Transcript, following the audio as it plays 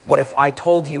What if I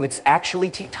told you it's actually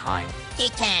tea time? Tea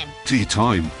time. Tea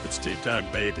time. It's tea time,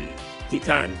 baby. Tea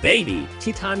time, baby.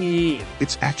 Tea time.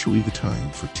 It's actually the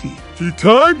time for tea. Tea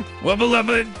time? Wubba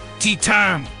lubba. Tea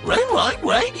time.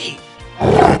 Righty.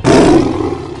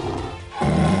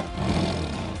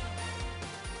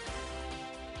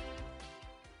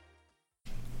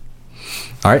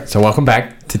 All right, so welcome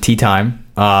back to Tea Time.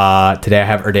 Today I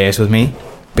have Erdais with me,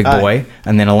 big boy,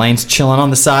 and then Elaine's chilling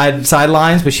on the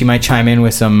sidelines, but she might chime in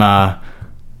with some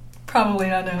Probably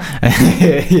not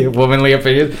now. womanly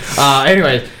opinions.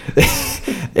 Anyways,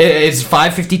 it's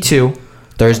 5:52,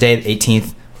 Thursday, the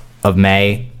 18th of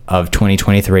May of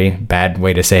 2023. Bad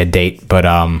way to say a date, but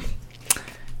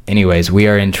anyways, we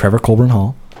are in Trevor Colburn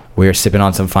Hall. We are sipping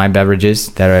on some fine beverages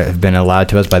that have been allowed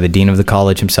to us by the dean of the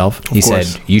college himself. He said,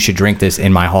 "You should drink this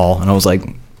in my hall," and I was like,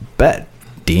 "Bet,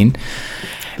 dean."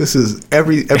 This is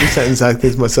every sentence I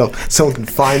think to myself. Someone can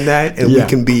find that, and we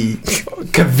can be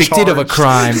convicted of a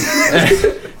crime.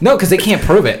 No, because they can't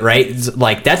prove it, right? It's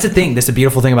like, that's the thing. That's the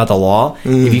beautiful thing about the law.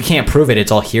 If you can't prove it,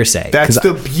 it's all hearsay. That's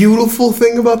the beautiful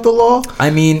thing about the law. I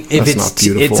mean, if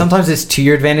it's sometimes it's to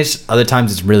your advantage, other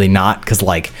times it's really not. Because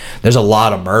like, there's a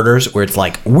lot of murders where it's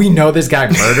like, we know this guy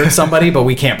murdered somebody, but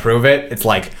we can't prove it. It's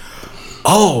like,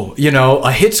 oh,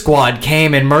 a hit squad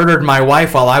came and murdered my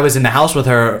wife while I was in the house with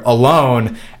her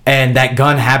alone, and that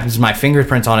gun happens to my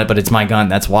fingerprints on it, but it's my gun.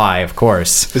 That's why, of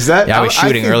course. Is that? Yeah, I was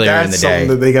shooting earlier in the day. That's something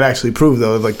that they could actually prove,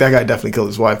 though. Like, that guy definitely killed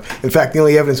his wife. In fact, the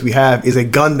only evidence we have is a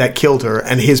gun that killed her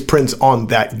and his prints on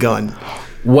that gun.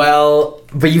 Well,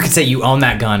 but you could say you own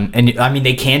that gun, and I mean,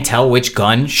 they can tell which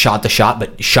gun shot the shot,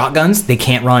 but shotguns they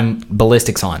can't run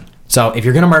ballistics on. So if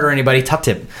you're gonna murder anybody, top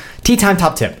tip, tea time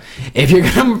top tip. If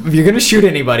you're gonna shoot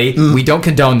anybody, we don't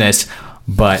condone this,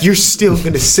 but you're still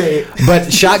gonna say it.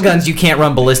 But shotguns you can't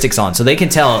run ballistics on, so they can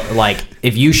tell, like,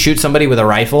 if you shoot somebody with a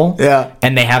rifle,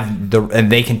 and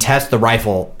they can test the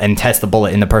rifle and test the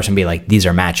bullet, and the person be like, these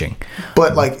are matching.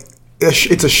 But like,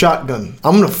 it's a shotgun.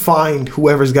 I'm gonna find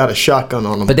whoever's got a shotgun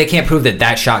on them. But they can't prove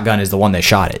that shotgun is the one that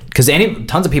shot it, because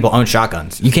tons of people own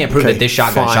shotguns. You can't prove that this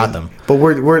shotgun shot them. But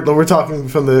we're talking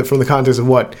from the context of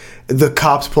what the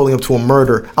cops pulling up to a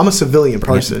murder. I'm a civilian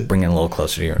person. Bring it a little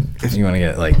closer to your. You want to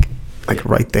get like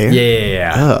right there.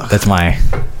 Yeah. Ugh. That's my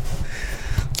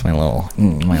little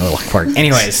quirk.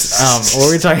 Anyways, what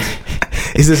were we talking?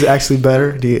 Is this actually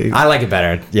better? I like it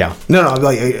better. Yeah. No.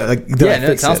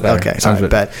 It sounds better. Okay, sounds right,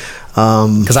 bad.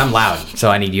 Because I'm loud, so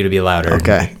I need you to be louder.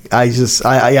 Okay. I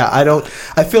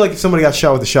feel like if somebody got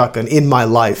shot with a shotgun in my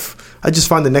life, I just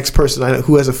find the next person I know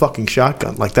who has a fucking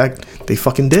shotgun like that. They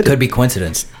fucking did it. Could be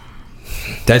coincidence.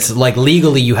 That's like,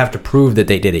 legally you have to prove that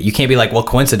they did it. You can't be like, well,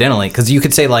 coincidentally, because you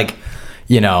could say like,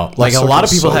 like a lot of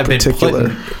people have been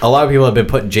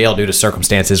put in jail due to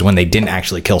circumstances when they didn't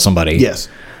actually kill somebody. Yes.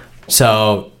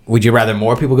 So would you rather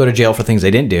more people go to jail for things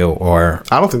they didn't do, or?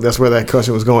 I don't think that's where that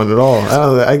question was going at all.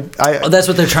 That's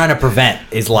what they're trying to prevent,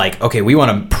 is like, okay, we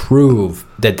want to prove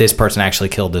that this person actually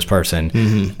killed this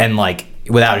person, and like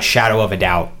without a shadow of a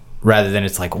doubt, rather than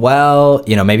it's like, well,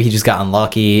 maybe he just got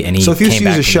unlucky and he came back from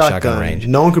the shotgun range.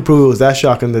 No one could prove it was that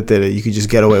shotgun that did it. You could just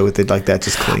get away with it like that,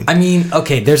 just clean. I mean,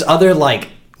 okay, there's other like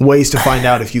ways to find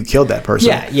out if you killed that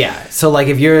person. Yeah. So like,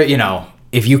 if you're,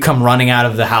 if you come running out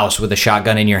of the house with a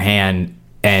shotgun in your hand,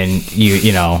 and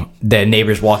the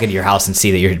neighbors walk into your house and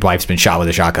see that your wife's been shot with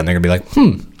a shotgun, they're gonna be like,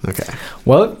 okay,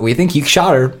 well, we think you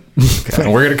shot her,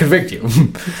 and we're gonna convict you.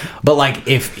 But like,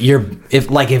 if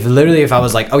I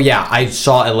was like, oh yeah, I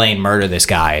saw Elaine murder this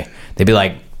guy, they'd be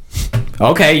like,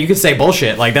 okay, you could say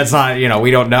bullshit, like that's not,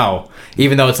 we don't know.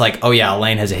 Even though it's like, oh yeah,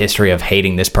 Elaine has a history of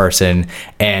hating this person,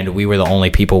 and we were the only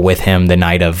people with him the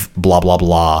night of blah blah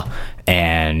blah,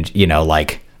 and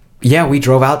like, yeah, we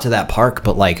drove out to that park,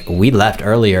 but like, we left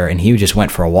earlier and he just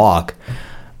went for a walk.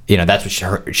 That's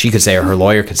what she could say, or her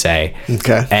lawyer could say.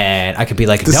 Okay. And I could be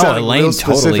like, this no, Elaine real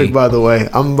specific, totally. By the way,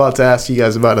 I'm about to ask you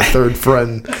guys about a third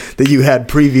friend that you had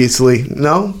previously.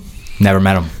 No? Never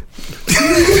met him.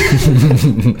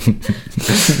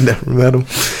 Never met him.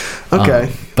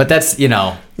 Okay. But that's,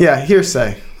 Yeah,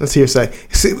 hearsay. That's hearsay.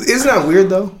 See, isn't that weird,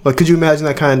 though? Like, could you imagine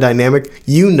that kind of dynamic?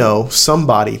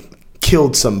 Somebody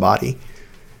killed somebody.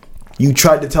 You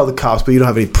tried to tell the cops, but you don't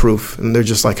have any proof, and they're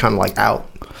just like kind of like out.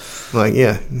 Like,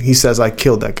 yeah, he says I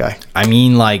killed that guy. I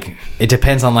mean, like, it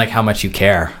depends on like how much you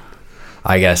care,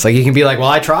 I guess. Like, you can be like, well,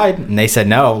 I tried, and they said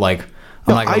no. Like,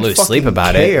 I'm not gonna lose sleep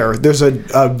about it. There's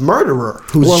a murderer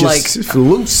who's just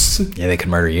loose. Yeah, they could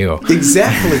murder you.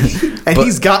 Exactly. And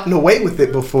he's gotten away with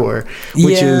it before. I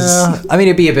mean,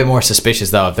 it'd be a bit more suspicious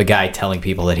though if the guy telling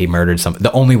people that he murdered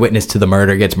the only witness to the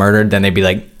murder gets murdered. Then they'd be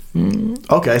like,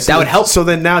 okay, so that would help. So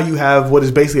then now you have what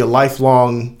is basically a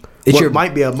lifelong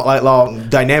might be a lifelong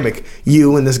dynamic.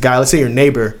 You and this guy, let's say your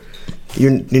neighbor.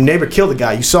 Your neighbor killed a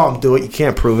guy. You saw him do it. You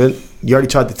can't prove it. You already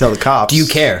tried to tell the cops. Do you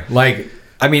care?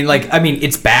 I mean,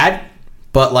 it's bad,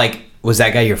 but like, was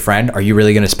that guy your friend? Are you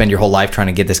really going to spend your whole life trying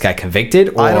to get this guy convicted?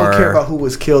 Or I don't care about who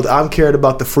was killed. I'm cared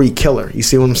about the free killer. You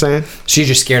see what I'm saying? She's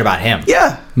just scared about him.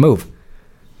 Yeah. Move.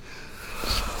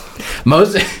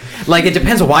 It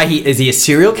depends on why is he a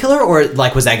serial killer or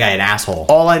like was that guy an asshole?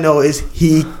 All I know is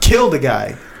he killed a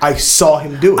guy. I saw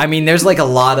him do it. I mean, there's like a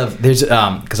lot of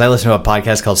because I listen to a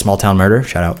podcast called Small Town Murder.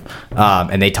 Shout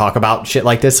out, and they talk about shit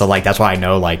like this. So like that's why I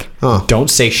know don't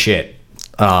say shit.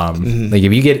 Like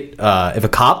if you get if a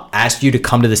cop asks you to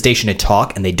come to the station to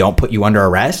talk and they don't put you under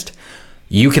arrest,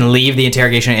 you can leave the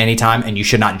interrogation at any time, and you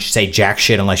should not say jack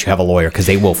shit unless you have a lawyer because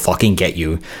they will fucking get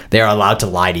you. They are allowed to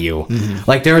lie to you.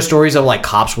 Like there are stories of like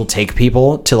cops will take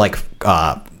people to like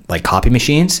copy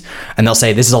machines and they'll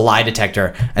say this is a lie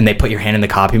detector and they put your hand in the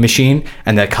copy machine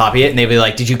and they copy it and they'll be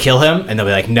like, did you kill him? And they'll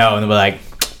be like, no. And they'll be like,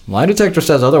 lie detector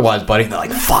says otherwise, buddy. And they're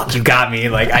like, fuck, you got me.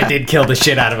 Like I did kill the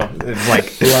shit out of him. It's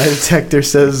like lie detector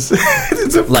says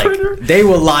it's a printer. They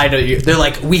will lie to you. They're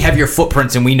like, we have your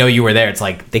footprints and we know you were there. It's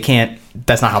like they can't.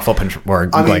 That's not how footprints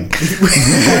work. I mean,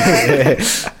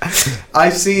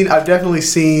 I've definitely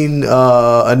seen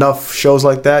enough shows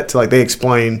like that to like they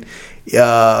explain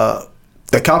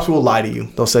the cops will lie to you.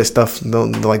 They'll say stuff. They're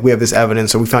like, we have this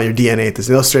evidence, or we found your DNA at this.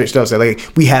 They'll straight stuff say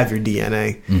like, we have your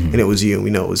DNA, and it was you. We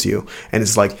know it was you. And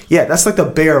it's like, yeah, that's like the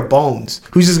bare bones.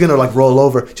 Who's just gonna like roll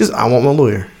over? Just I want my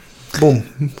lawyer.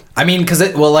 Boom. I mean, because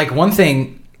one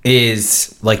thing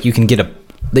is like you can get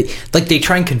they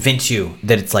try and convince you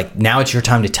that it's like now it's your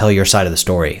time to tell your side of the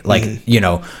story. Like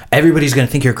everybody's gonna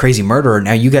think you're a crazy murderer.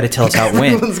 Now you got to tell us how it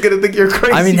went. Everyone's gonna think you're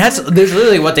crazy. I mean, there's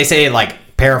literally what they say like.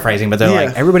 Paraphrasing, but they're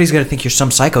like, everybody's gonna think you're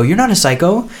some psycho. You're not a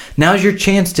psycho. Now's your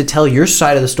chance to tell your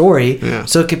side of the story,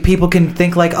 so people can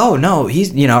think like, oh no,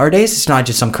 he's Erdais is not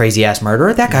just some crazy ass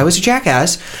murderer. That guy was a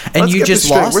jackass, and Let's you just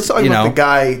lost. We're talking about the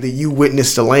guy that you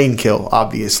witnessed Elaine kill,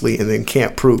 obviously, and then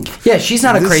can't prove. Yeah, she's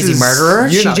not a crazy murderer.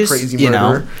 You're not a crazy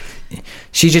murderer.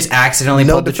 She just accidentally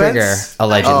pulled the trigger,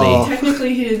 allegedly.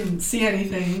 Technically, he didn't see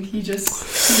anything. He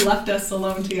left us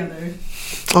alone together.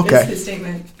 Okay. Is his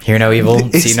statement. Hear no evil,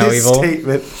 see no evil.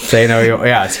 Statement. Say no evil.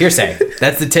 Yeah, it's hearsay.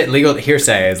 That's the legal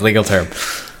hearsay is legal term.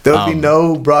 There would be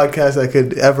no broadcast that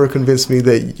could ever convince me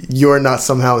that you're not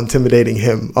somehow intimidating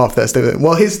him off that statement.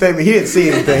 Well, his statement, he didn't see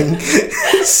anything.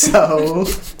 So,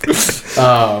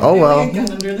 oh well.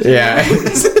 Yeah.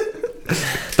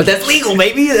 But that's legal,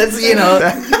 baby. That's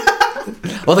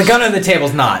Well, the gun on the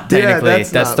table's not technically.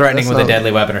 That's threatening with a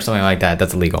deadly weapon or something like that.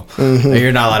 That's illegal.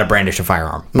 You're not allowed to brandish a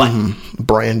firearm. But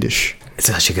brandish. It's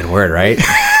such a good word, right?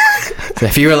 So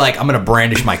if you were like, I'm gonna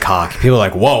brandish my cock, people are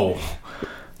like, whoa.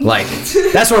 Like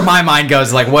that's where my mind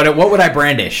goes. Like, what would I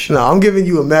brandish? No, I'm giving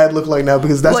you a mad look like now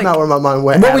because that's not where my mind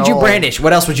went. What would you brandish?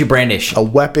 What else would you brandish? A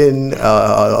weapon,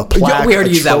 a plaque. We already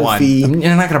used that one.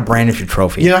 You're not gonna brandish a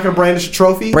trophy. You're not gonna brandish a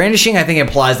trophy. Brandishing, I think,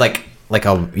 implies like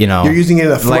a You're using it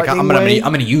in a threatening way.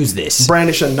 I'm gonna use this.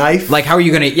 Brandish a knife. Like how are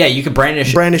you gonna? Yeah, you could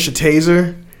brandish. Brandish a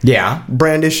taser. Yeah.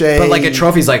 Brandish a. But like a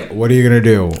trophy's like, what are you gonna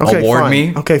do? Okay, Award fine.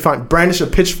 me? Okay, fine. Brandish a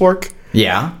pitchfork.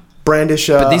 Yeah. Brandish.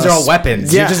 But these are all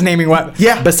weapons. Yeah. You're just naming weapons.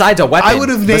 Yeah. Besides a weapon. I would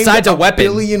have named a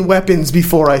billion weapons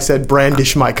before I said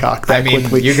brandish my cock.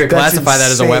 Quickly. You could classify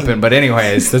that as a weapon, but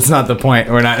anyways, that's not the point.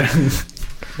 We're not.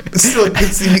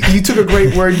 You took a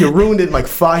great word, you ruined it in like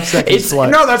 5 seconds.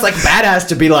 No, that's like badass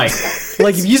to be like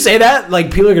if you say that,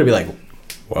 like people are gonna be like,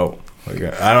 whoa. I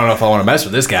don't know if I want to mess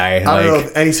with this guy. I don't know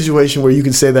of any situation where you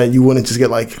can say that you wouldn't just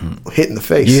get like hit in the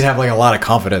face. You'd have like a lot of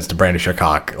confidence to brandish your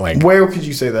cock. Like where could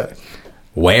you say that?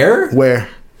 Where?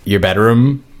 Your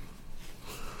bedroom.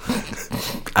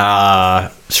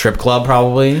 Strip club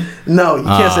probably. No, you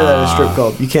can't say that at a strip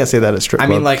club. You can't say that at a strip club.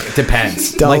 I mean, like, it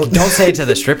depends. Don't say it to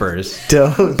the strippers.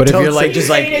 But if you're like, just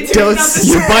like, don't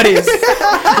your buddies.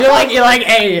 you're like,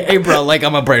 hey, bro, like,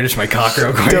 I'm gonna brandish my cock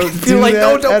real quick.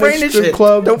 Don't brandish it.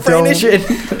 Don't brandish it.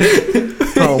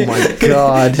 Oh my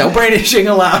god. No brandishing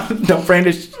allowed. Don't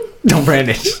brandish.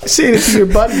 Saying it to your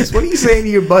buddies. What are you saying to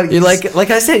your buddies? You're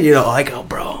like I said, like, oh,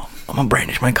 bro, I'm gonna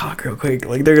brandish my cock real quick.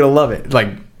 Like, they're gonna love it. Like,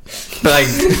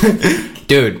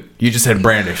 dude, you just said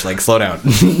brandish. Like, slow down.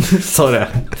 Slow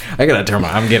down. I gotta turn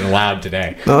I'm getting loud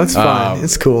today. No, it's fine.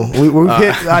 It's cool. We've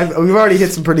already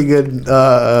hit some pretty good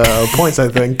points, I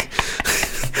think.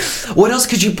 What else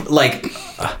could you, like,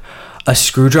 a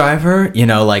screwdriver?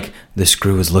 Like, the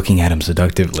screw is looking at him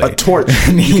seductively. A torch.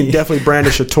 You can definitely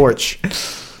brandish a torch.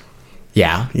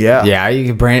 Yeah, you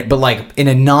can brandish, but like in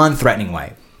a non-threatening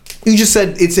way. You just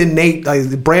said it's innate.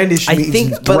 Like brandish. I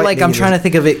think, but like I'm trying to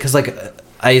think of it because like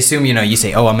I assume, you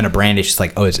say, oh, I'm going to brandish. It's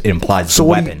like, oh, it implies it's a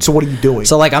weapon. So what are you doing?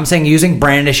 So, like, I'm saying using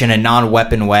brandish in a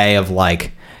non-weapon way of,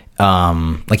 like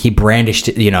he brandished,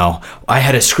 I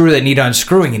had a screw that needed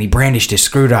unscrewing, and he brandished his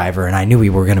screwdriver, and I knew we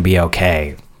were going to be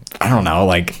okay. I don't know,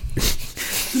 like,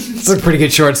 it's a pretty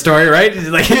good short story, right?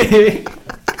 Like,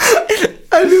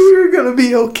 I knew we were going to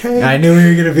be okay. I knew we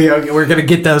were going to be okay. We're going to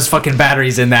get those fucking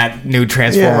batteries in that new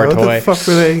Transformer what toy. What the fuck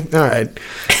were they? All right.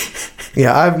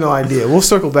 Yeah, I have no idea. We'll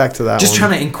circle back to that Just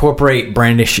trying to incorporate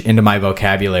brandish into my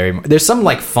vocabulary. There's some,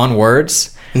 like, fun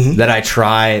words that I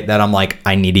try that I'm like,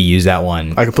 I need to use that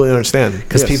one. I completely understand.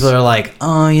 Because people are like,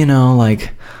 oh,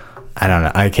 like, I don't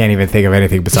know. I can't even think of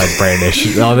anything besides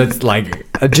brandish. Oh, that's like,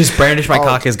 just brandish my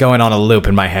cock is going on a loop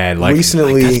in my head. Like,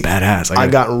 recently, that's badass. I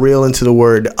got real into the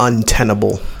word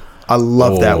untenable. I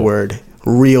love that word.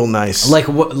 Real nice. Like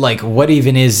what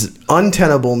even is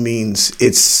untenable? Means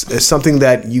it's something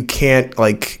that you can't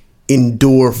like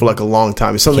endure for like a long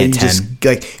time. It's something that you just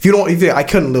like. I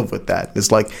couldn't live with that.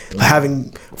 It's like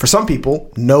having, for some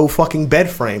people, no fucking bed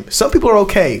frame. Some people are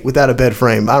okay without a bed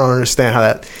frame. I don't understand how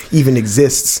that even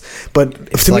exists.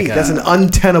 But to me, that's an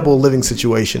untenable living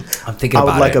situation. I'm thinking about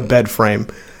it. I would like a bed frame.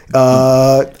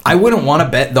 I wouldn't want a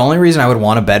bed. The only reason I would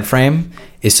want a bed frame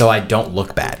is so I don't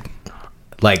look bad.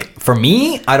 Like, for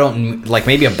me, I don't, like,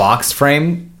 maybe a box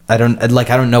frame, I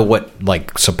don't know what,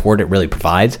 like, support it really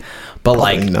provides, but,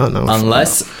 like,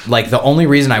 unless, like, the only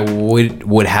reason I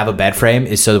would have a bed frame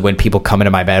is so that when people come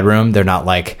into my bedroom, they're not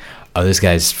like, oh, this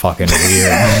guy's fucking weird,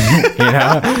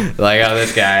 like, oh,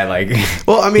 this guy, like,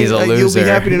 well, I mean, he's a loser. You'll be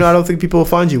happy to know I don't think people will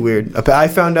find you weird. I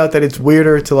found out that it's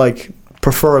weirder to, like,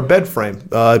 prefer a bed frame.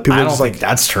 People I don't think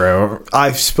that's true.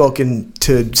 I've spoken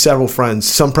to several friends,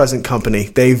 some present company.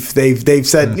 They've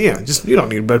said, just you don't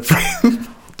need a bed frame.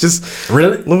 Just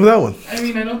really live with that one. I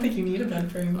mean, I don't think you need a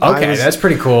bed frame. Okay, that's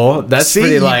pretty cool. That's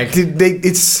pretty like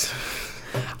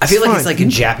I feel like it's like a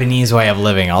Japanese way of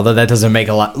living, although that doesn't make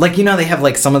a lot. Like, they have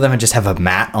like some of them just have a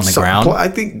mat on the ground. I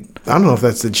don't know if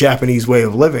that's the Japanese way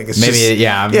of living. It's maybe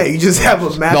just, you just have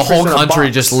a mat. The whole country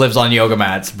just lives on yoga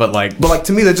mats, but like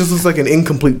to me that just looks like an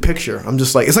incomplete picture. I'm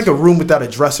just like, it's like a room without a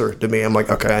dresser to me. I'm like,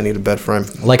 okay, I need a bed frame.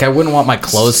 Like, I wouldn't want my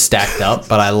clothes stacked up,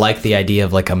 but I like the idea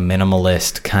of like a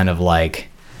minimalist kind of like.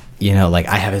 Like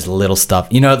I have his little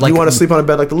stuff. Like you want to sleep on a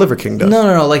bed like the Liver King does.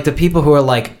 No. Like the people who are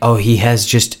like, oh,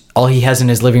 all he has in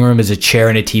his living room is a chair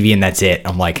and a TV and that's it.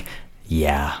 I'm like,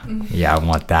 yeah, I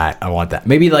want that.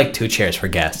 Maybe like 2 chairs for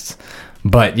guests,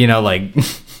 but like,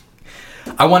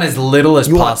 I want as little as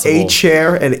possible. Want a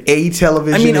chair and a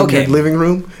television in your living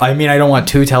room. I mean, I don't want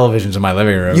 2 televisions in my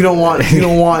living room. You don't want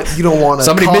a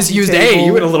somebody misused table. A.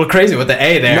 You went a little crazy with the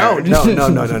A there. No.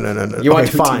 You want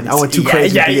fine. I want 2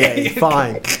 crazy with the A.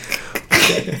 Fine.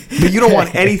 But you don't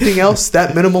want anything else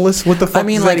that minimalist? What the fuck? I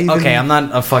mean, like, okay, I'm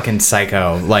not a fucking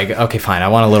psycho. Like, okay, fine, I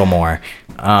want a little more.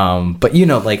 But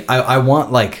like, I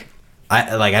want like,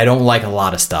 I don't like a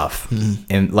lot of stuff,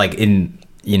 and like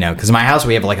because in my house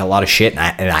we have like a lot of shit, and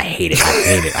I hate it.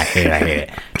 I hate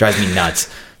it. Drives me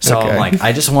nuts. So I'm like,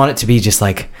 I just want it to be just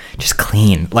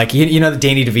clean. Like, the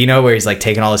Danny DeVito where he's like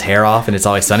taking all his hair off and it's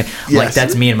always sunny. Yes. Like,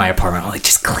 that's me in my apartment. I'm like,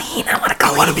 just clean. I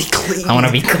want to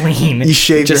be clean. You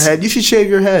shave your head. You should shave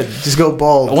your head. Just go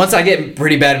bald. Once I get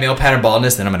pretty bad male pattern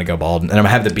baldness, then I'm going to go bald. And I'm going to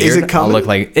have the beard. Is it coming? I'll look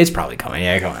like, it's probably coming.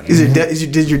 Yeah, come on.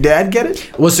 Did your dad get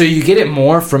it? Well, so you get it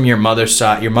more from your mother's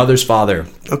side, your mother's father.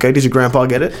 Okay, did your grandpa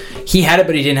get it? He had it,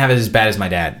 but he didn't have it as bad as my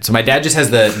dad. So my dad just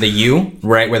has the U,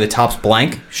 right, where the top's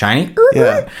blank, shiny.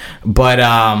 Yeah. But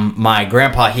my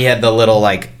grandpa, he had the little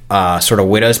like sort of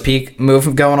widow's peak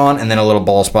move going on, and then a little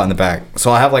bald spot in the back.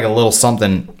 So I have like a little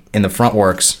something in the front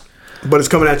works. But it's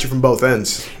coming at you from both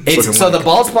ends. The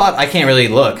bald spot, I can't really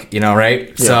look, right?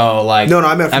 Yeah. So like, no,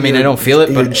 I mean, I don't feel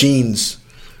it, but your genes.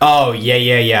 Oh,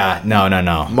 yeah.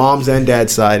 No. Mom's and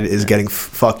dad's side is getting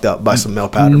fucked up by some male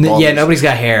pattern baldness. Yeah, nobody's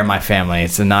got hair in my family.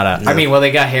 It's not a... Yeah. I mean, well,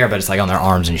 they got hair, but it's like on their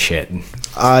arms and shit.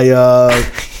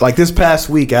 Like this past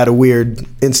week, I had a weird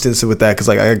instance with that because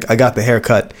like I got the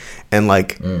haircut and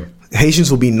like...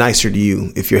 Haitians will be nicer to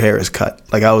you if your hair is cut.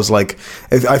 Like I was like,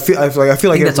 I feel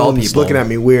like everyone's looking at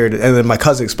me weird. And then my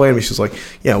cousin explained to me, she was like,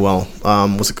 "Yeah, well,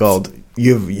 what's it called?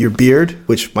 You have your beard,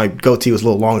 which my goatee was a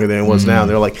little longer than it was now." And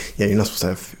they're like, "Yeah, you're not supposed to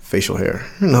have facial hair."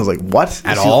 And I was like, "What?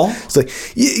 At all?" It's like,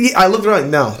 I looked around.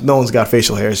 No one's got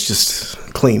facial hair. It's just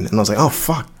clean. And I was like, "Oh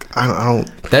fuck." I don't.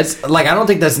 That's like I don't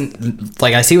think that's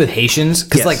like I see with Haitians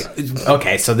because like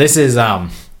okay, so this is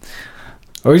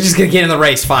we're just gonna get in the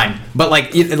race, fine. But like,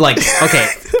 okay,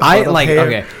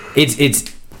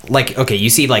 it's like okay, you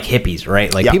see like hippies,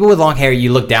 right? Like people with long hair,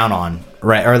 you look down on,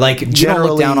 right? Or like you don't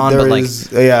look down on, but like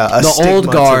the old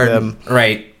guard,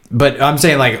 right? But I'm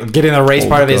saying like getting the race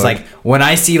part of it is like when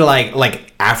I see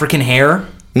like African hair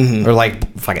or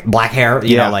like fucking black hair,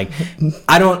 you know, like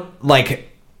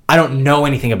I don't know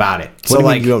anything about it. So What do you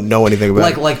like mean you don't know anything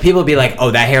about it? like people be like,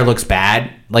 oh, that hair looks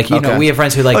bad. Like you know, we have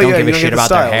friends who like don't give a shit about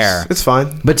their hair. It's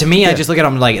fine. But to me, I just look at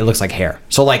them like it looks like hair.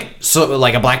 So like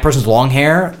a black person's long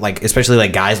hair, like especially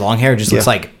like guys' long hair, just looks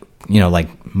like, you know, like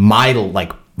my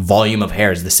like volume of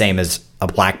hair is the same as a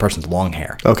black person's long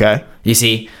hair. Okay. You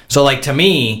see? So like to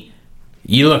me,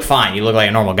 you look fine. You look like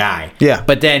a normal guy. Yeah.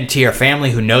 But then to your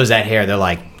family who knows that hair, they're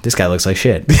like, this guy looks like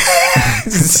shit.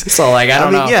 So like I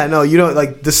don't know. Yeah, no, you don't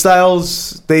like the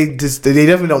styles. They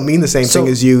definitely don't mean the same thing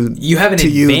as you. You have an to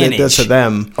advantage, you that does to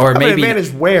them. or I mean, maybe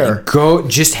advantage where go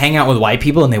just hang out with white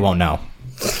people and they won't know.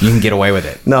 You can get away with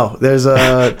it. No, there's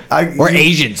a or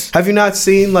Asians. Have you not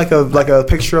seen like a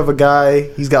picture of a guy?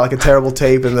 He's got like a terrible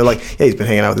tape, and they're like, yeah, he's been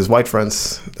hanging out with his white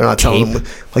friends. They're not telling him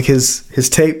like his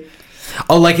tape.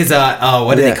 Oh, like his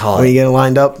what do they call when it? you get it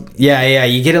lined up? Yeah,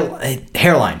 you get a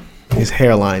hairline. His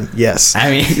hairline, yes. I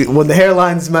mean, when the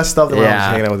hairline's messed up, they're just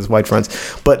hanging out with his white friends.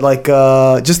 But like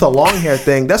just the long hair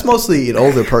thing, that's mostly an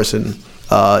older person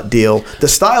deal. The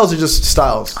styles are just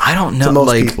styles. I don't know, to most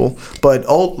like people, but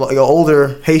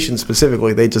older Haitians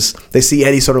specifically, they see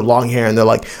any sort of long hair and they're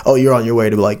like, "Oh, you're on your way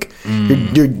to like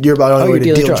you're about on your way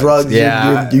to deal drugs.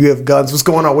 Yeah, you have guns. What's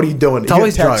going on? What are you doing? It's you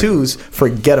always have tattoos.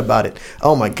 Forget about it.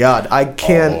 Oh my god, I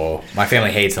can't. Oh, my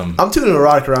family hates them. I'm too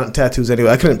neurotic around tattoos anyway.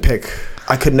 I couldn't pick.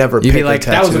 I could never You'd pick be like, a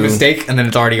tattoo. that was a mistake, and then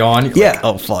it's already on. You're like,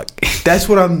 oh fuck. That's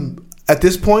what I'm at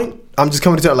this point. I'm just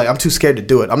coming to tell, like, I'm too scared to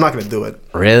do it. I'm not going to do it.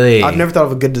 Really? I've never thought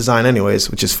of a good design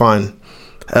anyways, which is fine.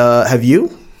 Have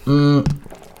you?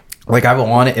 Like, I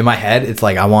want it in my head. It's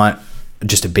like, I want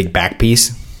just a big back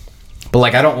piece. But,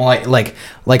 like, I don't want, like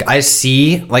I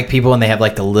see, like, people when they have,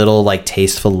 like, the little, like,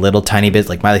 tasteful little tiny bits.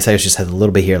 Like, Miley Cyrus just has a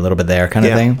little bit here, a little bit there kind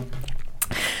of thing.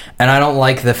 And I don't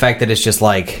like the fact that it's just,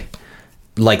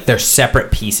 like they're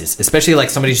separate pieces, especially like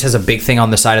somebody just has a big thing on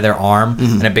the side of their arm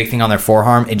and a big thing on their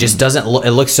forearm. It just doesn't look,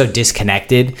 it looks so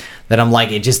disconnected that I'm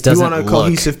like, it just doesn't look. You want a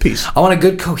cohesive piece. I want a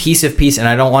good cohesive piece, and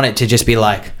I don't want it to just be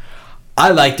like,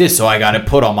 I like this, so I got it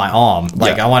put on my arm.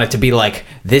 Like, I want it to be like,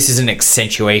 this is an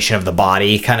accentuation of the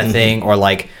body kind of thing, or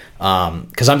like,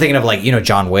 because I'm thinking of like, you know,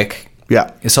 John Wick.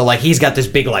 Yeah. So like he's got this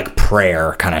big like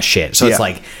prayer kind of shit. So it's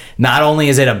like not only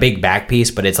is it a big back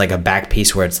piece, but it's like a back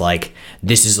piece where it's like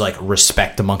this is like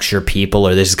respect amongst your people,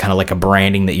 or this is kind of like a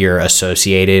branding that you're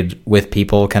associated with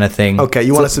people kind of thing. Okay,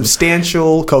 you want a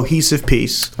substantial, cohesive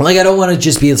piece. Like I don't want to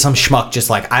just be some schmuck just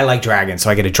like I like dragons, so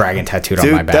I get a dragon tattooed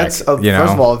on my back. That's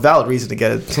first of all a valid reason to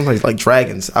get it. Sometimes like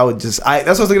dragons. That's what I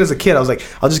was thinking as a kid. I was like,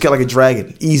 I'll just get like a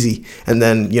dragon, easy. And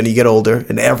then you get older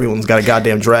and everyone's got a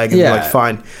goddamn dragon. Yeah. You're like,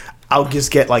 fine. I'll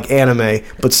just get like anime,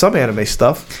 but some anime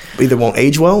stuff either won't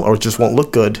age well or just won't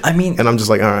look good. I mean, and I'm just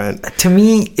like, all right. To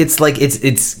me, it's like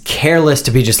it's careless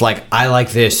to be just like, I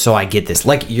like this, so I get this.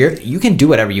 Like you can do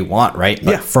whatever you want, right?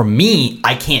 But for me,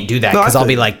 I can't do that because I'll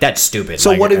be like, that's stupid.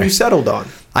 So like, what have you settled on?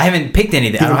 I haven't picked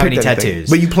anything. I don't have any tattoos.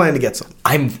 But you plan to get some?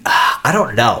 I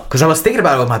don't know, because I was thinking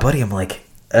about it with my buddy. I'm like,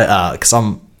 because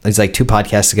it's like 2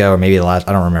 podcasts ago, or maybe the last,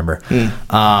 I don't remember.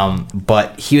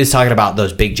 But he was talking about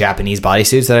those big Japanese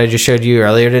bodysuits that I just showed you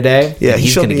earlier today. Yeah, he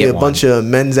showed me a bunch of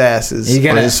men's asses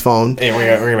on his phone. Yeah,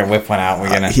 we're gonna whip one out. We're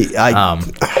gonna.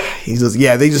 He says,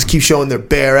 yeah, they just keep showing their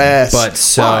bare ass. But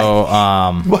so,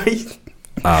 why?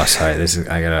 Oh, sorry.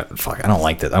 I don't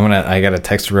like this. I gotta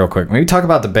text real quick. Maybe talk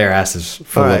about the bare asses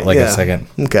for a second.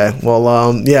 Okay.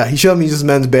 Well, he showed me just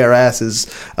men's bare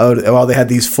asses while they had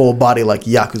these full body like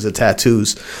Yakuza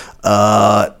tattoos.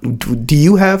 Do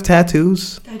you have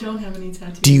tattoos? I don't have any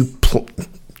tattoos. Do you?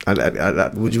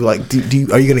 Would you like?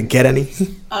 Are you gonna get any?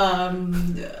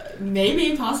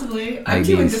 Maybe, possibly. I'm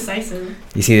too indecisive.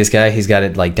 You see this guy? He's got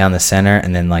it like down the center,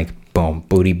 and then like boom,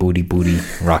 booty,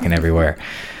 rocking everywhere.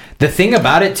 The thing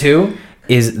about it too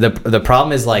is the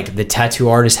problem is like the tattoo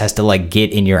artist has to like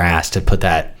get in your ass to put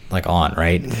that like on,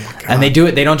 right? Oh, and they do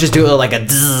it. They don't just do it like a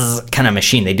kind of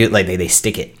machine. They do it like they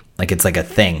stick it like it's like a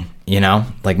thing,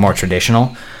 like more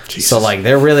traditional. Jesus. So like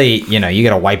they're really, you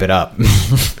got to wipe it up.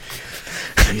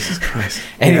 Jesus Christ.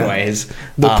 Anyways,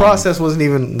 the process wasn't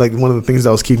even like one of the things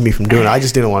that was keeping me from doing it. I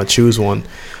just didn't want to choose one.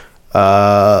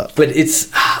 But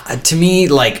it's to me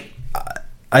like.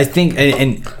 I think,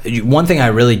 and one thing I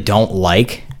really don't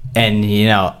like, and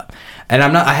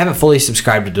I haven't fully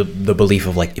subscribed to the belief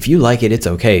of like, if you like it, it's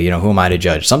okay. Who am I to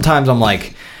judge? Sometimes I'm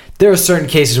like, there are certain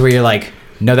cases where you're like,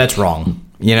 no, that's wrong.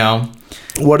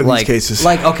 What are these cases?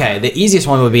 Like, okay, the easiest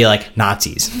one would be like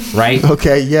Nazis, right?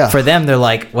 Okay, yeah. For them, they're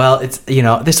like, well, it's,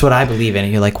 this is what I believe in.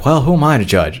 And you're like, well, who am I to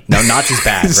judge? No, Nazis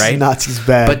bad, right? Nazis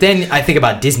bad. But then I think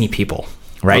about Disney people.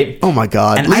 right? Oh my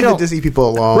God! And Leave I the don't- Disney people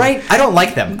alone. Right? I don't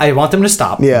like them. I want them to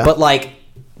stop. Yeah. But like,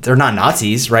 they're not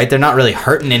Nazis, right? They're not really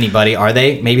hurting anybody, are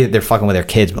they? Maybe they're fucking with their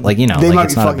kids, but like, you know, They like might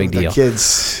it's be not a fucking big with deal. their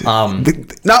kids. Um,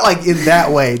 Not like in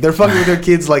that way. They're fucking with their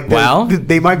kids like Well.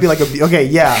 they might be like okay,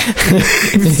 yeah.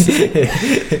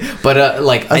 But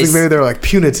like, I think maybe they're like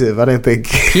punitive. I didn't think.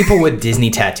 people with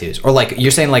Disney tattoos, or like you're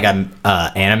saying, like I'm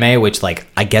anime, which like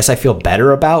I guess I feel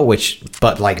better about,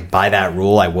 but like by that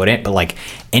rule I wouldn't. But like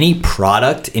any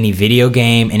product, any video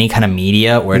game, any kind of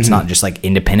media where it's not just like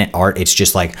independent art, it's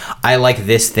just like I like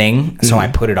this thing, so I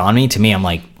put it on me. To me, I'm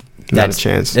like, that's a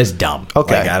chance. That's dumb.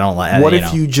 Okay, like, I don't like. What you if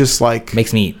know, you just like?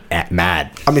 makes me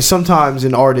mad? I mean, sometimes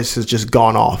an artist has just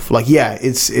gone off. Like, yeah,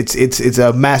 it's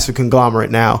a massive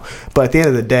conglomerate now. But at the end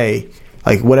of the day,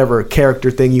 like whatever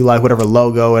character thing you like, whatever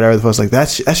logo, whatever the fuck, like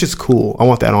that's just cool. I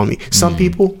want that on me. Some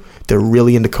people, they're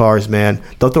really into cars, man.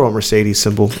 They'll throw a Mercedes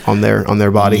symbol on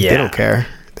their body. Yeah. They don't care.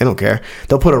 They don't care.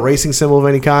 They'll put a racing symbol of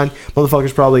any kind.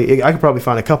 Motherfuckers probably. I could probably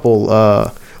find a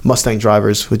couple Mustang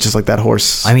drivers with just like that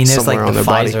horse. I mean, there's like somewhere on the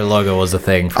their Pfizer body. logo was the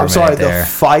thing for I'm a sorry, minute there. the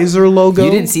Pfizer logo. You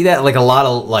didn't see that? Like a lot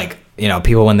of like, you know,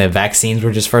 people when the vaccines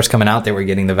were just first coming out, they were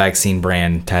getting the vaccine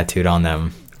brand tattooed on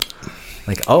them.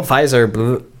 Like, oh, Pfizer.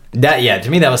 Blue. That, yeah, to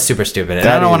me that was super stupid. And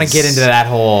I don't want to get into that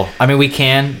whole. I mean, we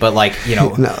can, but like, you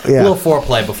know, a little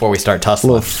foreplay before we start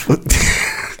tussling.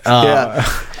 Yeah,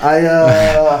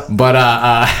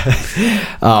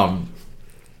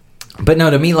 But no,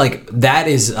 to me, like that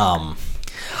is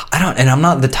and I'm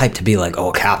not the type to be like,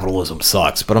 oh, capitalism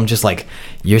sucks, but I'm just like,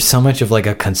 you're so much of like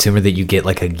a consumer that you get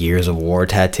like a Gears of War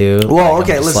tattoo. Well, like,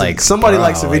 okay, I'm just listen. like, Somebody bro,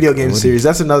 likes a video like, game what- series.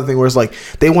 That's another thing where it's like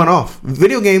they went off.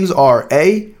 Video games are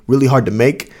A, really hard to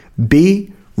make.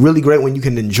 B, really great when you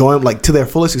can enjoy them like to their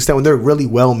fullest extent when they're really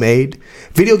well made.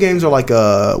 Video games are like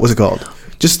what's it called?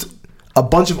 Just a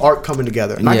bunch of art coming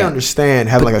together, and I can understand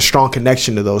having like a strong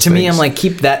connection to those. To things. me, I'm like,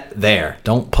 keep that there.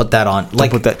 Don't put that on.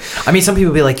 Like, put that. I mean, some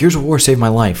people be like, Gears of War saved my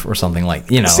life, or something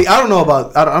like, you know. See, I don't know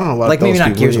about like maybe those not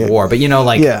people, Gears yeah. of War, but you know,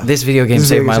 like this video game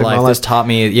saved my life. This taught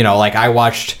me, you know, like I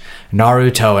watched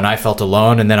Naruto and I felt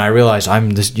alone, and then I realized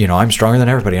I'm this, you know, I'm stronger than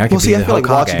everybody. I can be the I feel like Hokage.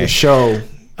 watching a show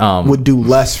would do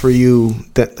less for you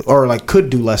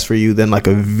could do less for you than like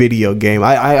a video game.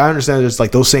 I understand there's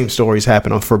like those same stories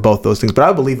happen for both those things, but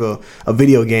I believe a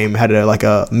video game had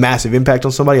a massive impact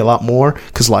on somebody a lot more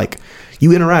because like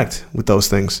you interact with those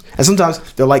things, and sometimes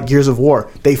they're like Gears of War.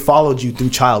 They followed you through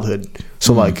childhood,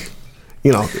 so like,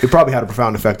 you know, it probably had a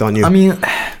profound effect on you. I mean,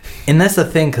 and that's the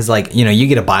thing, because like, you know, you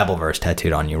get a Bible verse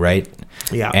tattooed on you, right?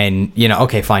 Yeah. And you know,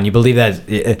 okay, fine, you believe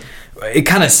that. It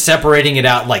kind of separating it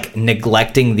out, like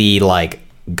neglecting the like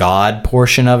God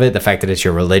portion of it, the fact that it's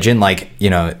your religion. Like,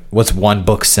 you know, what's one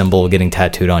book symbol getting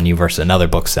tattooed on you versus another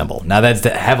book symbol? Now that's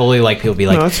heavily like people be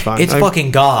like, No, it's fine. it's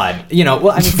fucking God. You know,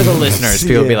 well, I mean, for the listeners,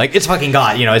 people be like, it's fucking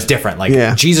God. You know, it's different.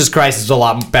 Like Jesus Christ is a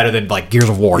lot better than like Gears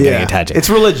of War getting attached. It's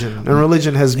religion, and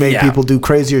religion has made people do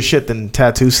crazier shit than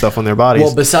tattoo stuff on their bodies.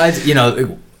 Well, besides, you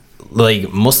know,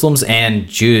 like Muslims and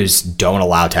Jews don't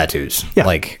allow tattoos. Yeah.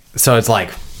 Like, so it's like,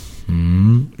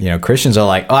 you know, Christians are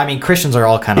like, Christians are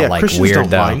all kind of like Christians weird don't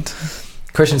though. mind.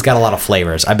 Christians got a lot of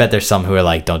flavors. I bet there's some who are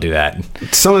like, don't do that.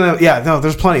 Some of them,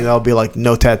 there's plenty that'll be like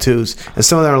no tattoos, and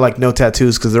some of them are like no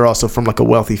tattoos because they're also from like a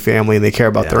wealthy family and they care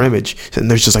about their image,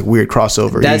 and there's just like weird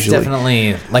crossover. That's usually.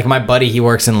 definitely like my buddy. He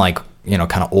works in like, you know,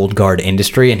 kind of old guard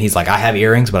industry, and he's like, I have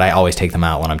earrings, but I always take them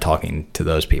out when I'm talking to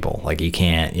those people. Like, you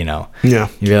can't, you know, Yeah.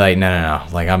 You'd be like, no,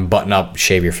 like I'm button up,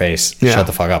 shave your face, shut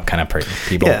the fuck up, kind of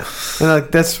people. Yeah, and like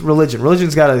that's religion.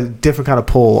 Religion's got a different kind of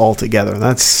pull altogether.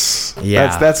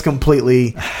 That's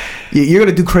completely. You're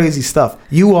gonna do crazy stuff.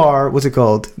 You are what's it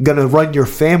called? Gonna run your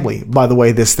family by the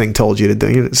way this thing told you to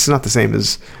do. It's not the same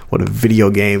as what a video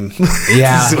game.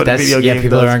 Yeah, this is what a video game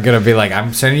people does. aren't gonna be like,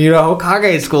 I'm sending you to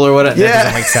Hokage school or whatever. That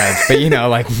doesn't make sense. But you know,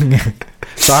 like,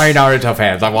 sorry, Naruto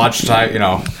fans. I watched, you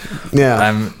know,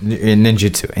 I'm in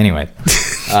ninjutsu anyway.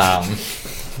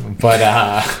 But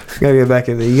you gotta get back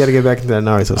into that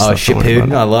Naruto stuff.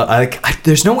 Shippuden. I love.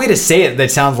 There's no way to say it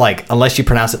that sounds like, unless you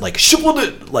pronounce it like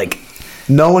Shippuden. Like,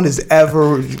 no one has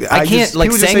ever. I can't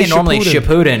like saying it normally.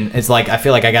 Shippuden is like, I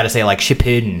feel like I got to say like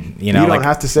Shippuden. You know, you don't like,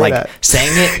 have to say like, that.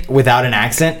 Saying it without an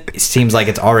accent, it seems like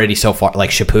it's already so far like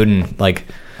Shippuden. Like,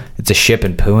 it's a ship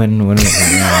and pooing. What is it?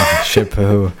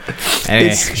 Shippu.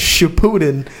 Anyway. It's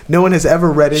Shippuden. No one has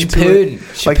ever read into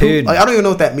it. Like, I don't even know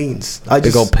what that means.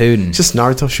 Big old Putin. It's just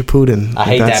Naruto Shippuden. I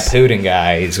hate that Putin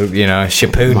guy. He's, you know,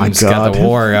 Shippuden's got the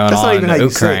war going That's not on even in how you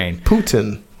Ukraine. say it.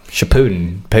 Putin.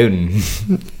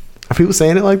 Putin. Are people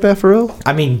saying it like that for real?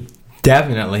 I mean,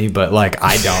 definitely, but like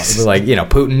I don't. Like, you know,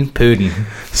 Putin.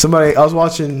 Somebody, I was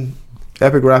watching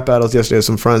epic rap battles yesterday with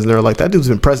some friends, and they were like, "That dude's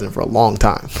been president for a long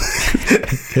time."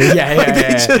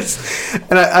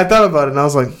 And I thought about it, and I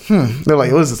was like, They're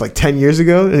like, "What is this? Like 10 years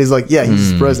ago?" And he's like, "Yeah,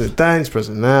 he's president then. He's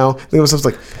president now." I was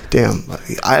like, "Damn,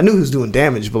 I knew he was doing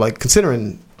damage, but like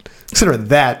considering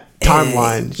that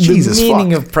timeline, Jesus the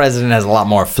meaning fuck. of president has a lot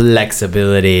more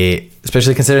flexibility,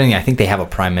 especially considering I think they have a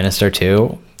prime minister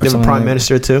too. They have a prime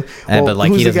minister too. But like,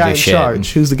 who's he the doesn't guy do in shit.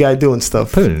 charge? Who's the guy doing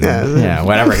stuff? Putin. Yeah,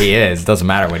 whatever he is, doesn't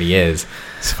matter what he is.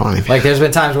 It's fine. Like, there's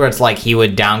been times where it's like he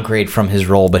would downgrade from his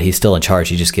role, but he's still in charge.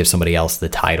 He just gives somebody else the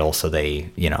title, so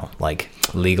they, like,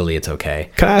 legally it's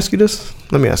okay. Can I ask you this?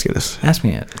 Let me ask you this. Ask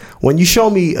me it. When you show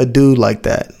me a dude like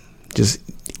that, just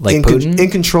Like in, Putin?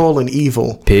 in control and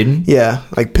evil. Putin? Yeah,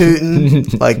 like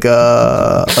Putin, like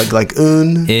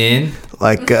Un, In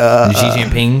like Xi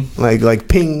Jinping. like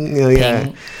Ping. Yeah.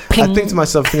 Ping. I think to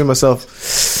myself,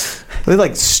 they're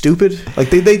like stupid. Like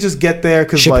they just get there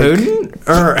because like Putin?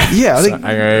 yeah, I think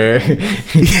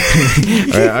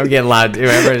I'm getting loud.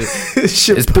 Whoever is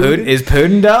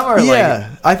Putin dumb or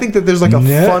yeah, I think that there's like a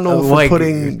funnel for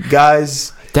putting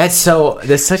guys. That's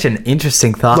such an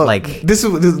interesting thought. Look, like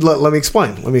let me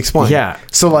explain. Yeah.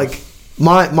 So like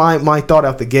my thought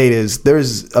out the gate is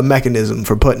there's a mechanism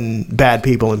for putting bad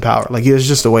people in power. Like there's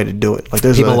just a way to do it. Like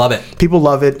People love it. People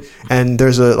love it, and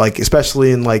there's a like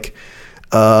especially in like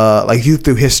youth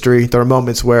through history, there are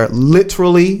moments where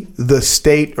literally the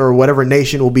state or whatever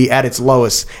nation will be at its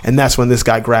lowest, and that's when this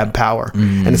guy grabbed power.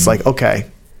 And it's like okay.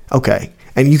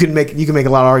 And you can make a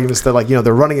lot of arguments that like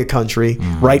they're running a country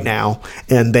right now,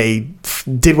 and they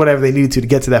did whatever they needed to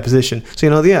get to that position.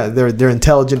 So they're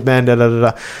intelligent men.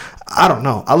 I don't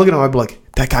know. I look at him, I'd be like,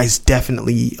 that guy's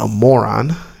definitely a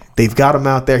moron. They've got him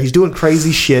out there. He's doing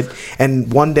crazy shit,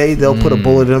 and one day they'll put a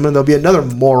bullet in him, and there'll be another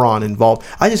moron involved.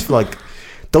 I just feel like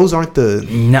those aren't the.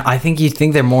 No, I think you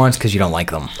think they're morons because you don't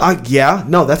like them. Yeah,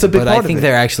 no, that's a big But part I of think it.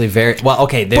 they're actually very well.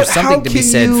 Okay, there's But how something to be can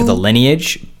said for you- the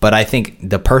lineage, but I think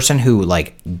the person who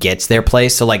like gets their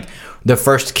place. So like the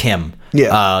first Kim,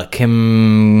 not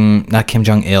Kim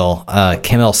Jong Il,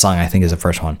 Kim Il Sung, I think is the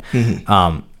first one.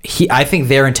 I think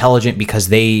they're intelligent because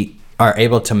they are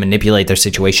able to manipulate their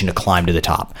situation to climb to the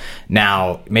top.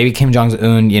 Now, maybe Kim Jong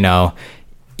Un,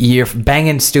 you're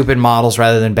banging stupid models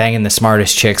rather than banging the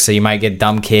smartest chicks, so you might get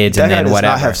dumb kids that and guy then does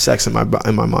whatever. not have sex in my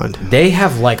mind. They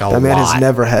have like a lot. That man has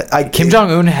never had. Kim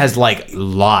Jong Un has like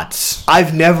lots.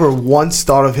 I've never once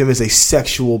thought of him as a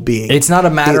sexual being. It's not a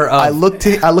matter of. I look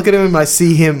at him and I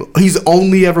see him. He's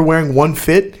only ever wearing one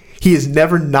fit. He has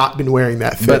never not been wearing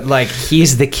that fit. But like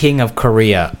he's the king of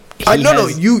Korea.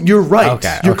 You're right.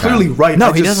 Okay, you're clearly right.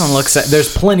 No, he doesn't look.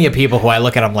 There's plenty of people who I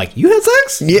look at. I'm like, you had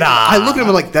sex? Yeah, Nah. I look at him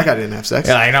and like that guy didn't have sex.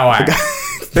 You're like, no way.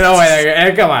 No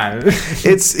way. Come on.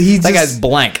 That guy's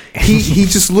blank. he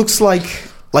just looks like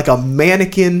a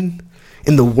mannequin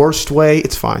in the worst way.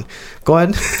 It's fine. Go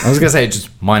ahead. I was gonna say just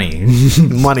money.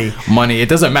 Money. It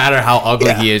doesn't matter how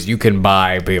ugly he is. You can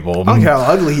buy people. I don't care how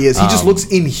ugly he is. He just looks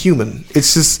inhuman.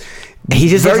 It's just. He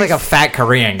just looks like a fat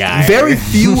Korean guy. Very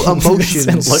few emotions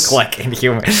Doesn't look like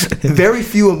inhuman. Very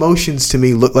few emotions to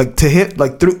me look like to him.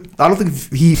 Like through, I don't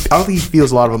think he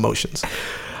feels a lot of emotions.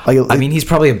 Like, I mean, he's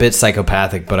probably a bit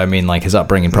psychopathic, but I mean, like his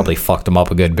upbringing probably fucked him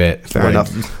up a good bit. Fair enough.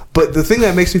 But the thing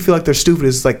that makes me feel like they're stupid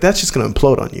is like that's just gonna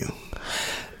implode on you.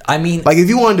 I mean, Like if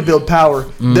you wanted to build power,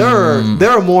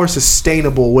 there are more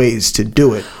sustainable ways to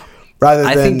do it.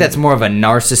 I think that's more of a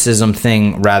narcissism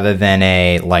thing rather than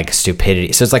a like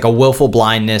stupidity. So it's like a willful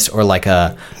blindness or like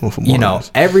a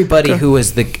everybody who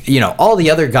is the all the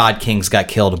other god kings got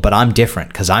killed, but I'm different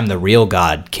because I'm the real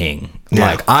god king. Yeah.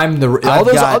 Like I'm the all I've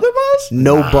those got other bros.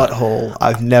 no butthole.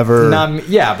 I've never.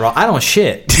 Yeah, bro. I don't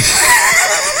shit.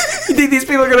 You think these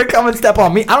people are gonna come and step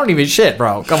on me? I don't even shit,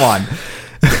 bro. Come on.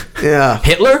 Yeah.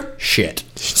 Hitler? Shit.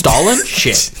 Stalin?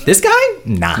 Shit. This guy?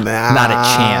 Nah. Not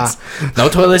a chance. No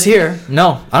toilets here.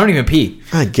 No. I don't even pee.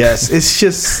 I guess it's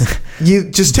just you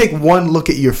just take one look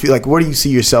at your like where do you see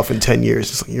yourself in 10 years?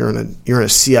 It's like you're in a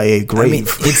CIA grave. I mean,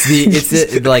 it's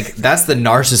the like that's the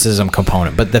narcissism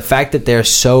component, but the fact that they're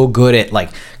so good at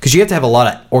like because you have to have a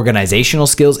lot of organizational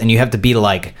skills and you have to be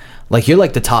like you're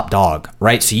like the top dog,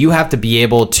 right? So you have to be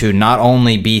able to not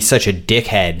only be such a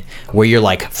dickhead where you're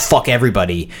like fuck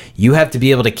everybody, you have to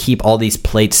be able to keep all these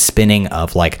plates spinning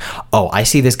of like, oh, I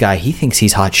see this guy, he thinks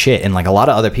he's hot shit, and like a lot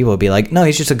of other people would be like, no,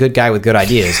 he's just a good guy with good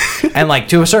ideas. And like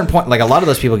to a certain point, like a lot of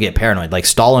those people get paranoid. Like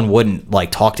Stalin wouldn't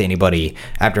like talk to anybody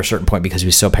after a certain point because he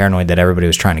was so paranoid that everybody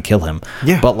was trying to kill him.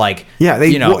 Yeah. But like they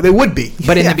would be.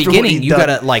 But in the After what beginning, he'd you done.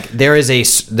 gotta like there is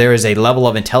a level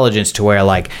of intelligence to where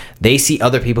like they see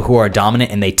other people who are dominant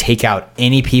and they take out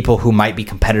any people who might be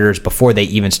competitors before they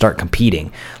even start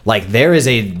competing. Like there's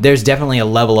definitely a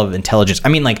level of intelligence. I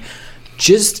mean, like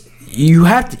just you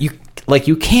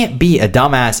can't be a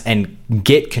dumbass and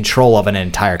get control of an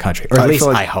entire country, or at least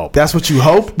I hope. That's what you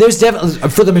hope? There's definitely,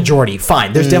 for the majority,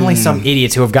 fine. There's definitely some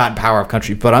idiots who have gotten power of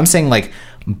country, but I'm saying, like,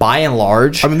 by and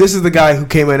large, I mean, this is the guy who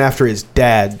came in after his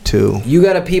dad too. You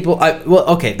got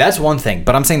okay, that's one thing,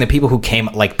 but I'm saying the people who came,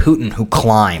 like Putin, who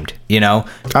climbed, Xi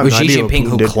Jinping,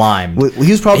 who climbed.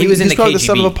 He was probably in the KGB. The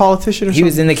son of a politician or something? He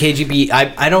was in the KGB.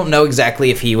 I don't know exactly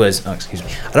if he was, I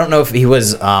don't know if he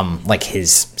was, like,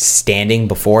 his standing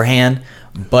beforehand,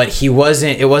 but it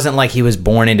wasn't like he was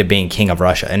born into being king of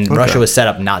Russia, and Russia was set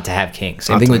up not to have kings.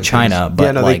 Same thing with China,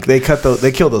 but they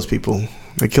killed those people.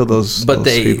 They killed those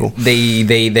people.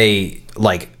 They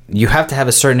like, you have to have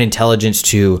a certain intelligence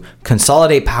to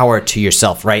consolidate power to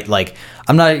yourself, right? Like,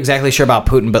 I'm not exactly sure about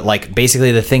Putin, but like,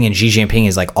 basically the thing in Xi Jinping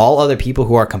is, like, all other people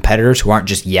who are competitors, who aren't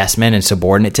just yes men and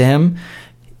subordinate to him,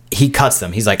 he cuts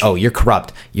them. He's like, oh, you're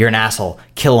corrupt, you're an asshole,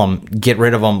 kill them, get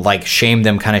rid of them, like, shame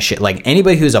them, kind of shit. Like,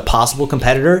 anybody who's a possible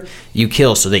competitor, you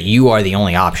kill so that you are the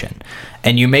only option.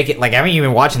 And you make it, like, I haven't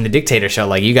even watching the Dictator show.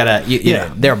 Like, you gotta, you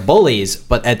know, they're bullies,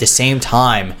 but at the same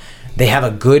time, they have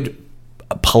a good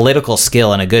political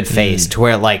skill and a good face to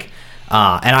where, like,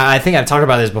 and I think I've talked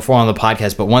about this before on the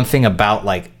podcast, but one thing about,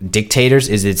 like, dictators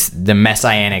is it's the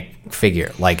messianic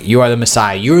figure. Like, you are the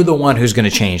Messiah. You're the one who's going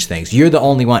to change things. You're the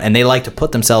only one. And they like to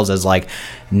put themselves as, like,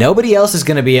 nobody else is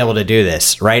going to be able to do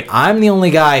this, right? I'm the only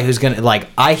guy who's going to, like,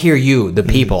 I hear you, the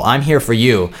people. I'm here for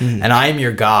you, and I'm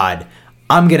your God.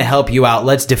 I'm going to help you out.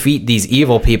 Let's defeat these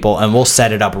evil people, and we'll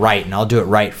set it up right, and I'll do it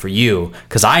right for you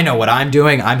because I know what I'm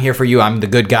doing. I'm here for you. I'm the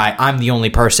good guy. I'm the only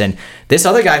person. This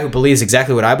other guy who believes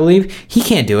exactly what I believe, he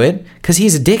can't do it because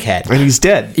he's a dickhead. And he's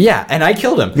dead. Yeah, and I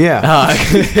killed him.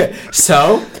 Yeah.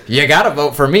 So you got to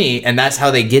vote for me, and that's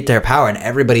how they get their power. And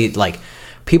everybody, like,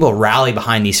 people rally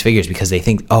behind these figures because they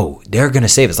think, oh, they're going to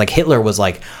save us. Like, Hitler was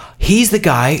like, he's the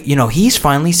guy, he's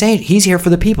finally saying he's here for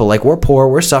the people. Like, we're poor,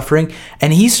 we're suffering,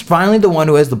 and he's finally the one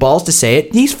who has the balls to say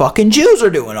it. These fucking Jews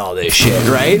are doing all this shit,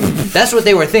 right? That's what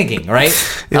they were thinking, right?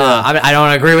 Yeah. I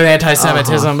don't agree with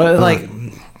anti-Semitism, but, like,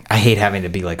 I hate having to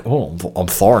be like, oh, I'm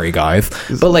sorry, guys.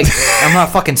 But, like, I'm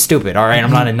not fucking stupid, all right?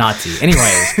 I'm not a Nazi.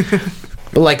 Anyways,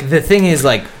 but, like, the thing is,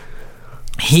 like,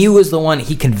 he was the one,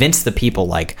 he convinced the people,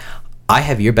 like, I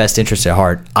have your best interest at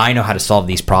heart. I know how to solve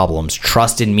these problems.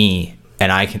 Trust in me. And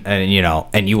I can,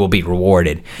 and you will be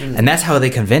rewarded. And that's how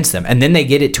they convince them. And then they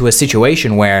get it to a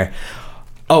situation where,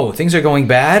 oh, things are going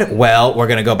bad. Well, we're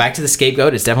going to go back to the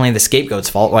scapegoat. It's definitely the scapegoat's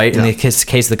fault, right? Yeah. In the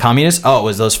case of the communists, oh, it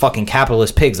was those fucking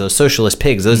capitalist pigs, those socialist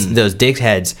pigs, those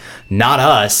dickheads, not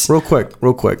us. Real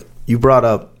quick. You brought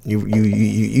up,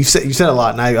 you said a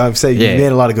lot, and I've said you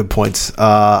made a lot of good points.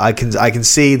 I can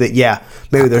see that. Yeah,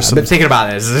 maybe there's some. I've been thinking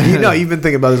about this. You've been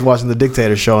thinking about this, watching the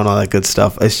Dictator show and all that good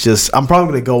stuff. It's just, I'm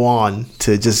probably going to go on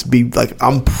to just be like,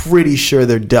 I'm pretty sure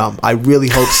they're dumb. I really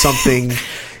hope something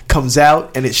comes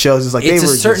out and it shows it's like it's a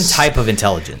certain type of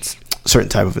intelligence. Certain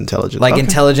type of intelligence, like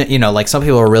intelligent. Like, some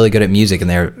people are really good at music and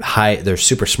they're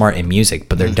super smart in music,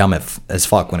 but they're dumb as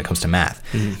fuck when it comes to math.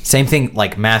 Same thing,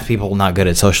 like, math people not good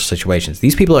at social situations.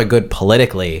 These people are good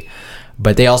politically,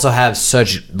 but they also have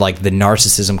such, like, the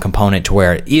narcissism component to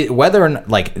where whether or not,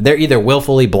 like, they're either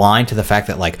willfully blind to the fact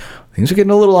that, like, things are getting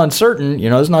a little uncertain,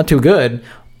 it's not too good,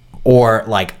 or,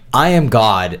 like, I am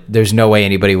God, there's no way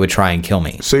anybody would try and kill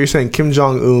me. So you're saying Kim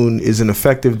Jong-un is an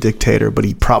effective dictator, but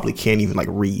he probably can't even, like,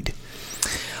 read.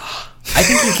 I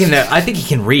think he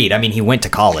can read. I mean, he went to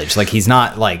college. Like, he's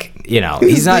not, like,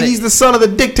 he's not. He's the son of the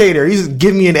dictator. He's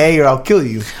give me an A or I'll kill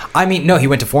you. I mean, no, he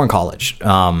went to foreign college.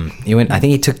 He went. I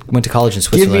think he went to college in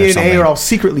Switzerland. Give me an A or I'll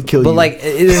secretly kill you. But, like, it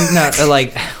is not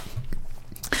like.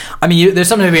 I mean, there's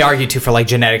something to be argued too for, like,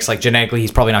 genetics. Like, genetically,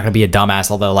 he's probably not going to be a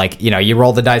dumbass. Although, like, you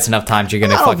roll the dice enough times, you're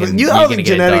going to fucking.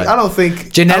 I don't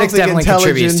think genetics definitely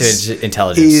contributes to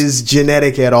intelligence. Is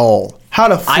genetic at all? I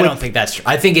don't think that's true.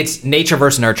 I think it's nature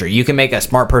versus nurture. You can make a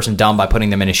smart person dumb by putting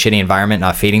them in a shitty environment,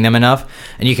 not feeding them enough,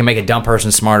 and you can make a dumb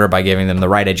person smarter by giving them the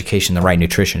right education, the right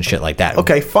nutrition, shit like that.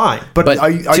 Okay, fine. But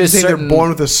are you saying they're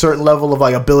born with a certain level of,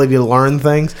 like, ability to learn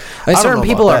things? Certain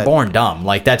people are born dumb.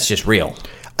 Like, that's just real.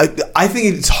 I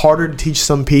think it's harder to teach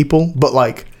some people, but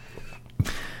like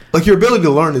your ability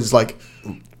to learn is like.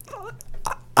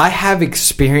 I have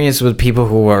experience with people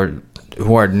who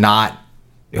are not.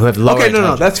 Who have lower intelligence.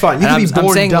 No, that's fine. You can be born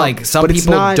I'm saying dumb, like some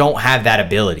people don't have that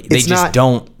ability. They just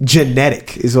don't.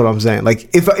 Genetic is what I'm saying.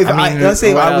 Like if let's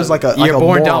say I was like you're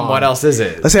born moron. dumb. What else is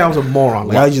it? Let's say I was a moron.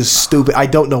 Like I was just stupid. I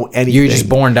don't know anything. You're just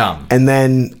born dumb. And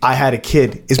then I had a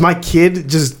kid. Is my kid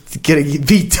just gonna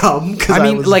be dumb? I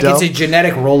mean, like, dumb? it's a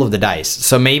genetic roll of the dice.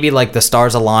 So maybe, like, the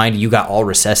stars aligned. You got all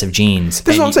recessive genes.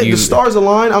 This is what I'm saying. The stars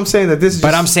align. I'm saying that this is.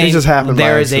 But I'm saying just happened.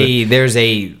 there's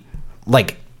a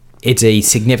like it's a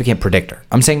significant predictor.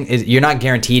 I'm saying you're not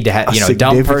guaranteed to have, A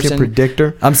dumb significant person.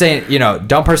 predictor? I'm saying,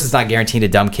 dumb person's not guaranteed a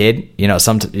dumb kid.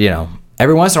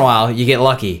 Every once in a while you get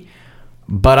lucky.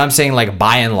 But I'm saying, like,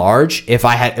 by and large, if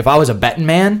I was a betting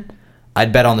man,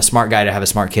 I'd bet on the smart guy to have a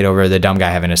smart kid over the dumb guy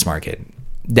having a smart kid.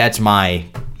 That's my,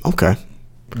 Okay.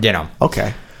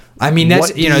 Okay. I mean, that's,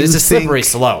 What do it's you a slippery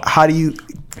think- slope. How do you?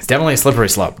 It's definitely a slippery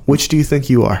slope. Which do you think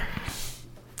you are?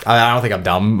 I don't think I'm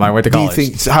dumb. I went to Do you college.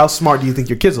 think? How smart do you think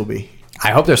your kids will be?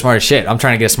 I hope they're smart as shit. I'm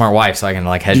trying to get a smart wife so I can,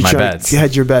 like, hedge You my try bets. to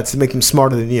hedge your bets to make them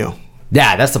smarter than you.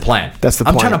 Yeah, that's the plan. That's the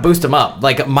I'm plan. trying to boost them up.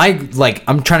 Like,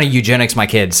 I'm trying to eugenics my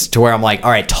kids to where I'm like,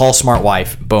 all right, tall, smart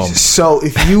wife, boom. So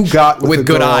if you got With a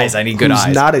good girl eyes, I need good who's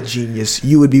eyes. not a genius,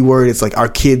 you would be worried. It's like our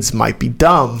kids might be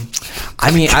dumb.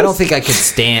 I mean, I don't think I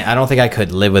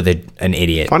could live with an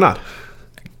idiot. Why not?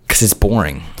 Because it's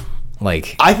boring.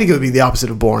 Like, I think it would be the opposite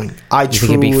of boring. I think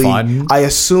it'd be fun? I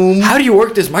assume. how do you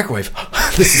work this microwave?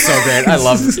 This is so great. I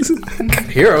love this.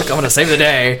 Hero coming to save the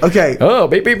day. Okay. Oh,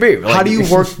 beep, beep, beep. How do you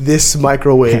work this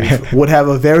microwave would have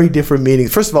a very different meaning.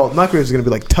 First of all, microwaves are going to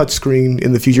be like touchscreen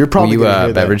in the future. You're Will probably you going to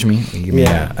hear beverage that. me? Give me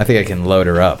Yeah. I think I can load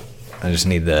her up. I just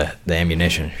need the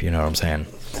ammunition, if you know what I'm saying.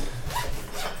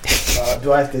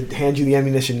 Do I have to hand you the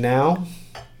ammunition now?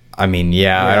 I mean,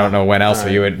 yeah, I don't know when else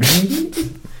you would.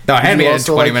 No, hand me You it in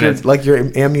also 20 like minutes. Your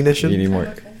ammunition? You need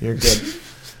more. You're good.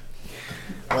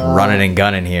 Running and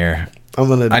gunning here. I'm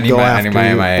going to I need go my after you.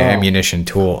 my Oh. ammunition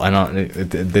tool. I don't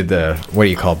the what do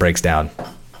you call it breaks down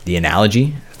the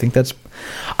analogy. I think that's.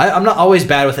 I'm not always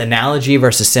bad with analogy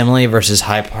versus simile versus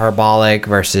hyperbolic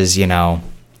versus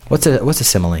what's a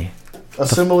simile? A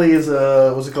simile is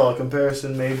what's it called? A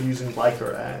comparison made using like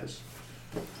or as.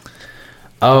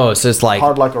 Oh, so it's like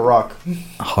Hard like a rock.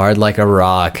 hard like a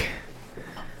rock,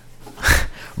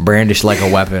 brandish like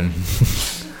a weapon,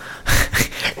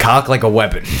 cock like a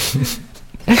weapon.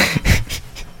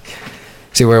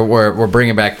 See, we're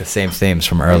bringing back the same themes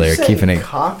from earlier, keeping it.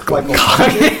 Cock like a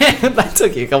weapon. That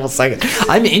took you a couple seconds.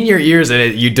 I'm in your ears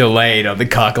and you delayed on the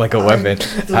cock like a weapon.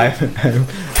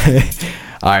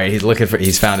 All right,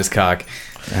 he's found his cock.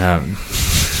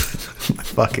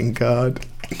 Fucking God.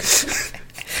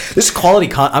 This is quality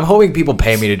I'm hoping people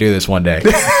pay me to do this one day.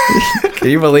 Can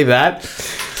you believe that?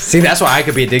 See, that's why I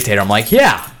could be a dictator. I'm like,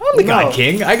 yeah, I'm the God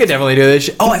King. I could definitely do this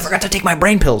shit. Oh, I forgot to take my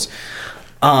brain pills.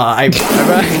 You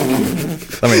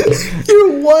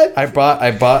what? I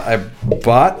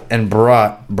bought and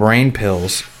brought brain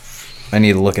pills. I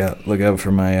need to look out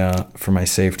for my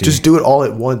safety. Just do it all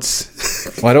at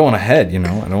once. Well, I don't want a head,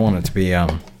 I don't want it to be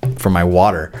for my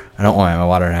water. I don't want my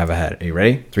water to have a head. Are you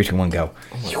ready? 3, 2, 1, go.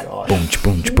 Oh my gosh.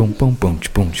 Boom, boom, boom, boom,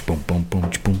 boom, boom, boom,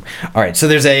 boom, boom. All right, so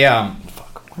there's a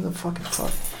fuck. Where the fuck is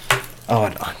fuck? Oh,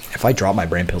 if I drop my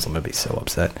brain pills, I'm gonna be so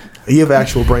upset. You have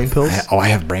actual brain pills? I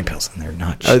have brain pills, and they're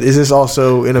not cheap. Is this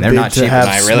also in a They're bid not to cheap, have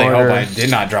and I really smarter? hope I did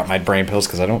not drop my brain pills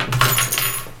because I don't.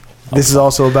 This is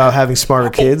also about having smarter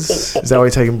kids. Is that why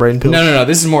you're taking brain pills? No.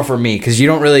 This is more for me because you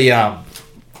don't really.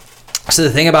 So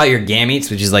the thing about your gametes,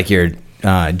 which is like your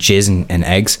jizz and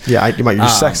eggs. Yeah, your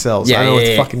sex cells. I don't know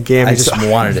what fucking gametes. I just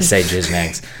wanted to say jizz and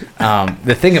eggs.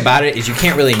 The thing about it is you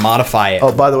can't really modify it.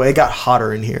 Oh, by the way, it got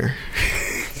hotter in here.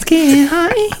 It's getting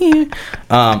hot in here.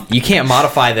 You can't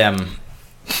modify them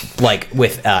like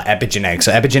with epigenetics.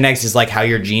 So epigenetics is like how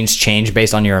your genes change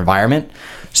based on your environment.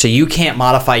 So you can't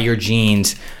modify your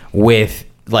genes with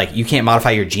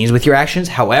your actions.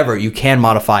 However, you can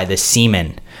modify the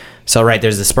semen. So, right,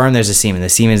 there's the sperm, there's the semen. The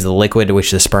semen is the liquid to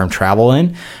which the sperm travel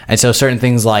in. And so certain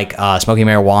things like smoking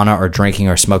marijuana or drinking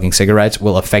or smoking cigarettes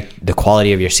will affect the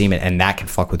quality of your semen, and that can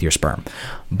fuck with your sperm.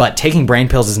 But taking brain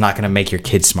pills is not going to make your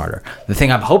kids smarter. The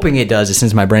thing I'm hoping it does is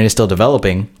since my brain is still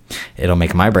developing, it'll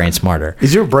make my brain smarter.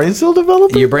 Is your brain still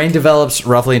developing? Your brain develops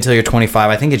roughly until you're 25.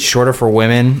 I think it's shorter for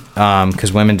women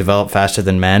because women develop faster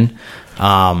than men.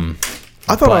 I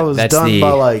thought I was done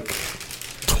by like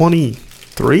 23.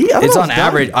 It's on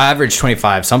average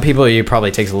 25. Some people it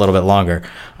probably takes a little bit longer.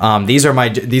 These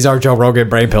are Joe Rogan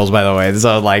brain pills, by the way.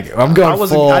 So like I'm going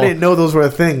full. I didn't know those were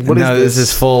a thing. What is this? This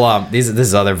is full. This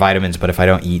is other vitamins, but if I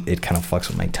don't eat, it kind of fucks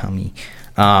with my tummy.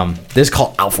 This is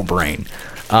called Alpha Brain.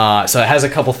 So it has a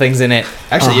couple things in it.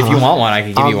 Actually, if you want one, I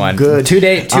can give you one. Good. Two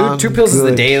pills is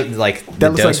the day, like the that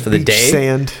looks dose like for the beach day.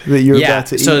 Sand that you're about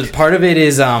to eat. So part of it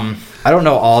is I don't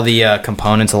know all the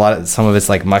components. Some of it's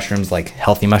like mushrooms, like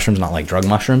healthy mushrooms, not like drug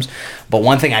mushrooms. But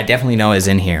one thing I definitely know is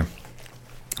in here,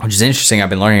 which is interesting.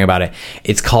 I've been learning about it.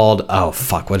 It's called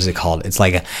what is it called? It's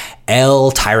like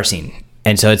L-tyrosine,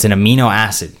 and so it's an amino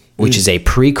acid, which is a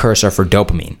precursor for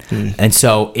dopamine. And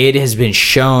so it has been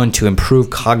shown to improve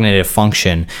cognitive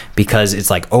function because it's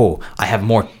like, I have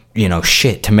more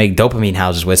shit to make dopamine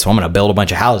houses with, so I'm gonna build a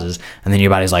bunch of houses. And then your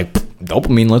body's like,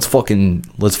 dopamine, let's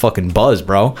fucking buzz,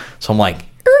 bro. So I'm like,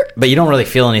 but you don't really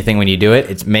feel anything when you do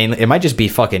it. It might just be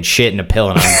fucking shit in a pill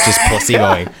and I'm just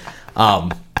placeboing.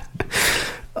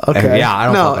 Okay. Yeah, I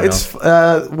don't know. It's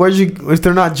if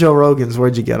they're not Joe Rogan's,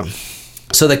 where'd you get them?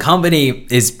 So the company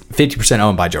is 50%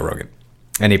 owned by Joe Rogan,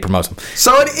 and he promotes them.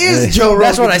 So it is Joe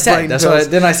Rogan's. That's what I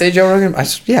said. Didn't I say Joe Rogan?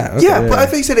 Yeah. Okay, yeah, but I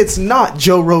think you said it's not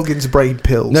Joe Rogan's brain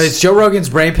pills. No, it's Joe Rogan's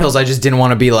brain pills. I just didn't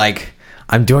want to be like,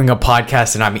 I'm doing a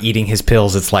podcast and I'm eating his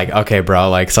pills. It's like, okay, bro,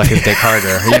 like suck his dick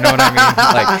harder. You know what I mean?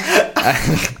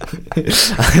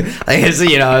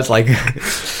 It's like,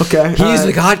 okay, he's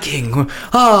the God King. Oh,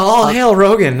 all hail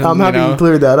Rogan. I'm happy you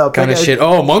cleared that up. Kind of shit.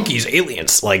 Oh, monkeys,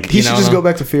 aliens. Like, he should just go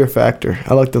back to Fear Factor.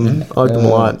 I liked them. I liked them a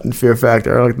lot in Fear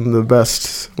Factor. I liked them the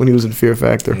best when he was in Fear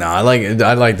Factor. No, I like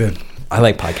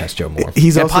podcast Joe more.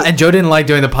 And Joe didn't like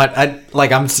doing the pod.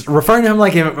 I'm referring to him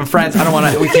like friends. I don't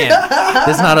want to. We can't.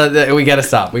 This is not a. We gotta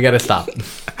stop. We gotta stop.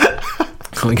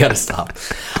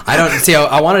 I don't see.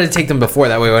 I wanted to take them before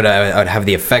that way. I would have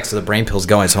the effects of the brain pills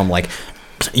going. So I'm like,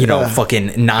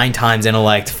 fucking 9 times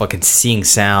intellect, fucking seeing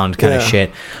sound kind of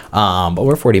shit. But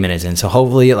we're 40 minutes in, so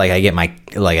hopefully, like, I get my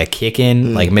a kick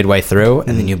in like midway through,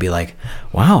 and then you'll be like,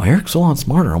 wow, Eric's a lot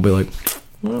smarter. I'll be like,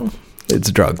 well, it's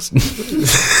drugs.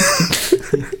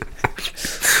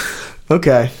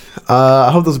 Okay.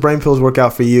 I hope those brain pills work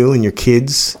out for you and your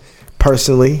kids.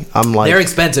 Personally, I'm like, they're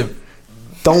expensive.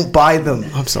 Don't buy them.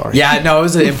 I'm sorry. Yeah, no, it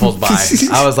was an impulse buy.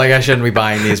 I was like, I shouldn't be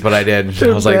buying these, but I did. I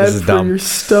was like, this is dumb. For your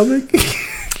stomach.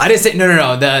 I didn't say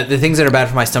no. The things that are bad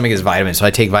for my stomach is vitamins. So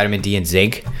I take vitamin D and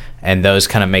zinc, and those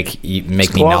kind of make me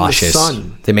nauseous.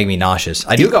 They make me nauseous.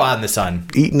 I do go out in the sun.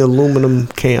 Eat an aluminum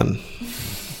can.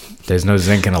 There's no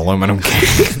zinc in aluminum can.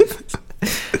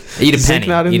 Eat a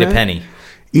penny. Eat a penny.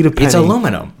 Eat a penny. It's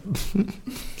aluminum.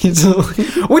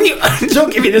 What do you?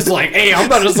 Don't give me this like, hey, I'm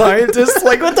not a scientist.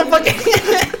 Like, what the fuck?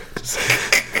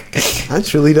 I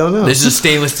truly don't know. This is a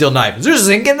stainless steel knife. Is there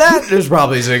zinc in that? There's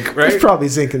probably zinc, right? There's probably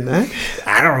zinc in that.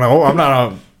 I don't know. I'm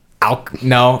not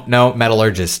no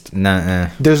metallurgist. Nah.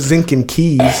 There's zinc in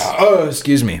keys. Oh,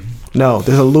 excuse me. No,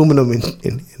 there's aluminum in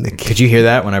the key. Could you hear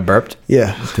that when I burped?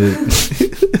 Yeah.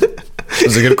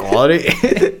 Was it good quality?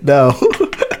 No.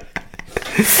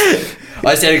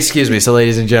 I said excuse me. So,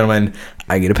 ladies and gentlemen,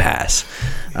 I get a pass.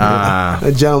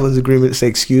 A gentleman's agreement to say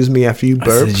excuse me after you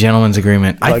burp. It's a gentleman's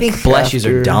agreement. I Like think bless yous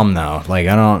are dumb though. Like,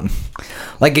 I don't.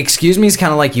 Like, excuse me is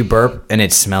kind of like you burp and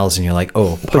it smells and you're like,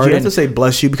 oh, pardon. But you have to say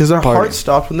bless you because their heart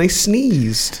stopped when they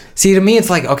sneezed. See, to me, it's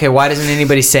like, okay, why doesn't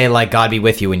anybody say like God be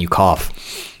with you when you cough?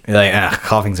 You're like,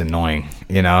 coughing's annoying,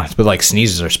 but like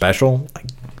sneezes are special. Like,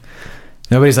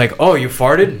 nobody's like, oh, you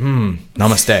farted?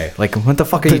 Namaste. Like, what the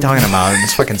fuck are you talking about?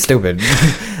 It's fucking stupid.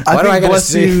 Why do I gotta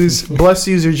sneeze? Bless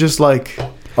yous are just like,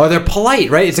 oh, they're polite,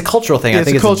 right? It's a cultural thing. Yeah, I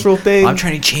think it's a cultural thing. I'm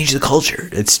trying to change the culture.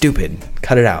 It's stupid.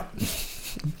 Cut it out.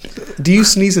 Do you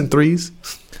sneeze in threes?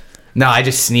 No, I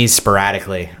just sneeze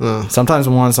sporadically. Sometimes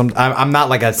one. I'm not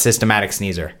like a systematic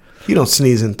sneezer. You don't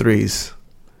sneeze in threes.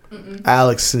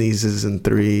 Alex sneezes in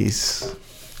threes.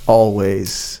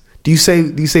 Always. Do you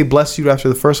say bless you after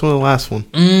the first one or the last one?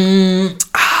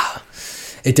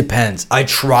 It depends. I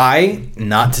try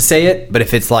not to say it, but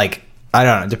if it's like, I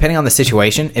don't know, depending on the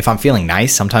situation, if I'm feeling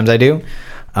nice, sometimes I do.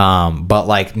 But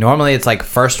like normally it's like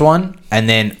first one, and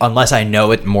then unless I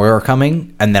know it more are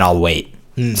coming, and then I'll wait.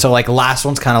 So like last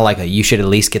one's kind of like you should at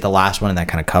least get the last one, and that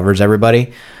kind of covers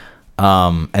everybody.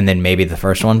 And then maybe the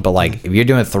first one. But like if you're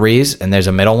doing threes and there's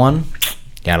a middle one,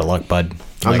 you gotta look, bud.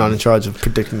 I'm not in charge of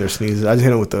predicting their sneezes. I just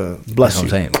hit them with the bless you.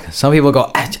 That's what I'm saying. Some people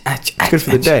go, ach, ach, ach, good for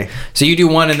the day. So you do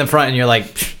one in the front, and you're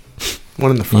like,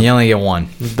 one in the front. You only get one.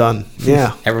 Done.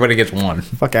 Yeah. Everybody gets one.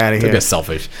 Fuck out of here. You're just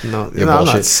selfish. No, I'm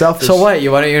not selfish. So what?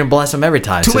 Why don't you bless them every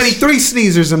time? Too many three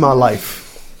sneezers in my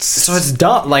life. So it's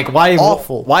dumb. Like, why?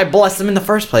 Awful. Why bless them in the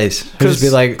first place? Just be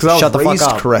like, shut the fuck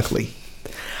up. Correctly.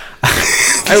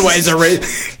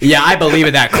 Yeah, I believe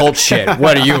in that cult shit.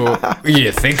 What are you? Are you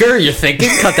a thinker? You're thinking?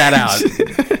 Cut that out.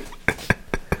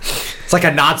 It's like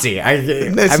a Nazi.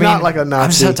 It's not like a Nazi.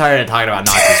 I'm so tired of talking about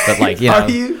Nazis, but like, Are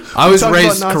you? I was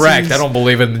raised correct. I don't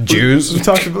believe in the Jews. We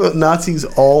talked about Nazis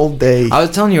all day. I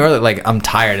was telling you earlier, like, I'm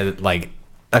tired of it. Like,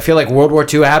 I feel like World War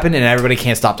II happened and everybody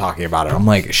can't stop talking about it. I'm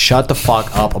like, shut the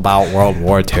fuck up about World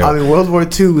War II. I mean, World War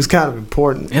II was kind of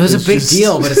important. It was a big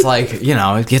deal, but it's like,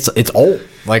 it's old.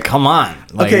 Like, come on.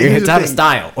 Like, okay, it's out of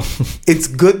style. It's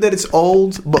good that it's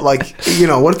old, but like,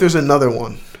 what if there's another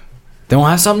one? Then we'll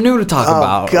have something new to talk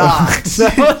about. God.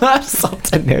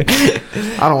 Something new.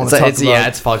 I don't want to talk about. Yeah,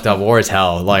 it's fucked up. War is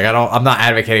hell. Like I'm not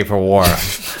advocating for war.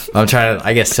 I'm trying to.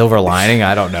 I guess silver lining.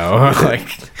 I don't know.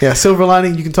 Like Yeah, silver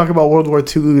lining. You can talk about World War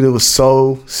II. It was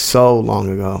so long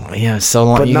ago. yeah, so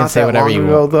long. But You not can say that whatever long you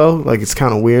ago, want. though. Like, it's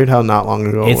kind of weird how not long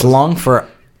ago It's it was. long for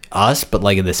us, but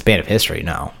like in the span of history,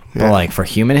 no. Yeah. But like for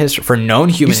human history, for known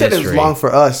human You said history, it was long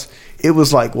for us. It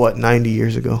was like, what, 90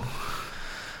 years ago?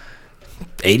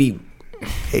 80.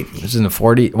 This is in the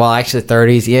 40s. Well, actually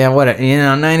 30s. Yeah, whatever.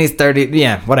 90s, 30s.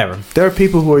 Yeah, whatever. There are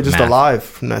people who are just Math. alive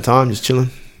from that time, just chilling.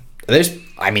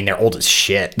 They're old as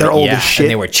shit. They're But old yeah, as shit.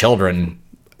 And they were children.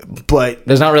 But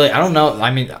There's not really, I don't know.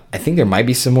 I mean, I think there might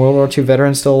be some World War II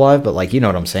veterans still alive, but like, you know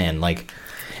what I'm saying? Like,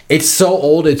 it's so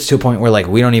old, it's to a point where like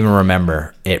we don't even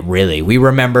remember it really. We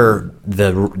remember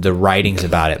the writings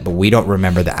about it, but we don't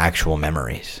remember the actual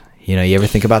memories. You know, you ever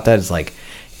think about that? It's like,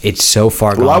 it's so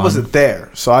far gone. I wasn't there,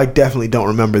 so I definitely don't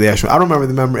remember the actual. I don't remember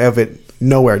the memory of it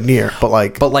nowhere near. But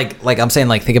like I'm saying,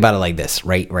 like, think about it like this,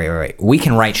 right? We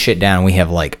can write shit down. We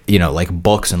have like, you know, like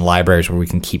books and libraries where we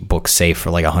can keep books safe for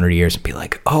like 100 years and be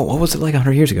like, oh, what was it like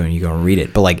 100 years ago? And you go and read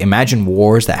it. But like, imagine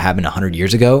wars that happened 100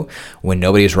 years ago when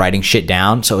nobody was writing shit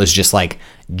down. So it was just like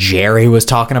Jerry was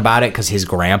talking about it because his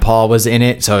grandpa was in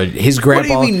it. So his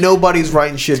grandpa. what do you mean nobody's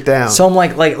writing shit down? So I'm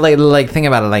like think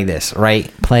about it like this, right,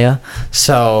 playa?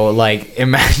 So like,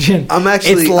 imagine. I'm gonna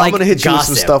hit you with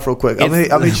some stuff real quick. I'm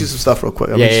gonna hit you some stuff real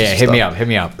quick. Hit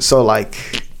me up. So like,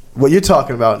 what you're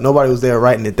talking about, nobody was there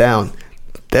writing it down.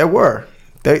 There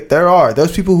are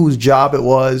those people whose job it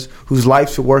was, whose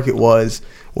life's work it was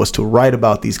to write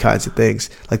about these kinds of things.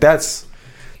 Like that's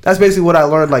basically what I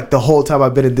learned like the whole time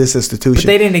I've been in this institution. But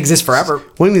they didn't exist forever.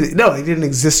 What do you mean? No, they didn't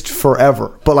exist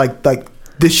forever. But like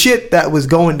the shit that was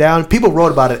going down, people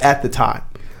wrote about it at the time.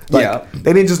 Like, Yeah.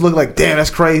 They didn't just look like, damn, that's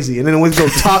crazy. And then when they go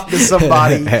talk to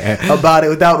somebody about it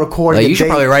without recording Like, it. you should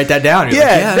probably write that down. You're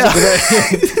Yeah.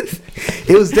 like,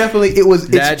 It was definitely,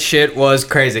 that shit was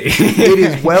crazy. it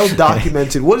is well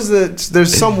documented. What is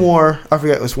there's some war, I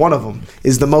forget, it was one of them,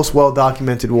 is the most well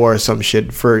documented war or some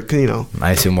shit for, you know.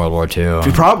 I assume World War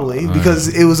II. Probably, because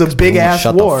it was a big ass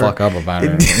war. Shut the fuck up about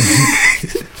it.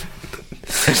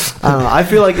 I don't know. I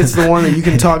feel like it's the one that you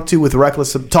can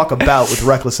talk about with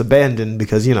reckless abandon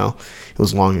because, you know, it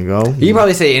was long ago. You can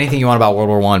probably say anything you want about World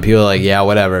War One. People are like, yeah,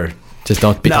 whatever. Just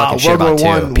don't be talking shit about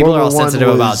two. People are all sensitive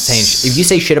about saying. If you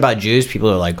say shit about Jews, people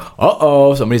are like,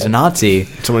 somebody's a Nazi.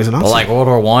 Somebody's a Nazi. But like World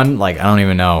War One, like I don't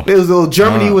even know. It was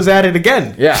Germany was at it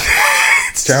again. Yeah,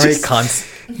 Germany just- cunts.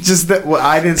 Just that. Well,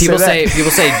 I didn't say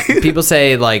that. People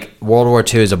say like World War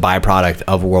II is a byproduct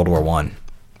of World War One,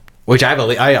 which I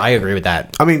believe. I agree with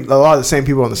that. I mean, a lot of the same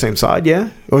people on the same side. Yeah,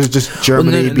 or was it just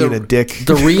Germany being a dick?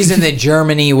 The reason that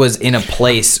Germany was in a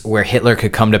place where Hitler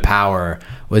could come to power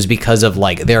was because of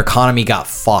like their economy got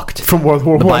fucked From World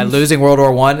War by I. losing World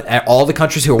War One. All the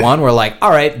countries who won were like, all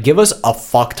right, give us a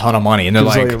fuck ton of money, and they're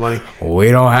Give us all like, your money.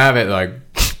 we don't have it. Like,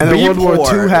 And then be World War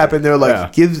poor. II happened. They're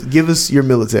like, Yeah. give us your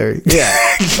military. Yeah.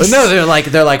 No, they're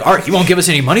like, all right, you won't give us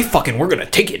any money? Fucking, we're gonna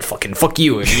take it. Fucking, fuck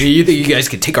you. And you think you guys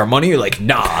can take our money? You're like,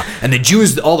 nah. And the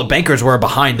Jews, all the bankers were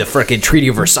behind the frickin' Treaty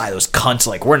of Versailles. Those cunts,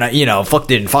 like, we're not, fuck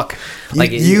didn't fuck.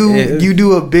 Like, you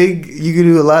do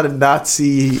a lot of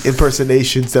Nazi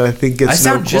impersonations that I think gets. I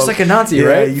sound no just quote. like a Nazi, Yeah,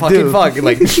 right? you Fucking do. fuck.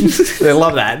 Like, they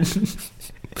love that.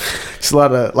 It's a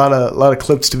lot of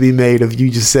clips to be made of you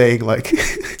just saying like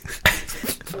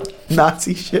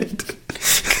Nazi shit.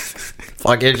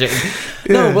 Fucking shit.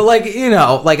 Yeah. No, but like,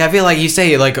 like I feel like you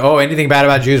say like, oh, anything bad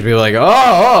about Jews, people are like,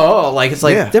 oh, like it's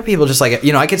like Yeah. they're people just like,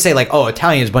 I could say like, oh,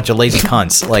 Italians, a bunch of lazy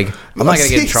cunts. Like, I'm not gonna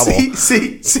get in trouble.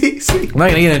 See. I'm not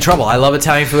gonna get in trouble. I love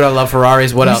Italian food. I love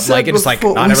Ferraris. What else? Like, it's like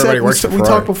not everybody works for We Ferrari.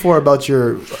 talked before about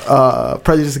your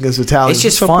prejudice against Italians. It's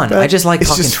just and stuff fun. like that. I just like It's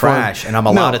talking just fun. trash, and I'm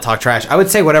allowed No. to talk trash. I would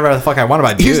say whatever the fuck I want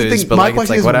about Here's the Jews, thing. but My like, it's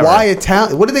question like is, whatever. why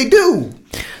Italian? What do they do?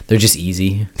 They're just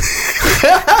easy.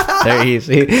 They're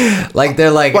easy. Like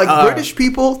they're like British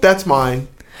people. That's mine.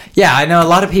 Yeah, I know a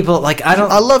lot of people. Like I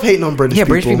love hating on British people.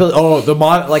 British people. Oh,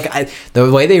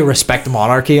 the way they respect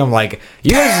monarchy. I'm like,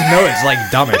 you guys know it's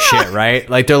like dumb as shit, right?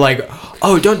 Like they're like,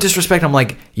 oh, don't disrespect. I'm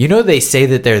like, they say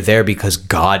that they're there because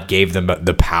God gave them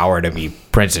the power to be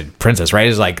prince and princess, right?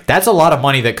 It's like that's a lot of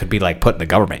money that could be like put in the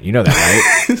government. You know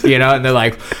that, right? And they're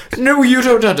like, no, you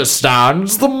don't understand.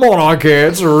 It's the monarchy.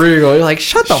 It's real. You're like,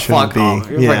 shut the Shouldn't fuck up.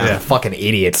 be. You're Yeah. like fucking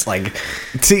idiots. Like,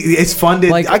 See, it's fun.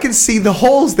 Like- I can see the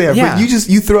holes there, Yeah. but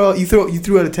you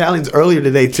threw out Italians earlier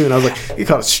today too, and I was like, you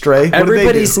caught a stray. What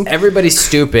did they do? Everybody's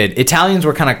stupid. Italians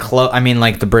were kind of close. I mean,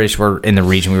 like the British were in the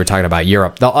region we were talking about,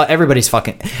 Europe. Everybody's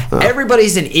fucking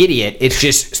everybody's an idiot. It's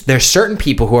just there's certain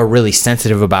people who are really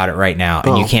sensitive about it right now,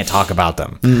 and you can't talk about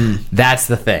them. That's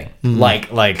the thing.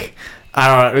 Like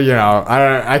I don't,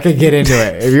 I could get into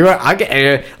it. If you want, I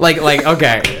can,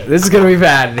 okay, this is gonna be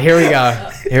bad. Here we go.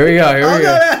 I'm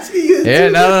not asking you. Yeah,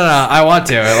 no. I want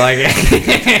to.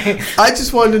 I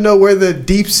just wanted to know where the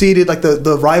deep-seated, like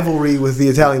the rivalry with the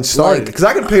Italians started, because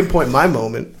I could pinpoint my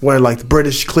moment where like the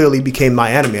British clearly became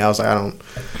my enemy. I was like, I'm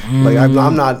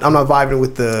not vibing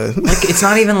with the. It's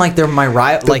not even like they're my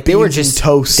rival. Like they were just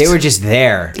toast. They were just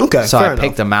there. Okay, so fair I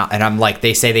picked them out, and I'm like,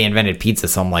 they say they invented pizza,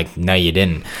 so I'm like, no, you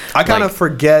didn't. I kind of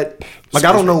forget. Like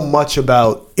I don't know much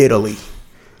about Italy.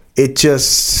 It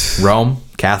just Rome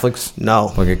Catholics.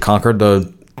 No, like it conquered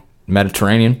the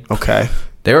Mediterranean. Okay,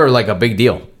 they were like a big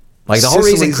deal. Like the whole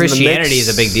reason Sicily's Christianity is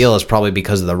a big deal is probably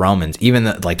because of the Romans. Even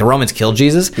the Romans killed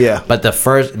Jesus. Yeah. But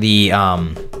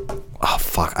oh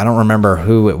fuck, I don't remember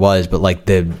who it was, but like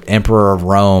the emperor of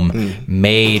Rome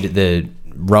made the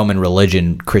Roman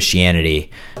religion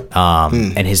Christianity,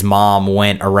 and his mom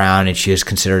went around and she was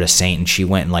considered a saint, and she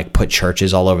went and like put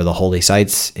churches all over the holy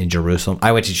sites in Jerusalem.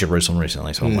 I went to Jerusalem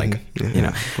recently, so I'm like,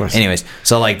 anyways,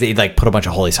 so like they like put a bunch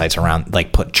of holy sites around,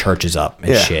 like put churches up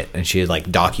and shit, and she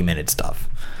like documented stuff.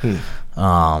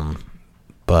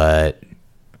 But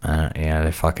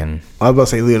they fucking. I was about to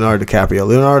say Leonardo DiCaprio.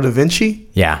 Leonardo da Vinci?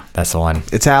 Yeah, that's the one.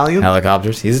 Italian?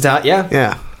 Helicopters. He's Italian. Yeah.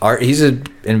 Yeah. Art. He's an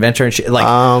inventor and shit. Like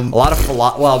a lot of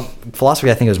philosophy.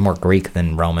 I think is more Greek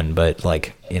than Roman, but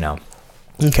like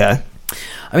Okay.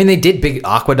 I mean, they did big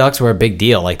aqueducts were a big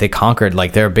deal. Like they conquered.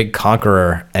 Like they're a big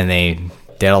conqueror, and they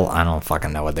did. I don't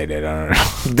fucking know what they did. I don't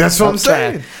know. That's what I'm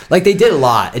saying. Like they did a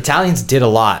lot. Italians did a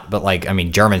lot, but like I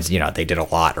mean, Germans. They did a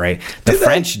lot, right? The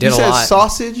French did a lot. You said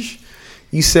sausage.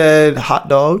 You said hot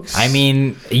dogs. I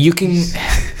mean, you can.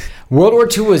 World War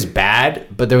II was bad,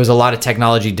 but there was a lot of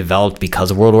technology developed because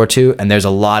of World War II, and there's a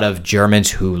lot of Germans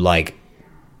who like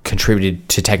contributed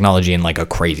to technology in like a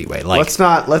crazy way. Like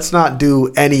let's not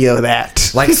do any of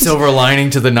that. Like silver lining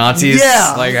to the Nazis.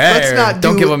 Yeah, like hey,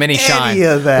 don't give them any shine.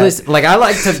 Of that. Listen, like I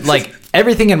like to like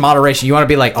everything in moderation. You want to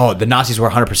be like, oh, the Nazis were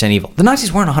 100% evil. The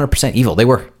Nazis weren't 100% evil. They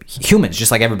were humans,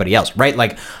 just like everybody else, right?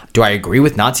 Like, do I agree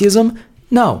with Nazism?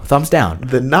 No, thumbs down.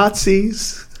 The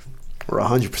Nazis were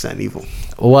 100% evil.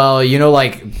 Well,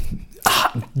 like,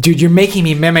 dude, you're making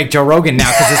me mimic Joe Rogan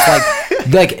now because it's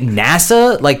like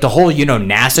NASA, like the whole,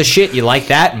 NASA shit. You like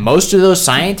that? Most of those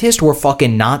scientists were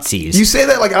fucking Nazis. You say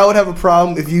that like I would have a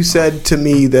problem if you said to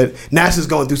me that NASA's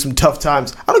going through some tough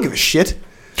times. I don't give a shit.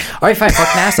 All right, fine, fuck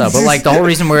NASA. But like the whole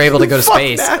reason we're able to go to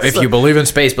space, NASA. If you believe in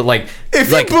space, but like, if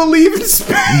you believe in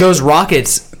space, those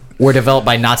rockets were developed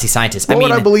by Nazi scientists. What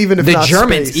would I believe in if the not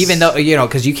Germans, space? even though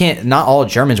because you can't. Not all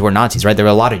Germans were Nazis, right? There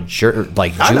were a lot of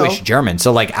Jewish Germans.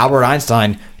 So like Albert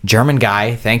Einstein, German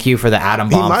guy. Thank you for the atom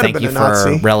bomb. Thank you for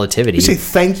Nazi. Relativity. You say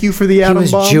thank you for the atom bomb.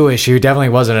 He was Jewish. He definitely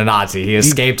wasn't a Nazi. He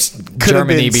escaped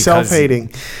Germany because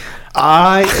self-hating.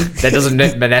 That doesn't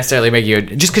necessarily make you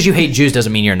just because you hate Jews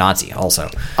doesn't mean you're a Nazi. Also,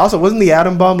 wasn't the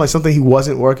atom bomb like something he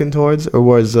wasn't working towards, or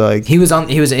was like he was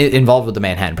involved with the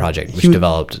Manhattan Project, which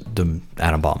developed the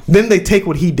atom bomb. Then they take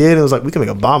what he did and was like, we can make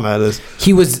a bomb out of this.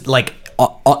 He was like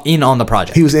in on the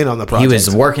project. He was in on the project. He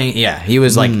was working. Yeah, he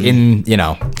was like in.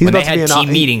 When they had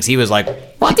team meetings, he was like,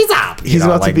 "What is up?" He's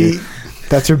about to be.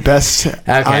 That's your best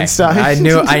Einstein.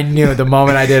 I knew the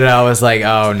moment I did it, I was like,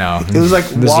 oh no. It was like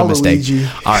Waluigi.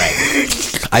 All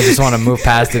right. I just want to move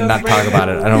past it and not talk about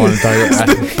it. I don't want to talk about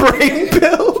it. It's the brain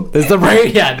pill. It's the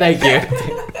brain. Yeah, thank you.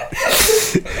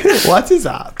 What is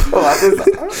up?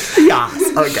 Yes.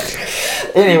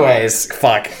 Okay. Anyways,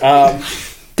 fuck.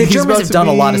 The Germans have done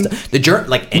a lot of stuff.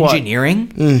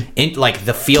 Engineering, in like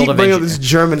the field of engineering. This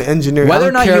German engineering. Whether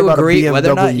or not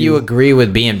you agree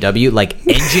with BMW, like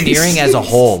engineering as a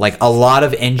whole, like a lot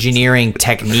of engineering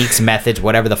techniques, methods,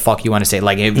 whatever the fuck you want to say.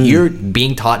 Like if you're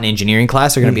being taught in engineering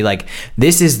class, they're gonna be like,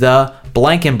 this is the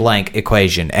blank and blank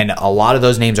equation, and a lot of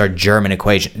those names are German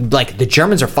equations. Like the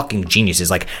Germans are fucking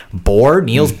geniuses. Like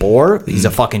Niels Bohr, he's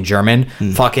a fucking German.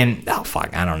 Fucking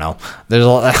I don't know. There's a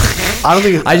lot. I don't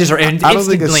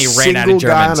think instantly ran out of Germans.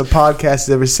 Guy on a podcast has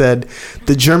ever said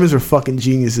the Germans were fucking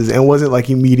geniuses and wasn't like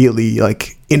immediately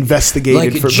like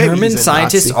investigated. Like for German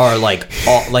scientists are like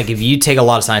if you take a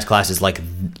lot of science classes, like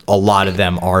a lot of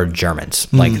them are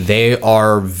Germans. Like they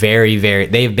are very, very.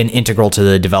 They've been integral to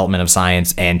the development of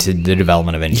science and to the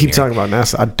development of engineering. You keep talking about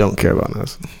NASA. I don't care about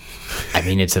NASA. I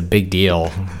mean, it's a big deal.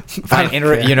 Do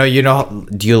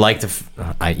you like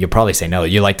you'll probably say no.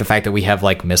 You like the fact that we have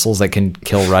like missiles that can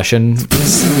kill Russians?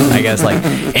 I guess like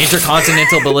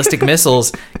intercontinental ballistic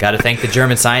missiles. Got to thank the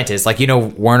German scientists. Like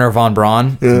Werner von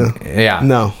Braun. Yeah. Yeah.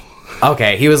 No.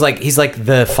 Okay, he's like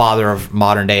the father of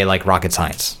modern day like rocket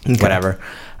science, whatever.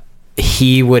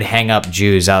 He would hang up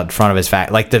Jews out in front of his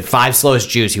factory. Like the 5 slowest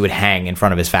Jews, he would hang in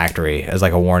front of his factory as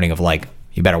like a warning of like,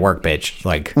 you better work, bitch.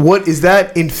 Like, what is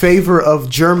that in favor of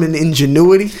German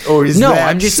ingenuity, or is no? that...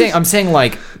 I'm just saying. I'm saying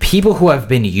like people who have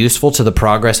been useful to the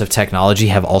progress of technology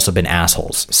have also been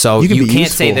assholes. So you can be can't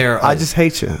useful. say they're. I just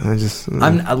hate you.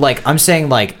 I'm saying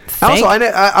like. Also,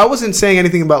 I wasn't saying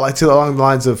anything about like along the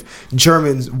lines of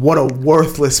Germans. What a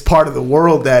worthless part of the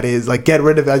world that is. Like, get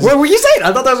rid of it. What were you saying?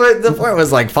 I thought that was the point.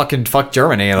 Was like fuck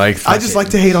Germany. Like, I just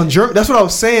like to hate on Germany. That's what I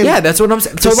was saying. Yeah, that's what I'm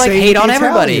saying. So like hate on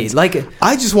everybody. Like,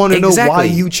 I just want to know why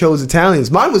you chose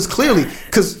Italians. Mine was clearly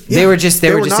because they were just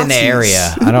in the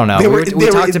area. I don't know. We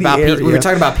talked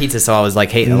about pizza, so I was like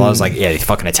hating. I was like, yeah, these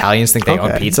fucking Italians think they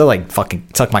own pizza. Like, fucking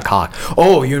suck my cock.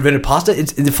 Oh, you invented pasta?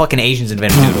 It's the fucking Asians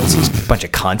invented noodles. These bunch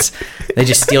of cunts. They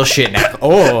just steal shit now.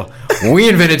 Oh, we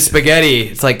invented spaghetti.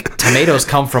 It's like tomatoes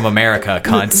come from America,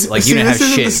 cunts. Like, you didn't have shit.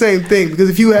 This isn't the same thing, because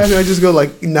if you ask me, I just go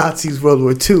like Nazis, World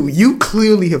War II. You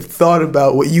clearly have thought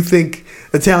about what you think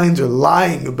Italians are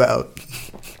lying about.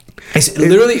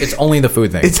 It's only the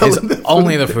food thing. It's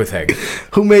only the food thing.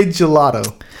 Who made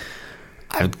gelato?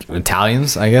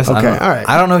 Italians, I guess. Okay, all right.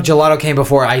 I don't know if gelato came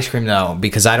before ice cream though,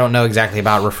 because I don't know exactly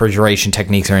about refrigeration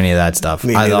techniques or any of that stuff.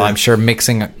 Although I'm sure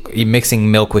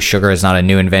mixing milk with sugar is not a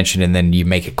new invention, and then you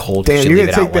make it cold. Damn, you're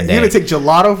gonna take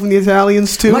gelato from the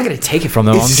Italians too? I'm not gonna take it from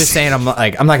them. I'm just saying I'm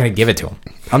not gonna give it to them.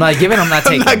 I'm not giving. I'm not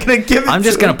taking. I'm not gonna give it. I'm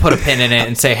just gonna put a pin in it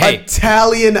and say, hey,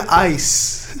 Italian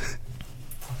ice.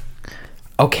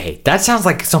 Okay, that sounds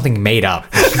like something made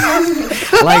up. There's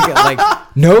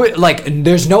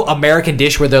no American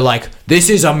dish where they're like, this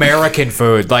is American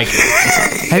food. Like,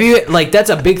 have you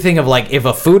that's a big thing of like, if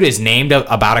a food is named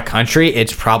about a country,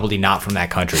 it's probably not from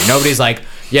that country. Nobody's like,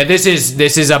 yeah, this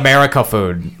is America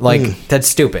food. Like, that's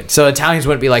stupid. So Italians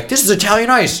wouldn't be like, this is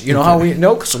Italian ice. You know how we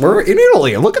know? Because we're in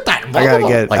Italy. Look at that. I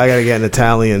gotta get an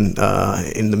Italian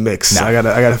in the mix. No. I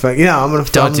gotta find. Yeah, I'm gonna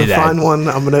find one.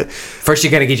 First, you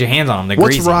gotta get your hands on them.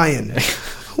 What's Ryan?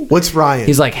 What's Ryan?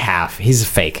 He's like half. He's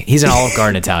fake. He's an Olive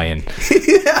Garden Italian.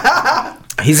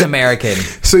 He's American.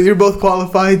 So you're both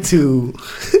qualified to.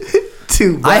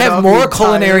 I have more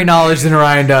culinary knowledge than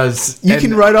Ryan does. You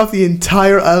can write off the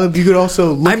entire island. You could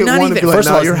also look at one and be like, first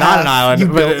of all, it's not an island.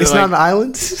 It's not an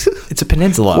island? It's a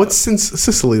peninsula. What's in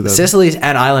Sicily, though? Sicily's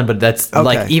an island, but that's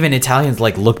like, even Italians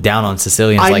like look down on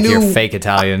Sicilians like you're fake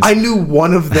Italians. I knew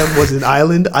one of them was an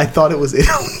island. I thought it was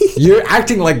Italy. You're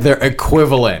acting like they're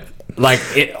equivalent. Like,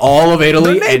 all of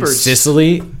Italy and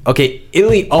Sicily. Okay,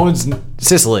 Italy owns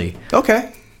Sicily.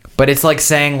 Okay. But it's like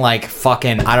saying like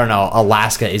fucking, I don't know,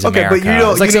 Alaska is America.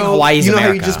 But it's like saying Hawaii's America.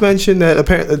 How you just mentioned that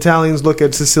Italians look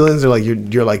at Sicilians, they're like,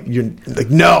 you're like,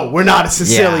 no, we're not a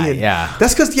Sicilian. Yeah.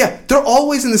 That's because they're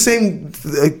always in the same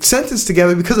sentence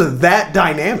together because of that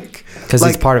dynamic. Because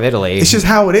it's part of Italy. It's just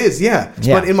how it is. Yeah.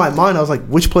 But in my mind, I was like,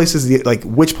 which place is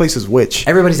which?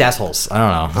 Everybody's assholes. I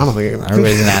don't know. I don't think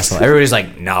everybody's an asshole. Everybody's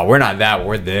like, no, we're not that.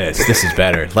 We're this. This is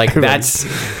better. Like, that's.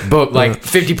 But like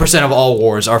 50% of all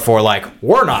wars are for like,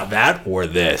 we're not that. We're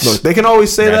this. Look, they can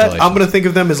always say that. I'm gonna think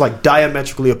of them as like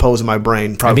diametrically opposed in my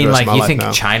brain. I mean, like, you think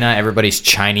China, everybody's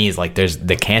Chinese. Like, there's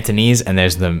the Cantonese and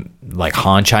there's the like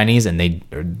Han Chinese, and they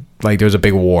like there's a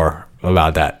big war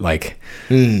about that, like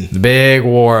the big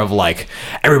war of like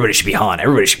everybody should be Han,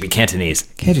 everybody should be Cantonese.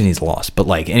 Cantonese lost, but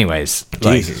like anyways,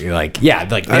 like that's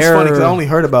funny because I only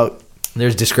heard about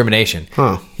there's discrimination.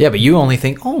 Huh? Yeah, but you only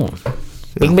think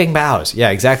bing bing bows.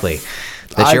 Yeah, exactly.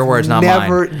 That's your words, not mine.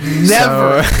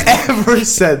 Never ever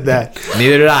said that.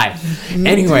 Neither did I.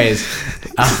 Anyways,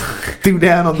 threw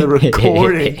down on the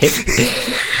recording.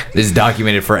 This is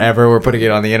documented forever. We're putting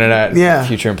it on the internet. Yeah.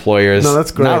 Future employers. No,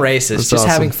 that's great. Not racist. That's just awesome.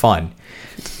 having fun.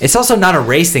 It's also not a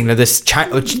race thing.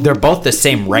 They're both the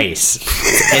same race.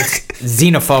 It's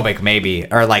xenophobic, maybe,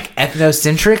 or like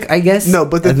ethnocentric, I guess. No,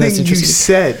 but the thing you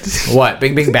said. What?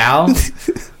 Bing bing bow.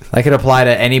 That could apply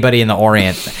to anybody in the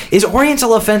Orient. Is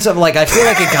Oriental offensive? Like, I feel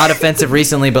like it got offensive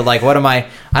recently, but like, what am I?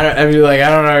 I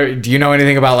don't know. Do you know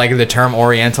anything about like the term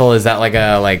Oriental? Is that like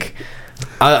a like?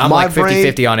 I'm like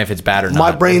 50-50 on if it's bad or not.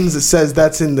 My brain says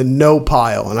that's in the no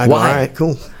pile, and I go, all right,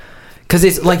 cool. Because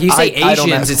it's like you say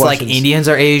Asians, it's like Indians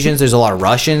are Asians. There's a lot of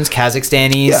Russians,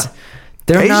 Kazakhstanis. Yeah.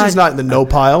 Asians not in the no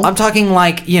pile. I'm talking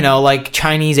like, like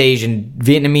Chinese Asian,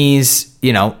 Vietnamese,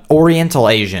 Oriental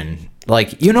Asian.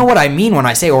 Like, you know what I mean when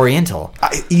I say Oriental.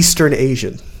 Eastern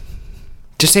Asian.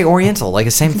 Just say Oriental, like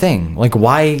the same thing. Like,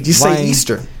 why? Say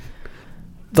Eastern.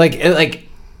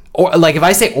 Or like if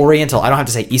I say Oriental, I don't have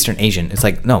to say Eastern Asian. It's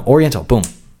like, no, Oriental, boom.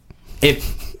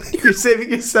 You're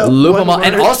saving yourself. Loop one them all.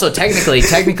 And word. also,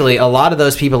 technically, a lot of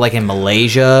those people, like in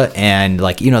Malaysia and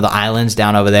like the islands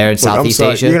down over there in Look, Southeast I'm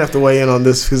sorry. Asia. You're gonna have to weigh in on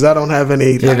this because I don't have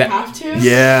any. I that- have to?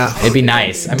 Yeah. It'd be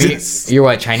nice. I mean, you're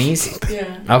what, Chinese?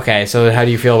 Yeah. Okay, so how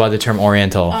do you feel about the term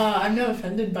Oriental? I'm not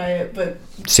offended by it, but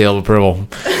Seal of approval.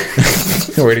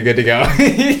 We're good to go.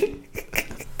 I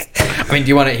mean, do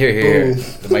you want to here?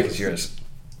 The mic is yours.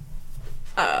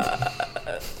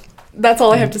 that's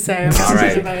all I have to say. I'm not All right.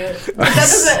 offended by it. But that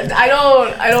doesn't. I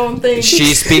don't think.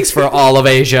 She speaks for all of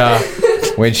Asia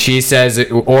when she says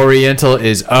Oriental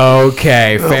is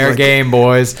okay. Fair my game,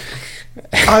 boys.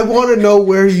 I want to know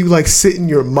where you like sit in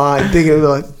your mind thinking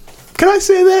like, can I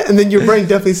say that? And then your brain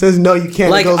definitely says no, you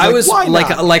can't. Like It goes I was why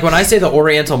not? like when I say the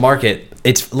Oriental market,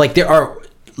 it's like there's I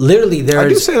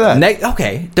do say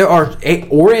that. There are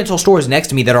Oriental stores next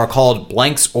to me that are called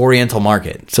Blank's Oriental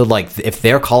Market. So like if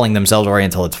they're calling themselves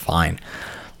Oriental, it's fine.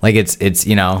 Like it's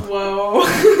Whoa.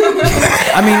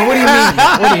 I mean, what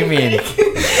do you mean?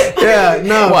 Yeah,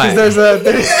 no, What? because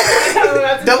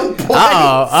don't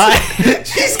point.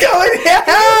 She's going.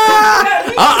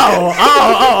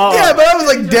 Yeah, but I was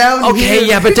like down Okay, here.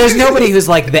 yeah, but there's nobody who's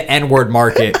like the N-word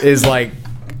market is like.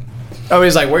 I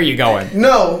was like, where are you going?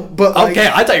 No, but like, Okay,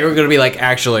 I thought you were gonna be like,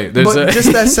 actually, there's but a.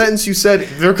 just that sentence you said,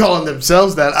 they're calling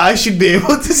themselves that. I should be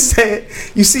able to say it.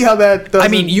 You see how that doesn't... I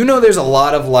mean, there's a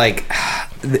lot of like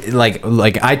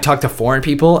I talk to foreign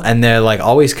people and they're like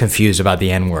always confused about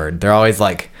the N-word. They're always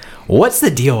like, "What's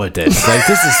the deal with this? Like,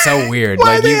 this is so weird."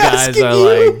 Why Like, are you they guys asking are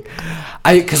you? like,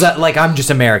 because I'm just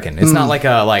American. It's not like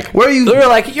a like. Where are you- They're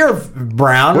like, you're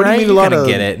brown, where do right? you meet a lot kinda of...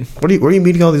 get it. Where are you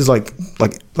meeting all these like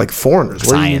foreigners?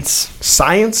 Where are you- Science.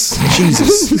 Science?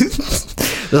 Jesus.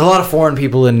 There's a lot of foreign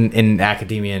people in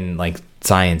academia and like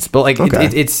science, but like Okay.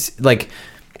 it's like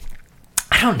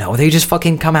I don't know. They just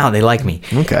fucking come out. They like me.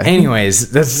 Okay.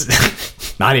 Anyways,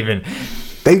 that's not even.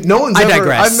 No one's I ever...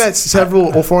 digress. I've met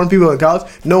several foreign people in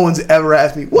college. No one's ever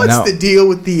asked me, what's No. the deal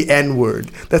with the N-word?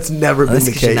 That's never been That's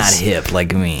the 'cause you're not case. hip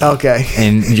like me. Okay.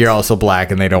 And you're also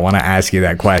black, and they don't want to ask you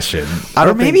that question. I Or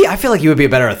don't maybe I feel like you would be a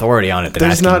better authority on it than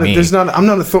There's asking me. I'm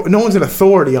not, no one's an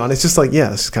authority on it. It's just like, yeah,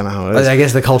 this is kind of how it is. I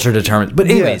guess the culture determines. But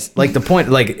anyways, like the point,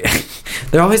 like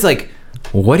they're always like,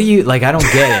 "What do you like?" I don't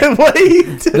get it. What are you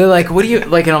doing? They're like, "What do you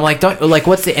like?" And I'm like, "Don't like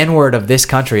what's the N word of this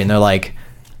country?" And they're like,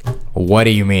 "What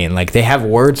do you mean?" Like they have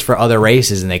words for other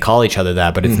races and they call each other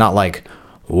that, but it's not like,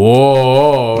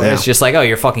 "Whoa!" Yeah. It's just like, "Oh,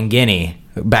 you're fucking Guinea."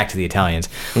 Back to the Italians.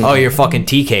 Oh, you're fucking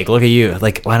tea cake. Look at you.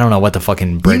 Like I don't know what the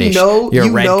fucking British. You're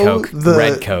red coke.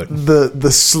 Red coat.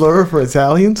 The slur for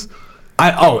Italians.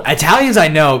 Italians I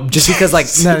know just because like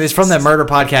no, it's from that murder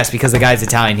podcast because the guy's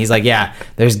Italian. He's like, yeah,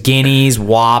 there's guineas,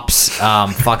 wops,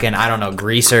 fucking I don't know,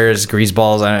 greasers,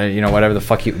 greaseballs, whatever the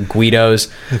fuck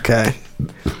Guidos. Okay.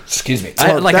 Excuse me.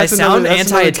 Well, I sound that's another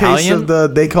case anti-Italian.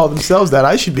 of they call themselves that.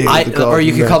 I should be able to call Or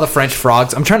you them could that. call the French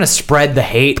frogs. I'm trying to spread the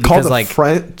hate Call because the like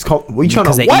French. What are you trying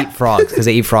because to they what? eat frogs. Because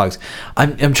they eat frogs.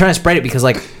 I'm trying to spread it because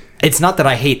like it's not that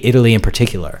I hate Italy in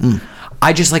particular.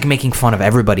 I just like making fun of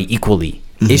everybody equally.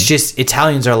 It's just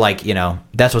Italians are like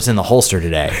that's what's in the holster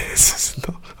today.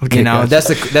 Okay, gotcha.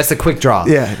 That's the quick draw.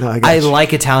 Yeah, no, I got you.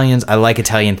 like Italians. I like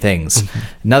Italian things.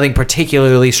 Nothing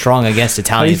particularly strong against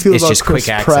How do you Italians. feel It's about just Chris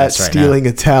quick Pratt access right stealing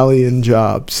Italian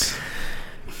jobs?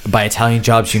 now. By Italian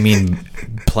jobs, you mean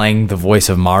playing the voice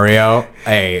of Mario,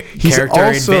 a character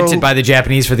also- invented by the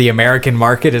Japanese for the American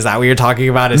market? Is that what you're talking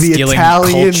about? Is The stealing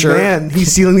Italian culture? man.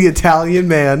 He's stealing the Italian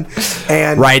man,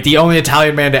 and Right. The only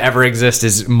Italian man to ever exist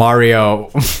is Mario.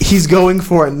 he's going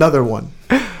for another one.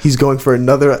 He's going for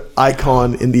another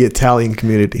icon in the Italian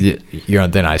community. You're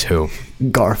on thin ice. Who?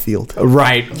 Garfield.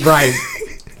 Right.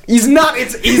 He's not.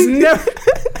 He's never.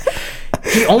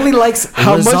 He only likes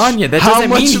lasagna. That how doesn't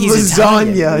much mean he's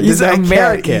lasagna Italian. does He's that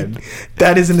American. cat eat?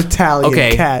 That is an Italian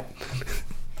Okay. cat.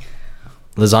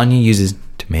 Lasagna uses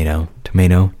tomato,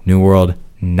 New World,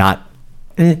 not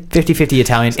 50-50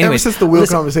 Italian. Ever Anyways, since the wheel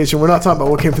listen. conversation, we're not talking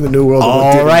about what came from the New World. and what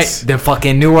All didn't. right, the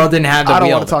fucking New World didn't have the I don't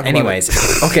wheel. wanna talk about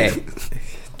Anyways, okay.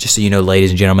 Just so you know,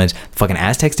 ladies and gentlemen, fucking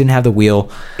Aztecs didn't have the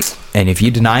wheel, and if you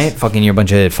deny it, fucking you're a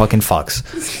bunch of fucking fucks.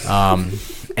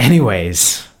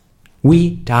 Anyways,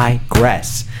 we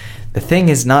digress. The thing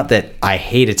is not that I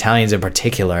hate Italians in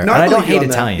particular, No, and I don't believe you hate on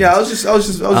that. Italians. Yeah, I was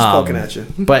just poking at you.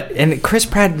 But and Chris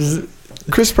Pratt, is-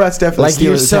 Chris Pratt's definitely like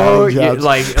you're stealing so Italian jobs.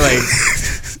 like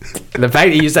the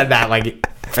fact that you said that, like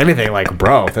if anything, like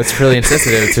bro, that's really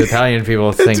insensitive to Italian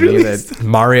people thinking really that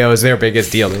Mario is their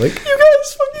biggest deal. They're like, you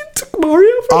guys fucking took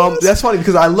Mario from us. That's funny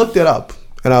because I looked it up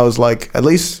and I was like, at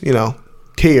least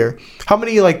here, how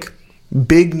many like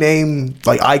big name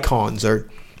like icons are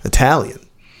Italian?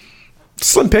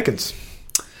 Slim pickings.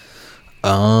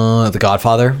 The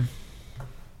Godfather.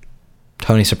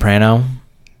 Tony Soprano,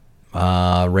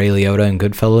 Ray Liotta and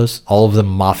Goodfellas, all of the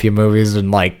mafia movies,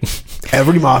 and like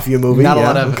Every mafia movie. not a yeah,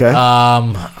 lot of.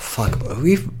 okay. Fuck,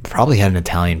 we've probably had an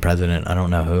Italian president. I don't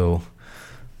know who.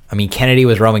 I mean, Kennedy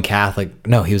was Roman Catholic.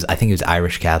 No, he was. I think he was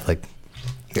Irish Catholic.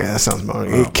 Yeah, that sounds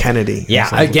more Kennedy. Yeah,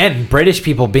 again, British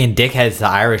people being dickheads to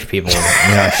Irish people.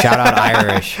 Shout out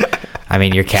Irish. I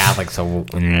mean, you're Catholic, so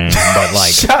but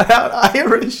like, shout out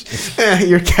Irish.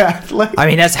 You're Catholic. I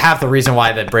mean, that's half the reason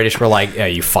why the British were like, "Yeah,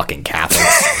 you fucking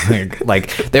Catholics."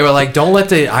 Like, they were like, "Don't let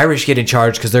the Irish get in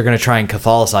charge because they're going to try and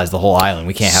Catholicize the whole island.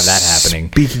 We can't have that happening."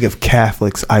 Speaking of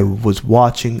Catholics, I was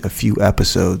watching a few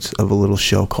episodes of a little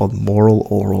show called Moral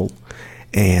Oral,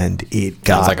 and it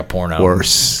got like a porno.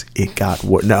 worse. It got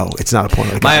worse. No, it's not a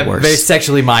porno. It got I'm worse. very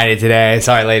sexually minded today.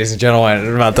 Sorry, ladies and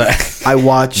gentlemen, about that. I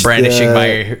watched Brandishing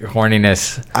my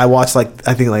horniness. I watched I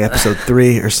think episode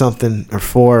 3 or something or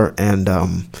 4, and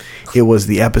it was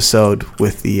the episode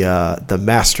with the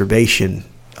masturbation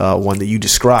one that you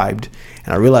described,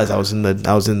 and I realized I was in the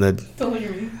Don't look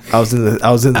at me.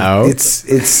 Oh.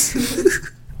 It's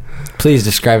Please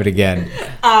describe it again.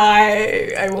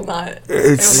 I will not.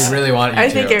 It's- We really want you I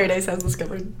to. think Erdais has this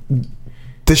covered.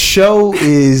 the show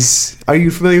is. Are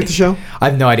you familiar with the show? I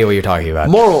have no idea what you're talking about.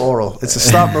 Moral Oral. It's a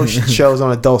stop motion show. It's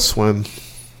on Adult Swim.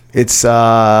 It's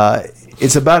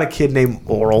about a kid named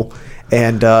Oral,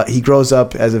 and he grows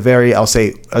up as a very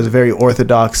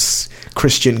orthodox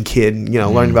Christian kid.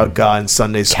 Learning about God in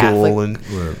Sunday school, Catholic?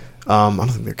 and I don't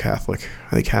think they're Catholic.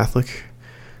 Are they Catholic?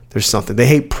 There's something. They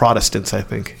hate Protestants, I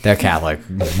think. They're Catholic.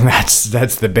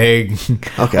 That's the big.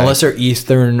 Okay. Unless they're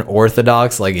Eastern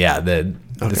Orthodox, like it's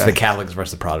Okay. the Catholics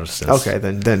versus the Protestants. Okay,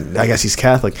 then I guess he's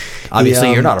Catholic.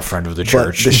 Obviously, you're not a friend of the But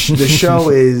church. the show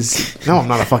is no, I'm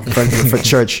not a fucking friend of the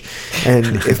church.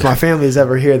 And if my family has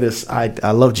ever hear this, I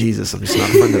love Jesus. I'm just not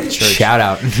a friend of the church. Shout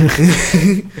out.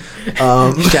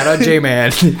 Shout out,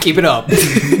 J-Man. Keep it up.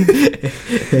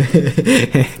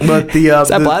 But the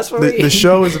that blasphemy? the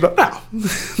show is about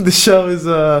the show is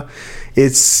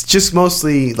it's just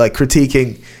mostly like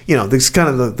critiquing this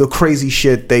kind of the crazy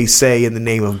shit they say in the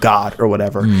name of God or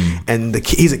whatever. And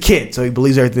he's a kid, so he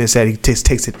believes everything they said. He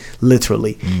takes it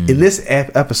literally. In this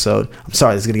episode, I'm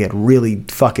sorry, this is gonna get really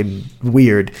fucking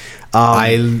weird.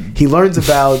 He learns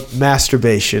about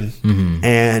masturbation,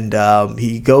 and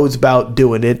he goes about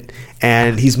doing it,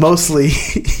 and he's mostly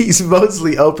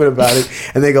open about it.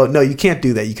 And they go, no, you can't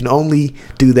do that. You can only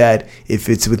do that if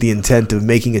it's with the intent of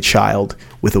making a child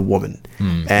with a woman.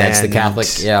 That's the Catholic,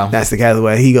 yeah. That's the Catholic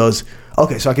way. He goes,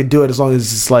 okay, so I can do it as long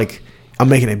as it's like I'm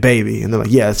making a baby. And they're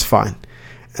like, yeah, that's fine.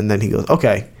 And then he goes,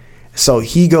 okay. So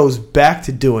he goes back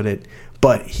to doing it,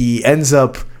 but he ends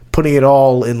up putting it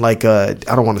all in like I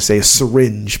don't want to say a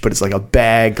syringe, but it's like a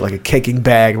bag, like a kicking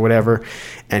bag or whatever.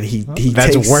 And he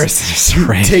That's takes, worse than a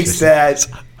syringe. He takes that,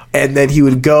 and then he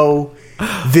would go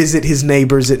visit his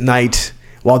neighbors at night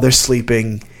while they're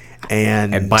sleeping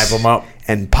and pipe them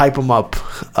up.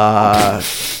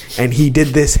 And he did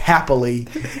this happily,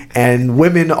 and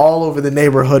women all over the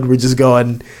neighborhood were just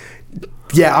going,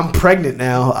 yeah, I'm pregnant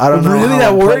now. I don't know Really, how that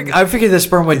I'm worked? pregnant. I figured the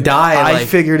sperm would die. I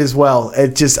figured as well.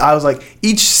 I was like,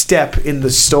 each step in the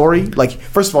story, like,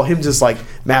 first of all, him just like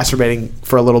masturbating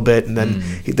for a little bit, and then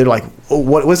they're like, oh,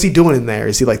 what's he doing in there?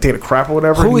 Is he like taking a crap or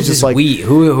whatever? Who And is he's this we?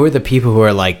 Who are the people who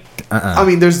are like? I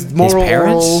mean, there's Moral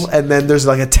parents? Oral, and then there's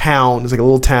like a town. There's like a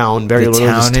little town, very The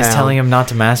religious town is telling him not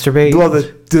to masturbate. Well,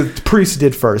 the priest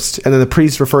did first, and then the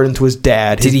priest referred him to his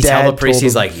dad. Did he His tell dad the priest? told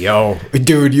He's him- like, "Yo,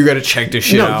 dude, you got to check this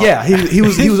shit no, out." yeah, he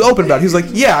was open about it. He was like,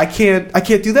 yeah, I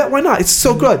can't do that. Why not? It's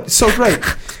so good, it's so great.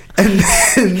 And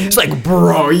then, It's like,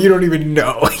 bro, you don't even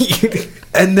know.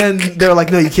 and then they're like,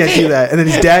 no, you can't do that. And then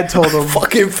his dad told him,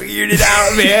 Fucking figured it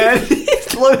out,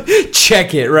 man.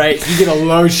 Check it, right? You get a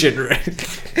lotion, right?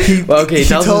 he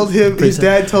told him, his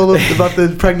dad told him about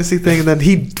the pregnancy thing, and then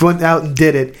he went out and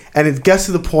did it. And it gets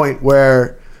to the point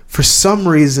where, for some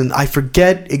reason, I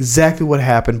forget exactly what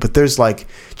happened, but there's like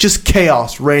just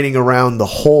chaos reigning around the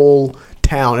whole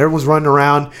town. Everyone's running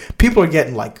around. People are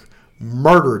getting like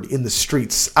murdered in the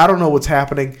streets. I don't know what's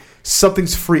happening.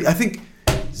 Something's free. I think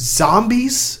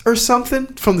zombies or something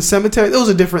from the cemetery. That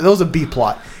was a B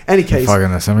plot. Any case,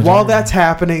 Fucking the cemetery? while that's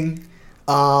happening,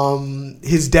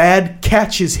 his dad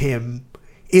catches him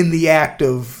in the act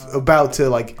of about to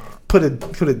like do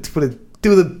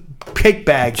the cake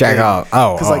bag. Jack thing. off.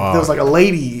 Oh, because like there was like a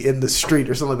lady in the street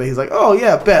or something like that. He's like, oh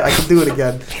yeah, bet I can do it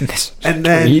again. And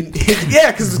then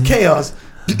yeah, because it's chaos.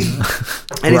 And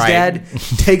his Right. dad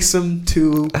takes him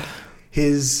to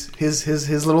their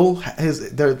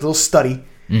little study,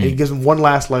 And he gives him one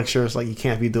last lecture. It's like, you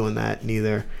can't be doing that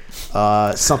neither.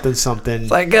 Something.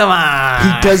 Like, come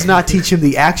on. He does not teach him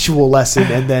the actual lesson,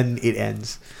 and then it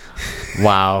ends.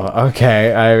 Wow.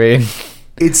 Okay. I mean,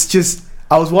 it's just,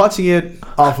 I was watching it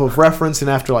off of reference and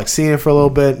after like seeing it for a little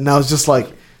bit, and I was just like,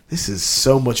 this is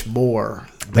so much more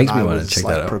than Makes me I wanna was check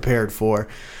like that out. prepared for.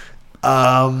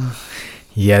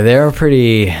 yeah, they're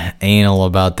pretty anal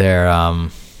about their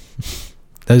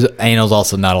those anal's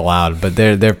also not allowed, but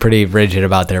they're pretty rigid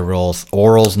about their rules.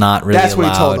 Oral's not really That's what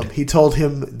allowed. he told him. He told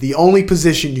him the only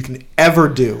position you can ever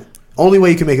do, only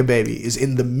way you can make a baby is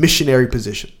in the missionary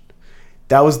position.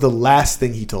 That was the last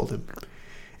thing he told him.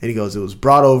 And he goes, it was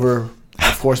brought over,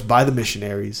 of course, by the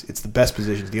missionaries. It's the best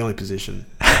position. It's the only position.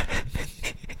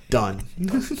 Done.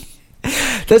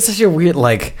 That's such a weird,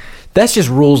 like, that's just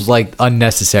rules, like,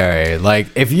 unnecessary. Like,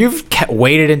 if you've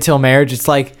waited until marriage, it's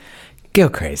like, go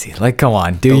crazy. Like, come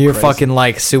on. Do your crazy. fucking,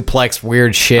 like, suplex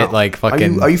weird shit, like,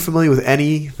 fucking. Are you familiar with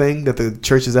anything that the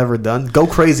church has ever done? Go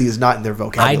crazy is not in their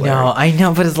vocabulary. I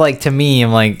know, but it's like, to me,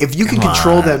 I'm like, If you can come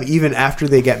control on. them even after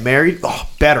they get married,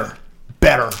 better.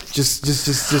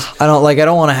 Just. I don't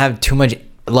want to have too much,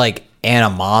 like,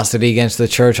 animosity against the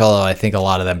church, although I think a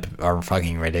lot of them are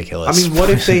fucking ridiculous. I mean,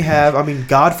 what if they have? I mean,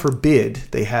 God forbid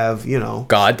they have. You know,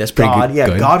 God, that's pretty God, good. yeah,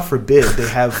 good. God forbid they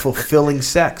have fulfilling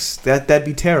sex. That'd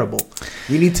be terrible.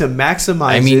 You need to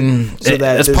maximize. I mean, it so that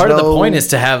that's there's part of the no- point is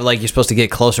to have, like, you're supposed to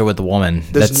get closer with the woman.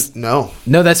 There's no.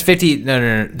 That's 50. No.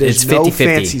 There's It's no 50-50.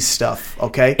 fancy stuff.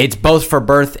 Okay. It's both for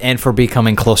birth and for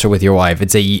becoming closer with your wife.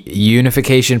 It's a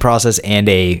unification process and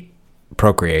a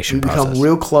procreation we become process.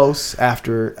 real close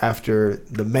after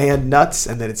the man nuts,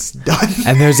 and then it's done.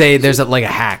 And there's a like a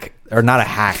hack, or not a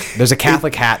hack. There's a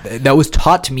Catholic hack that was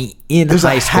taught to me in There's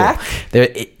high a school. hack?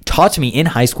 It taught to me in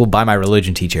high school by my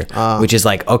religion teacher, which is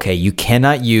like, okay, you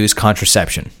cannot use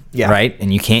contraception, Yeah. right?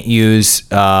 And you can't use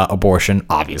abortion,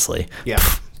 obviously. Yeah.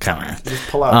 Pfft, come on. Just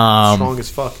pull out strong as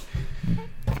fuck.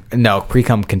 No,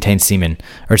 pre-cum contains semen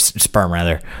or sperm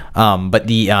rather. But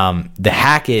the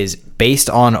hack is based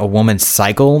on a woman's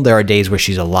cycle. There are days where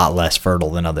she's a lot less fertile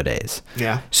than other days.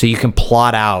 Yeah. So you can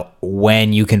plot out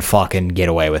when you can fucking get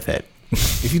away with it.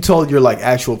 If you told your like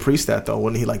actual priest that though,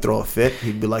 wouldn't he like throw a fit?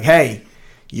 He'd be like, "Hey,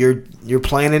 you're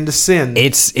planning to sin."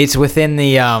 It's within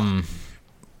the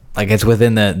like it's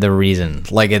within the reason.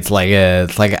 Like it's like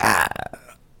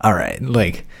all right,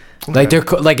 like. Like they're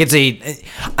like it's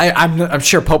I'm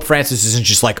sure Pope Francis isn't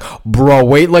just like, bro,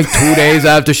 wait like 2 days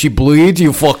after she bleeds,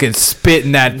 you fucking spit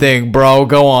in that thing, bro.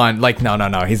 Go on. Like no,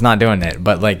 he's not doing it.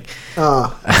 But like,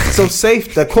 so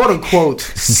the quote unquote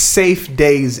safe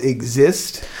days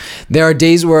exist. there are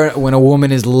days when a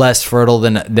woman is less fertile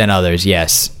than others.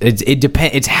 Yes, it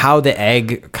depends. It's how the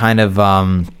egg kind of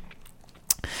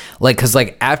like, because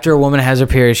like after a woman has her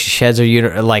period, she sheds her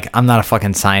uterus. Like, I'm not a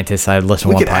fucking scientist. I listen to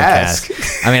We one could podcast. ask.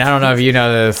 I mean, I don't know if you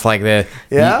know this. Like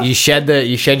Yeah? you shed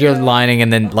your lining,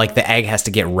 and then like the egg has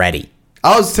to get ready.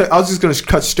 I was just gonna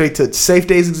cut straight to safe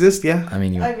days exist. Yeah. I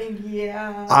mean, I mean,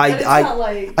 yeah. I but it's not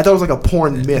like. I thought it was like a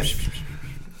porn myth.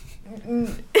 No,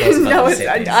 it's,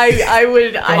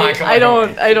 I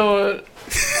don't.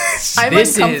 I'm This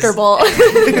is- uncomfortable.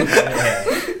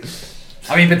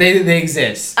 I mean, but they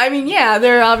exist. I mean, yeah,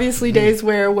 there are obviously days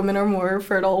where women are more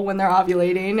fertile when they're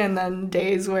ovulating, and then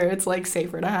days where it's like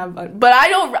safer to have. But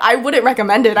I wouldn't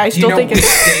recommend it. I Do you still know think which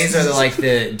it's. days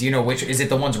are do you know which, is it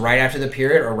the ones right after the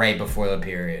period or right before the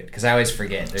period? Because I always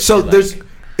forget. So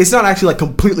it's not actually like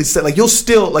completely set. Like you're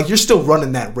still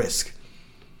running that risk.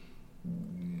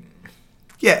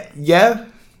 Yeah.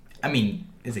 I mean,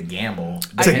 it's a gamble.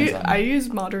 I use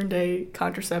modern day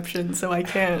contraception, so I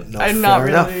can't. No, I'm not fair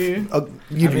enough.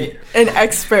 really an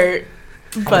expert.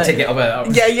 But take it.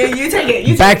 yeah, you take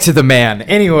it. Back to the man.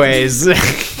 Anyways,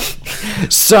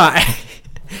 so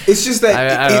It's just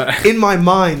that in my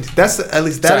mind, that's at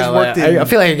least that has worked in. I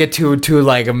feel like I get too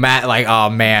like a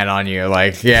man on you.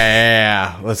 Like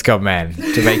yeah. Let's go, man.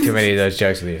 To make too many of those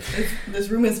jokes with you. This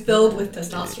room is filled with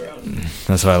testosterone.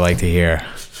 That's what I like to hear.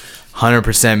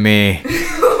 100% me.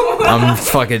 I'm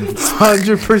fucking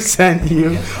 100%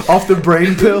 you off the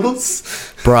brain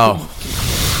pills. bro.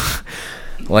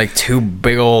 Like two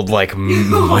big old like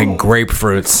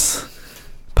grapefruits.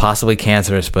 Possibly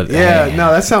cancerous, but Yeah, hey,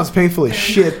 no, that sounds painful as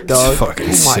shit, dog. fucking oh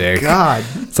my sick. god.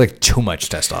 it's like too much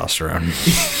testosterone.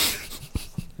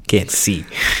 Can't see.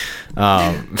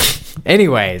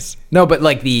 Anyways, no, but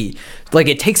like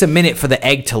it takes a minute for the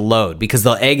egg to load because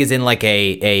the egg is in like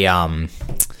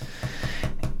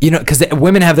because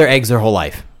women have their eggs their whole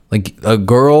life. Like a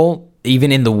girl,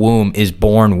 even in the womb, is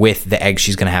born with the egg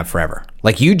she's gonna have forever.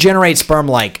 Like you generate sperm,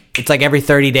 like it's like every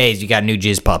 30 days you got new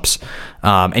jizz pups,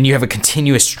 and you have a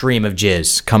continuous stream of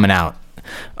jizz coming out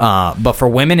But for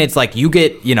women, it's like you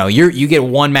get, you get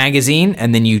one magazine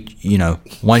and then you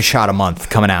one shot a month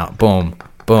coming out. Boom,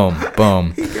 boom,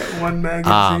 boom. You got one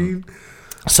magazine.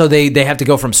 So they have to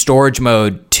go from storage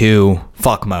mode to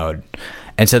fuck mode.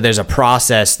 And so there's a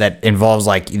process that involves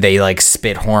like they like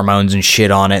spit hormones and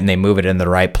shit on it, and they move it in the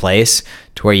right place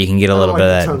to where you can get a little bit of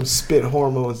that. Term spit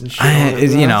hormones and shit. On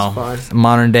it. Fine.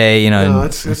 Modern day, No,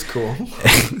 it's cool.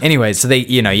 Anyway, so they,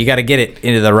 you got to get it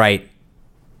into the right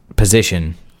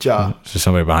position. Ja. There's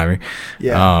somebody behind me.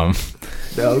 Yeah.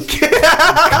 Okay.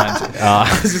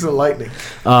 It's just a lightning.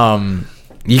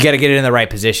 You got to get it in the right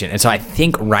position, and so I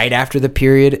think right after the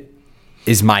period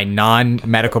is my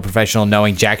non-medical professional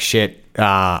knowing jack shit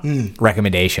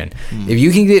recommendation. If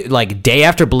you can get like day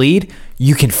after bleed,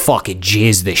 you can fucking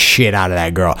jizz the shit out of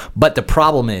that girl. But the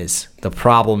problem is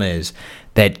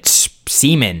that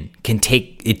semen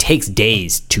takes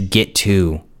days to get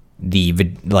to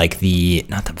not the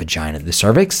vagina, the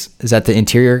cervix. Is that the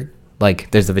interior?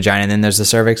 Like there's the vagina and then there's the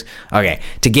cervix. Okay,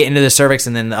 to get into the cervix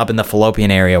and then up in the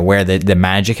fallopian area where the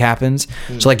magic happens.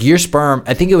 So like your sperm,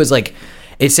 I think it was like.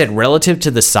 It said relative to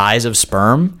the size of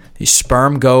sperm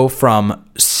go from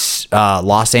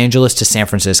Los Angeles to San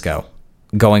Francisco,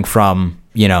 going from,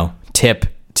 tip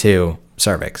to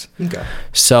cervix. Okay.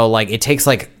 So, like, it takes,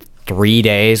 like, 3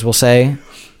 days, we'll say,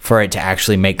 for it to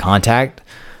actually make contact.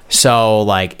 So,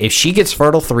 like, if she gets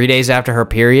fertile 3 days after her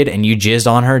period and you jizzed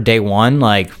on her day one,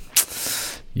 like,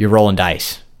 you're rolling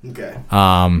dice. Okay.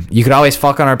 You could always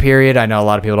fuck on her period. I know a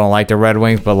lot of people don't like the Red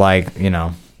Wings, but, like,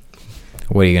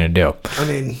 what are you gonna do? I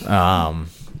mean,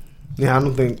 yeah, I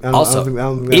don't think. I Also,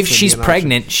 don't think if she's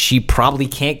pregnant, she probably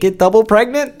can't get double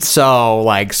pregnant. So,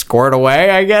 like, squirt away,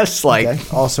 I guess. Like, okay.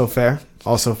 Also fair.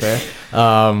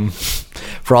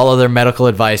 For all other medical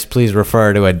advice, please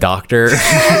refer to a doctor.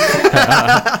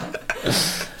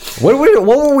 What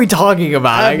were we talking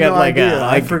about? I got no idea.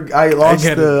 I lost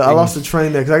the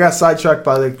train there because I got sidetracked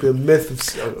by like the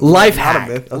myth of life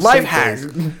hack.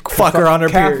 Fuck her on her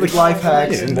Catholic period. life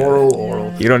hacks,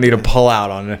 oral. You don't need to pull out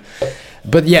on it.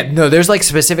 But yeah, no, there's like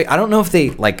specific. I don't know if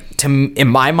they like in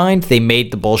my mind they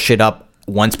made the bullshit up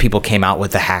once people came out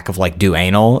with the hack of like do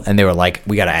anal, and they were like,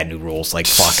 we gotta add new rules. Like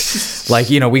fuck, like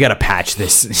we gotta patch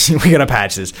this.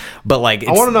 But like,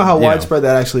 I want to know how widespread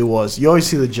that actually was. You always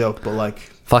see the joke, but like.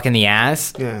 Fucking the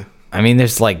ass. Yeah. I mean,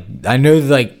 there's like I know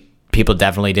like people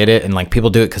definitely did it, and like people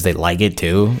do it because they like it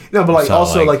too. No, but like so,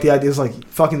 also like the idea is like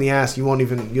fucking the ass.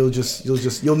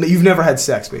 You've never had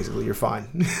sex basically. You're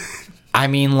fine. I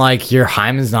mean, like your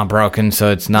hymen's not broken,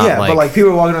 so it's not. Yeah, like, but like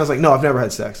people are walking around, I was like, no, I've never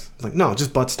had sex. It's like, no,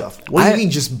 just butt stuff. What do you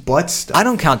mean, just butt stuff? I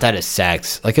don't count that as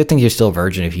sex. Like I think you're still a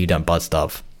virgin if you've done butt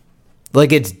stuff.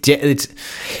 Like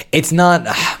it's not.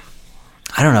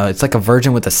 I don't know. It's like a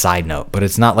virgin with a side note, but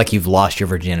it's not like you've lost your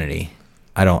virginity.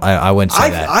 I wouldn't say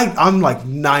that. I'm like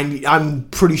 90. I'm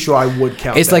pretty sure I would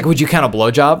count. It's that. like, would you count a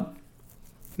blowjob?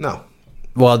 No.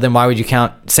 Well, then why would you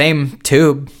count same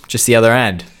tube, just the other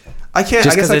end? I can't.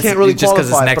 I guess I can't really just because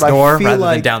it's next door rather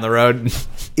than down the road.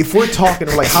 If we're talking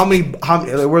like how many times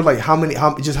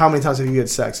have you had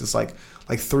sex? It's like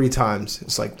 3 times.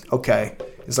 It's like okay.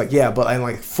 It's like yeah, but and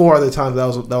like 4 other times that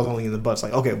was only in the butt. It's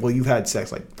like okay, well you've had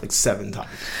sex like 7 times.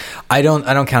 I don't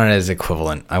count it as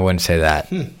equivalent. I wouldn't say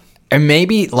that. And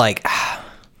maybe like, I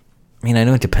mean, I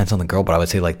know it depends on the girl, but I would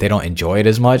say like they don't enjoy it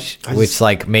as much. Which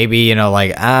like maybe is that all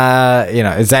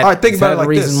right? Think about it like the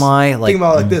reason this. why? Like, think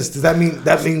about it like this. Does that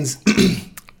means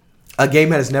a gay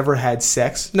man has never had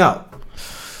sex? No.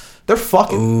 They're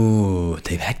fucking. Ooh,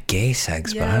 they've had gay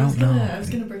sex, but I don't know. I was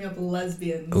gonna bring up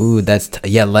lesbians. Ooh,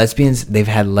 lesbians. They've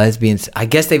had lesbians. I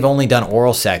guess they've only done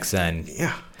oral sex then.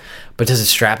 Yeah. But does a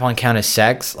strap-on count as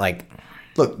sex? Like,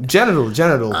 look, genital.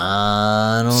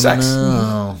 I don't sex.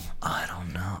 know. I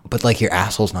don't know. But like, your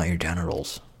asshole's not your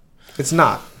genitals. It's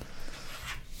not.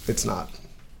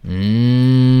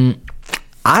 I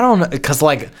don't know, cause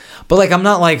like, but like, I'm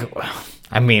not like.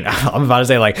 I mean, I'm about to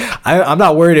say like I'm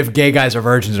not worried if gay guys are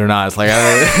virgins or not. It's like,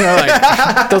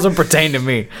 it doesn't pertain to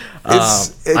me.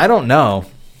 I don't know.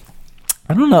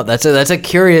 That's a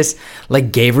curious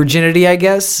like gay virginity, I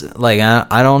guess. Like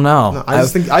I don't know. No, I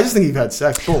just think you've had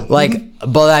sex. Boom. Like,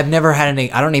 but I've never had any.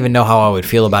 I don't even know how I would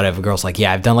feel about it if a girl's like,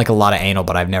 yeah, I've done like a lot of anal,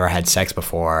 but I've never had sex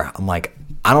before. I'm like,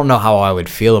 I don't know how I would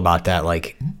feel about that.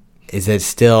 Like. Is it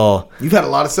still? You've had a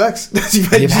lot of sex.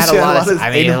 You've had a lot of. I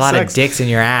mean, a lot of dicks in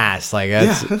your ass. Like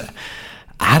that's.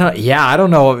 Yeah. I don't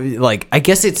know. Like, I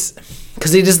guess it's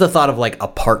because it is the thought of like a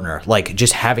partner, like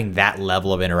just having that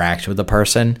level of interaction with the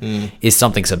person is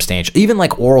something substantial. Even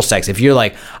like oral sex. If you're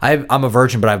like, I'm a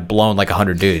virgin, but I've blown like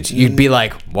 100 dudes, you'd be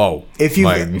like, whoa. If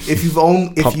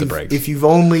you've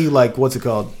only like what's it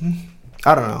called?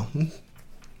 I don't know.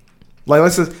 Like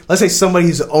let's say somebody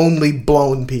who's only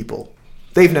blown people.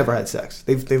 They've never had sex.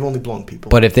 They've only blown people.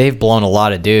 But if they've blown a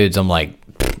lot of dudes, I'm like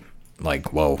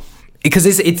whoa, because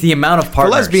it's the amount of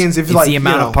partners. For lesbians, if it's like, the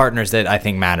amount of partners that I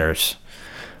think matters.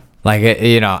 Like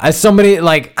as somebody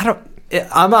like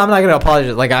I'm not gonna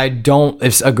apologize. Like I don't.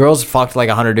 If a girl's fucked like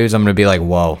 100 dudes, I'm gonna be like,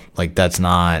 whoa, like that's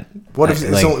not. What if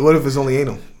it's only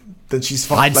anal? Then she's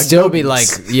fucked. I'd like still no be like,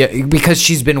 dudes. yeah, because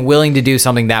she's been willing to do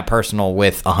something that personal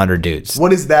with 100 dudes.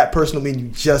 What does that personal mean? You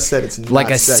just said it's not Like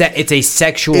sex. it's a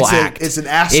sexual act. It's an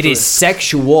asterisk. It is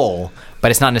sexual,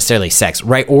 but it's not necessarily sex,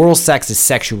 right? Oral sex is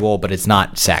sexual, but it's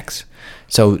not sex.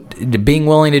 So being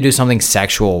willing to do something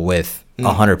sexual with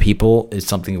 100 people is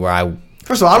something where I.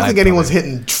 First of all, I don't think anyone's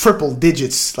hitting triple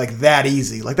digits like that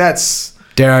easy. Like that's.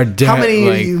 How many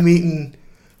are you meeting?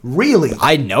 Really?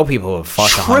 I know people who have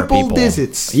fucked 100 people. Triple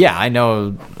digits. Yeah, I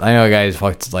know a guy who's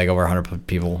fucked like over 100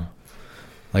 people.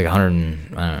 Like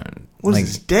 100. What is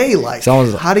this day like?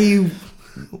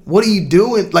 What are you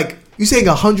doing? Like, you saying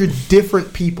 100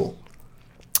 different people.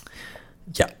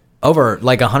 Yeah. Over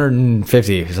like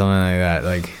 150 or something like that.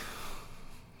 Like.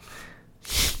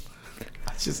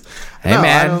 It's just. Hey man,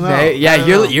 I don't know. hey,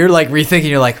 yeah, you're like rethinking.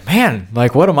 You're like, man,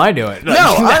 like what am I doing? No,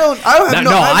 I don't have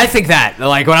I think that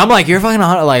like when I'm like you're fucking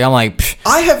 100, like I'm like psh,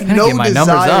 I have gotta no get my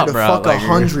numbers desire up, to bro. fuck Like,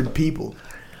 100 people.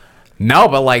 No,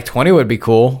 but like 20 would be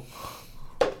cool.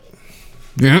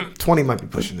 Yeah, 20 might be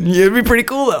pushing it. it'd be pretty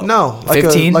cool though. No, like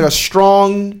 15, like a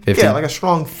strong 15? Yeah, like a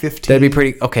strong 15. That'd be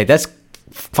pretty. Okay, that's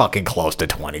fucking close to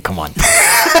 20. Come on.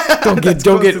 don't get.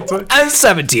 I'm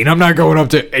 17. I'm not going up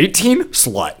to 18.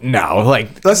 Slut. No,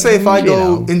 like. Let's say if I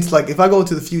go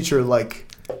into the future,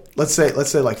 like, let's say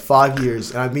like 5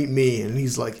 years, and I meet me, and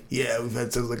he's like, yeah, we've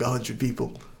had sex with like 100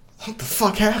 people. What the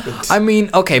fuck happened? I mean,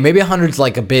 okay, maybe 100's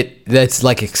like a bit. That's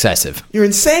like excessive. You're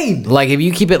insane. Like if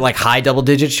you keep it like high double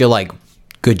digits, you're like,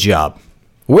 good job.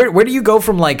 Where do you go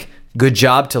from like good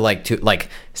job to like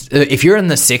if you're in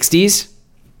the 60s?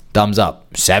 Thumbs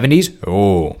up. 70s?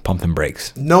 Oh, pump and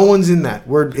brakes. No one's in that.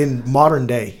 We're in modern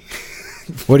day.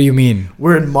 What do you mean?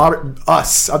 We're in modern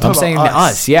us. I'm saying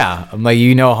us. Yeah. I'm like,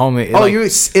 homie. Oh, like,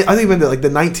 I think meant like the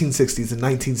 1960s and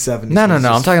 1970s. No.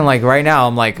 I'm talking like right now.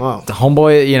 I'm like, the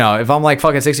homeboy, if I'm like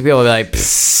fucking 60 people, I'll be like,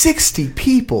 60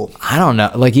 people? I don't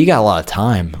know. Like, you got a lot of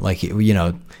time. Like,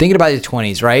 thinking about your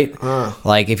 20s, right?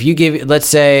 Like, if you give, let's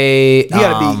say, you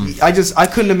gotta be. I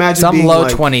couldn't imagine some being low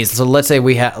like, 20s. So let's say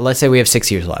we have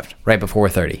 6 years left, right before we're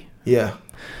 30. Yeah.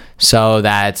 So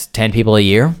that's 10 people a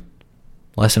year,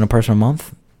 less than a person a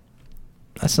month.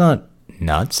 That's not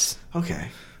nuts. Okay.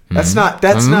 That's not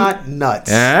nuts. That's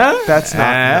not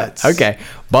nuts. Okay.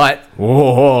 But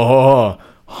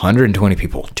 120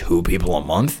 people, 2 people a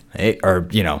month, or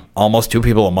almost 2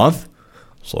 people a month.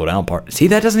 Slow down part. See,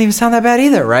 that doesn't even sound that bad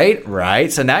either, right?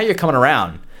 Right. So now you're coming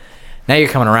around.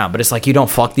 But it's like you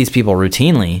don't fuck these people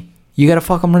routinely. You got to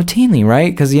fuck them routinely,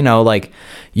 right? Because, like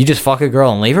you just fuck a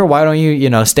girl and leave her. Why don't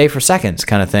you, stay for seconds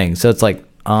kind of thing? So it's like,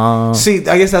 see,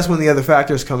 I guess that's when the other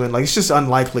factors come in. Like, it's just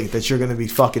unlikely that you're going to be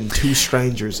fucking 2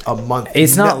 strangers a month.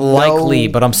 It's not likely,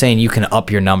 but I'm saying you can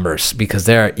up your numbers because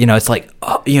they're, it's like,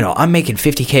 I'm making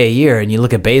 $50K a year, and you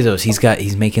look at Bezos,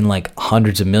 he's making like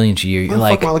hundreds of millions a year. You're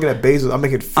like, am I looking at Bezos? I'm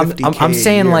making $50K. I'm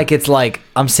saying a year. like it's like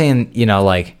I'm saying,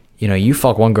 you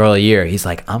fuck one girl a year. He's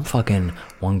like, I'm fucking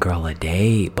one girl a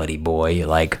day, buddy boy. You're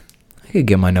like, I could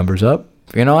get my numbers up.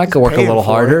 I could work a little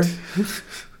harder.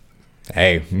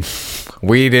 Hey,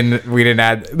 we didn't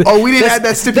add. Oh, we didn't add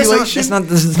that stipulation. That's not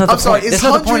I'm the sorry. point. That's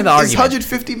not the point of the argument.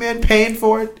 Is 150 man paying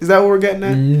for it? Is that what we're getting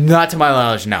at? Not to my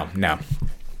knowledge. No.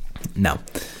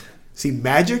 See,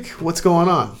 Magic. What's going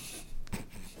on?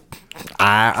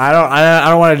 I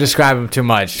don't want to describe him too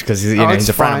much because he's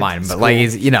a friend of mine. But like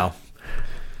he's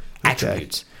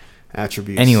attributes.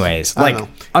 Attributes. Anyways, like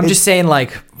I'm just saying,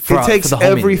 like it takes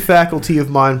every faculty of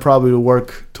mine probably to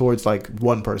work towards like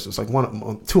one person. It's like 2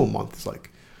 a month. It's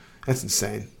like that's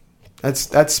insane.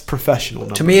 That's professional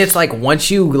numbers. To me, it's like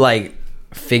once you like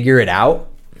figure it out,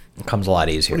 it comes a lot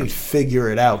easier. What do you figure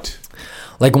it out?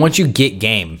 Like once you get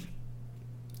game,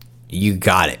 you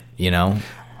got it.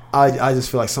 I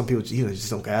just feel like some people just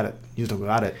don't got it. You just don't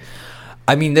got it.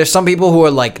 I mean, there's some people who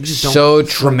are like so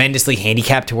tremendously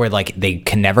handicapped to where like they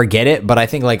can never get it. But I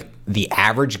think like the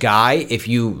average guy, if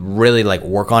you really like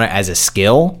work on it as a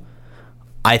skill,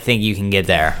 I think you can get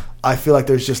there. I feel like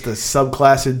there's just a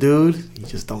subclass of dude. You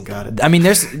just don't got it. I mean,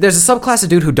 there's a subclass of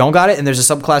dude who don't got it, and there's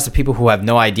a subclass of people who have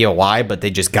no idea why, but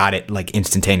they just got it like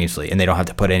instantaneously, and they don't have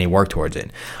to put any work towards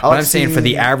it. But I'm saying for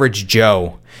the average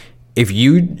Joe, if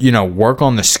you work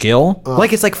on the skill,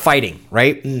 like it's like fighting,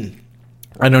 right?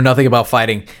 I know nothing about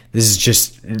fighting. This is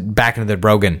just back into the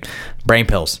Rogan brain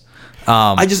pills.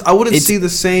 I wouldn't see the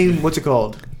same. What's it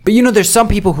called? But there's some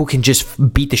people who can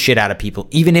just beat the shit out of people,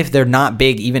 even if they're not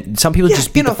big. Even some people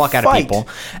just beat the fuck out of people,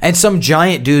 and some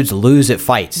giant dudes lose at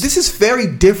fights. This is very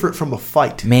different from a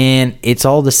fight. Man, it's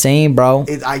all the same, bro.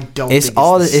 I don't. It's think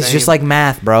all. It's, It's just like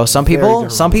math, bro. Some people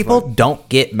different don't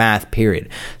get math. Period.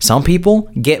 Some people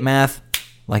get math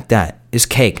like that. It's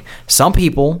cake. Some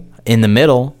people in the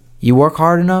middle, you work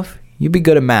hard enough, you be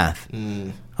good at math.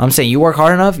 I'm saying you work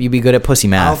hard enough, you be good at pussy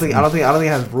math. I don't think it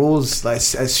has rules like,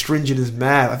 as stringent as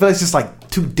math. I feel like it's just like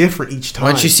too different each time.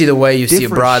 Once you see the way, you see it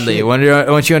broadly. Shit.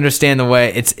 Once you understand the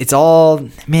way, it's all,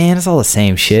 man, it's all the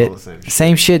same shit.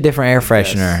 Same shit, different air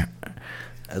freshener.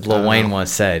 As Lil Wayne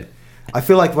once said. I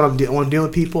feel like when I'm dealing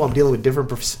with people, I'm dealing with different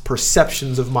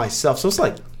perceptions of myself. So it's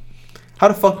like, how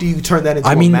the fuck do you turn that into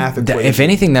a math equation? If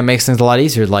anything, that makes things a lot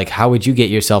easier. Like, how would you get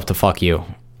yourself to fuck you?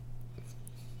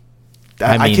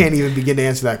 I can't even begin to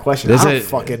answer that question. I don't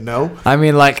fucking know. I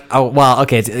mean, like,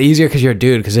 okay, it's easier because you're a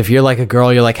dude. Because if you're like a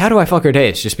girl, you're like, how do I fuck her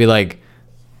dates? Just be like,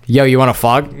 yo, you want to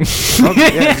fuck?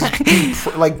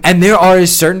 And there are a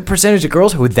certain percentage of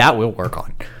girls who that will work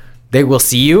on. They will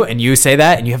see you and you say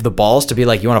that, and you have the balls to be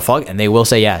like, you want to fuck? And they will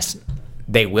say yes.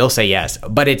 They will say yes.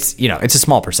 But it's, it's a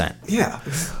small percent. Yeah.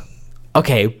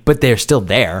 Okay, but they're still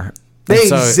there. They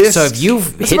exist. So if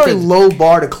you've it's a very low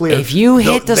bar to clear. If you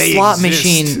hit the slot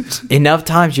machine enough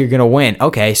times, you're gonna win.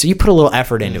 Okay, so you put a little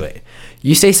effort into it.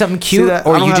 You say something cute,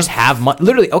 or you just have money.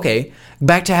 Literally, okay.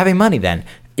 Back to having money. Then,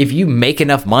 if you make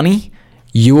enough money,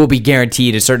 you will be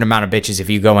guaranteed a certain amount of bitches if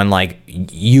you go and like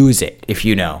use it. If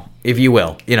you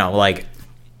will, like.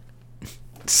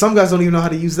 Some guys don't even know how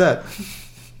to use that.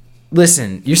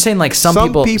 Listen, you're saying like some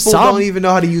people don't even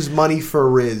know how to use money for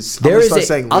Riz.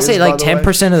 I'll say like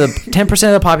 10%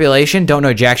 of the population don't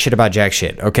know jack shit about jack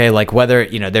shit. Okay, like whether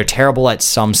they're terrible at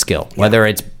some skill, whether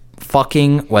it's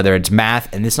fucking, whether it's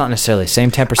math, and it's not necessarily the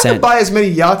same 10%. I can buy as many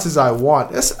yachts as I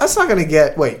want. That's not gonna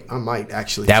get. Wait, I might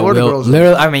actually. That Florida will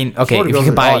literally. I mean, okay, if you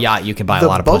can buy a yacht, you can buy a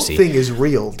lot of pussy. The boat thing is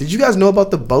real. Did you guys know about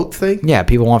the boat thing? Yeah,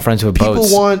 people want friends with boats.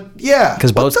 People want,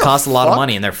 because boats cost a lot of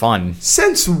money and they're fun.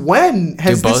 Since when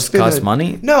has boats cost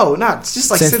money? No, not. It's just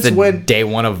like since when day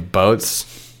one of boats.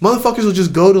 Motherfuckers will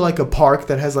just go to like a park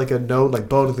that has like a boat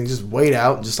and things, just wait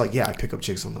out and just like, I pick up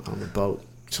chicks on the boat.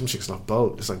 Some chicks on a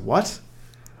boat. It's like, what?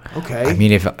 Okay.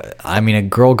 I mean, a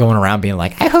girl going around being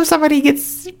like, I hope somebody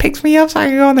picks me up so I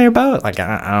can go on their boat. Like, I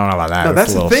don't know about that. No,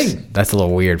 that's a thing. That's a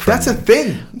little weird. That's a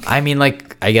thing. I mean,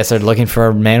 like, I guess they're looking for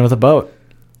a man with a boat.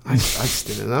 I just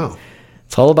didn't know.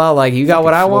 It's all about like, you got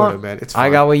what I want. Man. I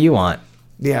got what you want.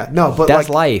 Yeah, no, but that's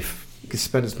like, life. You can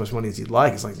spend as much money as you'd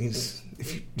like. It's like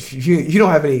if you don't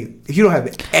have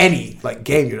any like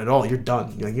game unit at all, you're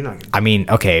done. You're not. I mean,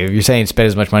 okay, if you're saying spend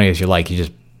as much money as you like, you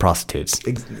just prostitutes.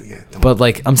 Yeah, but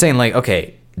like I'm saying, like,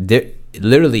 okay,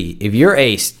 literally, if you're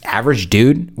a average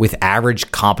dude with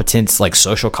average competence, like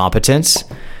social competence,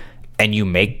 and you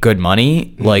make good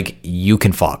money, like you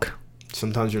can fuck.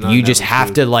 Sometimes you're not. You just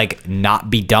have to like not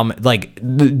be dumb. Like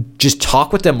just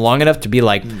talk with them long enough to be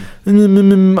like,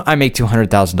 I make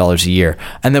 $200,000 a year,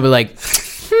 and they'll be like,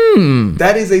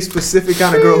 That is a specific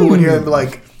kind of girl who would hear and be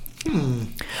like,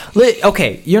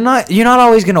 Okay, you're not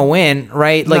always gonna win,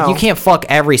 right? Like, you can't fuck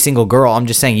every single girl. I'm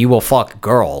just saying you will fuck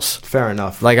girls. Fair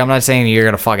enough. Like, I'm not saying you're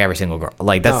gonna fuck every single girl.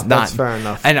 Like, that's fair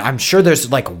enough. And I'm sure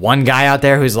there's like one guy out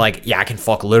there who's like, yeah, I can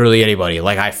fuck literally anybody.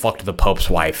 Like, I fucked the Pope's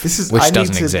wife, which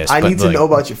doesn't exist. I need to know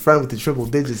about your friend with the triple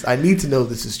digits. I need to know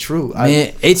this is true.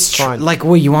 It's true. Like,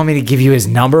 what, you want me to give you his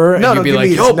number? No, and you'd be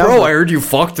like, yo, bro, I heard you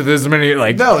fucked this many.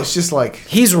 Like, no, it's just like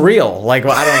he's real. Like,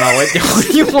 well, I don't know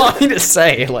what you want me to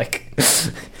say. Like.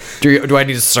 Do I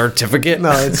need a certificate?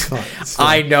 No, it's fine.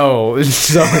 I know.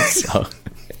 So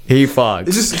he fucked.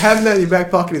 It's just having that in your back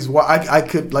pocket is what I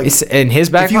could like. It's in his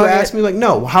back pocket. If you pocket? ask me, like,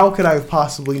 no, how could I have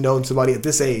possibly known somebody at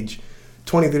this age,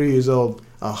 23 years old,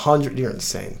 100? You're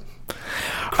insane.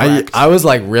 I was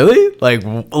like, really?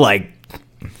 Like.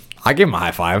 I give him a high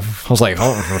five. I was like,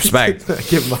 oh, respect.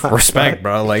 Respect,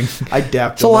 bro. Like, I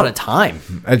dapped. It's a lot of time.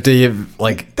 Do you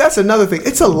like? That's another thing.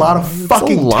 It's a lot of fucking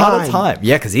time. It's a lot of time.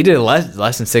 Yeah, because he did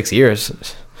less than 6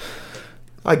 years.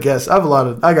 I guess I got a lot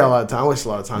of time. I waste a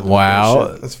lot of time.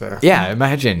 Wow, that's fair. Yeah,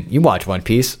 imagine you watch One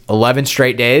Piece 11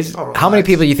 straight days. Oh, how many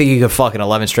people do you think you could fuck in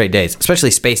 11 straight days?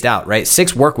 Especially spaced out, right?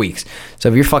 6 work weeks. So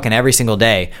if you're fucking every single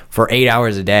day for 8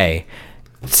 hours a day.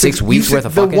 6 weeks worth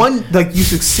of fucking. The one, like, you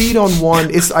succeed on one.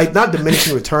 It's not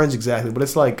diminishing returns exactly, but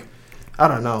it's like I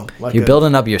don't know. Like You're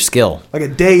building up your skill. Like a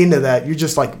day into that, you're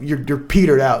just like you're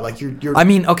petered out. Like you're. I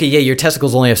mean, okay, yeah, your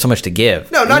testicles only have so much to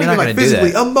give. No, not You're even gonna like do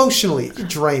physically, that. emotionally, you're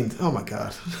drained. Oh my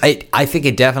god. I think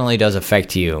it definitely does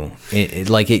affect you.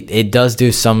 It does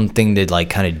do something to like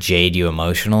kind of jade you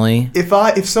emotionally.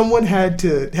 If someone had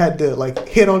to like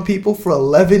hit on people for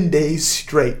 11 days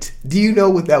straight, do you know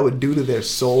what that would do to their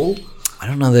soul? I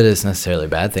don't know that it's necessarily a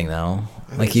bad thing though.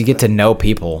 Like you get to know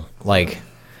people. Like,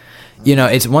 you know,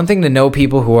 it's one thing to know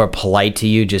people who are polite to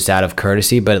you just out of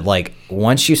courtesy, but like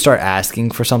once you start asking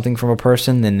for something from a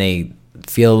person, then they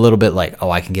feel a little bit like,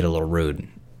 oh, I can get a little rude,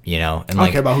 you know. And I don't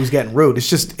like, care about who's getting rude. It's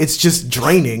just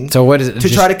draining. so what is it? To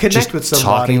just, try to connect just with somebody?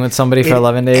 Talking with somebody for at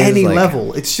 11 days, any like,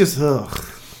 level. It's just ugh.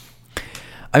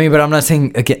 I mean, but I'm not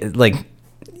saying again, like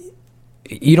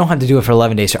you don't have to do it for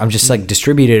 11 days. I'm just like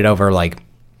distributed it over like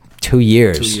 2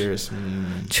 years. 2 years.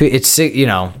 It's, you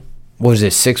know, what was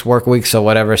it, 6 work weeks, so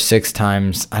whatever, 6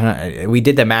 times, I don't know, we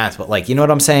did the math, but like, you know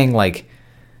what I'm saying, like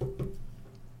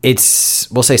it's,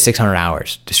 we'll say 600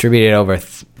 hours distributed over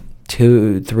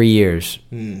 2-3 years.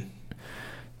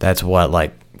 That's what,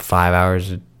 like 5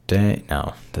 hours a day?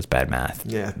 No, that's bad math.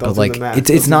 Yeah, but like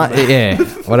it's not, yeah,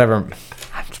 whatever.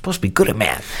 I'm supposed to be good at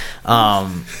math.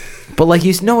 But like,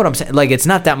 you know what I'm saying, like it's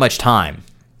not that much time.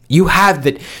 You have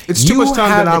the. It's too much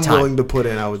time that I'm willing to put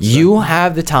in. I would say you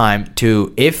have the time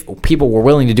to. If people were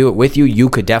willing to do it with you, you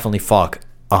could definitely fuck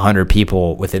 100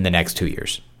 people within the next 2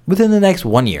 years. Within the next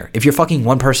 1 year, if you're fucking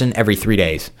one person every 3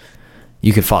 days,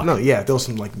 you could fuck. No, yeah, there was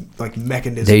some like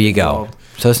mechanism. There you go. involved.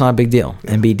 So it's not a big deal.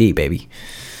 Yeah. NBD, baby.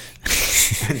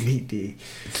 NBD.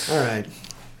 All right.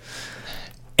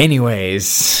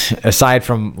 Anyways, aside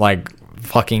from like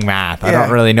fucking math, I Yeah,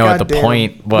 don't really know what the goddamn.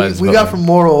 point was. We got from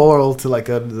oral to like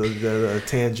a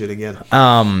tangent again.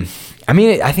 I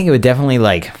mean, I think it would definitely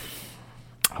like.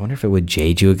 I wonder if it would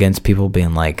jade you against people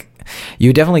being like. You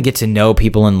would definitely get to know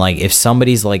people, and like if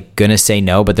somebody's like gonna say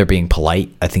no but they're being polite,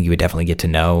 I think you would definitely get to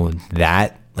know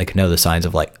that, like know the signs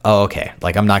of like, oh okay,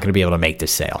 like I'm not gonna be able to make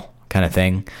this sale kind of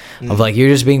thing. Of like you're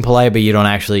just being polite but you're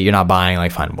not buying,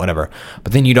 like fine, whatever.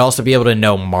 But then you'd also be able to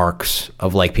know marks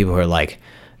of like people who are like,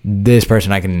 this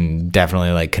person I can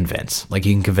definitely like convince, like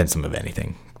you can convince them of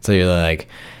anything. So you're like,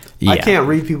 yeah. I can't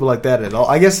read people like that at all.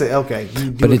 I guess okay, you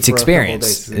do but it it's for a couple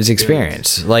experience. days. It's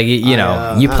experience. Like you know,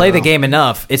 I you play don't the know. game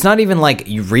enough. It's not even like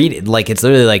you read it. Like it's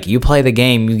literally like you play the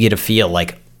game. You get a feel.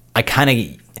 Like I kind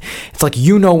of. It's like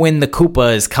you know when the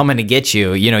Koopa is coming to get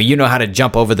you. You know how to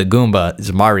jump over the Goomba.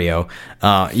 It's Mario.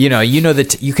 You know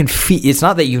that you can feel. It's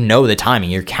not that you know the timing.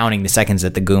 You're counting the seconds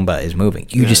that the Goomba is moving.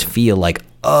 You just feel like,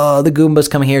 oh, the Goomba's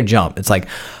coming here. Jump. It's like,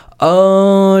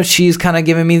 oh, she's kind of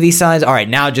giving me these signs. All right,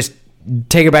 now just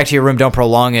take her back to your room. Don't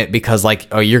prolong it because like,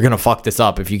 oh, you're gonna fuck this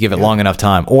up if you give it long enough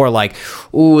time. Or like,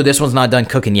 ooh, this one's not done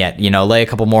cooking yet. You know, lay a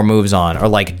couple more moves on. Or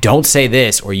like, don't say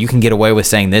this, or you can get away with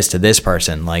saying this to this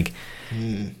person. Like,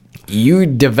 you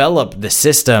develop the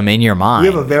system in your mind.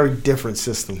 We have a very different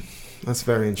system. That's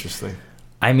very interesting.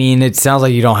 I mean, it sounds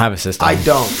like you don't have a system. I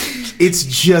don't. It's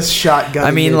just shotgun.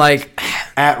 I mean, like,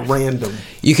 at random.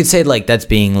 you could say like that's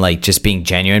being like just being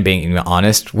genuine, being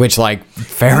honest, which like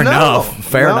fair enough.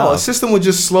 Fair A enough. system would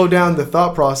just slow down the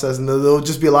thought process, and there'll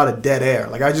just be a lot of dead air.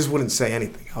 Like I just wouldn't say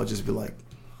anything. I'll just be like,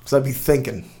 because I'd be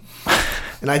thinking,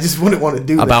 and I just wouldn't want to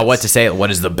do About that. what to say.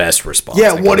 What is the best response?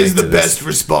 Yeah, I can what is make the to this? best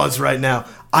response right now?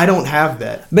 I don't have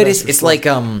that. But best it's response. like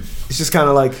it's just kind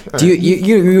of like do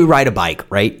you ride a bike,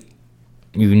 right?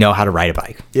 You know how to ride a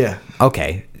bike. yeah.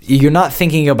 Okay. You're not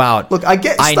thinking about Look, I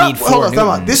get. I Stop. need 4 Hold on. Stop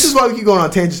on. newtons. This is why we keep going on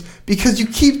tangents because you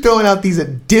keep throwing out these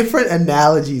different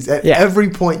analogies at Yeah. every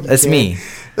point. That's me.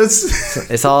 That's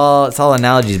It's all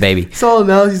analogies, baby. it's all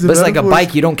analogies. But it's like a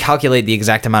bike. You don't calculate the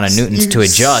exact amount of newtons to You-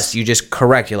 adjust. You just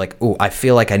correct. You're like, ooh, I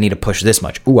feel like I need to push this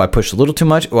much. Ooh, I pushed a little too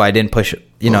much. Ooh, I didn't push it.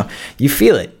 You know, you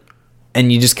feel it,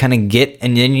 and you just kind of get,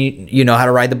 and then you know how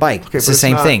to ride the bike. Okay, it's but the it's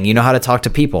same not- thing. You know how to talk to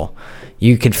people.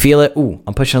 You can feel it. Ooh,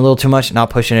 I'm pushing a little too much. Not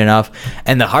pushing enough.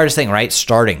 And the hardest thing, right?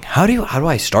 Starting. How do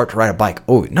I start to ride a bike?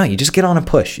 Oh no, you just get on and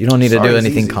push. You don't need to do Starting's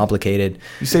anything easy. complicated.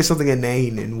 You say something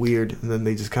inane and weird, and then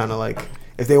they just kind of like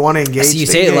if they want to engage. So you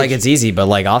they say it engage. like it's easy, but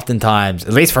like oftentimes,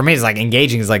 at least for me, it's like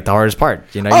engaging is like the hardest part.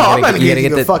 You know, Oh, you I'm not you gotta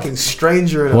engaging a the fucking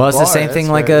stranger. In Well, a it's the bar. same thing.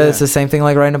 That's Like fair, it's the same thing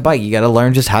like riding a bike. You got to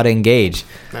learn just how to engage.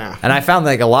 Nah. And I found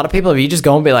like a lot of people, if you just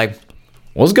go and be like,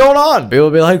 "What's going on?" People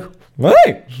will be like,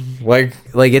 "What?"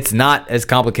 Like it's not as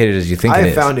complicated as you think I it have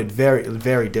is. found it very,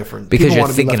 very different because People you're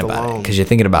wanna be thinking left about it. alone. Because you're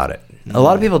thinking about it. A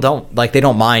lot of people don't like. They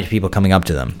don't mind people coming up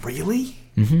to them. Really?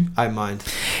 I mind.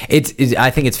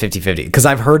 I think it's 50-50 because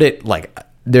I've heard it like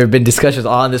there have been discussions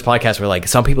on this podcast where like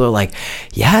some people are like,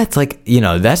 yeah, it's like, you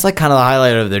know, that's like kind of the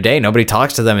highlight of their day. Nobody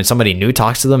talks to them and somebody new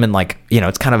talks to them, and like, you know,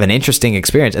 it's kind of an interesting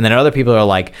experience. And then other people are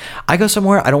like, I go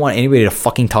somewhere, I don't want anybody to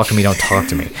fucking talk to me. Don't talk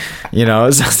to me. You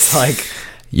know, so it's like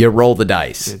you roll the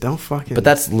dice. Yeah, don't fucking. But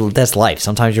that's life.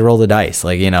 Sometimes you roll the dice,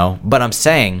 like, you know. But I'm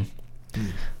saying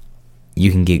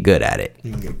you can get good at it.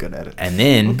 You can get good at it. And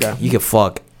then you can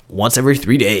fuck once every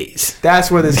 3 days.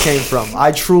 That's where this came from.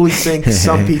 I truly think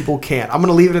some people can't. I'm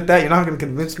gonna leave it at that. You're not gonna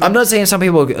convince me. I'm not saying some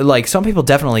people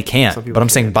definitely can't, but I'm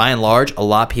saying by and large, a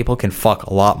lot of people can fuck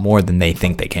a lot more than they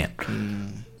think they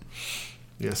can.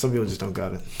 Yeah, some people just don't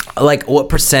got it. Like, what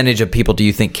percentage of people do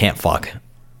you think can't fuck?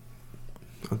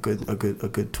 A good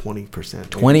 20%.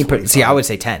 20%. See, I would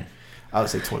say 10. I would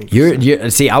say 20%.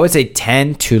 You're I would say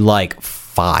 10 to like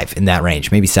 5 in that range,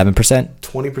 maybe 7%.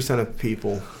 20% of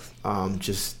people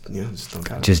just don't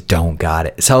got it. Just don't got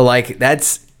it. So like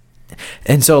that's,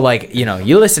 and so like, you know,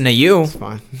 you listen to you. It's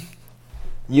fine.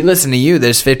 You listen to you.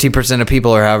 There's 15% of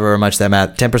people, or however much that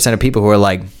math. 10% of people who are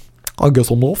like, I guess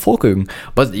I'm not fucking.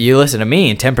 But you listen to me,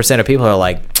 and 10% of people are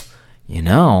like, you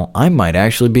know, I might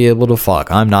actually be able to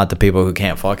fuck. I'm not the people who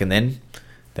can't fuck, and then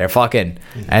they're fucking.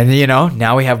 And you know,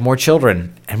 now we have more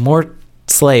children and more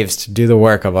slaves to do the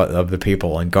work of the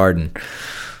people and garden.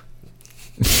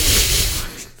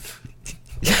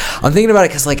 I'm thinking about it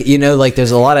because, like, you know, like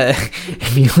there's a lot of.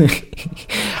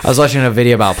 I was watching a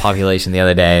video about population the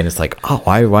other day, and it's like, oh,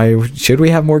 why should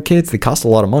we have more kids? They cost a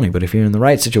lot of money, but if you're in the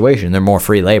right situation, they're more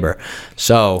free labor.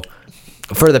 So,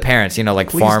 for the parents, you know,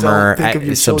 like farmer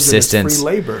subsistence. Free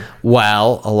labor.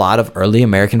 Well, a lot of early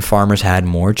American farmers had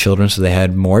more children, so they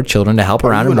had more children to help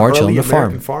around and more children to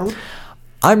farm. Farmer?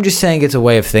 I'm just saying it's a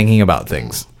way of thinking about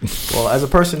things. Well, as a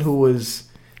person who was.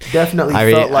 Definitely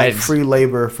felt like free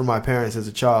labor for my parents as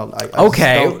a child. I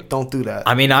don't do that.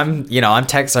 I mean, I'm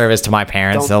tech service to my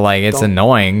parents, so like it's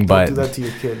annoying, but don't do that to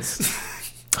your kids.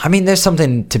 I mean, there's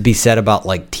something to be said about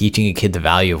like teaching a kid the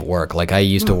value of work. Like I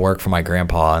used to work for my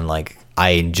grandpa, and like I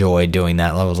enjoyed doing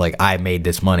that. I was like, I made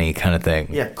this money kind of thing.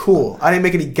 Yeah, cool. I didn't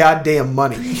make any goddamn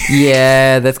money.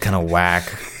 Yeah, that's kind of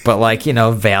whack. But like, you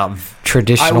know,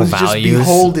 traditional values. I was just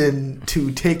beholden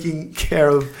to taking care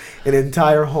of an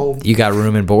entire home. You got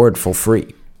room and board for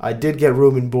free. I did get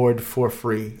room and board for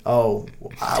free. Oh,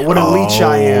 what a leech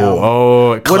I am.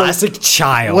 Oh, classic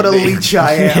child. What a leech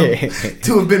I am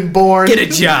to have been born. Get a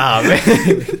job.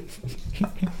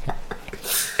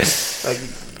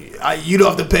 You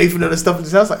don't have to pay for none of the stuff in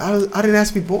this house. Like, I didn't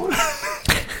ask to be born.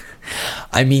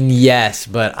 I mean, yes,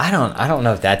 but I don't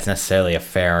know if that's necessarily a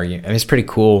fair argument. I mean, it's pretty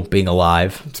cool being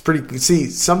alive. It's pretty. See,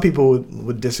 some people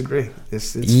would disagree.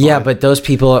 It's yeah, fine. but those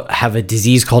people have a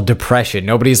disease called depression.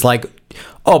 Nobody's like,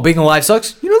 oh, being alive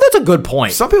sucks. You know, that's a good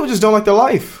point. Some people just don't like their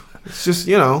life. It's just,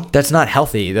 you know, that's not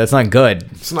healthy. That's not good.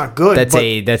 It's not good.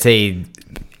 That's a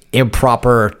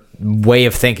improper way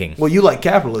of thinking. Well, you like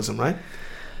capitalism, right?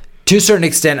 To a certain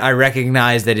extent, I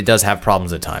recognize that it does have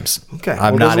problems at times. Okay,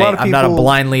 I'm not a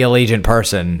blindly allegiant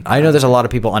person. I know there's a lot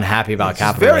of people unhappy about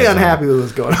capitalism. Very unhappy with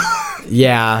what's going on.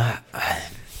 Yeah.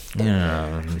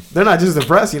 They're not just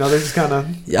depressed, you know. They're just kind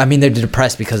of. I mean, they're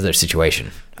depressed because of their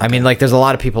situation. I mean, like, there's a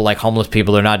lot of people, like homeless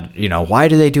people. They're not, you know, why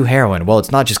do they do heroin? Well,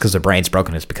 it's not just because their brain's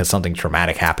broken. It's because something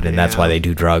traumatic happened, and that's why they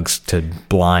do drugs, to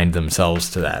blind themselves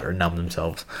to that or numb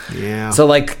themselves. Yeah. So,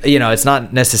 like, you know, it's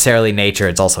not necessarily nature.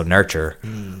 It's also nurture.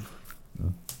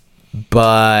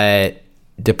 But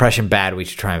depression bad. We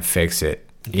should try and fix it.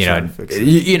 You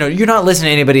know, you're not listening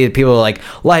to anybody. People are like,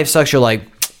 life sucks. You're like,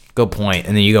 good point,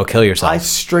 and then you go kill yourself.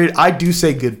 I do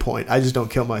say good point. I just don't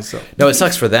kill myself. No, it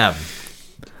sucks for them.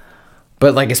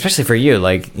 But like, especially for you,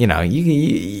 like, you know,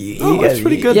 that's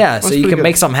pretty good. Yeah, that's so you can good.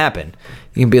 make something happen.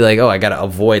 You can be like, oh, I gotta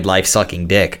avoid life sucking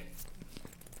dick.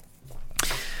 I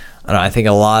don't know. I think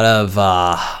a lot of.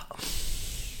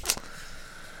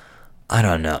 I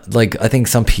don't know. Like, I think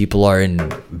some people are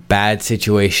in bad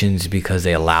situations because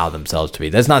they allow themselves to be.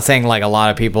 That's not saying, like, a lot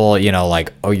of people, you know,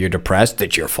 like, oh, you're depressed,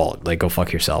 it's your fault. Like, go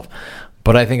fuck yourself.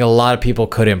 But I think a lot of people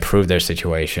could improve their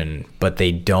situation, but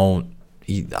they don't.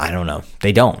 I don't know.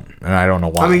 They don't. And I don't know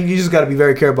why. I mean, you just got to be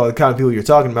very careful about the kind of people you're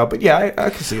talking about. But yeah, I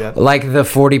can see that. Like the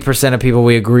 40% of people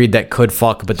we agreed that could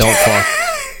fuck but don't fuck.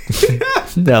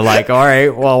 They're like, all right,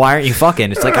 well, why aren't you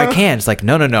fucking? It's like, I can. It's like,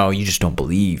 no, you just don't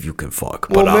believe you can fuck.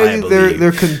 But well, maybe I believe.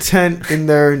 they're content in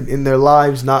their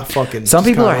lives not fucking. Some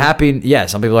people are happy. Yeah,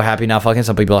 some people are happy not fucking.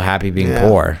 Some people are happy being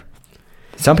poor.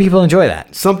 Some people enjoy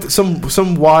that.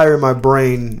 Some wire in my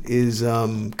brain is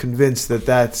convinced that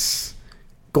that's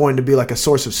going to be like a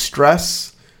source of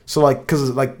stress. So like, cause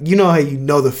like, you know how you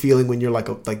know the feeling when you're like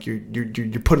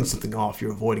you're putting something off,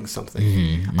 you're avoiding something.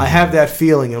 Mm-hmm. I have that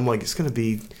feeling. I'm like, it's gonna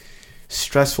be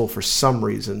stressful for some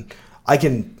reason, I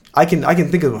can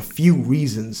think of a few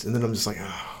reasons, and then I'm just like,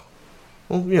 oh,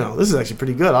 well, this is actually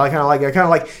pretty good. I kind of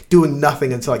like doing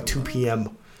nothing until like 2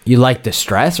 p.m. You like the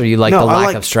stress, or you like the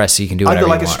lack of stress, so you can do whatever you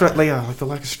want? I like the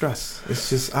lack of stress. It's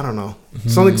just, I don't know,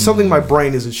 something my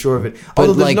brain isn't sure of it.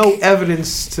 Although there's no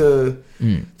evidence to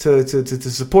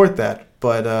support that.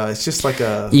 But it's just like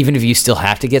even if you still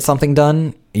have to get something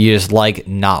done, you just like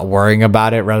not worrying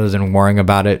about it rather than worrying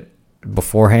about it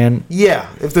beforehand. Yeah,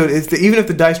 even if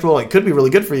the dice roll could be really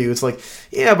good for you, it's like,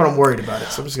 yeah, but I'm worried about it,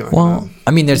 so I'm just gonna. Well,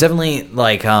 I mean, there's definitely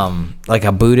like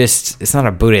a Buddhist. It's not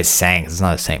a Buddhist saying. It's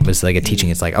not a saying, but it's like a teaching.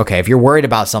 It's like, okay, if you're worried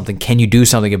about something, can you do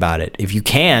something about it? If you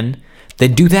can,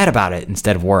 then do that about it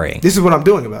instead of worrying. This is what I'm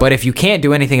doing about it. But if you can't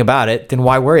do anything about it, then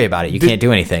why worry about it? You can't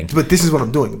do anything. But this is what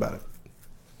I'm doing about it.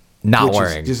 Not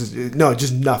worrying.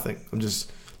 Just nothing. I'm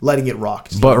just letting it rock.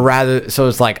 But rather, so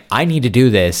it's like, I need to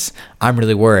do this. I'm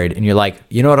really worried. And you're like,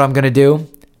 you know what I'm going to do?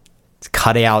 It's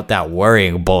cut out that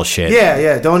worrying bullshit.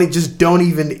 Yeah. Don't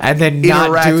even and then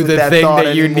not do the thing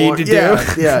that you need to do.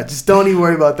 Yeah. Just don't even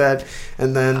worry about that.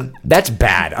 And then that's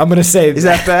bad. I'm going to say is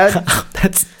that bad?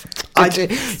 That's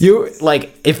you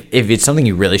like if it's something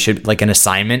you really should, like an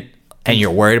assignment, and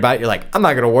you're worried about it, you're like, I'm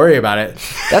not gonna worry about it.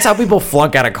 That's how people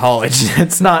flunk out of college.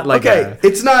 It's not like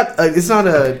it's not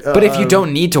a but if you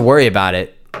don't need to worry about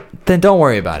it, then don't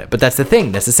worry about it. But that's the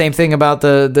thing. That's the same thing about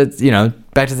the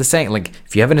back to the saying, like,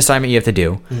 if you have an assignment you have to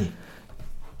do,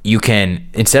 you can,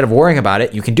 instead of worrying about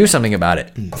it, you can do something about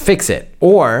it, fix it.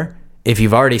 Or if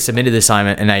you've already submitted the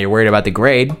assignment and now you're worried about the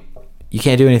grade, you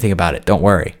can't do anything about it. Don't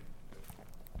worry.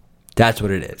 That's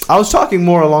what it is. I was talking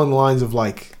more along the lines of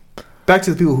like, back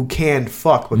to the people who can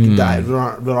fuck but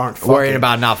aren't fucking. Worried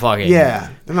about not fucking. Yeah,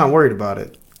 they're not worried about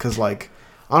it because, like,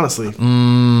 honestly,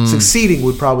 succeeding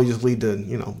would probably just lead to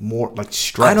more like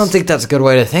stress. I don't think that's a good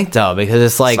way to think though, because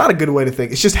it's like, it's not a good way to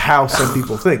think. It's just how some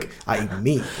people think.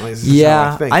 Me. Like,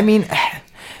 yeah, I mean,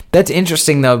 that's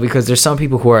interesting though, because there's some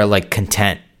people who are like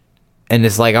content. And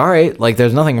it's like, all right, like,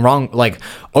 there's nothing wrong. Like,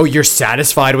 oh, you're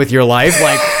satisfied with your life?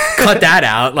 Like, cut that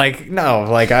out. Like, no,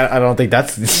 like, I don't think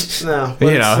that's, no,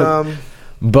 but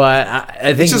but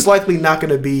I think it's just likely not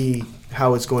going to be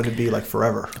how it's going to be, like,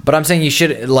 forever. But I'm saying you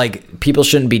should, like, people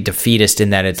shouldn't be defeatist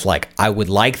in that it's like, I would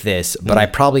like this, but I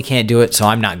probably can't do it, so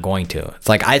I'm not going to. It's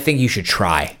like, I think you should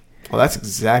try. Well, that's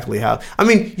exactly how. I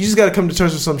mean, you just got to come to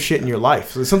terms with some shit in your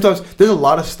life. So sometimes there's a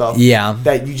lot of stuff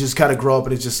that you just kind of grow up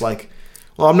and it's just like,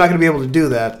 well, I'm not going to be able to do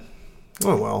that.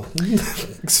 Oh, well,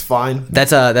 it's fine.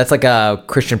 That's like a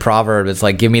Christian proverb. It's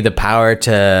like, give me the power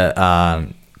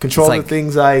to control the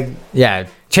things I... Yeah,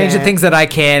 change the things that I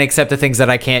can, accept the things that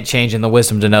I can't change, and the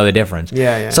wisdom to know the difference.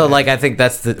 Yeah. So, like, I think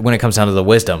that's when it comes down to the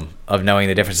wisdom of knowing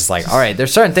the difference. It's like, all right,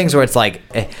 there's certain things where it's like...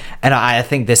 And I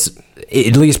think this,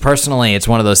 at least personally, it's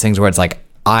one of those things where it's like,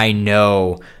 I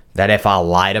know that if I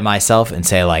lie to myself and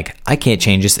say, like, I can't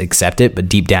change this, accept it, but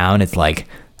deep down, it's like...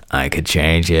 I could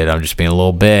change it. I'm just being a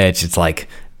little bitch. It's like,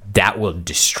 that will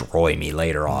destroy me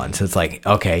later on. So it's like,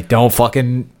 okay, don't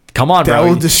fucking, come on, bro. That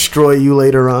will destroy you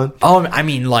later on. Oh, I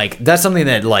mean, like, that's something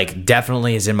that, like,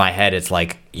 definitely is in my head. It's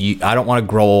like, I don't want to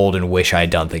grow old and wish I had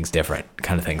done things different,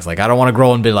 kind of things. Like, I don't want to grow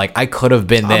old and be like, I could have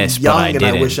been this, but I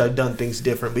didn't. I wish I'd done things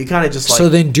different. But you kind of just like... So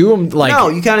then do them, like... No,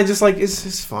 you kind of just like,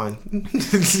 it's fine.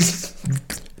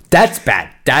 That's bad.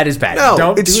 That is bad. No,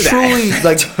 don't it's do that. truly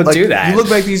like, don't do that. You look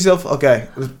back to yourself. Okay,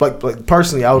 like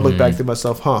personally, I would look back to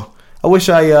myself. I wish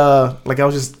I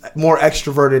was just more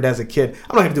extroverted as a kid.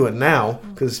 I'm not gonna do it now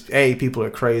because A, people are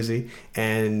crazy,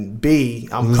 and B,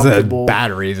 I'm comfortable.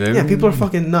 Bad reason. Yeah, people are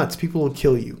fucking nuts. People will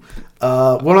kill you. When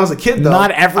I was a kid, though,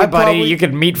 not everybody. You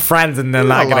could meet friends and they're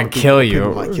not gonna kill you.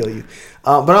 People might kill you.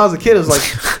 But when I was a kid, it was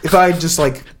like if I had just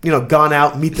like gone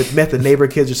out, met the neighbor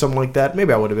kids or something like that,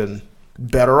 maybe I would have been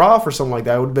better off or something like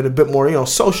that. I would have been a bit more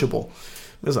sociable.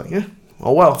 It was like, yeah,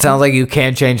 oh well. Sounds like you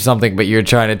can change something, but you're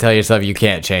trying to tell yourself you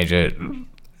can't change it,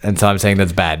 and so I'm saying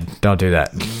that's bad. Don't do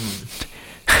that.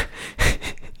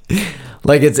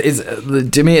 Like, it's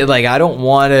to me, like, I don't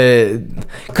want to,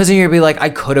 because then you're gonna be like, I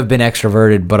could have been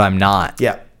extroverted, but I'm not.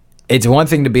 Yeah. It's one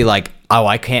thing to be like, oh,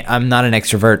 I can't, I'm not an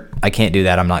extrovert, I can't do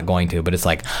that, I'm not going to. But it's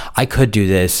like, I could do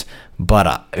this, but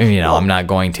I'm not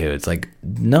going to. It's like,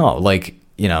 no, like,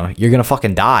 you're gonna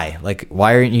fucking die. Like,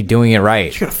 why aren't you doing it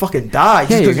right? You're gonna fucking die.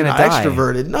 Yeah, you're gonna die.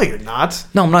 Extroverted. No, you're not.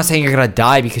 No, I'm not saying you're gonna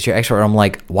die because you're extrovert. I'm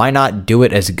like, why not do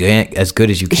it as good as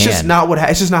you can? It's just not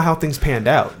it's just not how things panned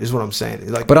out. Is what I'm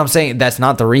saying. Like, but I'm saying that's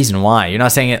not the reason why. You're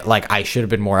not saying it like I should have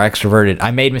been more extroverted. I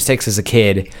made mistakes as a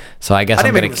kid, so I guess I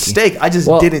didn't make a mistake. I just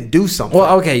didn't do something.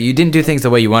 Well, okay, you didn't do things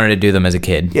the way you wanted to do them as a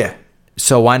kid. Yeah.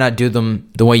 So why not do them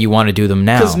the way you want to do them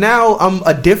now? Because now I'm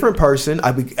a different person,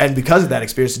 and because of that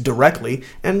experience directly,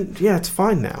 and yeah, it's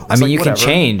fine now. I mean, you can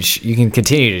change. You can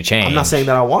continue to change. I'm not saying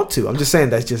that I want to. I'm just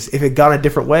saying that's just if it got a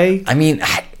different way. I mean,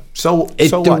 so the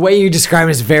what? way you describe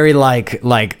it is very like,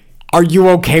 are you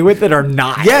okay with it or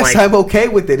not? Yes, I'm okay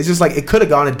with it. It's just like it could have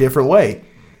gone a different way.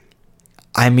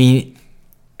 I mean,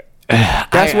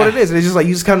 that's what it is. And it's just like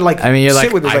you just kind of like. I mean, you're sit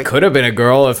like, with it. I could have been a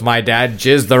girl if my dad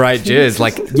jizzed the right jizz.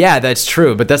 Like, yeah, that's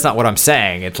true, but that's not what I'm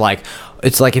saying. It's like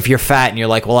if you're fat and you're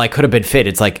like, well, I could have been fit.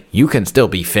 It's like you can still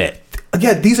be fit.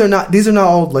 Again, these are not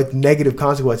all like negative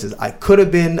consequences. I could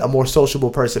have been a more sociable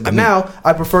person, but now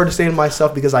I prefer to stay to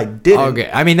myself because I didn't. Okay,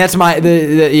 I mean that's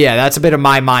that's a bit of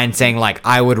my mind saying like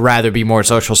I would rather be more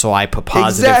social, so I put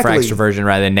positive for extroversion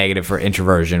rather than negative for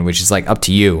introversion, which is like up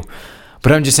to you.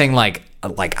 But I'm just saying like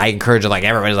I encourage like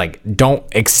everybody like don't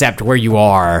accept where you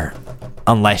are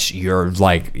unless you're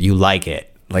like you like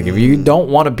it. Like if you don't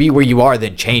want to be where you are,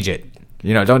 then change it.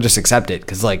 You know, don't just accept it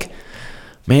because like.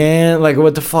 Man, like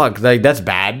what the fuck? Like that's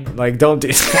bad. Like don't do.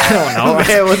 I don't know.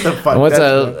 Man, what the fuck?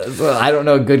 I don't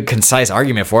know a good concise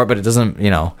argument for it, but it doesn't.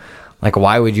 You know, like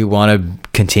why would you want to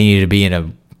continue to be in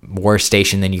a worse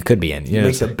station than you could be in? You know,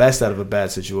 make the best out of a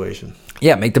bad situation.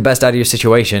 Yeah, make the best out of your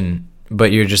situation,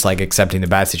 but you're just like accepting the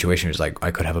bad situation. It's like I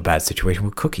could have a bad situation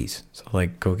with cookies, so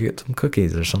like go get some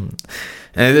cookies or something.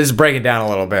 And this is breaking down a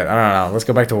little bit. I don't know. Let's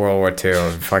go back to World War II.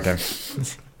 And fucking.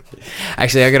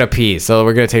 Actually, I gotta pee, so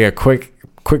we're gonna take a quick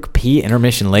pee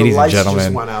intermission, ladies and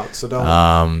gentlemen. The lights just went out, so don't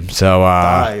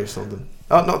die or something.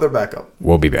 Oh no, they're back up.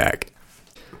 We'll be back.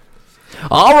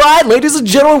 All right, ladies and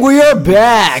gentlemen, we are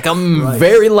back. I'm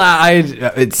very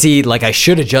loud. See, like I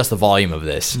should adjust the volume of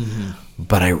this,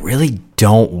 but I really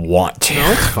don't want to.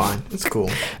 No, it's fine. It's cool.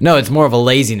 No, it's more of a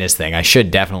laziness thing. I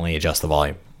should definitely adjust the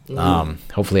volume.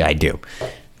 Hopefully, I do.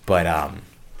 But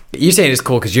you're saying it's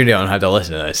cool because you don't have to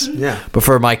listen to this. Yeah. But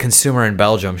for my consumer in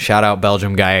Belgium, shout out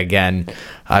Belgium guy again.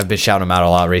 I've been shouting him out a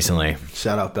lot recently.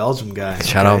 Shout out Belgium guy.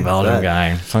 Shout out Belgium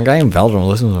guy. Some guy in Belgium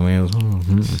listens to me.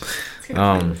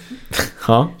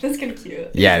 Huh? That's kind of cute.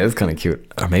 Yeah, that's kind of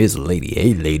cute. Or maybe it's a lady.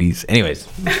 Hey, ladies. Anyways.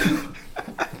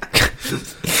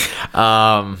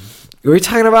 Were you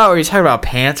talking about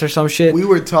pants or some shit? We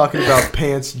were talking about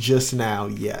pants just now,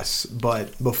 yes.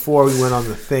 But before we went on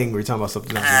the thing, we were talking about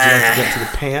something else. Would you like to get to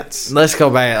the pants? Let's go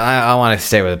back. I want to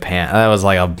stay with the pants. That was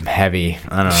like a heavy,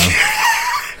 I don't know.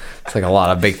 It's like a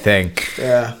lot of big thing.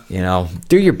 Yeah. You know,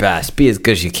 do your best. Be as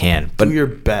good as you can. But do your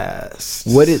best.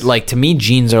 To me,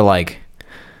 jeans are like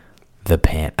the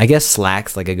pant. I guess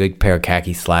slacks, like a good pair of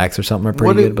khaki slacks or something are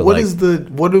pretty good. But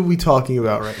what are we talking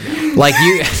about right now? Like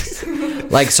you...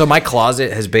 Like, so my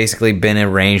closet has basically been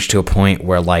arranged to a point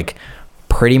where, like,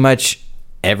 pretty much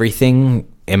everything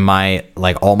in my,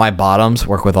 like, all my bottoms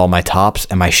work with all my tops,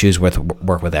 and my shoes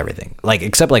work with everything. Like,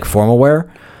 except, like, formal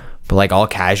wear, but, like, all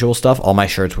casual stuff, all my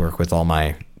shirts work with all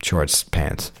my shorts,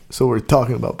 pants. So we're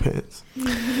talking about pants. He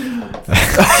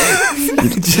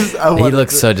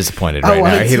looks so disappointed right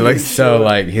now. He looks so,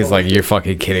 like, he's like, you're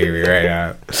fucking kidding me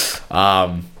right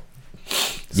now.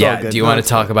 Yeah, do you want to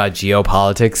talk about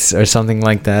geopolitics or something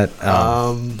like that?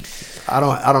 I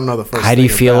don't know the first. How do you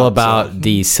feel about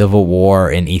the civil war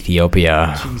in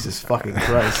Ethiopia? Jesus fucking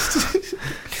Christ!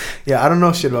 Yeah, I don't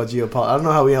know shit about geopolitics. I don't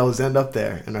know how we always end up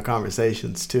there in our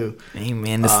conversations too. Hey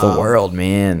man, it's the world,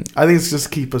 man. I think it's just to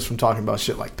keep us from talking about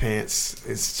shit like pants.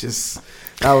 It's just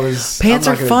pants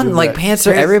are fun. Like pants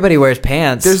are everybody wears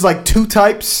pants. There's like two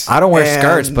types. I don't wear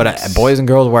skirts, but boys and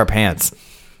girls wear pants.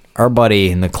 Our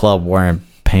buddy in the club wearing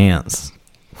pants.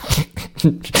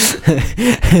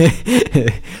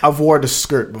 I've worn a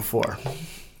skirt before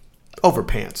over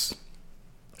pants.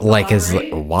 Like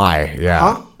why? Yeah.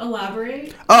 Huh?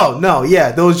 Elaborate. Oh no,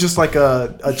 yeah. There was just like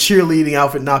a cheerleading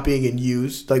outfit not being in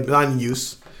use, like not in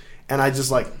use, and I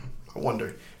just like I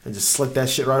wonder and just slipped that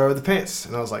shit right over the pants,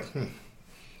 and I was like,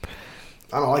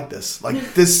 I don't like this.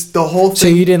 Like this, the whole thing. So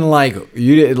you didn't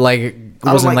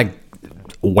wasn't like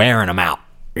wearing them out.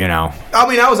 You know, I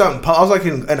mean, I was like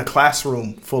in a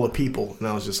classroom full of people, and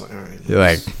I was just like, all right. You're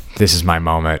like, this is my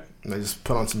moment. And I just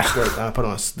put on some skirt. I put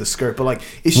on the skirt, but like,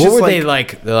 it's what just were like, they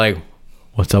like? They're like,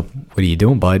 what's up? What are you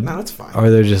doing, bud? No, that's fine. Or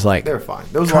they're just like, they're fine.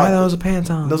 There was try those pants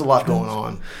on. There's a lot going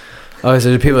on. Oh,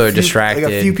 so the people that are distracted.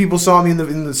 Like a few people saw me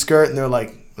in the skirt, and they're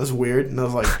like, that's weird. And I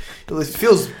was like, it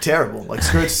feels terrible. Like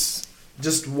skirts.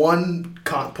 Just one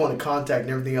point of contact, and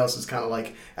everything else is kind of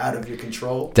like out of your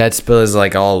control. That spill is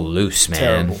like all loose, man.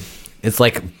 Terrible. It's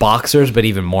like boxers, but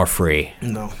even more free.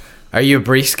 No. Are you a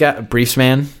briefs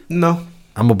man? No.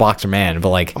 I'm a boxer man, but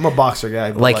like I'm a boxer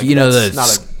guy. But like you know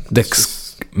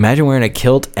the imagine wearing a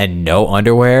kilt and no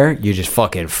underwear. You're just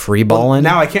fucking free balling.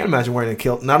 Now I can't imagine wearing a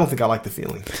kilt, and I don't think I like the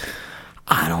feeling.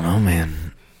 I don't know, man.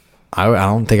 I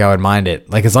don't think I would mind it.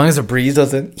 Like, as long as the breeze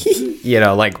doesn't,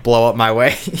 like blow up my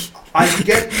way. I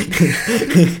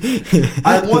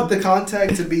want the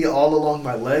contact to be all along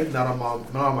my leg, not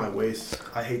on my waist.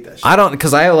 I hate that shit. I don't,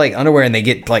 because I have like underwear and they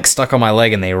get like stuck on my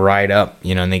leg and they ride up,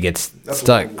 and they get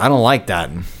stuck. I don't like that.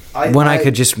 I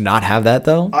could just not have that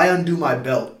though. I undo my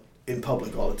belt in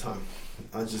public all the time.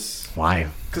 Why?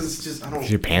 Because it's just, I don't.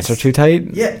 Your pants are too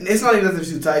tight? Yeah, it's not even that they're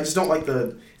too tight. I just don't like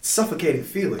the suffocating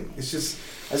feeling. It's just,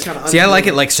 I just kind of. See, I like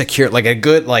it like secure, like a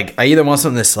good, like I either want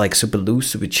something that's like super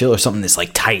loose, super chill, or something that's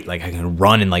like tight, like I can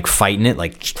run and like fight in it,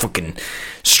 like fucking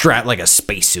strapped like a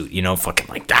spacesuit, fucking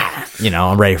like that,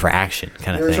 I'm ready for action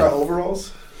kind of thing. You ever try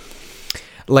overalls?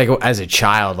 Like as a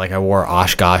child, like I wore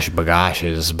Oshkosh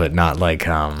Bagoshes, but not like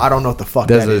I don't know what the fuck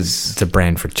that is. It's a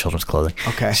brand for children's clothing.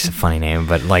 Okay, it's a funny name,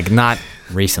 but like not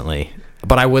recently.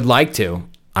 But I would like to.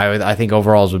 I think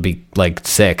overalls would be like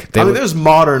sick. There's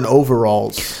modern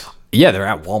overalls. Yeah, they're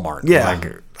at Walmart. Yeah,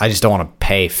 like, I just don't want to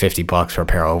pay $50 for a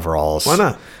pair of overalls. Why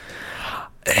not?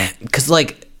 Because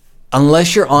like,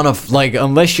 unless you're I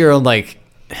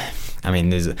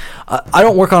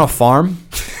don't work on a farm.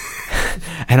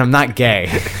 And I'm not gay,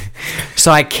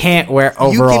 so I can't wear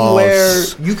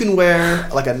overalls. You can wear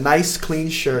like a nice clean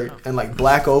shirt and like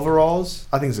black overalls.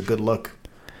 I think it's a good look.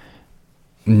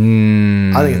 I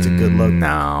think it's a good look.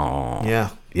 No. Yeah.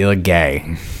 You look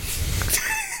gay.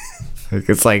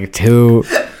 It's like too.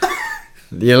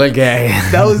 You look gay.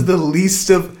 That was the least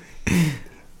of.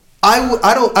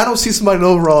 I don't see somebody in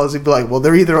overalls and be like, well,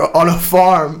 they're either on a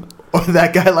farm. Or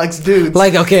that guy likes dudes.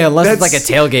 Like, okay, unless it's like a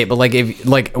tailgate, but like if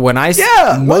like when I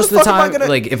most of the time,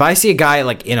 like if I see a guy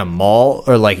like in a mall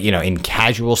or like in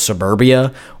casual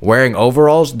suburbia wearing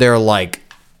overalls, they're like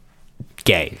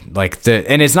gay. Like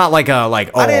and it's not like a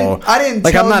like I didn't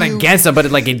like tell I'm not you, against them,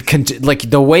 but like like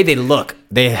the way they look,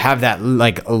 they have that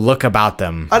like look about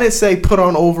them. I didn't say put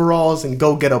on overalls and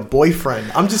go get a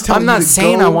boyfriend. I'm just telling you. I'm not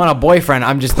saying I want a boyfriend.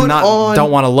 I'm just don't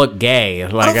want to look gay.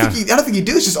 Like I don't think you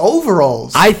do. It's just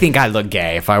overalls. I think I look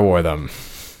gay if I wore them.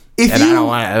 I don't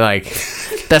want to like.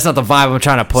 That's not the vibe I'm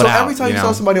trying to put out. So every time you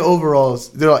saw somebody in overalls,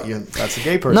 they're like, that's a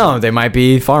gay person. No, they might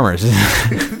be farmers.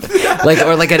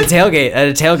 Or like at a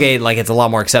tailgate, like it's a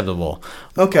lot more acceptable.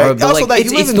 Okay. But also, like,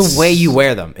 it's the way you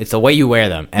wear them. It's the way you wear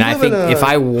them, and I think if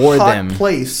I wore them,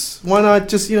 place, why not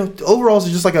just overalls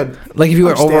are just like a like if you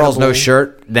wear overalls no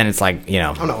shirt, then it's like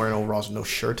I'm not wearing overalls with no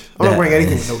shirt. I'm not wearing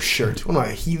anything with no shirt. What am I,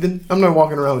 a heathen? I'm not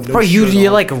walking around with no shirt. Bro,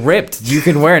 you're like ripped. You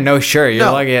can wear no shirt.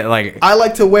 You're like I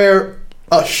like to wear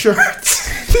a shirt.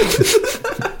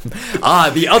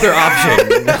 The other option.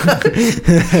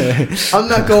 I'm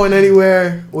not going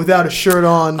anywhere without a shirt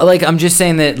on. Like, I'm just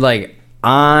saying that, like,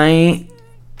 I'm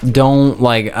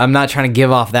not trying to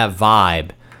give off that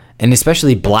vibe. And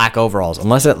especially black overalls.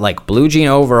 Unless it, like, blue jean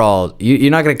overalls,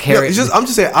 you're not going to carry... I'm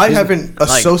just saying, I haven't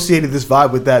associated this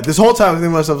vibe with that. This whole time, I think to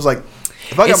myself, I was like...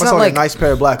 If I got myself a nice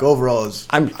pair of black overalls,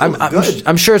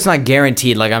 I'm sure it's not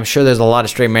guaranteed. Like, I'm sure there's a lot of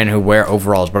straight men who wear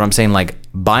overalls, but I'm saying, like,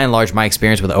 by and large, my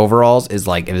experience with overalls is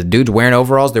like if a dude's wearing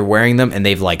overalls, they're wearing them and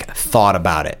they've like thought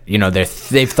about it.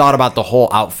 They've thought about the whole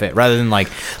outfit rather than like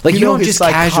you don't just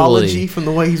casually from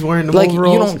the way he's wearing the like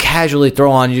overalls. You don't casually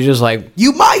throw on. You just like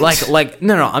you might like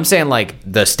no. I'm saying like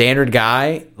the standard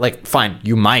guy. Like fine,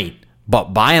 you might,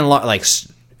 but by and large, like.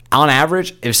 On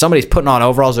average, if somebody's putting on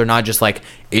overalls, they're not just like,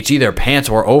 it's either pants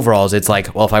or overalls. It's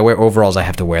like, well, if I wear overalls, I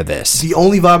have to wear this. The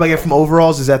only vibe I get from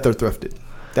overalls is that they're thrifted.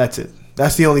 That's it.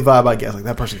 That's the only vibe I get. Like,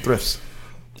 that person thrifts.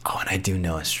 Oh, and I do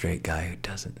know a straight guy who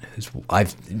doesn't. I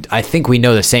think we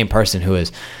know the same person who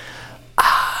is.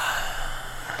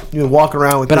 You walk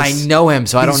around with but I know him,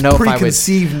 so I don't know if I would.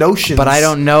 Preconceived notions. But I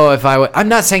don't know if I would. I'm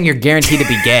not saying you're guaranteed to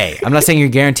be gay. I'm not saying you're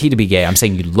guaranteed to be gay. I'm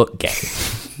saying you look gay.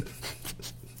 It's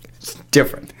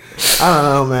different. I don't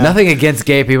know, man. Nothing against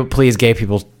gay people. Please, gay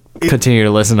people, continue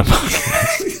to listen to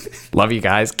podcasts. Love you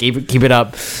guys. Keep it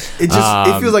up.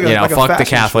 It feels like a fuck a the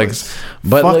Catholics. Choice.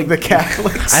 But fuck like, the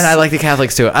Catholics. And I like the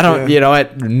Catholics too. I don't. Yeah. You know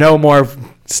what? No more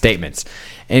statements.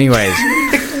 Anyways,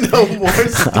 no more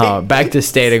statements. Back to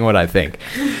stating what I think.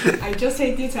 I just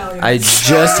hate the Italians. I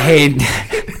just hate.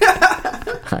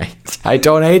 I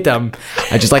don't hate them.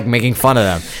 I just like making fun of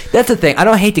them. That's the thing. I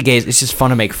don't hate the gays. It's just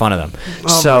fun to make fun of them. Oh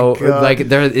so like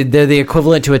they're the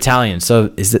equivalent to Italians. So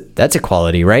that's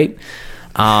equality, right?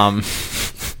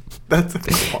 That's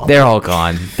equality. They're all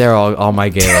gone. They're all my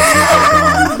gay listeners are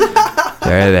gone.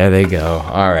 There they go.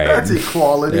 All right. That's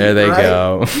equality. There they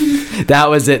go. That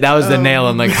was it. That was the nail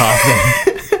in the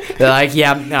coffin. They're like,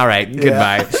 yeah, all right,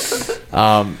 goodbye.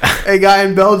 Hey, guy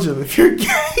in Belgium, if you're gay,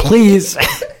 Please. I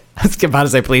was about to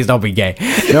say, please don't be gay.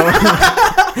 No.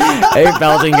 Hey,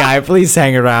 Belgian guy, please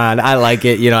hang around. I like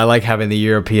it. I like having the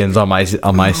Europeans on my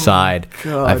side.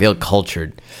 God. I feel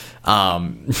cultured.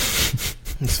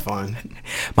 it's fine.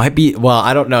 Might be. Well,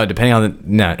 I don't know. Depending on the.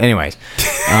 No. Anyways,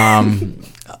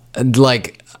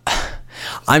 like,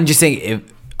 I'm just saying.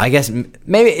 I guess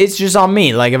maybe it's just on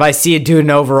me. Like, if I see a dude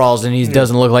in overalls and he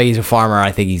doesn't look like he's a farmer,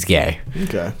 I think he's gay.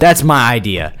 Okay. That's my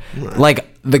idea. Right. Like,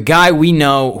 the guy we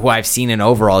know who I've seen in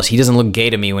overalls, he doesn't look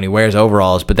gay to me when he wears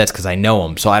overalls, but that's because I know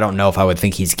him. So I don't know if I would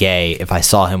think he's gay if I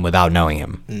saw him without knowing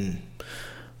him.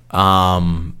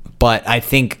 But I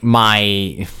think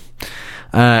my...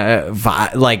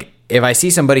 if I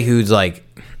see somebody who's, like,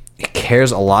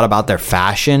 cares a lot about their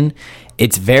fashion,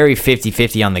 it's very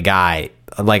 50-50 on the guy.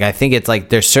 Like, I think it's like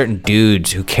there's certain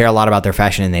dudes who care a lot about their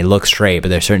fashion and they look straight, but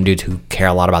there's certain dudes who care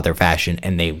a lot about their fashion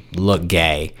and they look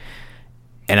gay.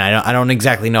 And I don't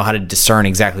exactly know how to discern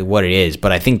exactly what it is,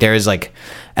 but I think there is, like,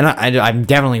 and I'm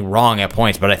definitely wrong at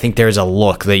points, but I think there's a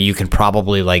look that you can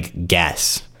probably, like,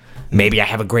 guess. Maybe I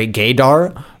have a great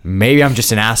gaydar. Maybe I'm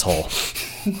just an asshole.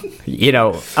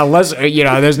 Unless,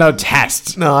 there's no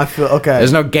test. No, I feel okay.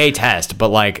 There's no gay test, but,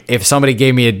 like, if somebody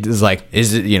gave me is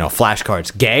it,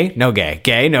 flashcards, gay, no gay,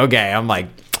 gay, no gay, I'm like,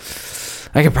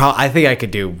 I think I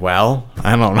could do well.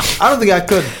 I don't know. I don't think I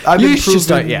could. I've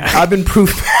been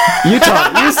proof. You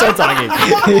start talking.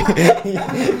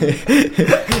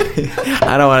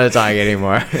 I don't want to talk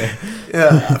anymore.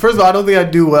 Yeah. First of all, I don't think I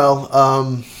do well.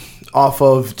 Off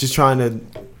of just trying to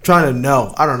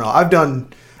know. I don't know. I've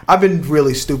been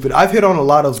really stupid. I've hit on a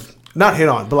lot of, not hit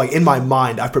on, but like in my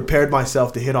mind, I've prepared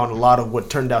myself to hit on a lot of what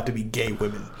turned out to be gay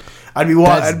women. I'd be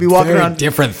walking around.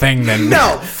 Different thing than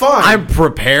no, fine. I'm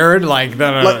prepared. Like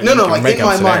no. Like in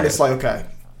my mind, it's like okay.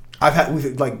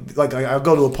 I'll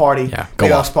go to a party. Yeah,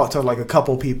 maybe I'll talk to like a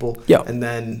couple people. Yeah. And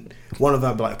then one of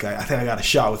them, like, okay, I think I got a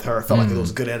shot with her. I felt like there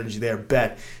was good energy there.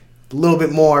 Bet a little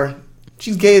bit more.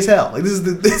 She's gay as hell. Like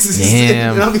this is.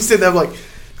 Damn. And I'll be sitting there like,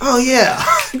 oh yeah.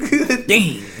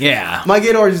 Dang. Yeah. My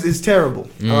gaydar is terrible.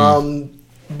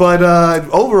 But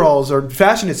overalls or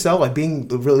fashion itself, like being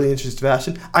really interested in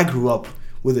fashion, I grew up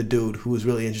with a dude who was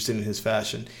really interested in his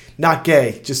fashion. Not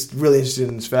gay, just really interested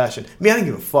in his fashion. I mean, I didn't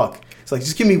give a fuck. It's like,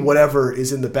 just give me whatever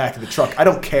is in the back of the truck. I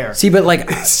don't care. See, but like,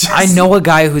 I know a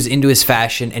guy who's into his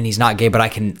fashion and he's not gay, but I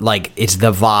can, like, it's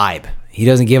the vibe. He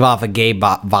doesn't give off a gay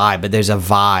vibe, but there's a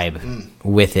vibe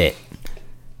with it.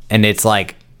 And it's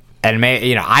like, and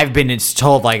I've been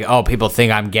told like, oh, people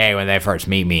think I'm gay when they first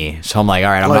meet me. So I'm like, all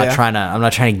right, I'm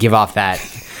not trying to give off that.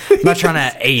 I'm not trying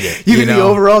to aid it. You think the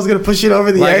overall's gonna push it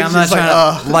over the edge? I'm not trying to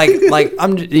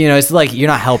I'm. It's like you're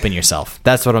not helping yourself.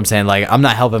 That's what I'm saying. Like I'm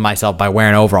not helping myself by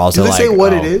wearing overalls. Do they say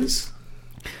what it is?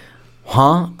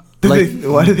 Huh?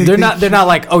 Why do they? They're not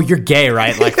like, oh, you're gay,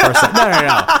 right? Like first.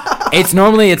 No. It's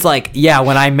normally like, yeah,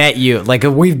 when I met you, like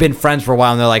we've been friends for a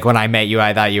while, and they're like, when I met you,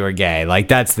 I thought you were gay. Like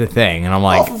that's the thing, and I'm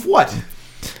like, off of what?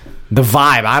 The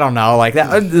vibe, I don't know, like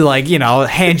that, like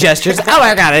hand gestures. Oh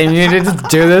my god, and you just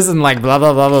do this and like blah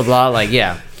blah blah blah blah. Like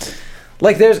yeah,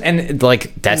 like there's and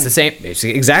like that's the same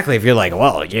exactly. If you're like,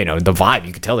 well, the vibe,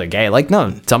 you can tell they're gay. Like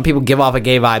no, some people give off a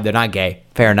gay vibe, they're not gay.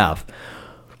 Fair enough.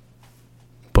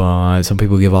 But some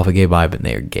people give off a gay vibe and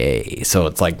they're gay. So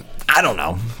it's like, I don't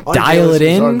know. Dial it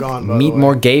in. Meet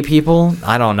more gay people.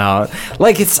 I don't know.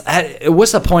 Like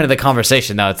what's the point of the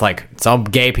conversation though? It's like some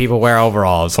gay people wear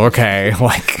overalls. Okay.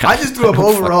 Like I just threw up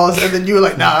overalls and then you were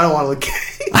like, nah, I don't want to look gay.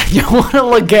 I don't want to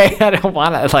look gay. I don't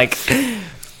want to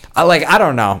I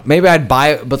don't know. Maybe I'd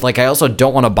buy, but like I also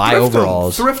don't want to buy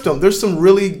overalls. Thrift them. There's some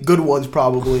really good ones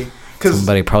probably.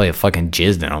 Somebody probably fucking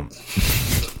jizzed in them.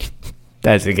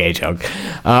 That's a gay joke.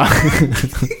 No,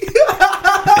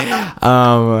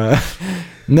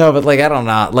 but like I don't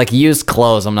know. Like used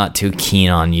clothes, I'm not too keen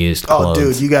on used clothes. Oh,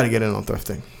 dude, you got to get in on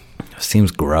thrifting.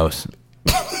 Seems gross.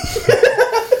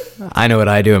 I know what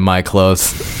I do in my clothes.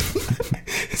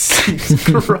 Seems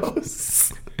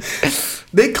gross.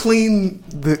 They clean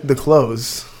the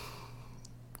clothes.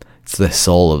 It's the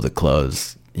soul of the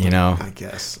clothes, I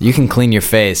guess. You can clean your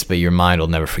face, but your mind will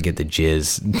never forget the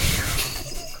jizz.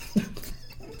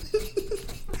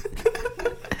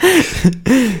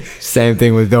 Same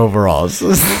thing with overalls.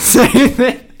 Same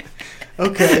thing.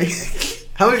 Okay.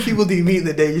 How many people do you meet in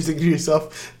the day you think to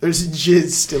yourself, there's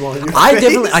jizz still on your face?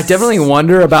 I definitely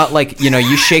wonder about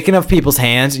you shaking up people's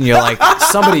hands and you're like,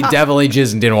 somebody definitely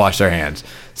jizzed and didn't wash their hands.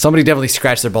 Somebody definitely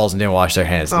scratched their balls and didn't wash their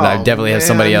hands. I definitely have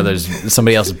somebody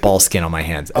else's ball skin on my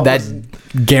hands. That's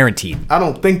guaranteed. I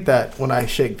don't think that when I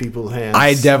shake people's hands.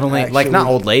 I definitely, not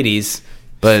old ladies,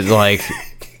 but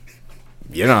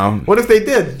you know, What if they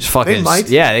did? just fucking, They might.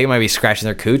 yeah, they might be scratching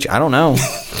their cooch. I don't know.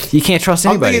 You can't trust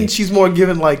I'm anybody. thinking she's more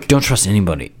given like. Don't trust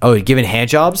anybody. Oh, giving hand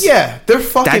jobs? Yeah, they're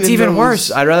fucking. That's in even those-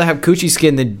 worse. I'd rather have coochie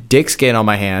skin than dick skin on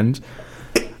my hands.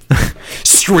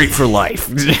 Straight for life.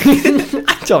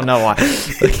 I don't know why.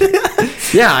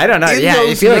 Yeah, I don't know. In Yeah, I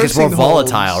those feel like it's more nursing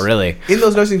volatile, homes- really. In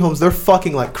those nursing homes, they're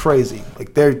fucking like crazy.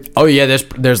 Like they're. Oh yeah,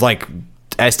 there's like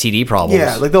STD problems.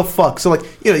 Yeah, like they'll fuck. So like,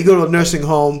 you know, you go to a nursing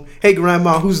home. Hey,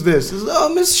 grandma, who's this? This is,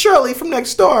 oh, Miss Shirley from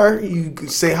next door. You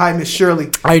say hi, Miss Shirley.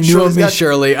 I knew Shirley's Miss got-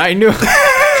 Shirley. I knew.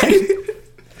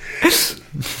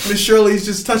 Miss Shirley's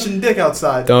just touching dick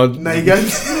outside. Don't- Now you got.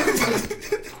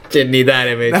 Didn't need that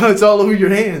image. Now it's all over your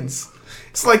hands.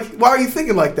 It's like, why are you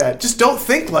thinking like that? Just don't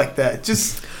think like that.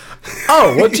 Just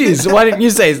Oh, well, geez. Why didn't you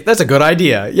say that's a good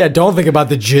idea? Yeah, don't think about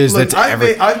the jizz look. that's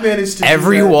I've managed to.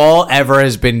 every do that. wall ever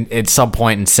has been at some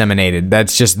point inseminated.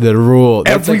 That's just the rule.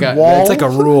 That's Every like a, wall? That's like a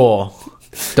rule.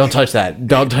 Don't touch that.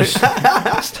 Don't touch.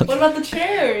 What about the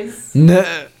chairs?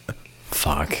 No.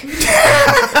 Fuck.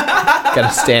 Gotta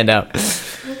stand up.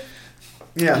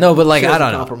 Yeah. No, but like Shows I a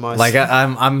don't know. compromise. Like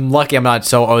I'm lucky I'm not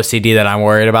so OCD that I'm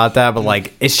worried about that. But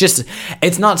like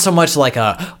it's not so much like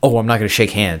I'm not gonna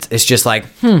shake hands. It's just like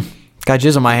got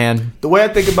jizz on my hand. The way I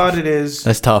think about it is,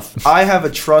 That's tough. I have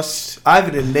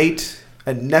an innate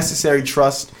and necessary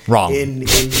trust. Wrong. In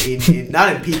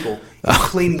not in people, in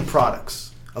cleaning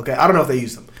products. Okay, I don't know if they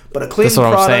use them, but a cleaning That's what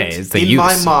I'm product saying, is the in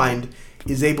my use. mind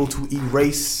is able to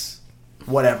erase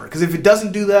whatever. Because if it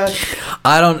doesn't do that,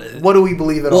 I don't. what do we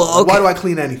believe at Well, all? okay. Why do I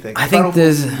clean anything? I If think don't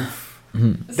there's.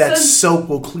 believe that Says- soap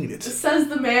will clean it. Says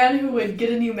the man who would get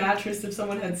a new mattress if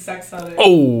someone had sex on it.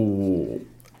 Oh.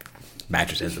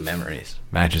 Mattress has the memories.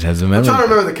 Mattress has the I'm memories. trying to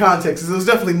remember the context. 'Cause there's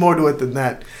definitely more to it than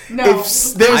that. No.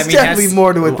 There's definitely that's-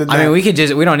 more to it than that. I mean,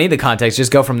 we don't need the context. Just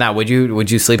go from that. Would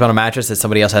you sleep on a mattress that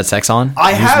somebody else had sex on? I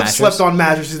Used have mattress? slept on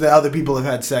mattresses that other people have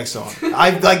had sex on.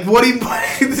 I like what do you?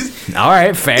 All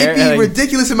right, fair. It'd be Like,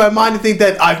 ridiculous in my mind to think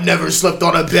that I've never slept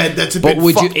on a bed that's but been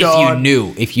would you, fucked if on.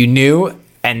 you knew,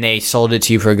 and they sold it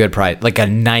to you for a good price, like a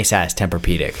nice ass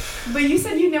Tempur-Pedic? But you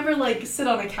said you never like sit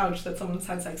on a couch that someone's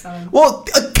had sex on. Well,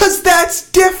 because that's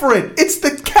different. It's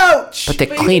the couch. But they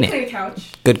But clean you can it. clean a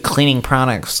couch. Good cleaning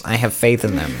products. I have faith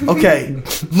in them. Okay,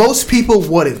 most people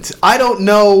wouldn't. I don't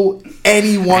know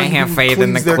anyone I have who faith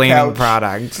in the cleans their cleaning couch.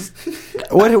 products.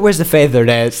 Where's the faith there,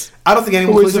 Des? I don't think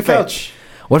anyone Where's cleans their the couch.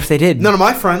 What if they did? None of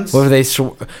my friends. What if they?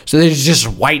 So there's just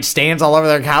white stains all over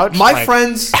their couch. My Like,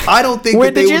 friends, I don't think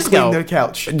Where'd that the they would jizz clean go? their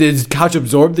couch. Did the couch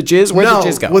absorb the jizz? Where'd No, the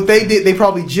jizz go? what they did, they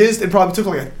probably jizzed and probably took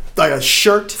like a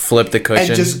shirt. Flip the cushion.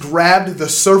 And just grabbed the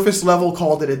surface level,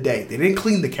 called it a day. They didn't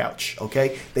clean the couch,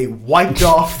 okay? They wiped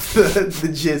off the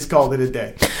jizz, called it a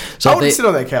day. So I if wouldn't they- sit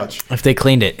on that couch. If they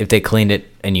cleaned it,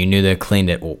 and you knew they cleaned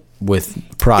it with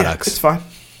products, Yeah, it's fine.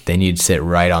 then you'd sit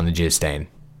right on the jizz stain.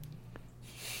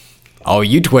 Oh,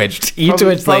 you twitched. You Probably-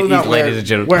 twitched, probably not ladies and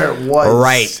gentlemen. where it was.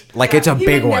 Right. Like it's a He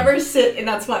big would one. never sit in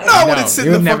that spot. No, I ever. wouldn't sit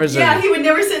you in would the never fuck- sit. Yeah, he would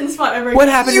never sit in the spot ever. What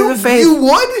happened to the faith? You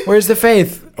would? Where's the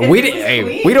faith? If We it did, was hey,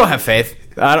 clean. we don't have faith.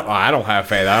 I don't have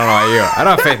faith. I don't know about you. I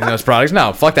don't have faith in those products.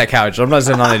 No, fuck that couch. I'm not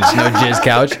sitting on this no jizz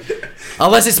couch.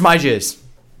 Unless it's my jizz.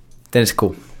 Then it's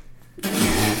cool.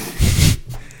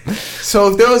 So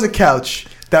if there was a couch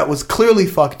that was clearly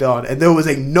fucked on and there was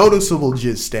a noticeable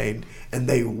jizz stain and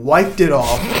they wiped it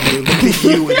off and they look at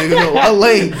you and they go,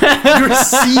 Elaine, your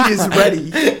seat is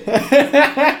ready.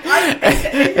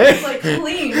 It's like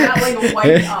clean, not like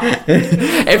wiped off.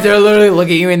 If they're literally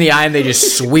looking you in the eye and they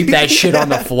just sweep that shit on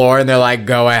the floor and they're like,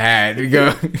 go ahead.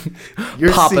 Go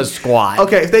Your pop a seat- squat.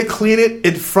 Okay, if they clean it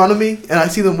in front of me and I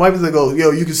see them wipe it, they go,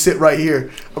 yo, you can sit right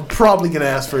here. I'm probably going to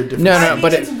ask for a different No, I no, think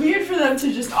but it's weird for them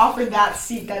to just offer that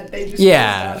seat that they just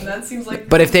Yeah. closed on. That seems like.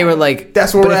 But if they were like,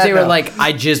 That's where but we're if at they were now. like,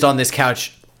 I jizzed on this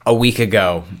couch a week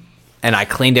ago and I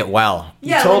cleaned it well.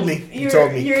 yeah, told like, me. You You're,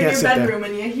 told me. You're in Can't your sit there. bedroom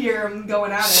and you hear them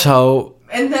going at it, So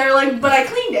and they're like, "But I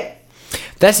cleaned it."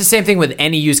 that's the same thing with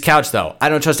any used couch, though. I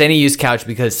don't trust any used couch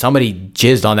because somebody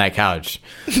jizzed on that couch.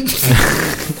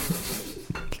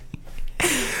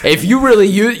 If you really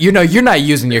use, you're not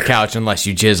using your couch unless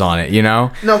you jizz on it,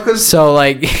 No, because So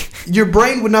like, your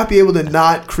brain would not be able to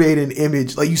not create an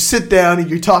image. Like you sit down and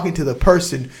you're talking to the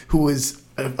person who was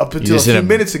up until a just in few a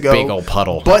minutes ago, big old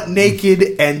puddle. butt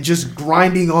naked and just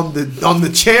grinding on the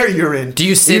chair you're in. Do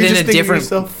you sit And you're in just a thinking to different-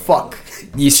 yourself, fuck.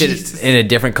 you sit Jesus. in a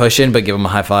different cushion, but give them a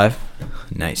high five.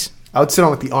 Nice. I would sit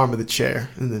on like the arm of the chair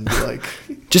and then be like,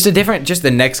 Just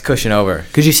the next cushion over.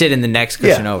 Could you sit in the next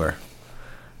cushion Yeah. over?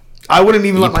 I wouldn't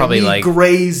even You'd let my probably, knee like-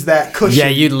 graze that cushion. Yeah,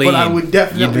 you'd lean. But I would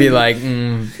definitely. You'd be like,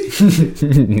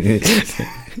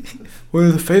 what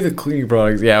are the favorite cleaning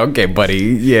products? Yeah, okay, buddy.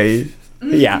 Yeah.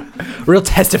 Yeah, real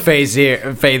test of faith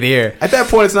here. At that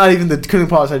point, it's not even the cooking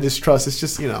polish I distrust. It's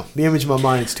just, the image in my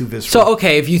mind is too visceral. So,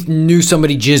 okay, if you knew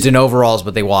somebody jizzed in overalls,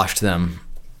 but they washed them,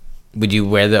 would you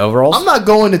wear the overalls? I'm not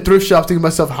going to thrift shop thinking to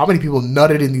myself, how many people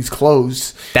nutted in these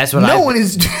clothes? That's what no one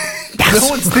is. No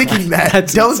one's thinking that.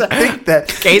 Don't think that.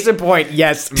 Case in point,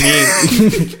 yes, me.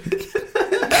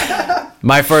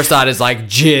 My first thought is like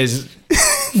jizz.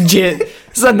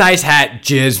 This is a nice hat.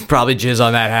 Jizz, probably jizz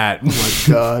on that hat. Oh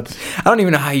my god. I don't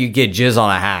even know how you get jizz on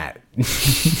a hat.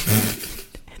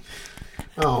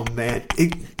 Oh man.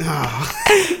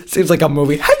 Seems like a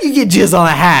movie. How do you get jizz on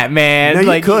a hat, man? No, you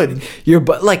like, could.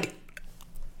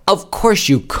 Of course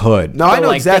you could. No, I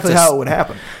know exactly how it would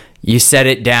happen. You set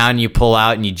it down, you pull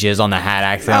out, and you jizz on the hat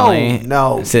accidentally.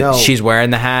 No. She's wearing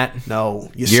the hat.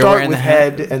 No, You're start wearing with the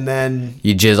hat? head, and then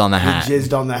You jizz on the hat. you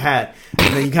jizzed on the hat,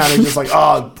 and then you kind of just like,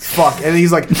 oh fuck, and then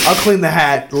he's like, I'll clean the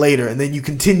hat later, and then you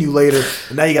continue later,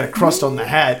 and now you got a crust on the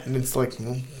hat, and it's like,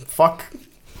 well, fuck.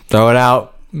 Throw it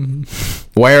out.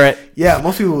 Wear it. Yeah,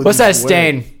 most people. Would What's just that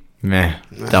wear stain? Meh.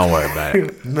 Don't worry about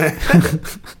it.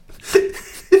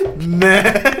 it.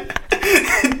 Meh.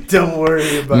 Don't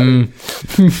worry about it.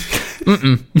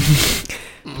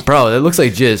 Bro, it looks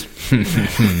like jizz.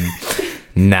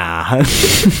 Nah.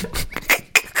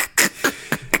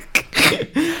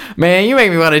 Man, you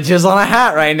make me want to jizz on a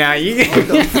hat right now.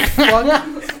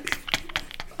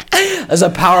 That's a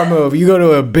power move. You go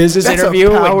to a business That's a interview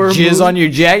with power jizz move. on your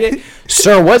jacket.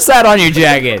 Sir, what's that on your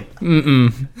jacket?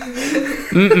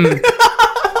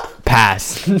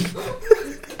 Pass.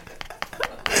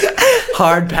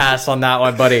 Hard pass on that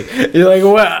one, buddy. You're like,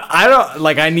 what? I don't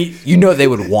like. I need. They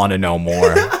would want to know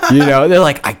more. They're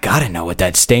like, I gotta know what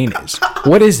that stain is.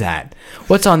 What is that?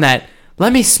 What's on that?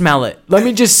 Let me smell it. Let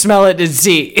me just smell it and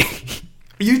see.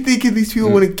 Are you thinking these people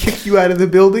want to kick you out of the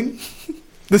building?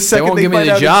 The They second won't give me find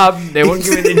the out job. They won't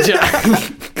give me the job.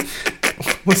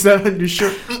 What's that on your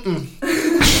shirt?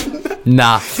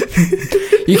 Nah.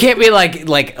 You can't be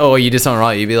like, oh, you did something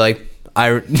wrong. You'd be like,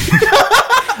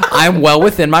 I'm well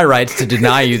within my rights to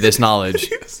deny you this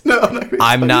knowledge. No,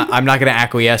 I'm not going to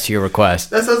acquiesce to your request.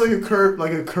 That sounds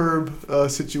like a curb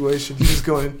situation. He's just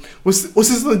going, what's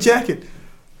this on the jacket?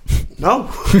 No.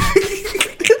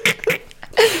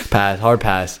 Pass. Hard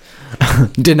pass.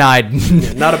 Denied.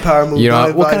 Yeah, not a power move.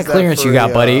 What kind of clearance you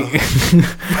got, buddy?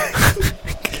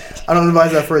 I don't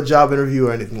advise that for a job interview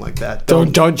or anything like that.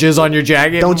 Don't jizz on your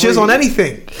jacket. Don't jizz on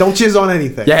anything. Don't jizz on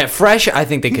anything. Yeah, fresh. I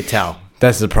think they could tell.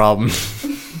 That's the problem.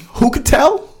 Who could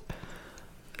tell?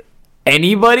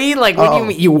 Anybody? Like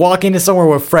when you walk into somewhere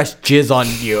with fresh jizz on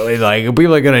you, like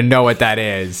people are gonna know what that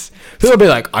is. They'll be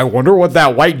like, I wonder what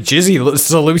that white jizzy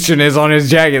solution is on his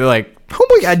jacket. They're like, oh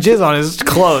my god, jizz on his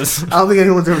clothes. I don't think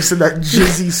anyone's ever said that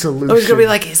jizzy solution. I was gonna be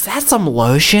like, is that some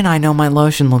lotion? I know my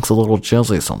lotion looks a little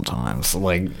jizzy sometimes.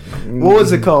 Like, what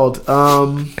was it called?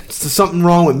 Something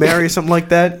wrong with Mary or something like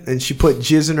that, and she put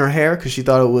jizz in her hair because she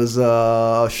thought it was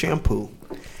shampoo.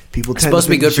 People it's tend supposed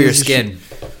to be good for your jizzy skin.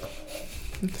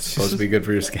 It's supposed to be good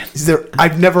for your skin.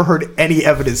 I've never heard any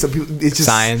evidence. Some people, it's just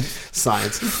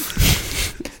science.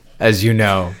 As you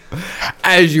know,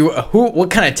 what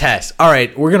kind of test? All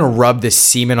right, we're gonna rub this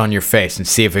semen on your face and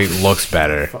see if it looks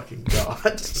better. Fucking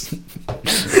god.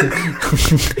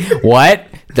 What?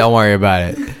 Don't worry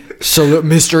about it.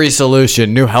 Mystery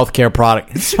solution, new healthcare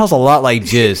product. It smells a lot like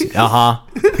jizz.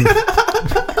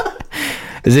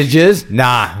 Is it jizz?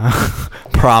 Nah.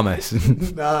 Promise.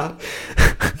 Nah.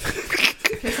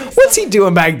 What's he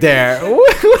doing back there?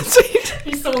 What's he?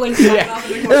 He's stoling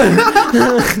off in the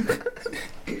corner.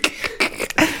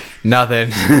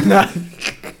 Nothing.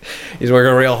 He's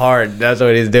working real hard. That's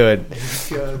what he's doing.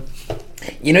 God.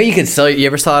 You can sell. You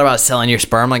ever thought about selling your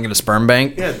sperm like in a sperm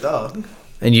bank? Yeah, duh.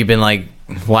 And you've been like,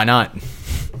 why not?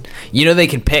 They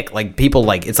can pick like people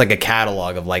like it's like a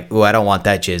catalog of like, oh, I don't want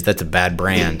that jizz. That's a bad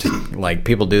brand. Like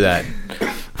people do that.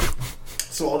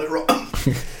 Swallowed it wrong.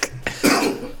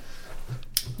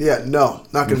 Yeah, no,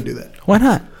 not gonna do that. Why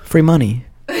not? Free money.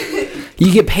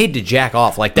 You get paid to jack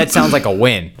off. Like that sounds like a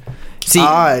win. See,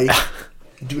 I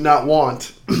do not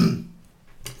want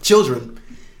children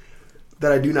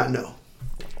that I do not know.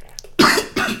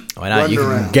 Why not? You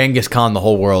can Genghis Khan the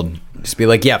whole world. Just be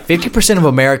like, yeah, 50% of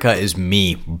America is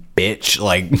me, bitch.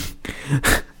 Like,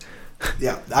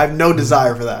 yeah, I have no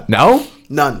desire for that. No?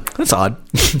 None. That's odd.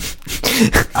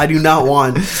 I do not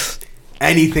want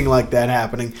anything like that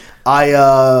happening.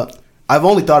 I've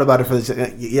only thought about it for this.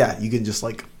 Yeah, you can just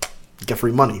like get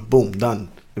free money. Boom,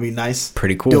 done. It'd be nice.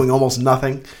 Pretty cool. Doing almost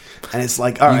nothing. And it's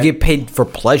like, all right. You get paid for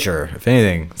pleasure, if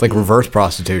anything. It's like reverse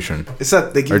prostitution. It's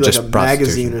not they give Or you like just a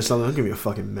magazine prostitution. or something. Don't give me a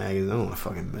fucking magazine. I don't want a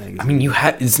fucking magazine. I mean,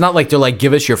 it's not like they're like,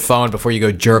 give us your phone before you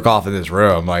go jerk off in this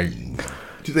room. Like,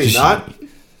 do they not?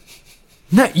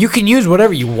 no, you can use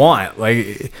whatever you want.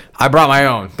 Like, I brought my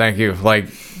own. Thank you. Like,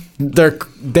 they're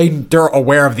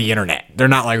aware of the internet. They're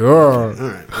not like, oh. All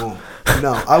right. Well,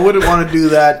 no, I wouldn't want to do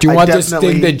that. Do you want this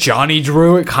thing that Johnny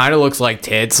drew? It kind of looks like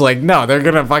tits. Like, no, they're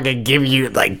gonna fucking give you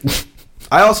like.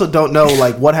 I also don't know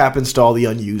like what happens to all the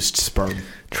unused sperm.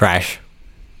 Trash.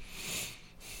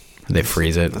 They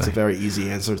freeze it. That's a very easy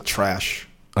answer. Trash.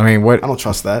 I mean, what? I don't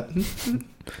trust that.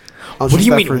 What do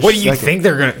you mean? What do you think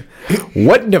they're gonna?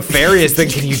 What nefarious thing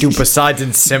can you do besides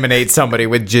inseminate somebody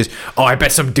with just? Oh, I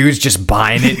bet some dude's just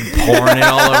buying it and pouring it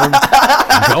all over him.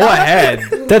 Go ahead.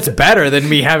 That's better than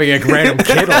me having a random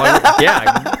kid.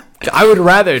 Yeah, I would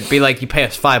rather it be like you pay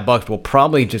us $5. We'll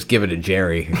probably just give it to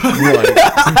Jerry.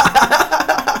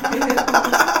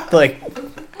 Like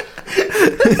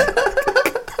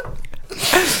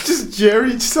just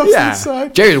Jerry stuffs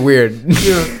inside. Jerry's weird.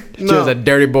 Yeah. Jerry's a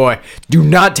dirty boy. Do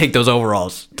not take those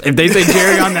overalls. If they say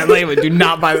Jerry on that label, do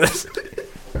not buy this.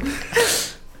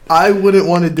 I wouldn't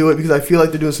want to do it because I feel like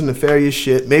they're doing some nefarious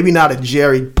shit. Maybe not a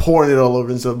Jerry pouring it all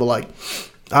over and stuff, but like,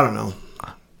 I don't know.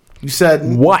 You said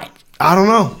what? I don't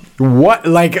know. What?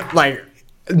 Like,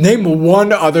 name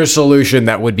one other solution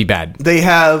that would be bad. They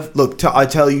have I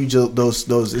tell you, those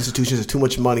institutions have too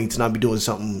much money to not be doing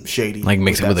something shady. Like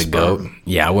mix it with a sperm. goat.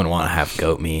 Yeah, I wouldn't want to have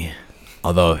goat me.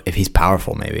 Although if he's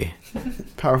powerful, maybe.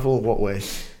 Powerful in what way?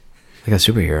 Like a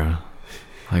superhero.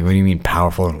 Like, what do you mean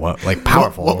powerful and what? Like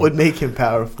powerful. What would make him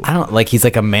powerful? I don't like. He's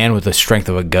like a man with the strength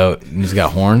of a goat, and he's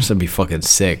got horns. That'd be fucking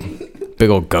sick. Big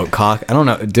old goat cock. I don't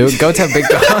know. Do goats have big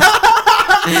cocks?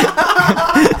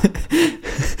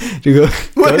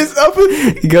 What is up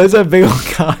with goats have big old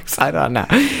cocks? I don't know.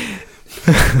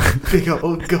 big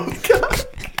old goat cock?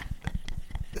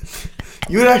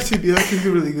 You would actually be like a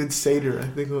really good satyr, I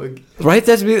think. Like, right?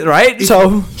 That's right.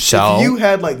 So if you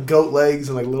had like goat legs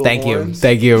and like little horns.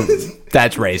 Thank you.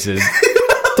 That's racist.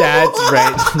 That's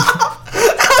racist.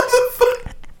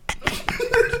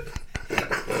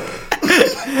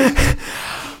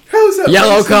 How's that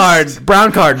Yellow racist? card,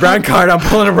 brown card. I'm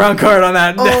pulling a brown card on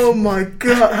that. Oh my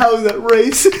god, how is that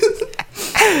racist?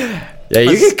 Yeah,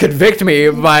 you can convict me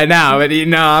by now, but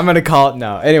no, I'm gonna call it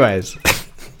no. Anyways,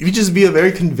 you'd just be a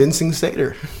very convincing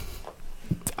satyr.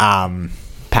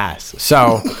 Pass.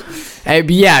 So,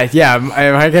 yeah. If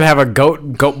I could have a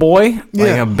goat boy,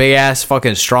 like a big ass,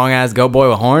 fucking strong ass goat boy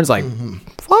with horns, like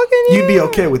fucking. You'd be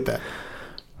okay with that.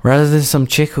 Rather than some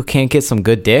chick who can't get some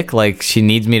good dick, like she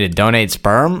needs me to donate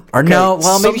sperm, or no,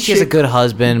 well maybe she has a good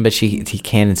husband, but he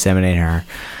can't inseminate her.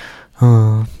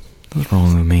 Oh, what's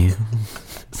wrong with me?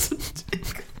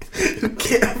 You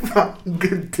can't find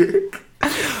good dick.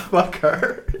 Fuck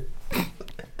her.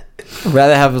 I'd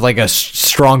rather have like a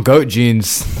strong goat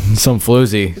genes than some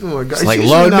floozy. Oh my god! It's like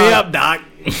load me up, doc.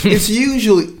 It's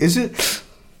usually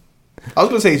I was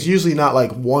gonna say it's usually not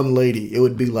like one lady. It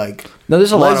would be like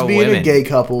there's a lot of lesbian women. and gay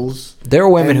couples. There are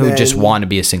women who just want to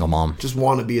be a single mom. Just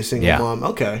want to be a single mom.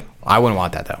 Okay, I wouldn't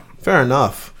want that though. fair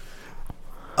enough.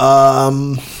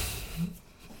 I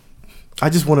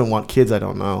just wouldn't want kids. I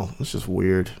don't know. It's just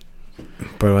weird.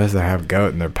 But unless they have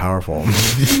goat and they're powerful.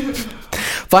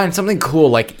 Find something cool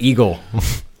like eagle.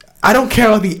 I don't care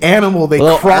about the animal they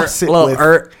cross it with.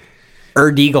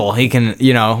 Erd eagle. He can,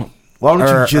 Why don't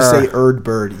you just say Erd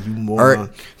bird, you moron?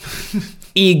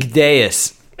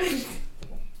 Ygdeus.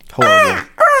 Horrible.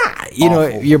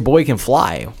 Awful. Your boy can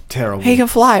fly. Terrible. He can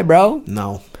fly, bro.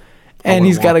 No. And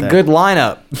he's got a good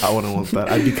lineup. I wouldn't want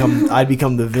that. I'd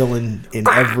become the villain in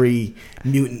every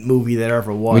mutant movie that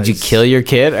ever was. Would you kill your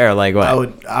kid or like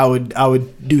what? I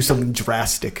would do something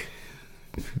drastic.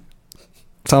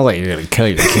 Sounds like you're gonna kill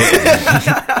your kid.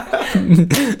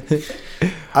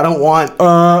 I don't want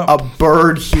a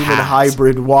bird human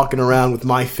hybrid walking around with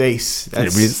my face.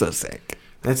 That'd be so sick.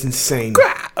 That's insane.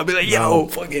 I'll be like, yo,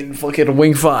 fucking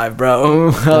wing 5,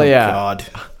 bro. Hell yeah. God.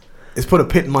 It's put a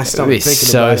pit in my That'd stomach be thinking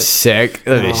so about it. sick.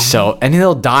 That'd be so, and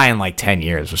they'll die in like 10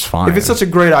 years. Was fine. If it's such a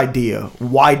great idea,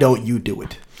 why don't you do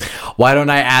it? Why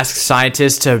don't I ask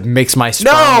scientists to mix my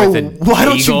sperm with an why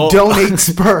don't eagle? you donate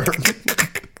sperm?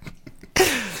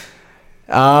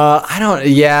 I don't.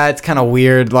 Yeah, it's kind of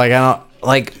weird. Like I don't.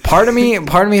 Like part of me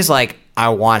is like I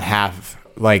want half.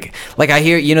 Like I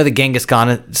hear the Genghis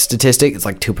Khan statistic. It's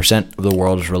like 2% of the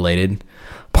world is related.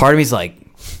 Part of me is like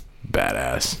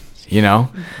badass.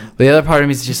 The other part of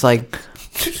me is just like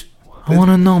I want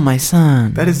to know my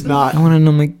son. That is not. I want to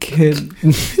know my kid.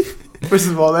 First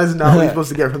of all, that's not what you're supposed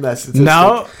to get from that statistic.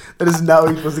 No? That is not what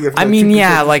you're supposed to get. For I that mean, 2%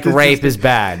 yeah, like statistic. rape is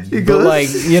bad, You but go- like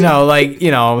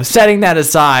setting that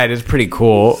aside is pretty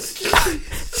cool.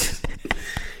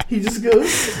 He just goes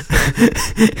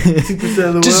 2%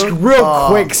 of the Just world. real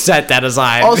quick, set that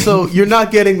aside. Also, you're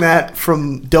not getting that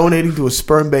from donating to a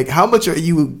sperm bank. How much are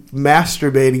you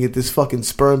masturbating at this fucking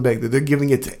sperm bank that they're giving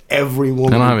it to every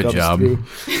woman? I don't who have a job.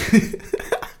 comes through?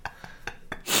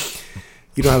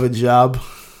 You don't have a job.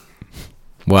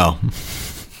 Well,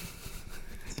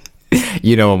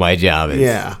 you know what my job is.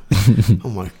 Yeah. Oh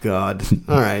my god.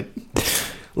 All right.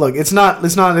 Look, it's not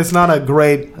a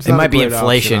great. It might be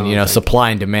inflation, option,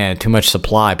 supply and demand. Too much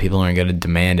supply, people aren't going to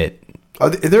demand it.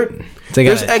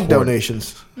 There's egg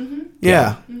donations.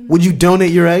 Yeah. Would you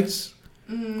donate your eggs?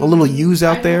 A little use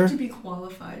out there. To be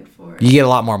qualified for it. You get a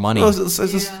lot more money, Let's say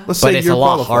but it's you're a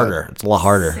lot qualified. harder. It's a lot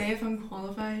harder. Say if I'm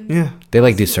qualified. Yeah.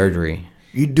 They do surgery.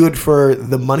 You do it for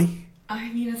the money, I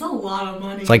mean, it's a lot of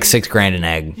money. It's like $6,000 an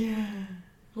egg. Yeah.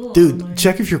 A lot of dude. money.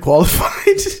 Check if you're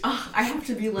qualified. I have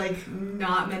to be like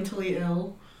not mentally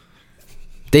ill.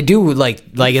 They do like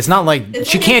it's not like It's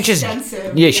she like can't just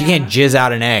extensive, she can't jizz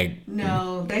out an egg.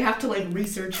 No, they have to like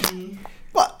research me.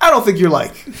 Well, I don't think you're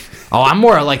like. Oh, I'm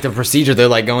more like the procedure. They're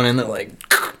like going in there like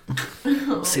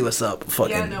see what's up.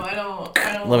 Fucking Yeah, no, I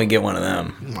don't. let me get one of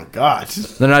them. Oh my god.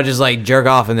 They're not just like jerk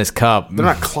off in this cup. They're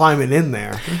not climbing in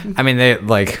there. I mean, they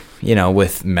like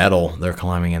with metal, they're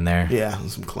climbing in there. Yeah,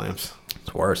 and some clamps.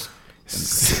 It's worse.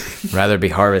 Rather be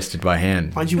harvested by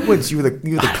hand. Why'd you wince? You were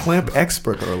the clamp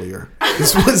expert earlier.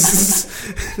 This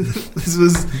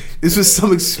was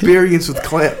some experience with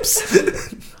clamps.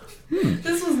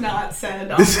 This was not said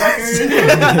on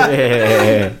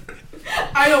record.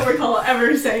 I don't recall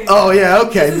ever saying. Oh yeah,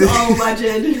 okay. This is all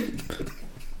alleged.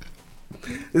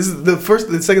 This is the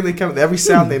second they come. Every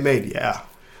sound they made. Yeah,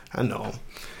 I know.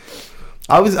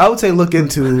 I would say look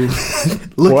into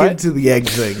into the egg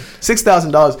thing.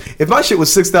 $6,000. If my shit was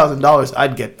 $6,000,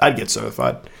 I'd get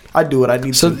certified. I'd do what I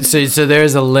need So to. so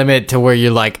there's a limit to where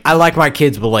you're like, I like my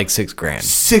kids, but like $6,000.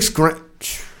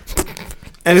 $6,000.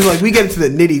 And it's like we get into the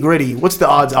nitty gritty. What's the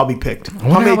odds I'll be picked?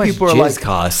 How How many much people are jizz like?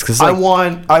 costs? Because I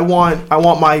want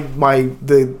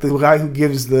the guy who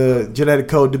gives the genetic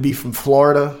code to be from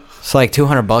Florida. it's like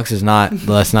 $200 is not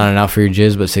enough for your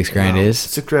jizz, but $6,000 is.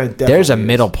 $6,000. There's a definitely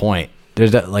middle is. point.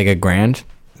 There's like $1,000,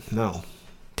 No,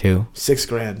 $2,000,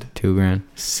 $6,000. $2,000.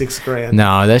 $6,000.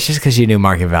 No, that's just because you knew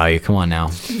market value. Come on now.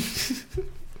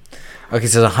 Okay,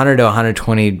 so it's $100 to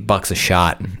 $120 a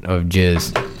shot of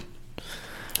jizz, Not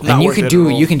and you worth can it do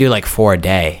at all. you can do like 4 a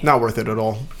day. Not worth it at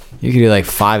all. You can do like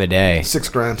 5 a day.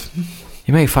 $6,000.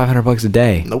 You make $500 a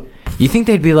day. Nope. You think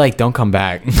they'd be like, "Don't come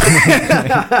back"? Be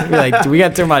like, we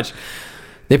got too much.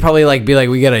 They probably be like,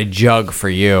 "We got a jug for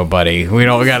you, buddy. We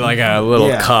got like a little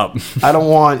Yeah. cup." I don't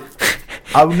want.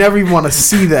 I would never even want to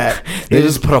see that. They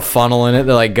just put a funnel in it.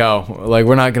 They're like, "Go." Like,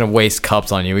 we're not gonna waste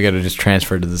cups on you. We got to just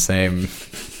transfer to the same.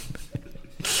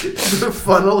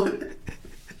 funnel.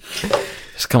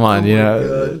 Just come on,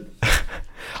 God.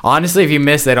 Honestly, if you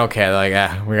miss, they don't care. They're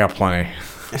like, we got plenty.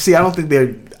 See, I don't think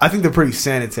they're. I think they're pretty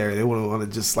sanitary. They wouldn't want to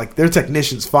just their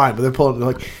technician's fine, but they're pulling.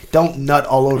 They're like, don't nut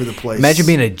all over the place. Imagine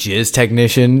being a jizz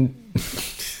technician.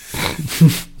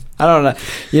 I don't know.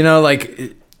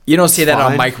 You don't see that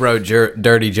on Fine. micro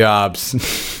dirty jobs.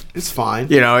 It's fine.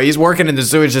 He's working in the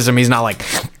sewage system. He's not like,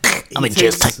 I'm a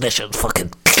jizz technician.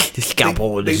 Fucking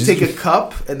scalpel. They take a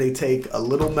cup and they take a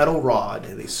little metal rod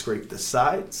and they scrape the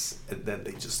sides and then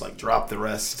they just drop the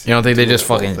rest. You don't think they into just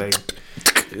the whole fucking- thing.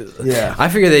 Yeah. I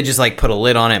figure they just put a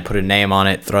lid on it, put a name on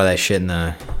it, throw that shit in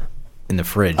the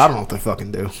fridge. I don't know what they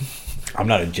fucking do. I'm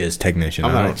not a jizz technician.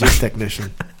 I'm not a jizz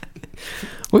technician.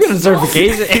 We're gonna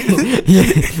certification.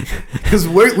 Because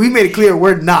we made it clear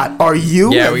we're not. Are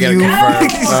you? Yeah, we gotta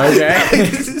confirm. Okay.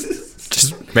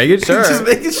 Just making sure. Just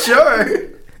making sure.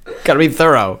 Gotta be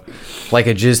thorough, like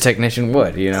a jizz technician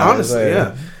would. Honestly, It's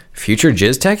yeah. Future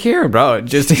jizz tech here, bro.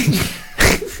 Just.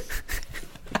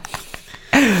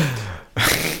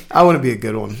 I wouldn't be a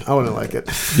good one. I wouldn't like it.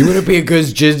 You wouldn't be a good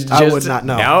jizz. I would not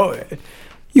know. No.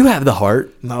 You have the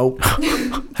heart. Nope.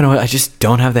 I just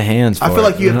don't have the hands for I feel it,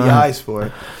 like you have the eyes for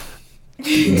it.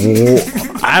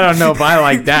 I don't know if I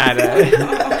like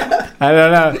that. I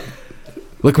don't know.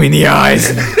 Look me in the eyes.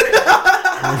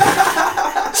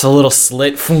 It's a little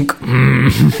slit. Funk.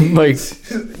 Like,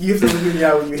 You have to look in the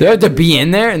eye when you they have to be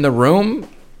in there in the room.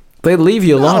 They leave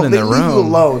you alone in they the leave room. you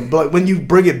alone, but when you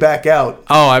bring it back out,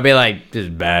 Oh, I'd be like, this is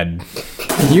bad.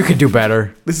 You could do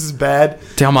better. this is bad.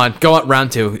 Come on, go on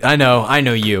round 2. I know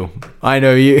you. I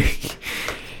know you.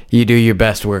 You do your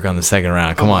best work on the second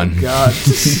round. Come on. God.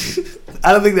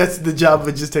 I don't think that's the job of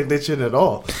a jizz technician at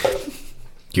all.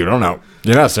 You don't know.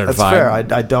 You're not That's certified. fair.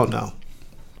 I don't know.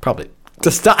 Probably.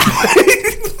 Just stop.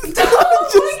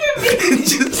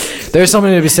 There's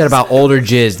something to be said about older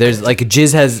jizz. There's like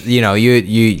jizz has,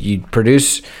 you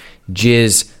produce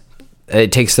jizz.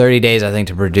 It takes 30 days, I think,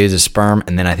 to produce a sperm,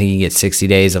 and then I think you get 60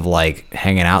 days of like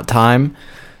hanging out time.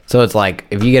 So it's like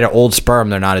if you get an old sperm,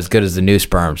 they're not as good as the new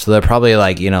sperm. So they're probably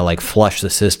like, like flush the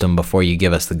system before you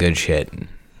give us the good shit.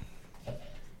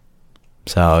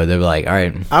 So they're like, all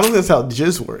right. I don't think that's how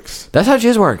jizz works. That's how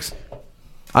jizz works.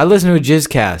 I listen to a jizz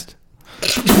cast.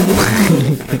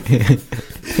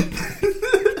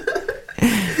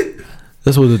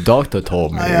 That's what the doctor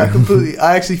told me.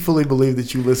 I actually fully believe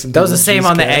that you listened to that was the same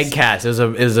on the egg cast. It was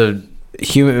a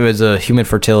human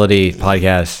fertility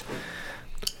podcast.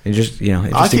 It just,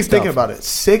 I keep thinking about it.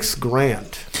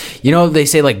 $6,000. They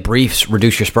say like briefs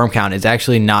reduce your sperm count. It's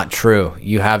actually not true.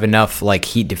 You have enough like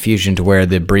heat diffusion to where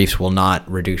the briefs will not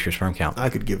reduce your sperm count. I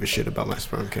could give a shit about my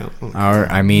sperm count.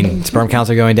 Sperm counts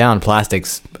are going down.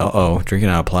 Plastics. Drinking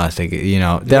out of plastic.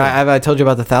 Have I told you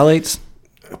about the phthalates?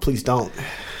 Please don't.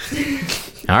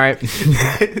 All right.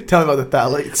 Tell me about the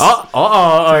phthalates.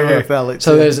 Okay.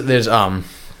 Phthalates.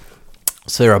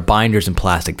 So there are binders in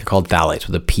plastic. They're called phthalates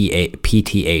with a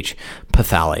PTH,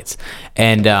 phthalates.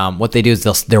 And what they do is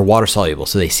they're water soluble,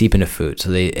 so they seep into food.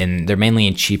 They're mainly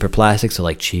in cheaper plastic, so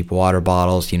like cheap water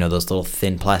bottles. Those little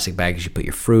thin plastic bags you put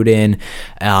your fruit in.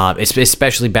 It's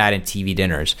especially bad in TV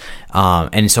dinners.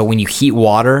 And so when you heat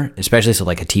water, especially so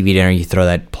like a TV dinner, you throw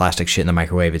that plastic shit in the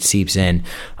microwave, it seeps in.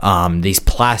 These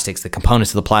plastics, the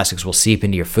components of the plastics will seep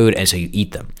into your food, and so you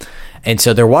eat them. And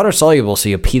so they're water soluble, so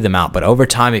you pee them out. But over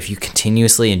time, if you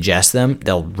continuously ingest them,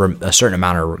 a certain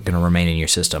amount are going to remain in your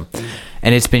system.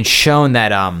 And it's been shown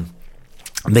that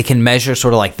they can measure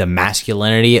sort of like the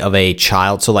masculinity of a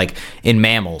child. So like in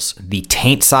mammals, the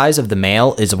taint size of the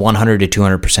male is 100 to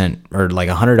 200%, or like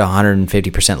 100 to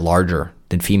 150% larger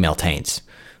than female taints.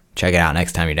 Check it out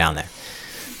next time you're down there.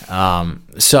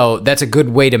 So that's a good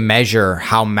way to measure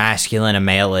how masculine a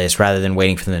male is, rather than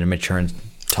waiting for them to mature and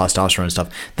testosterone and stuff.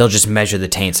 They'll just measure the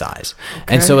taint size.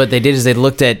 Okay. And so what they did is they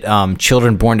looked at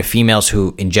children born to females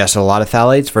who ingested a lot of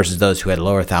phthalates versus those who had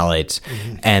lower phthalates.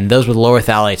 Mm-hmm. And those with lower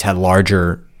phthalates had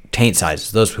larger taint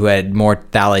sizes. Those who had more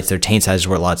phthalates, their taint sizes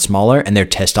were a lot smaller, and their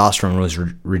testosterone was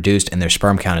reduced, and their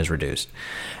sperm count is reduced.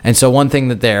 And so one thing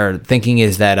that they're thinking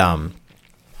is that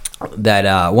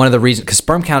one of the reasons, because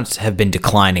sperm counts have been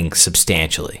declining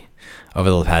substantially over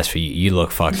the past few years. You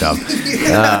look fucked up.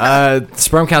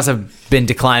 Sperm counts have been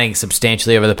declining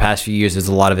substantially over the past few years. There's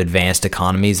a lot of advanced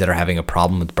economies that are having a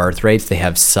problem with birth rates. They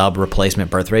have sub-replacement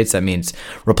birth rates. That means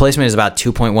replacement is about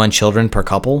 2.1 children per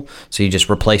couple. So you just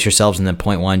replace yourselves and then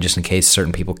 0.1 just in case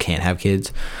certain people can't have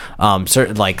kids.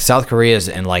 Certain, like South Korea's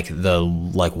and like the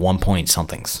 1 point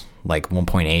somethings. Like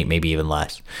 1.8, maybe even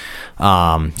less.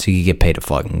 So you can get paid to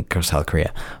fuck in South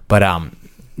Korea. But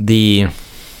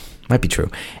might be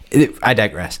true. I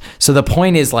digress. So the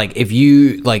point is, like, if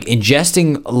you like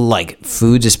ingesting like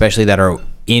foods, especially that are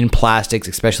in plastics,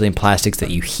 especially in plastics that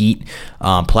you heat,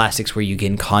 plastics where you get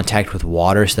in contact with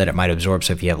water so that it might absorb.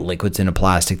 So if you have liquids in a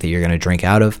plastic that you're going to drink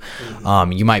out of,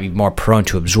 you might be more prone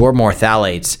to absorb more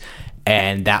phthalates,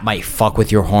 and that might fuck with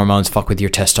your hormones, fuck with your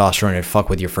testosterone, and fuck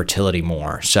with your fertility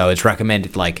more. So it's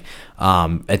recommended, like,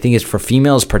 I think it's for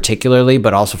females particularly,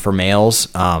 but also for males.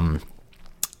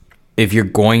 If you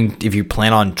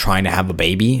plan on trying to have a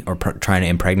baby or trying to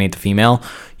impregnate the female,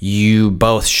 you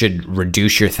both should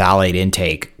reduce your phthalate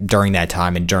intake during that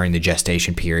time and during the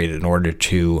gestation period in order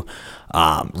to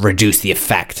reduce the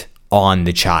effect on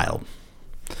the child.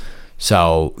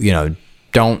 So,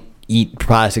 don't eat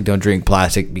plastic, don't drink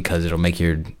plastic, because it'll make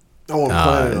it's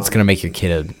going to make your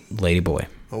kid a lady boy.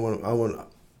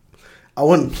 I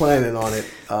wasn't planning on it.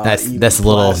 That's a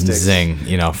little zing,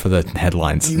 for the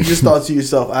headlines. You just thought to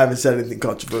yourself, I haven't said anything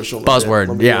controversial. Buzzword,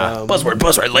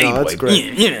 buzzword, lady boy.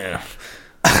 Yeah.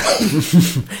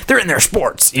 They're in their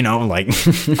sports, like.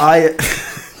 I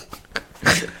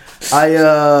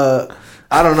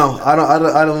don't know.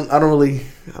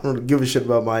 I don't give a shit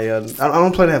about my. I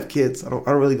don't plan to have kids.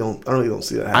 I really don't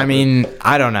see that happening. I mean,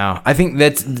 I don't know. I think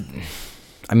that's.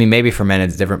 I mean, maybe for men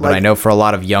it's different, but I know for a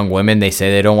lot of young women, they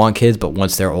say they don't want kids, but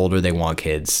once they're older, they want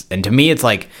kids. And to me, it's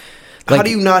like how do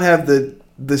you not have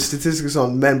the statistics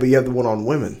on men, but you have the one on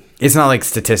women? It's not like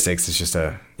statistics. It's just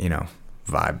a,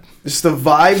 vibe. Just a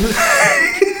vibe?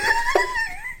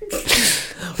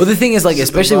 Well, the thing is, like,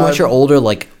 especially once you're older,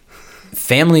 like,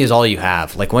 family is all you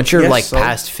have. Like, once you're,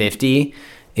 past 50...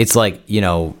 It's like,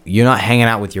 you're not hanging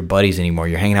out with your buddies anymore.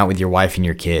 You're hanging out with your wife and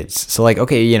your kids. So, like,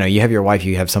 okay, you have your wife,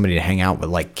 you have somebody to hang out with.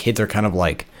 Like, kids are kind of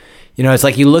like, You know, it's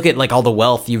like you look at like all the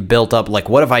wealth you've built up. Like,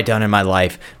 what have I done in my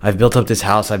life? I've built up this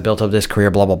house. I've built up this career.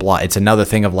 Blah blah blah. It's another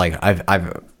thing of like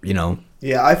I've you know.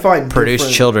 Yeah, I find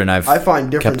produced children. I find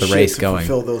different kept the race shit to going.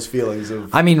 fulfill those feelings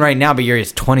of. I mean, right now, but you're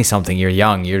 20-something. You're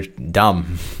young. You're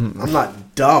dumb. I'm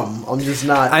not dumb. I'm just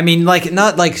not. I mean, like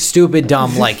not like stupid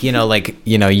dumb. Like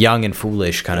young and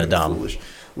foolish kind of dumb. Foolish.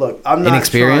 Look, I'm not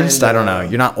Inexperienced. trying to, I don't know.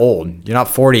 You're not old. You're not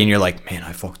 40, and you're like, man,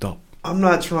 I fucked up. I'm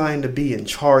not trying to be in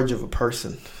charge of a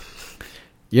person.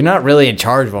 You're not really in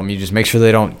charge of them. You just make sure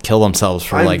they don't kill themselves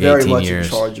for like 18 years. I'm very much in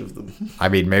charge of them. I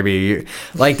mean, maybe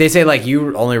like they say, like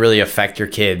you only really affect your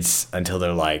kids until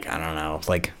they're like, I don't know,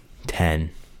 like 10.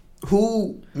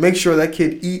 Who makes sure that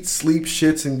kid eats, sleeps,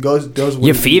 shits, and does what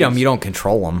you he feed needs? them. You don't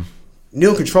control them. You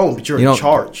don't control them, but you're in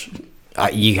charge.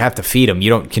 You have to feed them. You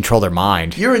don't control their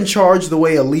mind. You're in charge the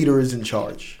way a leader is in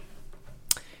charge.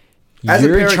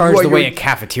 You're in charge the way a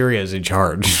cafeteria is in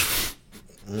charge.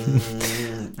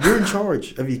 You're in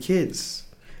charge of your kids.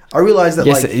 I realize that,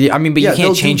 yes, like... I mean, but you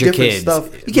can't change your kids.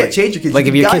 You can't change your kids. Like,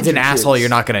 if your kid's an kids. asshole, you're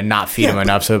not going to not feed him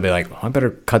enough, so it'll be like, well, I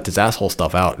better cut this asshole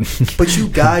stuff out. But you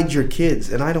guide your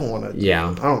kids, and I don't want to...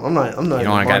 Yeah. I'm not... You don't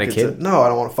want to guide a kid? No, I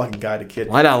don't want to fucking guide a kid.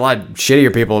 Why not? A lot of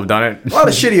shittier people have done it. A lot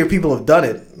of shittier people have done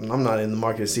it. I'm not in the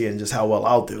market of seeing just how well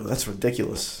I'll do. That's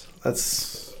ridiculous.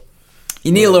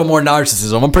 You need a little more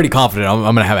narcissism. I'm pretty confident I'm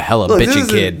going to have a hella bitchy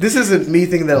kid. This isn't me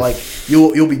thinking that, like,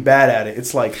 you'll be bad at it.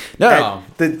 It's like... No.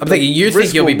 I'm thinking you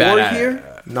think you'll be bad at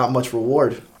it. Not much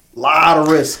reward. Lot of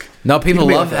risk. No, people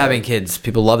love having kids.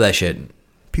 People love that shit.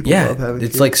 People love having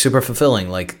kids. It's like super fulfilling.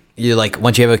 Like you like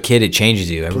once you have a kid, it changes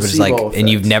you. Everybody's Placebo like, effect. and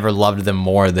you've never loved them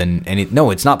more than any.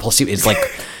 No, it's not placebo. It's like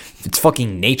it's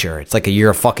fucking nature. It's like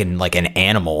you're a fucking like an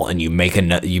animal, and you make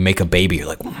a baby. You're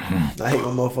like, I hate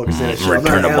when motherfuckers say that shit. I'm Return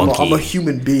not an a animal. monkey. I'm a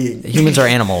human being. humans are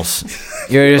animals.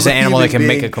 You're just an animal that can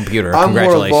make a computer. I'm more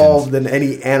Congratulations. evolved than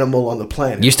any animal on the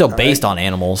planet. You're still based on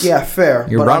animals. Yeah, fair.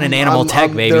 You're but running animal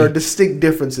tech, baby. There are distinct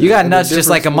differences. You got and the nuts just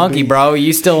like a difference will monkey, be- bro.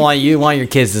 You want your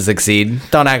kids to succeed.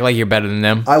 Don't act like you're better than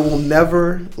them. I will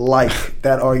never like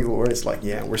that argument where it's like,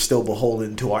 yeah, we're still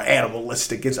beholden to our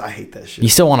animalistic. I hate that shit. You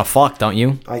still want to fuck, don't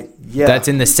you? Yeah. That's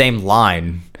in the same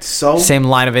line. So same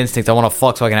line of instinct. I want to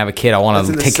fuck so I can have a kid. I want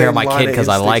to take care of my kid because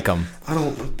I like him. I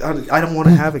don't want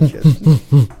to have a kid.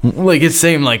 Like it's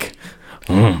same like.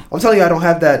 I'm telling you, I don't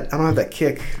have that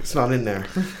kick. It's not in there.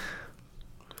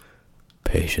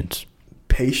 Patience.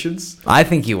 I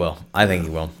think you will. Nah.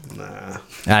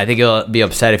 And I think you'll be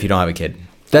upset if you don't have a kid.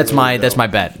 That's my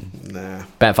bet. Nah.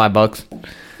 Bet $5.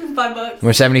 $5.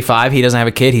 We're 75. He doesn't have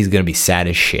a kid. He's gonna be sad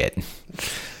as shit.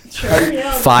 Sure,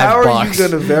 yeah. $5. How are you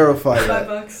gonna verify that?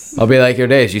 $5. I'll be like, your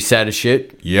days. You sad as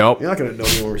shit. Yep. You're not gonna know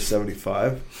me when we're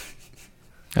 75.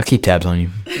 I'll keep tabs on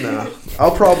you. Nah.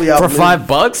 I'll probably For outlive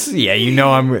 $5? Yeah, you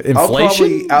know I'm inflation. I'll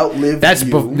probably outlive That's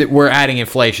you. we're adding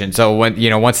inflation. So when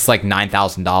once it's like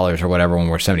 $9,000 or whatever when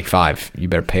we're 75, you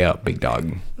better pay up, big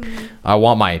dog. Mm-hmm. I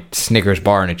want my Snickers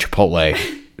bar and a Chipotle.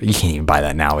 You can't even buy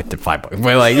that now with the $5.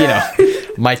 But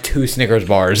like my 2 Snickers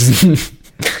bars.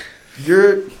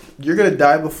 You're gonna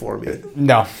die before me.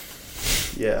 No,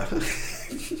 Yeah.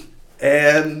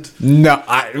 And no,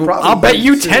 I'll bet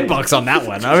you $10 on that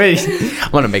one. I mean,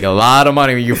 I'm gonna make a lot of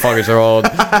money when you fuckers are old.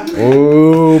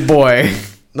 Oh boy.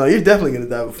 no, you're definitely gonna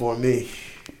die before me.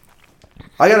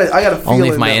 I got a feeling Only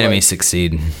if my that, enemies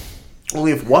succeed.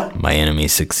 Only if what? My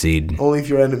enemies succeed. Only if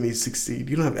your enemies succeed.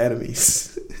 You don't have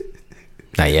enemies.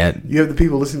 Not yet. You have the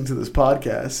people listening to this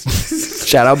podcast.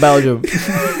 Shout out Belgium.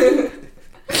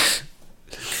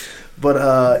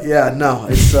 But yeah, no,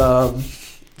 it's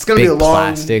gonna Big be a long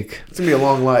plastic. It's gonna be a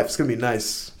long life. It's gonna be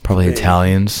nice. Probably Yeah.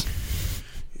 Italians.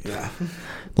 Yeah.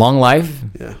 Long life.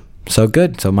 Yeah. So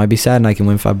good. So it might be sad and I can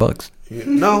win $5.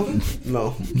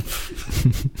 No.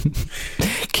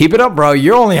 Keep it up, bro.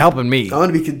 You're only helping me. I'm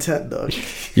gonna be content, dog.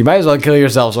 You might as well kill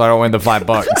yourself so I don't win the $5.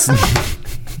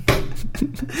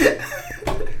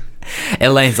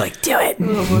 Elaine's like, do it.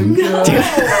 Oh my god.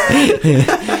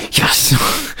 Yes.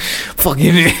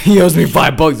 Fucking, he owes me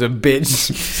 $5, a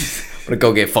bitch. I'm gonna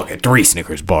go get fucking 3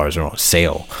 Snickers bars. They're on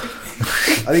sale.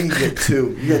 I think you get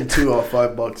 2. You get 2 off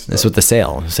 $5. That's what the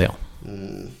sale.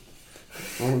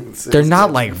 They're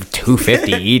not like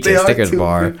 $2.50 each They a are Snickers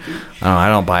bar. $2.50.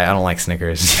 I don't like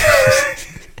Snickers.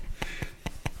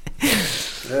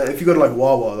 If you go to like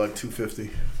Wawa, like $2.50.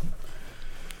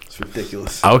 It's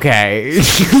ridiculous. Okay.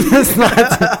 That's not.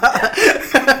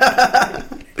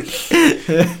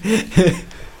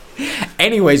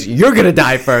 Anyways, you're gonna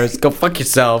die first. Go fuck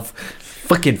yourself.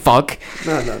 Fucking fuck.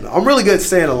 No. I'm really good at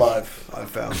staying alive. I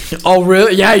found. Oh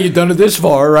really? Yeah, you done it this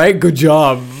far, right? Good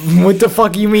job. What the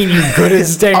fuck you mean you're good at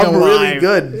staying I'm alive? really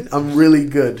good. I'm really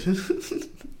good.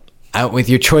 With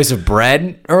your choice of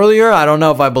bread earlier, I don't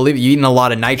know if I believe you. Eating a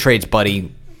lot of nitrates,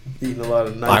 buddy. Eating a lot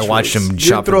of nitrates. I watched him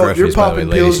shop for groceries. You're by the way, popping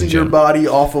ladies pills and in your gentlemen. body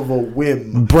off of a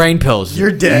whim. Brain pills.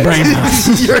 You're dead. Brain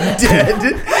pills. You're dead.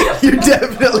 You're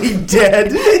definitely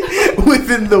dead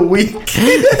within the week.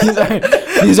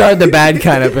 These aren't the bad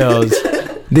kind of pills.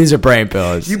 These are brain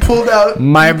pills. You pulled out 2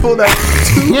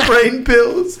 brain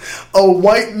pills, a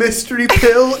white mystery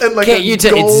pill, and like it's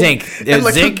zinc. It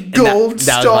was zinc. a gold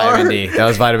that star. was vitamin D. That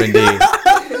was vitamin D.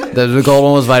 The gold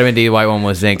one was vitamin D. The white one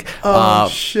was zinc.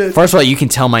 Shit. First of all, you can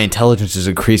tell my intelligence is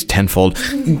increased tenfold.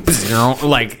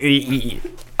 Like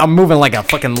I'm moving like I'm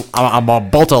a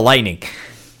bolt of lightning.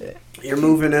 You're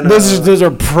moving in. Those are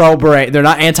pro brain. They're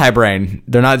not anti brain.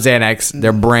 They're not Xanax.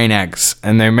 They're Brain X,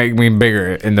 and they make me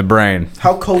bigger in the brain.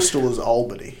 How coastal is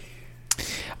Albany?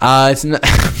 It's not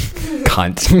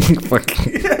cunt.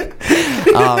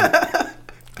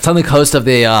 It's on the coast of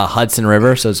the Hudson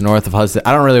River, so it's north of Hudson.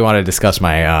 I don't really want to discuss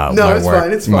my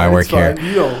my work here.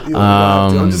 You don't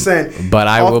have to. I'm just saying. But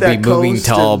I will be moving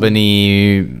to and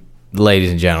Albany,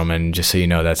 ladies and gentlemen. Just so you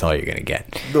know, that's all you're gonna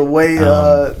get. The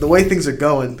way things are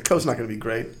going, the coast's not gonna be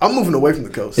great. I'm moving away from the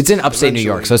coast. It's in upstate New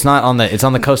York, so it's not on the. It's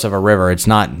on the coast of a river. It's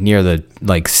not near the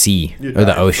sea or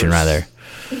the ocean, rather.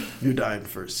 You're dying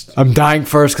first. I'm dying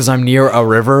first because I'm near a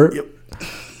river. Yep.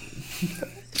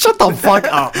 Shut the fuck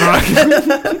up.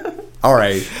 All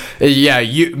right. Yeah,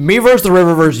 me versus the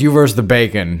river versus you versus the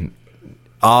bacon.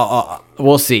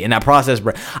 We'll see. And that processed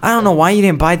bread. I don't know why you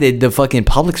didn't buy the fucking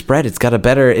Publix bread. It's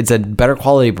a better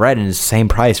quality bread and it's the same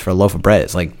price for a loaf of bread.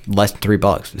 It's like less than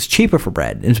 $3. It's cheaper for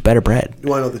bread. It's better bread. You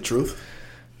want to know the truth?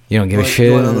 You don't give a shit.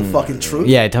 You want to know the fucking truth?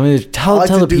 Yeah, tell me. Tell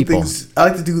the people. I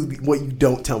like to do what you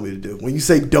don't tell me to do. When you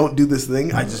say don't do this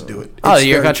thing, I just do it.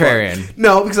 You're contrarian. Fun.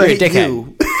 No, because I hate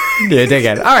you. You're a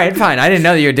dickhead. All right, fine. I didn't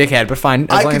know that you're a dickhead, but fine.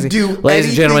 Ladies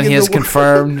and gentlemen, he has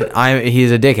confirmed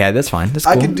he's a dickhead. That's fine. That's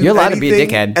cool. You're allowed to be a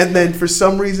dickhead. And then for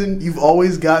some reason, you've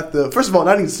always got first of all,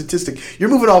 not even statistic. You're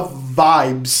moving off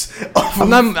vibes. I'm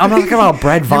not talking about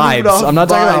bread vibes. I'm not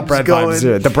talking about bread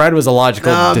vibes. The bread was a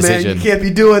logical decision. Man, you can't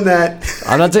be doing that.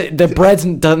 I'm not saying the bread's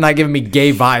not giving me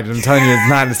gay vibes. I'm telling you, it's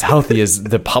not as healthy as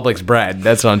the Publix bread.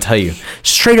 That's what I'm telling you.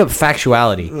 Straight up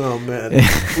factuality. Oh man,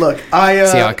 look, I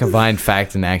see how I combined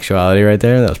fact and actuality right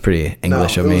there. That was pretty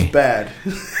English of me. It was bad.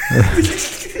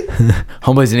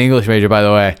 Homeboy's an English major, by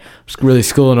the way. Just really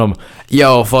schooling him.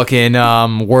 Yo, fucking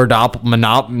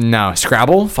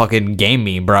Scrabble, fucking game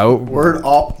me, bro.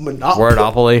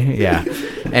 Wordopoly, yeah.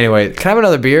 Anyway, can I have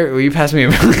another beer? Will you pass me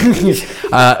a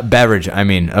beverage? I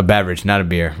mean, a beverage, not a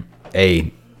beer.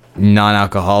 A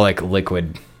non-alcoholic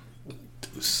liquid.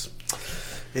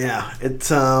 Yeah,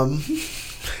 it's You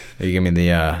give me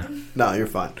the. No, you're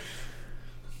fine.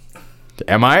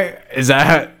 Am I? Is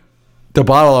that the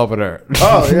bottle opener?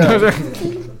 Oh yeah.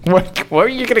 What are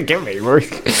you gonna give me? Do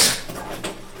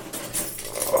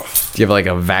you have like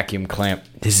a vacuum clamp?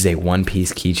 This is a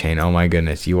one-piece keychain. Oh my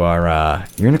goodness, you're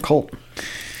in a cult.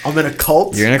 I'm in a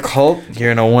cult. You're in a cult.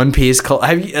 You're in a one-piece cult.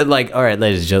 Have you all right,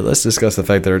 ladies and gentlemen, let's discuss the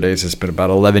fact that Erdais has spent about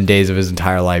 11 days of his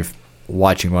entire life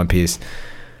watching One Piece.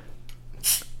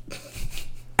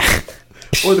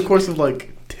 Over the course of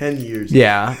like 10 years.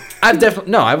 Yeah,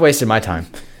 I've wasted my time.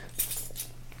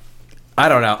 I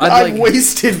don't know. I've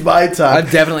wasted my time.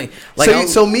 I've definitely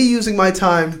so me using my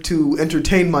time to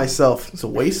entertain myself is a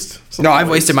waste. I've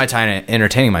wasted my time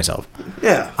entertaining myself.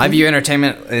 Yeah, I view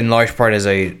entertainment in large part as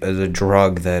a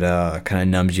drug that kind of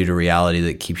numbs you to reality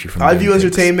that keeps you from. I view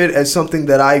entertainment as something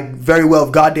that I very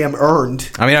well goddamn earned.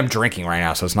 I mean, I'm drinking right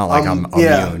now, so it's not like I'm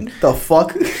immune. The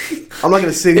fuck. I'm not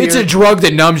gonna sit here. It's a drug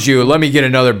that numbs you. Let me get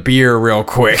another beer real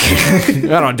quick. I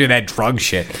don't do that drug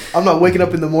shit. I'm not waking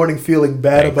up in the morning feeling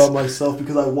bad about myself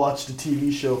because I watched a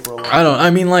TV show for a while. I don't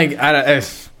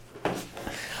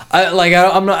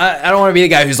want to be the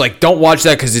guy who's like, don't watch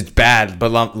that because it's bad,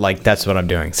 but like that's what I'm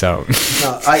doing. So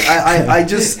no, I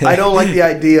don't like the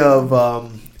idea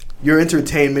of your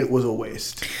entertainment was a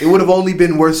waste. It would have only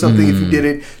been worth something if you did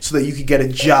it so that you could get a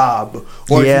job,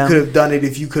 or if you could have done it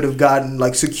if you could have gotten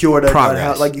secured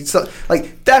progress.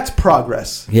 That's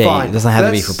progress. Yeah, fine. It doesn't have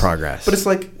to be for progress. But it's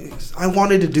like I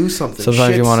wanted to do something.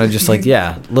 Sometimes you want to just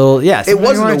It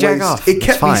wasn't a waste. Off. It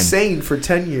kept me sane for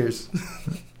 10 years.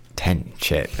 10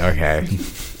 shit. Okay.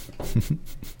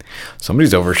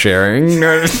 Somebody's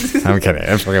oversharing. I'm kidding.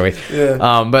 I'm fucking with you.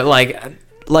 Yeah. But like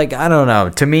I don't know.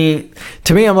 To me,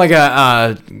 I'm like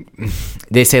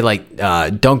they say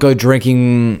don't go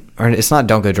drinking, or it's not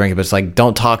don't go drinking, but it's like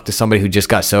don't talk to somebody who just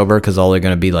got sober because all they're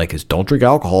gonna be like is don't drink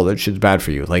alcohol. That shit's bad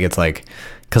for you. Like it's like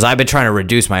because I've been trying to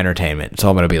reduce my entertainment, so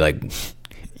I'm gonna be like,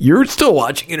 You're still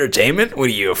watching entertainment? What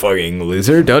are you, a fucking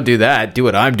loser? Don't do that. Do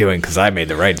what I'm doing because I made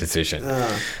the right decision.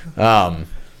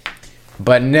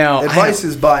 But no. Advice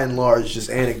is by and large just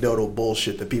anecdotal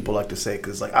bullshit that people like to say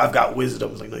because, like, I've got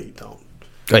wisdom. It's like, no, you don't.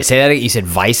 Wait, say that again. You said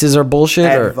vices are bullshit?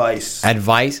 Advice.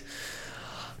 Advice?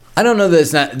 I don't know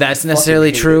that that's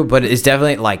necessarily true, but it's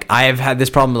definitely, like, I have had this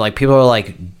problem. Like, people are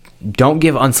like, don't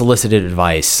give unsolicited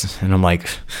advice. And I'm like,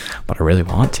 but I really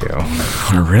want to.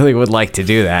 I really would like to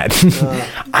do that.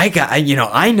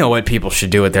 I know what people should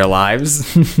do with their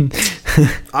lives.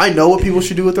 I know what people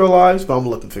should do with their lives, but I'm going to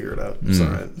let them figure it out. It's all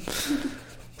right.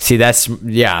 See,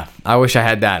 I wish I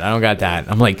had that. I don't got that.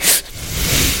 I'm like, Just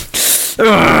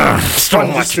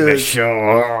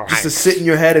to sit in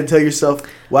your head and tell yourself,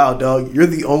 wow, dog, you're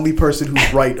the only person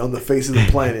who's right on the face of the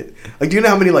planet. Like, do you know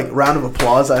how many, like, round of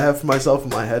applause I have for myself in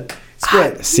my head? It's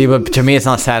great. See, but to me, it's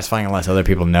not satisfying unless other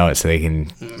people know it so they can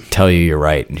tell you you're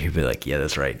right. And you'll be like, yeah,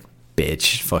 that's right,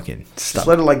 bitch. Fucking stop. Just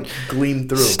let it, like, gleam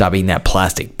through. Stop eating that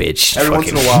plastic, bitch. Every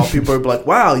once in a while, people are like,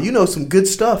 wow, you know some good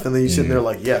stuff. And then you're sitting there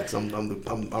like, yeah, because I'm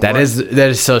that right. That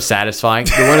is so satisfying.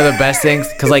 One of the best things,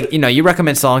 because, like, you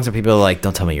recommend songs and people are like,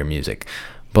 don't tell me your music.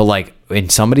 But, like, when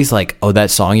somebody's like, oh, that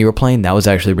song you were playing, that was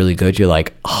actually really good, you're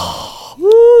like,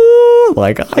 oh,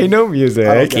 like, I know music.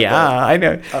 I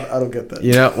know. I don't get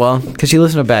that. Well, because you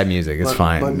listen to bad music. It's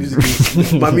fine. My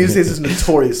music is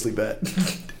notoriously bad.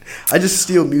 I just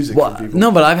steal music from people.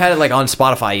 No, but I've had it, like, on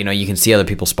Spotify. You can see other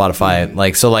people's Spotify.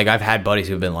 Like, so, like, I've had buddies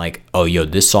who've been like, oh, yo,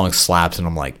 this song slaps. And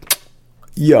I'm like,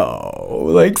 yo,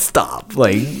 like, stop.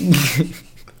 Like,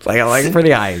 I'm, like, pretty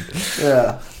hyped.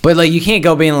 Yeah. But, like, you can't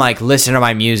go being like, listen to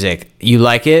my music. You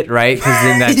like it, right? Because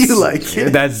then that's you like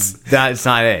it. That's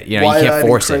not it. You Why can't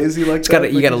force it. Like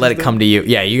You gotta let it come to you.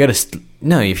 Yeah, you gotta.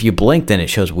 No, if you blink, then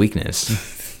it shows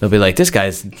weakness. They'll be like, this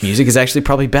guy's music is actually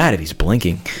probably bad if he's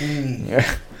blinking.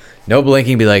 No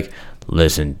blinking. Be like,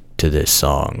 listen to this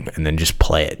song, and then just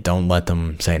play it. Don't let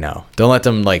them say no. Don't let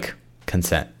them, like,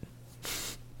 consent.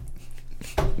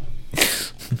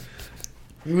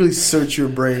 You really search your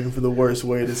brain for the worst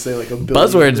way to say, like, a billion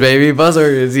buzzwords, baby.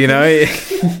 Buzzwords,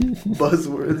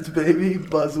 Buzzwords, baby.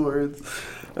 Buzzwords.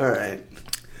 All right.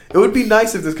 It would be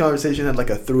nice if this conversation had, like,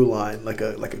 a through line, like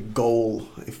a goal.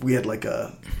 If we had, like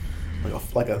a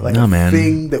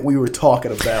thing that we were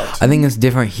talking about. I think it's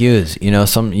different hues. You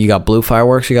got blue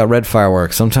fireworks, you got red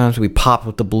fireworks. Sometimes we pop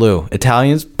with the blue.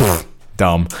 Italians,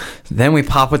 dumb. Then we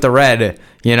pop with the red.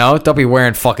 Don't be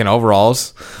wearing fucking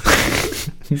overalls.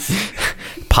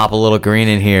 Pop a little green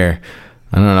in here.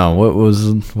 I don't know.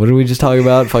 What did we just talk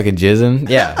about? Fucking jizzing?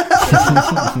 Yeah.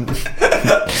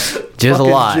 Jizz a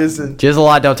lot. Jizz a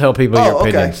lot. Don't tell people your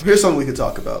opinions. Okay. Here's something we could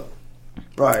talk about.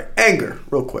 Right. Anger.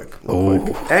 Real quick.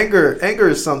 Anger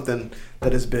is something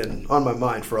that has been on my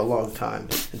mind for a long time.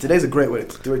 And today's a great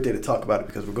day to talk about it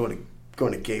because we're going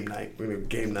to game night. We're going to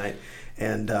game night.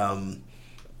 And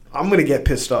I'm going to get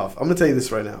pissed off. I'm going to tell you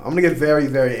this right now. I'm going to get very,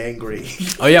 very angry.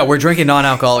 Oh, yeah. We're drinking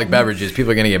non-alcoholic beverages.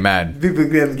 People are going to get mad. People are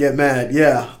going to get mad,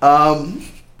 yeah.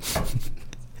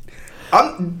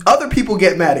 Other people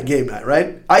get mad at game night,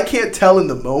 right? I can't tell in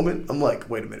the moment. I'm like,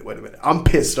 wait a minute. I'm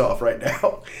pissed off right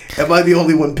now. Am I the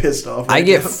only one pissed off right I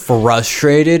get now?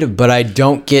 frustrated, but I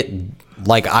don't get...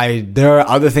 Like, there are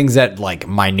other things that, like,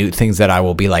 minute things that I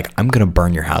will be like, I'm going to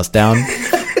burn your house down.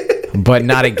 But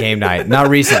not at game night. Not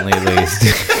recently, at least.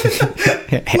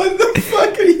 What the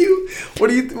fuck are you? What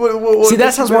do you? What, See,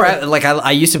 that sounds more like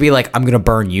I used to be like, I'm gonna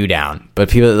burn you down, but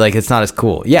people like it's not as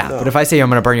cool. Yeah, no. But if I say I'm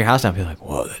gonna burn your house down, people are like,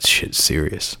 whoa, that shit's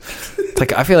serious. It's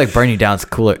like I feel like burn you down is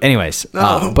cooler. Anyways,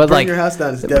 but burn like your house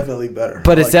down is definitely better.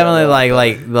 But it's definitely like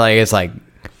it's like.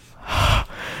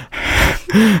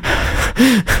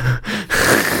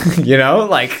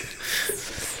 Like.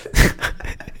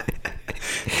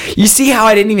 You see how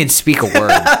I didn't even speak a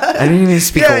word. I didn't even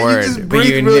speak a word. You just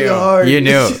breathed really hard. You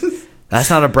knew. That's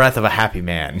not a breath of a happy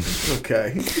man.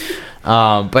 Okay.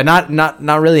 But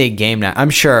not really a game night. I'm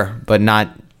sure, but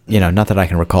not not that I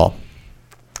can recall.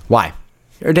 Why?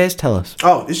 Erdais, tell us.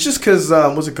 Oh, it's just because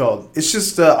what's it called? It's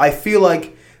just I feel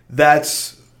like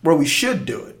that's where we should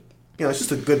do it. It's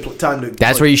just a good time to.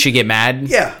 That's where you should get mad.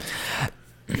 Yeah.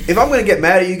 If I'm going to get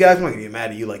mad at you guys, I'm not going to get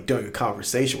mad at you like during a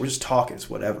conversation. We're just talking. It's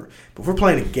whatever. But if we're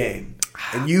playing a game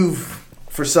and you've,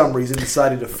 for some reason,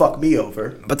 decided to fuck me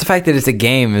over. But the fact that it's a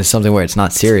game is something where it's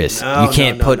not serious. You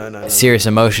can't put serious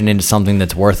emotion into something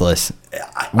that's worthless.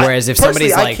 Whereas if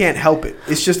somebody's like... I can't help it.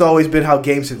 It's just always been how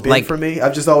games have been for me.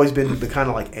 I've just always been the kind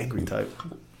of like angry type.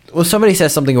 Well, somebody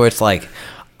says something where it's like,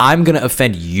 I'm going to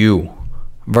offend you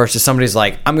versus somebody's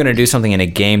like, I'm gonna do something in a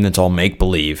game that's all make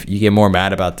believe. You get more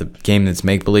mad about the game that's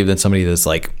make believe than somebody that's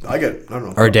like, I don't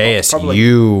know. Erdais, Probably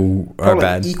you are probably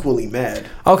bad. equally mad.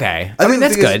 Okay, I think mean the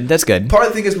that's thing good. That's good. Part of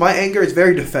the thing is my anger is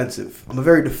very defensive. I'm a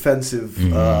very defensive,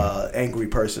 angry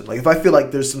person. Like if I feel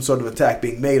like there's some sort of attack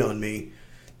being made on me,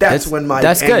 that's when my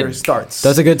anger starts.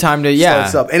 That's a good time to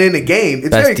Starts up. And in a game, it's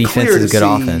Best very defense clear to is good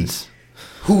see offense.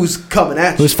 who's coming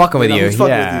at you. Who's fucking with you. Who's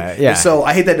fucking Yeah, with you. yeah. And so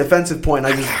I hit that defensive point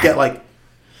and I just get like,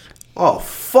 oh,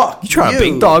 fuck You trying to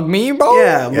big dog me, bro?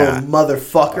 Yeah, little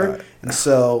motherfucker. And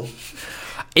so...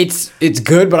 It's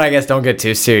good, but I guess don't get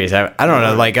too serious. I don't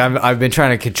know. Like I've been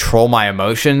trying to control my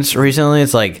emotions recently.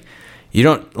 It's like you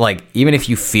don't like even if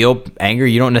you feel anger,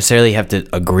 you don't necessarily have to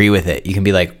agree with it. You can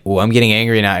be like, "Oh, I'm getting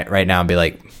angry right now," and be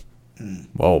like,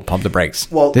 "Whoa, pump the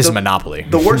brakes." Well, this is Monopoly.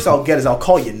 The worst I'll get is I'll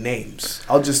call you names.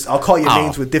 I'll call you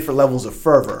names with different levels of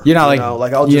fervor. You're not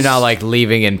like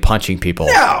leaving and punching people.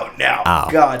 No, Oh.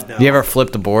 God, no. You ever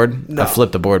flipped the board? No. I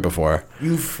flipped the board before.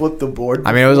 You flipped the board?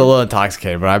 I mean, it was a little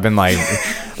intoxicated, but I've been like,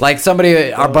 like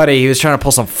somebody, our buddy, he was trying to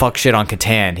pull some fuck shit on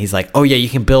Catan. He's like, oh yeah, you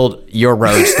can build your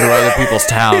roads through other people's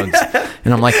towns.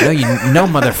 And I'm like, no,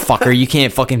 motherfucker, you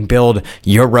can't fucking build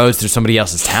your roads through somebody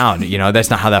else's town. You know,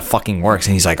 that's not how that fucking works.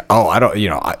 And he's like, oh, I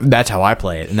don't, that's how I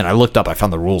play it. And then I looked up, I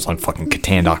found the rules on fucking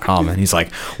Catan.com. And he's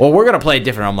like, well, we're going to play it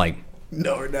different. I'm like,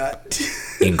 no, we're not.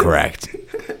 Incorrect.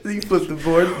 You flipped the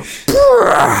board?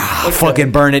 Okay.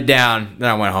 Fucking burn it down. Then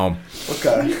I went home.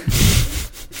 Okay.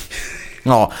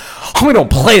 Oh, homie, don't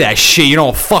play that shit. You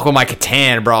don't fuck with my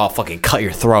Catan, bro. I'll fucking cut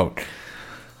your throat.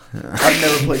 I've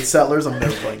never played Settlers. I'm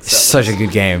never playing Settlers. Such a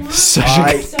good game.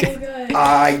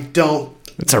 I don't.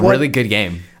 It's a really good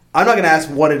game. I'm not gonna ask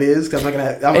what it is because I'm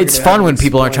not gonna. It's fun when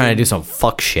people aren't trying to do some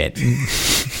fuck shit.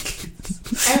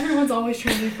 Everyone's always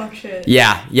trying to do fuck shit.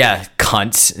 Yeah,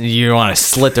 cunts. You want to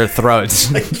slit their throats.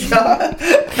 God.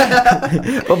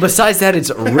 But besides that,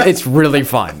 it's really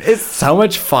fun. It's so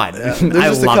much fun. Yeah.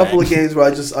 There's just a couple of games where I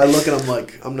look and I'm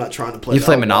like, I'm not trying to play. You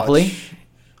play Monopoly?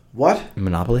 What?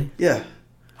 Monopoly? Yeah.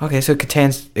 Okay, so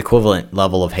Catan's equivalent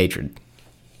level of hatred.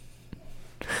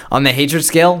 On the hatred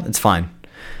scale, it's fine.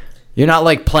 You're not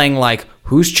like playing like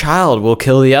whose child will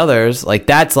kill the others. Like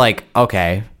that's like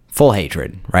okay, full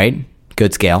hatred, right?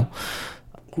 Good scale.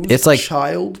 Whose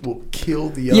child will kill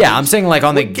the others? Yeah, I'm saying like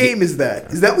on what game is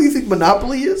that? Is that what you think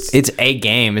Monopoly is? It's a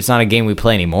game. It's not a game we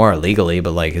play anymore legally,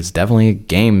 but like it's definitely a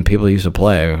game people used to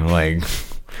play. Like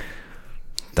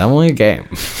definitely a game.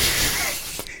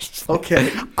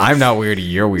 Okay. I'm not weird.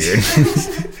 You're weird.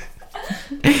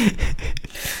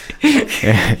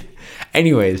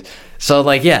 Anyways, so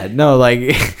like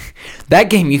that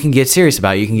game you can get serious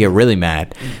about. You can get really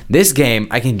mad. This game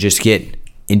I can just get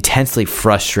intensely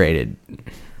frustrated.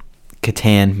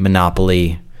 Catan,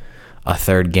 Monopoly, a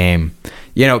third game.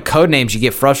 Code names you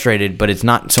get frustrated, but it's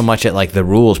not so much at like the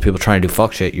rules. People trying to do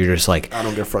fuck shit. You're just like I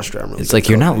don't get frustrated. It's like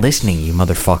you're not listening, you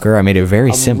motherfucker. I made it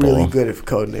very simple. I'm really good at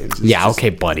code names. Okay,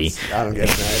 buddy. I don't get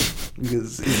mad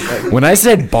because when I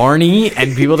said Barney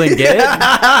and people didn't get it,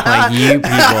 like you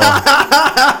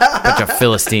people, bunch of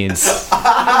Philistines.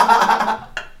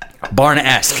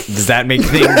 Barn-esque. Does that make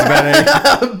things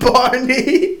better?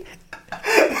 Barney.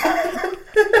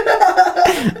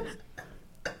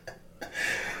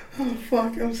 Oh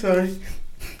fuck! I'm sorry.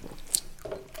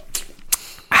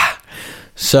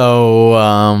 So,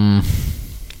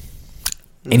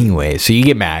 anyway, so you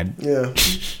get mad. Yeah.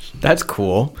 That's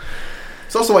cool.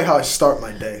 It's also like how I start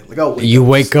my day. Like you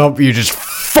wake up, you just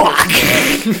fuck.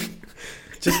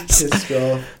 Just pissed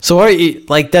off. So what are you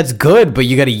like? That's good, but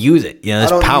you got to use it.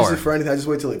 That's I don't power. use it for anything. I just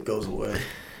wait till it goes away.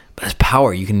 But that's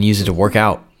power. You can use it to work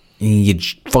out. You get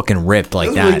fucking ripped like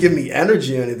it that. doesn't really give me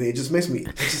energy or anything. It just makes me.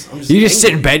 I'm just you angry. just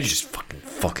sit in bed, you just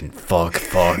fucking fuck.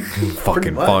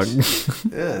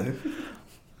 Yeah.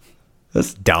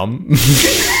 That's dumb.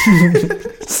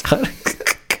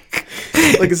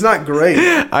 Like it's not great.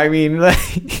 I mean,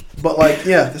 like, but like,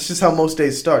 yeah, that's just how most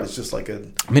days start. It's just like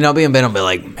I'll be in bed. I'll be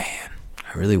like, man,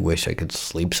 I really wish I could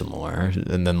sleep some more.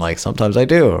 And then like sometimes I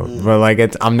do, but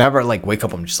like I'm never like wake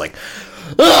up. I'm just like,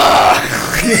 fuck.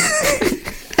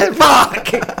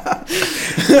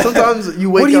 Sometimes you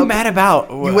wake up. What are you mad about?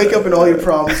 You wake up and all your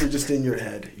problems are just in your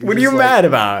head. What are you mad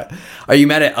about? Are you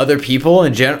mad at other people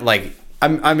in general? Like,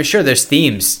 I'm sure there's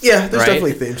themes. Yeah, there's right?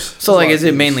 definitely themes. So, like, is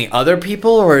it mainly other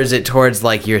people, or is it towards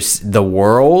like the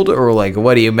world, or like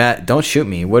what are you mad? Don't shoot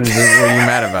me. What are you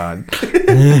mad about?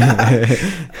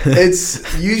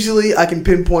 It's usually I can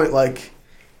pinpoint like,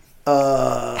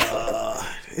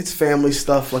 it's family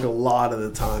stuff. Like a lot of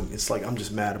the time, it's like I'm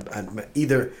just mad at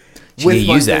either. With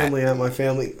my family and my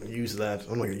family, use that.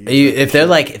 I'm not gonna use if they're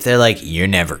like you're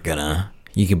never gonna,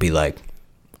 you could be like,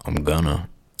 I'm gonna.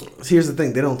 Here's the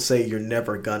thing: they don't say you're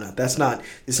never gonna. That's not.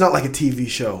 It's not like a TV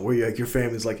show where you're like your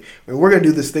family's like, we're gonna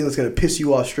do this thing that's gonna piss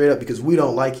you off straight up because we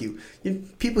don't like you.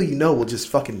 People will just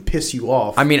fucking piss you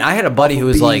off. I mean, I had a buddy who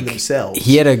was like,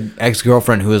 he had an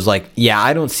ex-girlfriend who was like, yeah,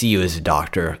 I don't see you as a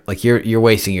doctor. Like you're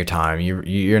wasting your time.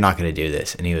 You're not gonna do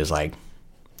this. And he was like,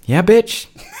 yeah, bitch.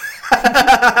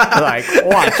 Like,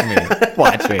 watch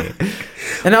me.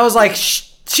 And I was like,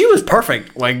 she was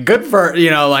perfect. Like, good for,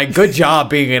 like, good job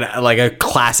being like a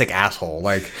classic asshole.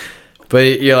 Like,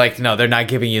 but you're like, no, they're not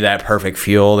giving you that perfect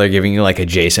fuel. They're giving you like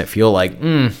adjacent fuel. Like,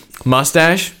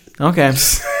 mustache. Okay.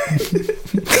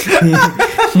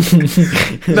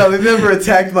 No, they've never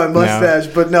attacked my mustache,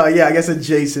 but no, yeah, I guess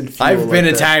adjacent fuel. I've been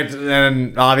attacked,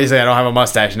 and obviously I don't have a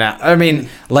mustache now. I mean,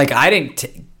 like, I didn't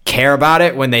care about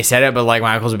it when they said it, but like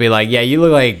my uncles would be like, yeah, you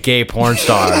look like a gay porn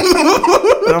star.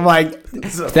 And I'm like,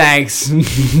 thanks.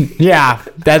 Yeah,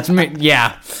 that's me.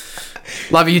 Yeah,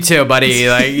 love you too, buddy.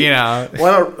 Like,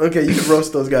 okay, you can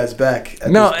roast those guys back.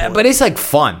 No, but it's like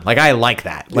fun. Like, I like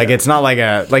that. Like, it's not like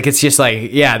it's just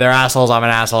like, yeah, they're assholes, I'm an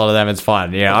asshole to them, it's fun.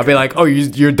 Okay. I'll be like, oh,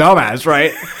 you're dumbass,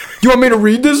 right? You want me to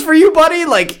read this for you, buddy?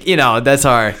 Like, that's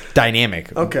our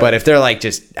dynamic. Okay. But if they're like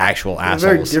just actual assholes.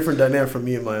 Very different dynamic from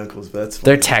me and my uncles, but that's fun.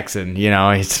 They're Texan,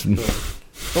 it's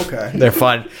okay. They're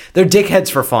fun. They're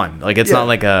dickheads for fun. Like, it's not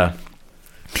like a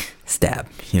stab,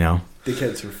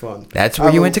 Dickheads for fun. That's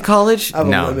where you went to college? No,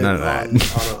 none of that.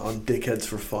 On dickheads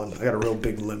for fun. I got a real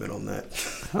big limit on that.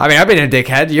 I mean, I've been a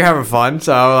dickhead. You're having fun,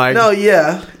 so like. No,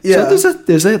 yeah. So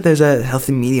there's a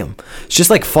healthy medium. It's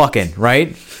just like fucking,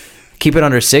 right? Keep it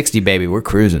under 60, baby. We're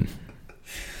cruising.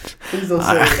 Please don't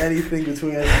say anything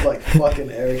between us like fucking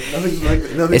Eric. Nothing's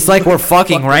it's like we're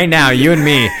fucking right now, you and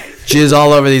me. Jizz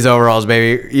all over these overalls,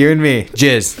 baby. You and me.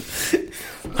 Jizz.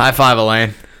 High five,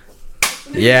 Elaine.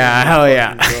 Yeah, hell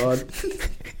yeah.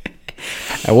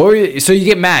 So you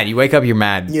get mad. You wake up, you're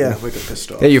mad. Yeah, wake up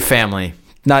pissed off. They're your family.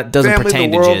 Doesn't pertain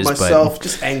the world, to Jizz, myself, but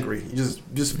just angry.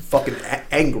 Just fucking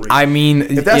angry. I mean,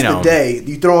 if that's the day,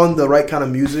 you throw on the right kind of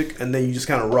music, and then you just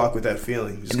kind of rock with that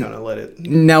feeling. You just kind of let it.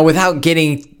 Now, without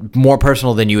getting more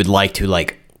personal than you would like to,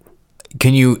 like,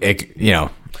 can you,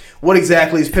 what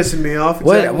exactly is pissing me off?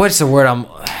 Exactly? What's the word? I'm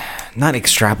not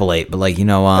extrapolate, but like,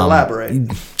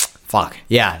 elaborate. Fuck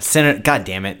yeah, God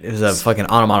damn it! It was a fucking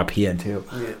onomatopoeia too.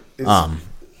 Yeah,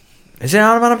 is it an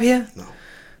onomatopoeia? No.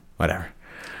 Whatever.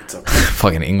 It's okay.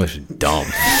 Fucking English is dumb.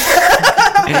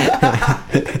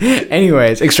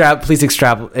 Anyways, please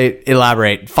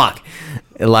elaborate. Fuck.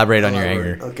 Elaborate on your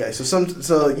anger. Okay,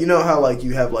 so you know how like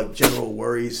you have like general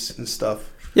worries and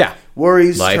stuff. Yeah.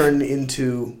 Worries turn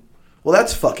into, well,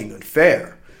 that's fucking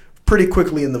unfair. Pretty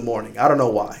quickly in the morning. I don't know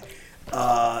why.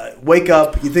 Wake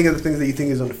up, you think of the things that you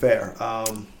think is unfair.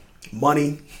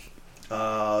 Money,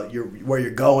 where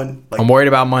you're going. Like, I'm worried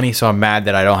about money, so I'm mad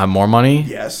that I don't have more money?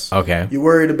 Yes. Okay. You're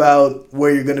worried about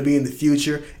where you're going to be in the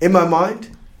future. In my mind,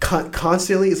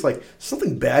 constantly, it's like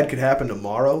something bad could happen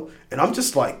tomorrow, and I'm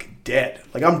just like dead.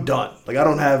 Like, I'm done. Like, I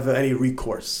don't have any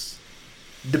recourse,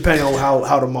 depending on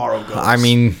how tomorrow goes. I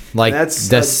mean, like, that's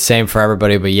the same for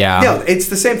everybody, but yeah. Yeah, it's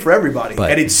the same for everybody,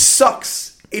 and it sucks.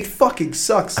 It fucking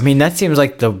sucks. I mean, that seems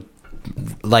like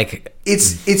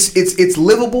it's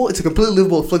livable. It's a completely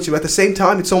livable affliction. But at the same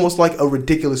time, it's almost like a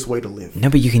ridiculous way to live. No,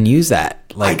 but you can use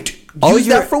that. Like, use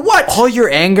that for what? All your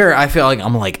anger, I feel like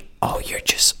I'm like, oh, you're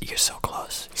so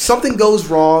close. Something goes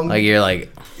wrong. Like, you're like,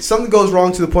 something goes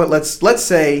wrong to the point. Let's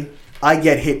say I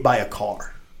get hit by a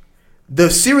car. The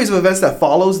series of events that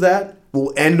follows that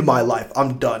will end my life.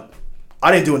 I'm done.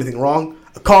 I didn't do anything wrong.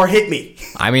 A car hit me.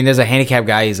 I mean, there's a handicapped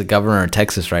guy. He's the governor of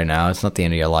Texas right now. It's not the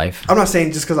end of your life. I'm not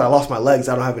saying just because I lost my legs,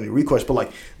 I don't have any recourse. But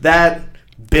like that,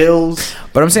 bills.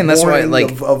 But I'm saying that's why,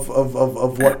 like, of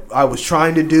what I was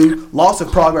trying to do, loss of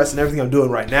progress, and everything I'm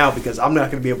doing right now because I'm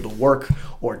not going to be able to work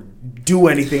or do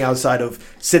anything outside of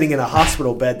sitting in a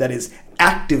hospital bed that is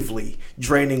actively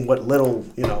draining what little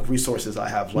resources I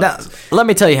have left. Now, let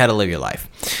me tell you how to live your life.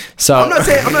 So I'm not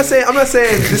saying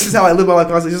this is how I live my life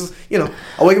constantly. Just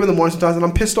I wake up in the morning sometimes and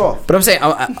I'm pissed off. But I'm saying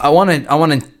I want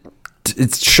to.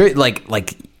 It's true. Like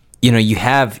you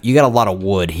got a lot of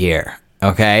wood here.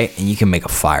 Okay, and you can make a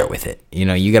fire with it.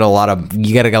 You got a lot of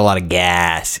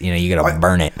gas. You got to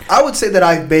burn it. I would say that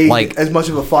I've made as much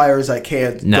of a fire as I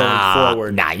can going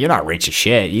forward. Nah, you're not rich as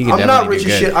shit. I'm not rich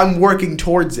as shit. I'm working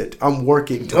towards it. What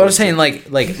I'm saying, like,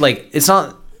 it's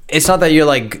not that you're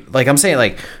like I'm saying,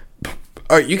 like,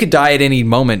 all right, you could die at any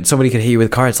moment. Somebody could hit you with a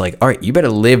car. It's like, all right, you better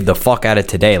live the fuck out of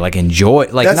today. Like, enjoy.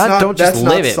 Like, don't just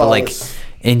live it, but like,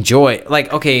 enjoy.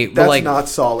 Like, okay, but That's like not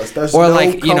solace. There's or no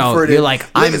like, you know, comfort you're in like,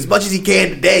 live I'm as much as you can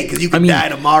today because you can I mean, die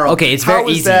tomorrow. Okay, it's How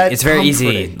very is easy. that It's very easy.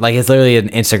 comforting? Like, it's literally an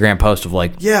Instagram post of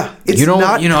like, Yeah, it's you don't,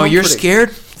 not you know, you're comforting.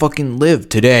 scared. Fucking live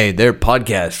today. Their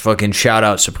podcast. Fucking shout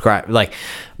out, subscribe. Like,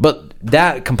 but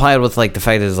that compiled with like the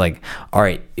fact that it's like, all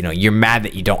right, you know, you're mad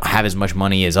that you don't have as much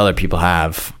money as other people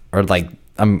have, or like,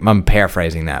 I'm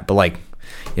paraphrasing that, but like,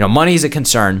 you know, money is a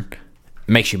concern,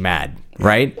 makes you mad,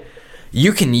 right?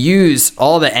 You can use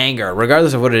all the anger,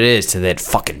 regardless of what it is, to that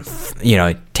fucking, you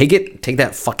know, take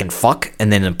that fucking fuck,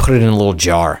 and then put it in a little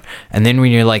jar. And then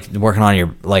when you're like working on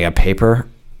your like a paper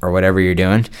or whatever you're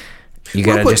doing, you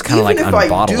gotta just kind of like Even if I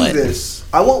unbottle do it. this,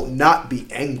 I won't not be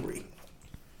angry.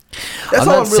 That's I'm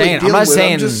all not I'm really saying- I'm dealing not with.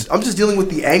 saying- I'm just dealing with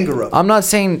the anger of it. I'm not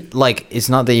saying like it's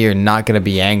not that you're not gonna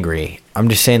be angry. I'm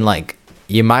just saying like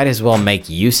you might as well make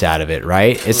use out of it,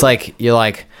 right? It's like you're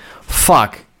like,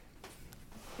 fuck.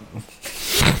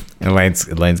 Elaine's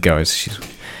going. She's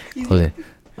closing.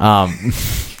 I'm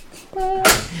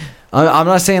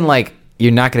not saying like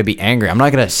you're not gonna be angry. I'm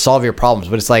not gonna solve your problems,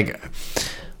 but it's like,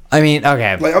 I mean,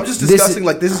 okay. Like I'm just discussing.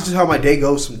 This is just how my day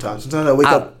goes. Sometimes I wake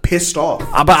up pissed off.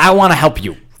 But I want to help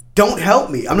you. Don't help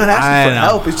me. I'm not I asking for know,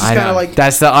 help. It's just I kind of know. like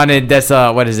that's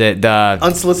what is it? The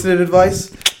unsolicited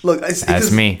advice. Look,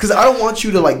 That's me. Because I don't want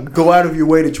you to like go out of your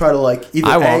way to try to like either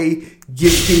I won't. A,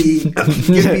 give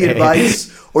me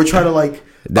advice or try to like.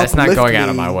 That's not uplift going out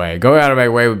of me. my way. Going out of my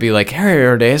way would be like, hey,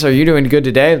 Erdais, are you doing good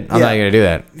today? I'm not going to do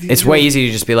that. It's way easy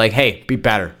to just be like, hey, be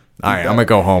better. All right, I'm going to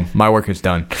go home. My work is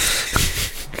done.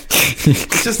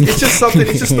 It's just something.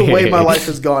 It's just the way my life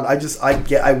has gone.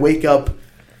 I wake up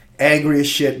angry as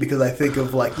shit because I think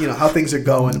of like, you know, how things are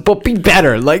going. But be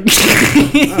better. Like,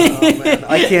 Oh man,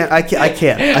 I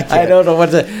can't. I don't know what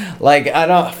to, like, I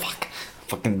don't,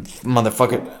 fucking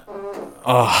motherfucker.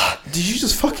 Oh, Did you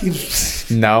just fucking?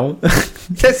 no.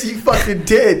 Yes, you fucking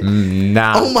did.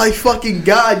 Nah. Oh my fucking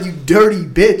god, you dirty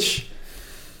bitch.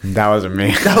 That wasn't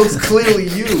me. That was clearly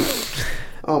you.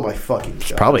 Oh my fucking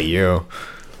god. Probably you.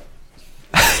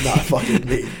 It's not fucking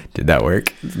me. Did that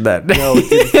work? No, it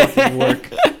didn't fucking work.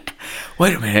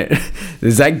 Wait a minute.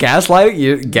 Is that gaslighting?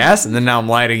 You gas, and then now I'm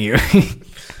lighting you.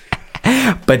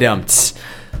 But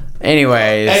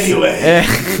anyways.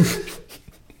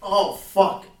 Oh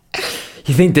fuck.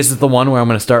 You think this is the one where I'm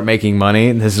going to start making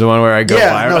money? This is the one where I go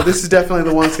Yeah, viral? no, this is definitely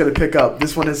the one that's gonna pick up.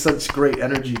 This one has such great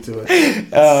energy to it.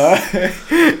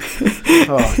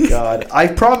 Oh god. I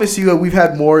promise you we've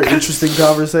had more interesting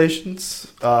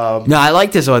conversations. No, I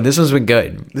like this one. This one's been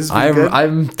good. This has been good?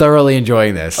 I'm thoroughly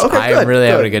enjoying this. Okay, I'm good, really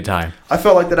having good. a good time. I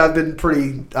felt like that I've been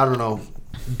pretty, I don't know,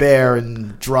 bare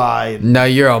and dry. And, No,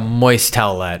 you're a moist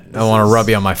towelette. I want to rub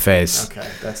you on my face. okay,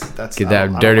 that's Get I that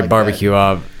don't dirty like barbecue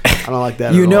up. That. I don't like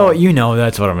that. You at know, all.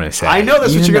 that's what I'm gonna say. I know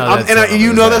that's what you're gonna.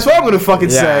 You know that's what I'm gonna fucking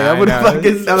Yeah, say. I'm I gonna know.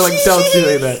 fucking. I'm like don't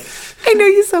do that. I know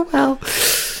you so well.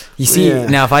 You see, Yeah.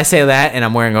 now if I say that and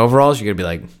I'm wearing overalls, you're gonna be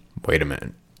like, wait a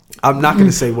minute. I'm not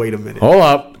gonna say wait a minute. Hold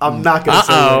up. I'm not gonna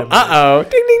say wait a minute.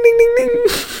 Ding, ding, ding,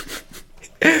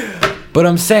 ding, ding. But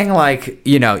I'm saying, like,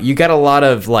 you know, you got a lot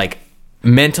of, like,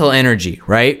 mental energy,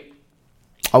 right?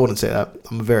 I wouldn't say that.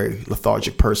 I'm a very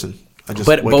lethargic person. I just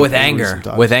But wake with up angry anger,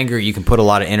 sometimes. you can put a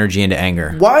lot of energy into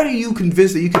anger. Why are you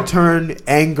convinced that you can turn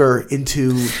anger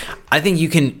into? I think you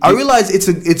can. I realize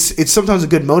it's sometimes a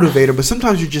good motivator, but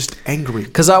sometimes you're just angry.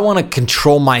 Because I want to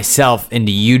control myself and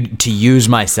to use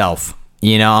myself.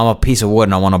 You know, I'm a piece of wood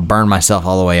and I want to burn myself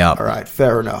all the way up. All right,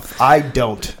 fair enough. I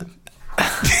don't.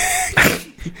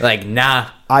 Like, nah.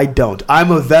 I don't.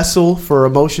 I'm a vessel for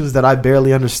emotions that I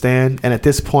barely understand, and at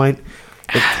this point,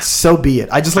 so be it.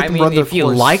 I just let I them mean, run their if you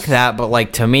course. like that, but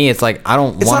like to me, it's like I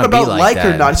don't It's want not to be about like like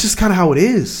that. or not. It's just kind of how it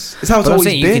is. It's how it's But I'm always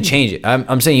saying been. you can change it.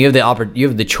 I'm saying you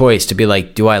have the choice to be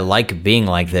like, do I like being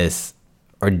like this,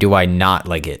 or do I not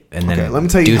like it? And then Okay, let me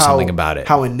tell do you something about it.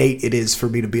 how innate it is for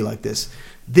me to be like this.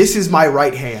 This is my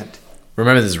right hand.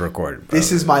 Remember, this is recorded. Bro.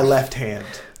 This is my left hand.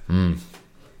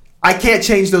 I can't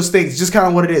change those things. It's just kind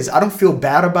of what it is. I don't feel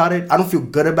bad about it. I don't feel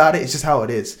good about it. It's just how it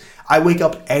is. I wake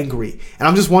up angry. And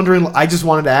I'm just wondering, I just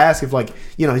wanted to ask if, like,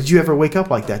 you know, did you ever wake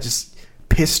up like that? Just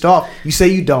pissed off? You say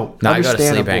you don't. No, I go to sleep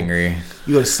Understandable. angry.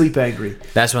 You go to sleep angry.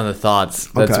 That's when the thoughts.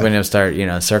 That's Okay. when you start, you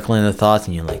know, circling the thoughts,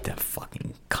 and you're like, that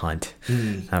fucking cunt,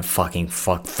 that fucking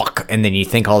fuck, and then you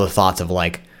think all the thoughts of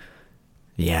like,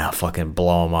 yeah, fucking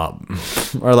blow him up,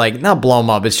 or like not blow him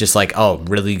up. It's just like, oh,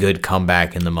 really good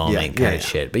comeback in the moment kind of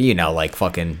shit. But you know, like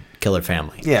fucking Killer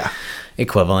Family, Yeah.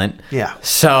 equivalent. Yeah.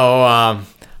 So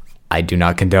I do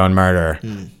not condone murder.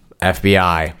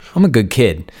 FBI. I'm a good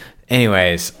kid.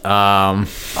 Anyways, I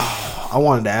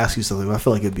wanted to ask you something, but I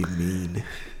feel like it'd be mean.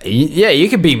 yeah, you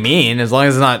could be mean as long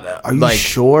as it's not Are you like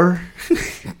sure?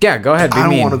 Yeah, go ahead. Be I don't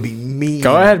mean. want to be mean.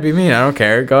 Go ahead, be mean. I don't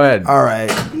care. Go ahead. All right.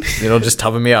 It'll just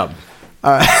toughen me up.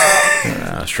 All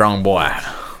right. Strong boy.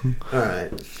 All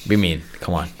right. Be mean.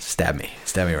 Come on. Stab me.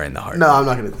 Stab me right in the heart. No, I'm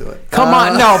not gonna do it. Come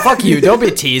on. No, fuck you. Don't be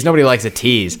a tease. Nobody likes a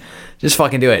tease. Just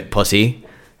fucking do it, pussy.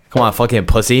 Come on, fucking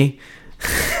pussy.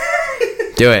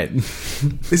 Do it.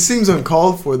 It seems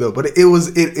uncalled for though, but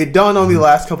it dawned on me the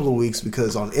last couple of weeks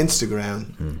because on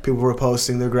Instagram people were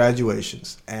posting their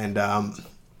graduations, and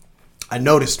I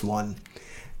noticed one,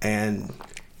 and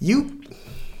you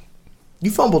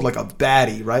fumbled like a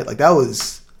baddie, right?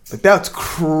 That's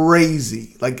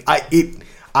crazy. Like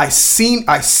I seen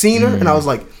her, and I was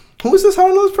like, who is this? How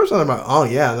do I know this person? And I'm like, oh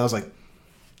yeah, and I was like,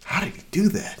 how did he do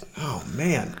that? Oh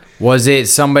man. Was it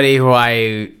somebody who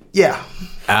I? Yeah.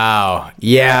 Oh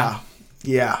yeah.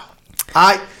 Yeah.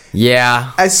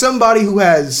 Yeah. As somebody who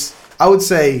has, I would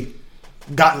say,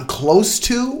 gotten close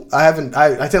to, I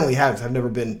technically haven't. I've never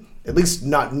been, at least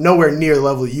not nowhere near the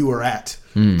level you were at.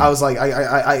 I was like,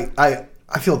 I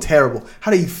feel terrible. How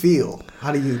do you feel?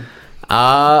 How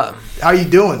are you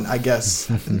doing, I guess?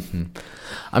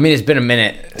 I mean, it's been a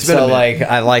minute. Like,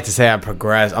 I like to say I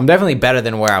progressed. I'm definitely better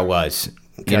than where I was,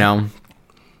 you know?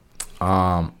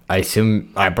 I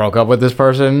assume I broke up with this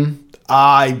person.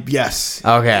 Yes.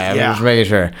 Okay, I'm just making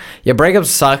sure. Yeah, breakups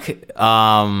suck.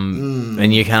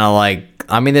 And you kind of like,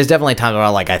 I mean, there's definitely times where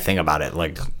I think about it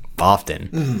like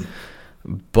often,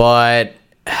 but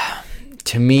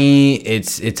to me,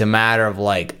 it's a matter of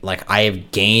like I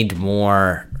have gained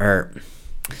more, or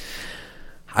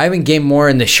I haven't gained more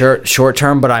in the short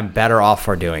term, but I'm better off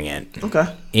for doing it. Okay.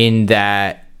 In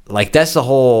that, like, that's the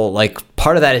whole, like,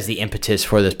 part of that is the impetus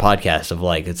for this podcast of,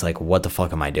 like, it's like, what the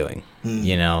fuck am I doing?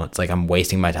 You know, it's like I'm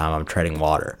wasting my time. I'm treading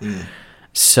water.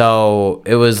 So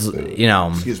it was, you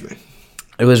know, excuse me.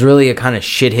 It was really a kind of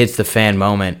shit hits the fan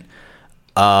moment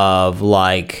of,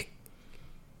 like,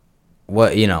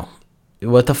 what, you know,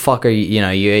 what the fuck are you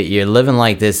know, you're living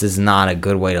like this is not a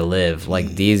good way to live. Like,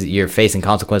 you're facing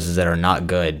consequences that are not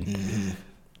good.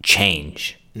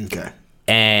 Change. Okay.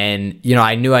 And, you know,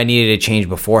 I knew I needed to change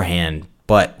beforehand,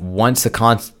 but once the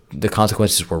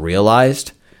consequences were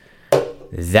realized,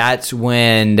 that's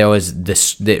when there was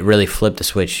this that really flipped the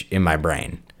switch in my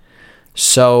brain.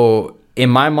 So in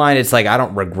my mind, it's like I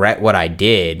don't regret what I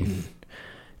did.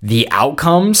 The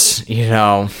outcomes, you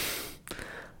know,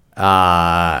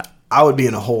 I would be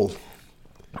in a hole.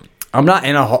 I'm not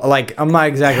in a hole. Like, I'm not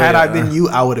exactly. Had I been you,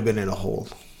 I would have been in a hole.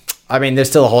 I mean, there's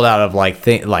still a holdout of I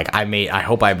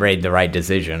hope I made the right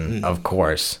decision, of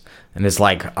course. And it's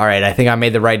like, all right, I think I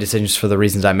made the right decisions for the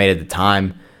reasons I made at the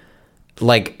time.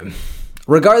 Like,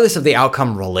 regardless of the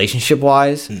outcome relationship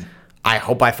wise, I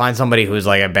hope I find somebody who's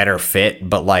like a better fit.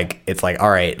 But like, it's like,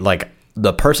 all right, like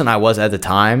the person I was at the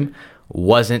time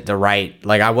wasn't the right,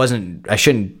 like I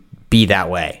shouldn't be that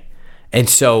way. And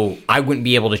so I wouldn't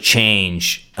be able to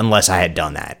change unless I had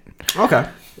done that. Okay.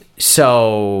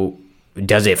 So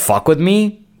does it fuck with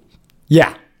me?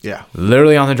 Yeah. Yeah.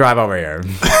 Literally on the drive over here.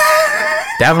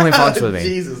 Definitely fucks with me.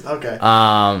 Jesus. Okay.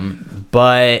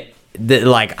 But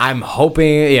like I'm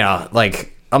hoping, you know,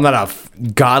 like I'm not a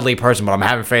godly person, but I'm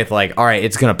having faith. Like, all right,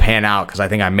 it's gonna pan out because I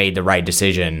think I made the right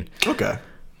decision. Okay.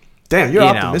 Damn, you're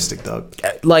optimistic, Doug.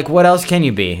 Like, what else can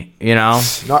you be? You know,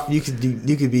 You could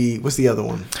be. What's the other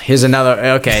one? Here's another.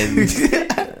 Okay.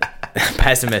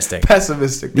 Pessimistic.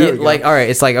 There we go. Like, all right,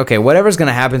 it's like, okay, whatever's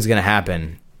gonna happen is gonna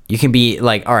happen. You can be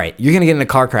like, all right, you're gonna get in a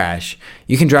car crash.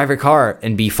 You can drive your car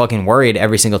and be fucking worried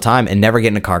every single time and never get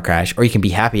in a car crash, or you can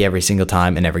be happy every single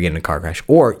time and never get in a car crash,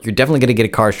 or you're definitely gonna get a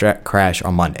car crash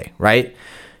on Monday, right?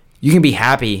 You can be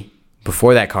happy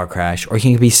before that car crash, or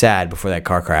you can be sad before that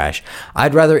car crash.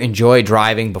 I'd rather enjoy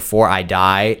driving before I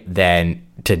die than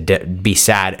to be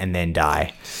sad and then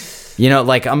die. You know,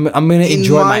 like I'm gonna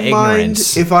enjoy my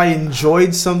ignorance. Mind, if I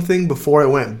enjoyed something before it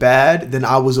went bad, then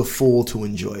I was a fool to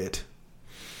enjoy it.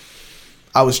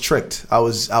 I was tricked. I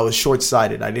was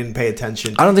short-sighted. I didn't pay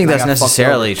attention. I don't think that's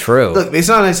necessarily true. Look, it's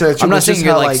not necessarily true. I'm not saying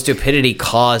your like stupidity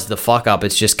caused the fuck up.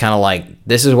 It's just kind of like,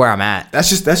 this is where I'm at. That's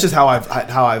just how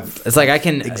I've. It's like I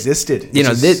can existed. You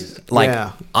know, just, this like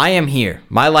I am here.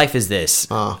 My life is this.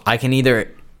 I can either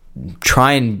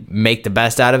try and make the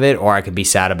best out of it, or I could be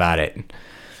sad about it.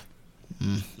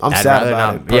 I'm sad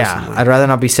about it. Yeah, I'd rather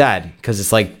not be sad because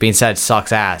it's like being sad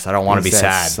sucks ass. I don't want to be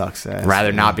sad. Sucks ass.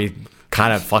 Rather not be.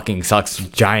 Kind of fucking sucks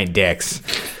giant dicks.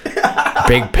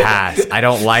 Big pass. I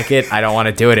don't like it. I don't want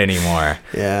to do it anymore.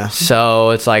 Yeah. So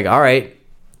it's like, all right,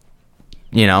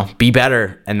 you know, be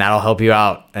better and that'll help you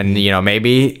out. And, you know,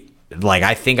 maybe like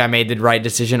I think I made the right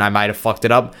decision. I might have fucked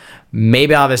it up.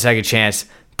 Maybe I'll have a second chance.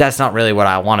 That's not really what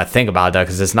I want to think about though,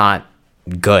 because it's not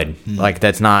good. Like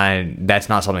that's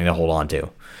not something to hold on to.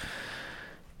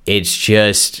 It's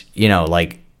just,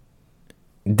 like,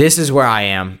 this is where I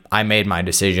am. I made my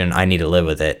decision. I need to live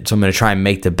with it. So I'm going to try and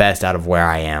make the best out of where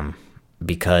I am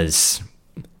because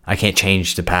I can't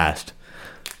change the past.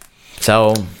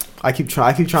 So I keep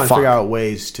trying to figure out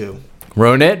ways to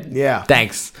ruin it. Yeah.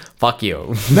 Thanks. Fuck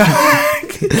you.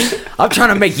 I'm trying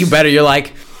to make you better. You're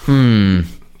like,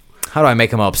 how do I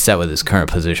make him upset with his current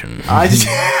position? Like,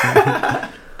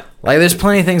 there's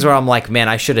plenty of things where I'm like, man,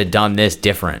 I should have done this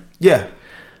different. Yeah.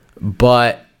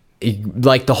 But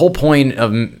like the whole point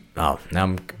of now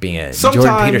I'm being a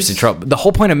Jordan Peterson trope. The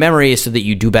whole point of memory is so that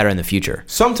you do better in the future.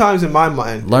 Sometimes in my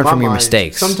mind, learn from your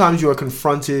mistakes. Sometimes you are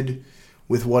confronted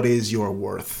with what is your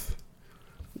worth.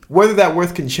 Whether that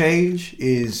worth can change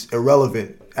is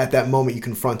irrelevant at that moment you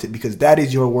confront it, because that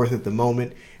is your worth at the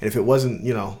moment. And if it wasn't,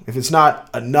 if it's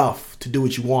not enough to do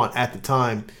what you want at the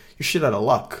time, you're shit out of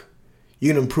luck.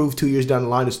 You can improve 2 years down the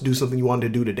line to do something you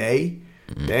wanted to do today.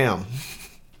 Damn.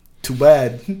 Too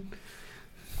bad.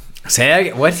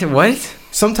 Say what?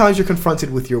 Sometimes you're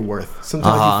confronted with your worth.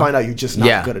 Sometimes you find out you're just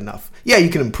not good enough. Yeah, you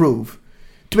can improve.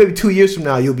 Maybe 2 years from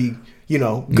now, you'll be,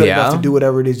 good enough to do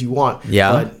whatever it is you want.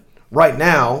 Yeah. But right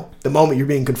now, the moment you're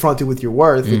being confronted with your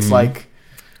worth, it's like,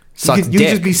 you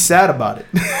just be sad about it.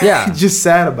 Yeah. Just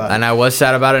sad about it. And I was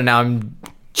sad about it. Now I'm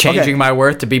changing my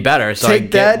worth to be better. So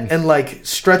take that and like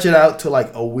stretch it out to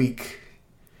like a week.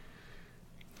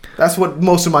 That's what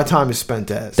most of my time is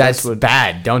spent as. That's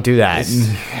bad. Don't do that.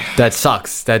 That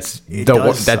sucks. That's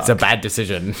a bad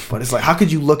decision. But it's like, how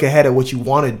could you look ahead at what you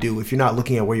want to do if you're not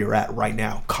looking at where you're at right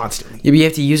now constantly? Yeah, but you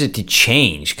have to use it to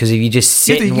change, because if you just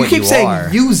sit in what you are. You keep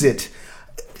saying use it.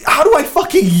 How do I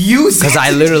fucking use it? Because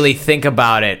I literally think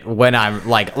about it when I'm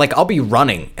like I'll be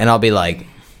running and I'll be like,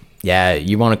 yeah,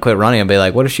 you want to quit running? I'll be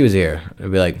like, what if she was here? I'll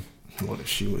be like, what if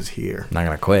she was here? I'm not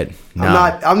gonna quit. No.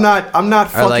 I'm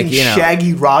not fucking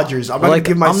Shaggy Rogers. I'm not gonna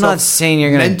give myself I'm not saying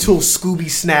you're gonna mental Scooby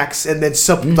snacks and then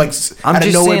out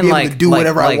of nowhere be able to do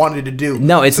whatever I wanted to do.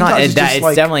 No, it's not. It's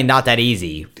definitely not that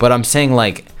easy. But I'm saying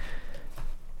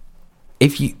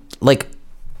if you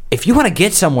want to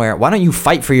get somewhere, why don't you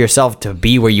fight for yourself to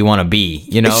be where you want to be?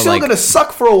 It's still gonna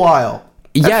suck for a while.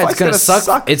 Yeah, it's gonna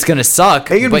suck. It's gonna suck.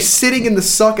 And you're gonna be sitting in the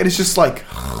suck, and it's just like.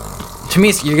 To me,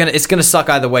 it's gonna suck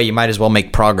either way. You might as well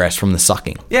make progress from the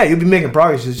sucking. Yeah, you'll be making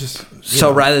progress. It's just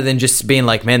so rather than just being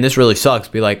like, man, this really sucks.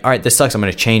 Be like, all right, this sucks. I'm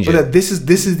gonna change it. But this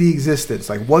is the existence.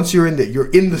 Like once you're in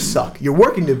the suck. You're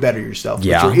working to better yourself.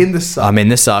 Yeah, but you're in the suck. I'm in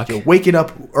the suck. You're waking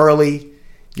up early.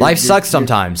 Life sucks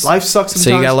sometimes. Life sucks sometimes.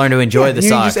 So you gotta learn to enjoy the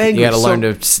suck. You gotta learn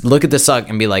to look at the suck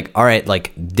and be like, all right,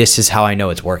 like this is how I know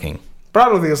it's working. But I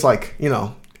don't think it's like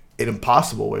an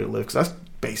impossible way to live, because that's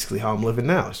basically how I'm living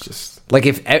now. It's just like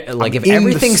if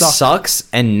everything sucks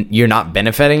and you're not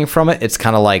benefiting from it, it's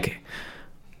kind of like,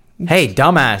 hey,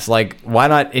 dumbass, like why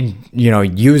not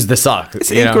use the suck? It's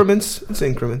increments. It's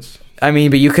increments. I mean,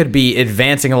 but you could be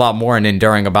advancing a lot more and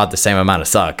enduring about the same amount of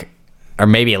suck, or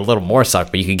maybe a little more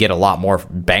suck, but you could get a lot more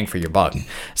bang for your buck.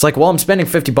 It's like, well, I'm spending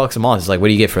 $50 a month. It's like, what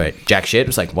do you get for it? Jack shit.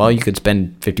 It's like, well, you could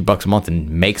spend $50 a month and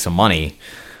make some money.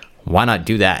 Why not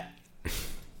do that?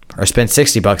 Or spend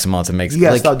 $60 a month and make. You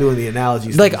gotta stop doing the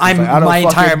analogies. Like my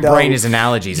entire brain is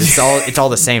analogies. It's all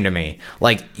the same to me.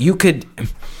 Like you could,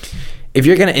 if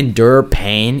you're gonna endure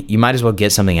pain, you might as well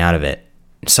get something out of it.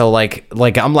 So like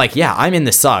I'm like, yeah, I'm in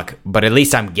the suck, but at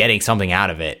least I'm getting something out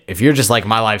of it. If you're just like,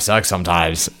 my life sucks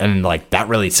sometimes, and like that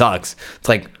really sucks. It's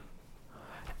like,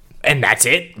 and that's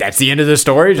it. That's the end of the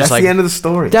story. Just that's the end of the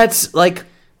story. That's like,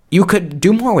 you could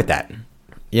do more with that.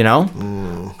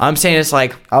 I'm saying it's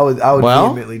like, I would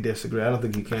vehemently disagree. I don't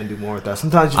think you can do more with that.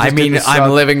 Sometimes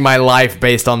I'm living my life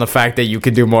based on the fact that you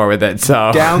could do more with it.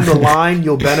 So down the line,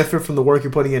 you'll benefit from the work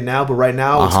you're putting in now. But right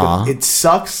now, it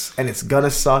sucks and it's gonna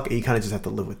suck, and you kind of just have to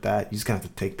live with that. You just kind of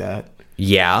have to take that.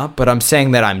 Yeah, but I'm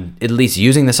saying that I'm at least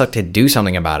using the suck to do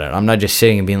something about it. I'm not just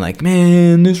sitting and being like,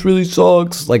 man, this really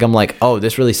sucks. Like I'm like, oh,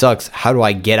 this really sucks. How do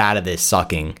I get out of this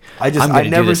sucking? I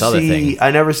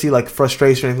never see like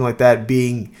frustration or anything like that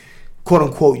being quote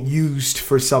unquote used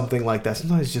for something like that.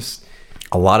 Sometimes it's just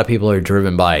a lot of people are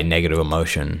driven by negative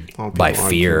emotion, by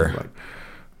fear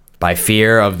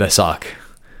of the suck.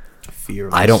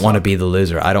 I don't want to be the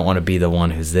loser. I don't want to be the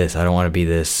one who's this. I don't want to be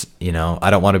this, I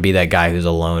don't want to be that guy who's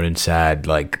alone and sad.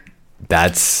 Like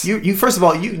that's you first of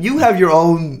all, you have your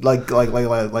own like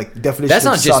definition. That's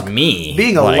not of just suck. me.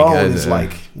 Being alone is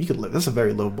like, you could live. That's a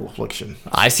very livable affliction.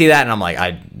 I see that and I'm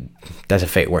like, that's a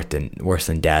fate worse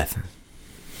than death.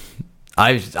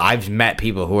 I've met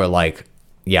people who are like,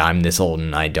 yeah, I'm this old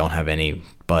and I don't have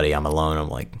anybody. I'm alone. I'm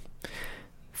like,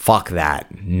 fuck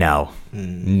that. No,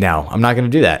 I'm not going to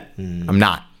do that. I'm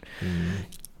not.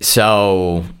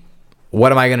 So,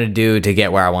 what am I going to do to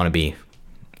get where I want to be?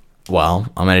 Well,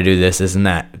 I'm going to do this, and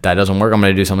that. If that doesn't work, I'm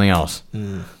going to do something else.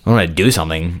 I'm going to do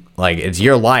something. Like, it's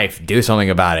your life. Do something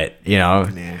about it, you know?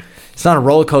 Nah. It's not a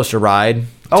roller coaster ride.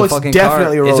 It's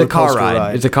definitely a roller coaster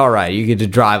ride. It's a car ride. You get to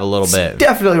drive a little bit.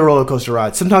 Definitely a roller coaster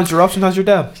ride. Sometimes you're up, sometimes you're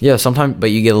down. Yeah, sometimes,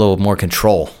 but you get a little more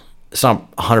control. It's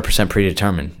not 100%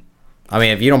 predetermined. I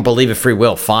mean, if you don't believe in free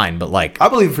will, fine, but like... I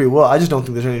believe in free will. I just don't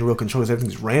think there's any real control because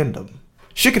everything's random.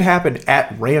 Shit can happen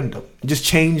at random. Just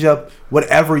change up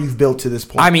whatever you've built to this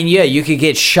point. I mean, yeah, you could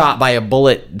get shot by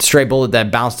a stray bullet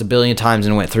that bounced a billion times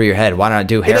and went through your head. Why not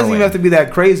do heroin? It doesn't even have to be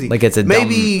that crazy. Like, it's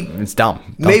it's dumb.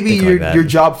 Don't Maybe think like your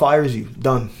job fires you.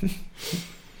 Done.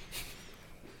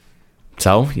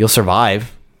 So, you'll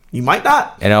survive. You might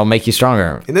not. And it'll make you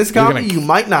stronger. In this economy, you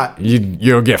might not.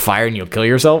 You'll get fired and you'll kill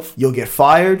yourself? You'll get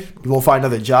fired. You won't find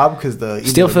another job because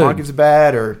Steal the food. market's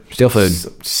bad or... Steal food.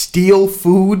 Steal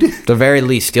food? At the very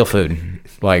least, steal food.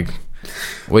 Like,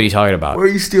 what are you talking about? Where are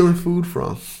you stealing food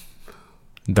from?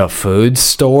 The food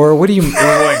store? What do you...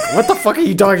 like, what the fuck are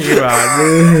you talking about?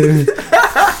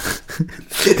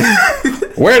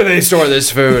 Where do they store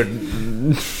this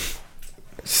food?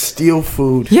 Steal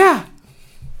food. Yeah.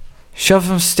 Shove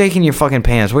some steak in your fucking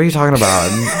pants. What are you talking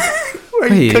about? Where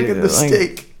are you cooking the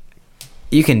steak?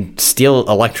 You can steal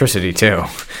electricity too.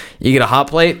 You get a hot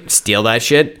plate, steal that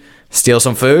shit. Steal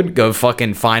some food, go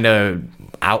fucking find a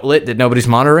outlet that nobody's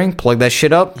monitoring, plug that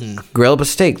shit up, grill up a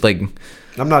steak. Like,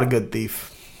 I'm not a good thief.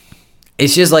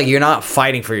 It's just like you're not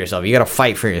fighting for yourself. You gotta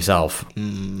fight for yourself.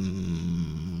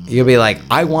 You'll be like,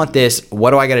 I want this.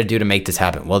 What do I gotta do to make this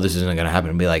happen? Well, this isn't gonna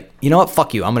happen. And be like, you know what?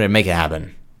 Fuck you. I'm gonna make it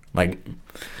happen. Like,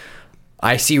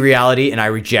 I see reality and I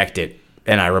reject it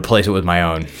and I replace it with my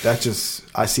own.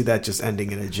 I see that just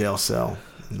ending in a jail cell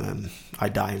and then I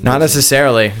die. Not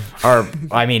necessarily. Or,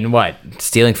 I mean, what?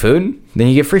 Stealing food? Then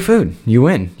you get free food. You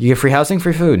win. You get free housing,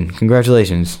 free food.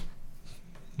 Congratulations.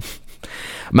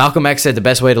 Malcolm X said the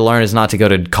best way to learn is not to go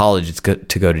to college, it's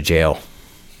to go to jail.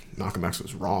 Malcolm X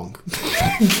was wrong.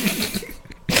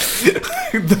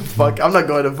 The fuck? I'm not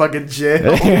going to fucking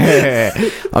jail. I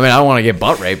mean, I don't want to get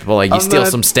butt raped, but like, you steal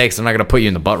some steaks, they're not going to put you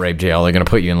in the butt rape jail. They're going to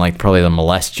put you in like probably the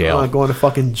molest jail. I'm not going to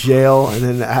fucking jail, and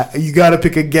then you got to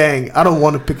pick a gang. I don't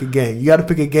want to pick a gang. You got to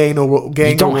pick a gang or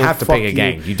gang. You don't have to pick a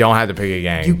gang. You don't have to pick a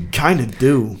gang. You kind of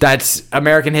do. That's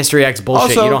American History X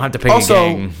bullshit. You don't have to pick a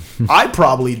gang. I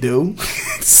probably do.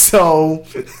 So.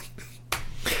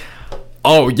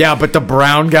 Oh, yeah, but the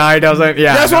brown guy doesn't.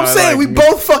 Yeah, that's what I'm saying. We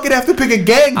both fucking have to pick a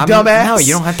gang, dumbass. No,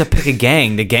 you don't have to pick a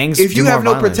gang. The gangs. If you have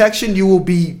no protection, you will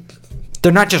be.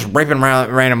 They're not just raping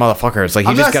random motherfuckers. Like,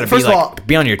 you just gotta be like,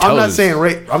 be on your toes. I'm not saying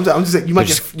rape. I'm just saying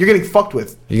you're getting fucked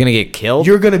with. You're gonna get killed.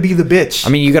 You're gonna be the bitch. I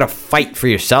mean, you gotta fight for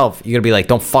yourself. You gotta be like,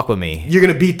 don't fuck with me. You're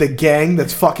gonna beat the gang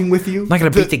that's fucking with you. I'm not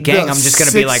gonna beat the gang. I'm just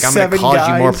gonna be like, I'm gonna cause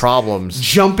you more problems.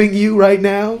 Jumping you right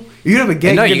now. You have a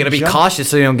gang. No, you gotta be cautious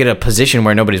so you don't get a position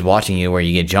where nobody's watching you, where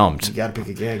you get jumped. You gotta pick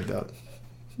a gang, dog.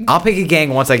 I'll pick a gang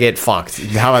once I get fucked.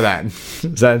 How about that?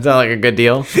 Does that sound like a good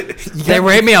deal? They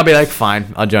rape me, I'll be like, fine,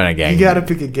 I'll join a gang. You gotta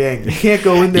pick a gang. You can't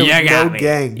go in there with no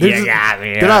gang.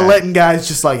 They're not letting guys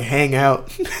just like hang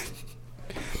out.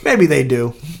 Maybe they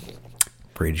do.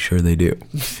 Pretty sure they do.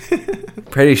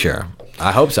 Pretty sure.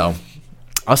 I hope so.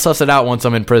 I'll suss it out once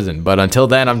I'm in prison, but until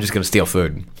then, I'm just gonna steal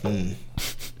food.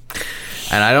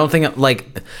 And I don't think,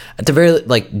 like, at the very,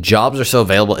 like, jobs are so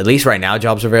available. At least right now,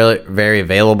 jobs are very, very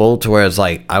available to where it's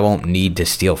like, I won't need to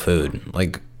steal food.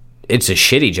 Like, it's a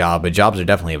shitty job, but jobs are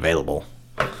definitely available.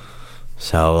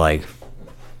 So, like,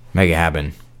 make it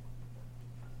happen.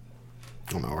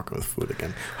 I'm not working with food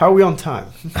again. How are we on time?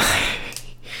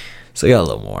 So, we got a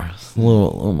little more. A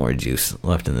little more juice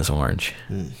left in this orange.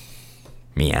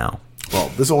 Meow. Well,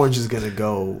 this orange is going to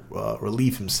go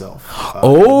relieve himself.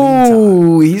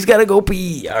 He's got to go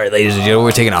pee. All right, ladies and gentlemen,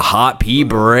 we're taking a hot pee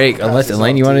break. Unless,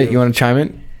 Elaine, you want to chime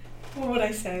in? What would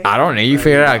I say? I don't know. You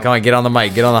figure it out. Come on, get on the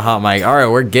mic. Get on the hot mic. All right,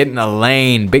 we're getting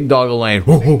Elaine. Big dog Elaine.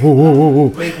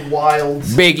 Big wild.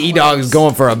 Big E-Dog's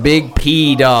going for a big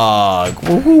pee dog.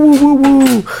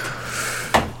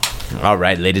 All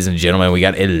right, ladies and gentlemen, we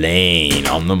got Elaine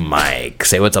on the mic.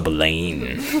 Say what's up,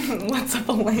 Elaine. What's up,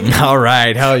 Elaine? All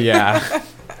right, hell yeah.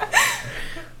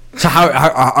 So, how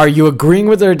are you agreeing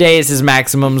with Erdais'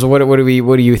 maximums? What are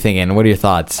you thinking? What are your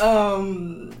thoughts?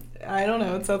 I don't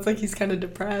know. It sounds like he's kind of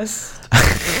depressed.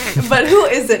 But who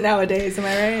is it nowadays? Am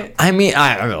I right? I mean,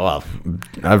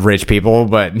 rich people,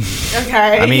 but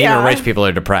okay. I mean, even rich people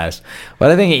are depressed. But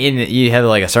I think you have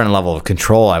like a certain level of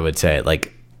control. I would say,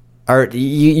 like. Or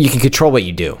you can control what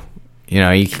you do, you know.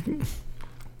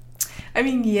 I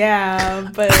mean, yeah,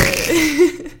 but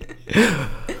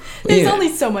There's only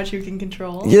so much you can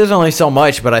control. There's only so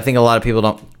much, but I think a lot of people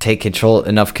don't take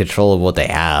enough control of what they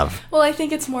have. Well, I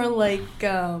think it's more like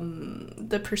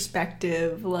the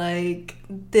perspective. Like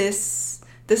this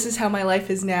is how my life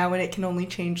is now, and it can only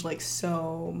change like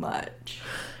so much.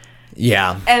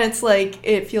 Yeah. And it's like,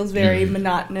 it feels very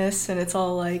monotonous, and it's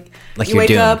all like you you're wake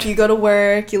doomed. up, you go to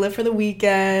work, you live for the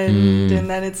weekend, and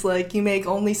then it's like you make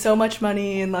only so much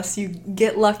money unless you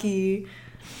get lucky.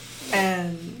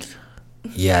 And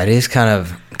yeah, it is kind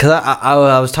of, because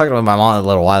I was talking with my mom a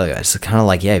little while ago. It's kind of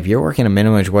like, yeah, if you're working a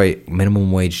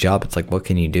minimum wage job, it's like, what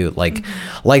can you do? Like,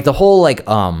 like the whole like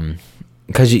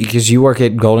because you work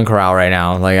at Golden Corral right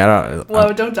now. Like I don't.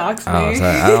 Whoa, don't dox me. Oh,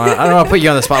 sorry. I don't want to put you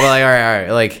on the spot, but like, all right.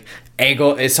 Like,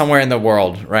 Angle is somewhere in the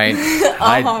world, right?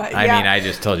 I mean, I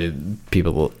just told you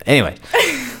people will. Anyway.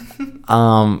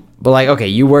 But like, okay,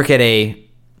 you work at a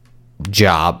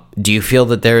job. Do you feel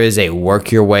that there is a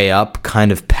work your way up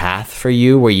kind of path for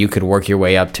you where you could work your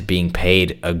way up to being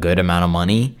paid a good amount of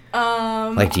money?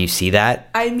 Like, do you see that?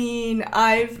 I mean,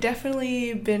 I've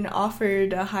definitely been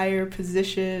offered a higher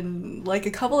position like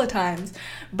a couple of times,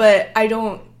 but I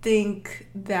don't think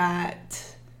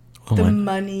that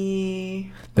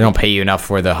money. They don't pay you enough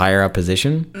for the higher up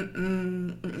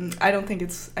position? I don't think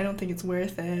it's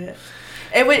worth it.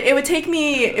 It would take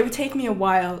me a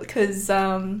while, because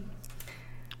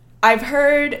I've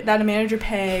heard that a manager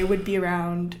pay would be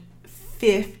around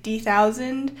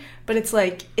 50,000, but it's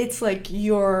like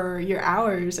your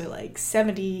hours are like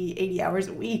 70, 80 hours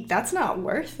a week. That's not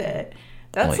worth it.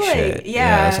 That's Holy like shit.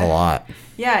 Yeah, that's a lot.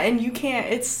 Yeah, and you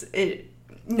can't.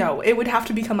 No, it would have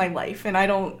to become my life, and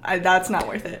that's not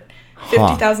worth it.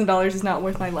 $50,000 is not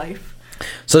worth my life.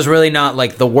 So it's really not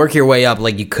like the work your way up.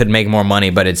 Like, you could make more money,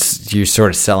 but you're sort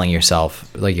of selling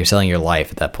yourself. Like, you're selling your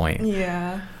life at that point.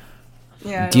 Yeah.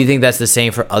 Do you think that's the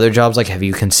same for other jobs? Like, have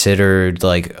you considered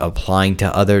like applying to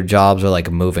other jobs or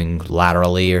like moving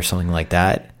laterally or something like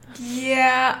that?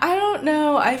 Yeah, I don't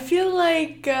know. I feel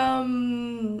like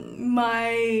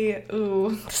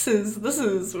this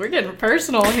is we're getting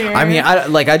personal here. I mean,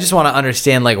 I just want to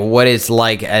understand like what it's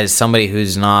like as somebody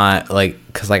who's not like,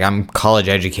 because like I'm college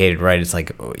educated, right? It's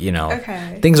like,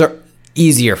 Okay. things are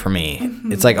easier for me.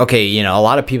 It's like, okay, a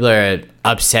lot of people are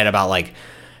upset about like,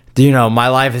 my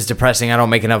life is depressing. I don't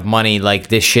make enough money. Like,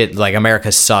 this shit, like,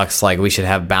 America sucks. Like, we should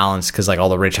have balance because, like, all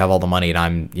the rich have all the money and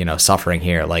I'm, suffering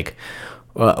here. Like,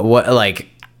 what, like...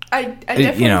 I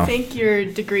definitely think your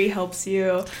degree helps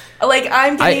you. Like,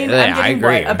 I'm getting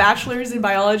a bachelor's in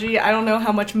biology. I don't know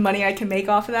how much money I can make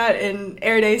off of that. And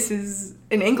Erdais is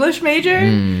an English major.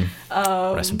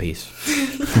 Rest in peace.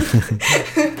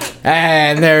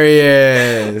 And there he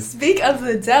is. Speak of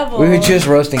the devil. We were just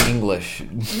roasting English.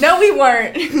 No, we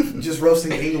weren't. Just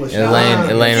roasting English.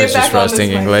 Elaine was just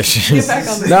roasting English. Get back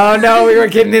on this. No, we were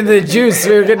getting into the juice.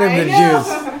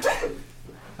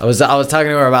 I was talking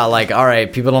to her about like, all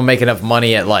right, people don't make enough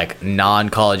money at like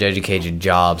non-college educated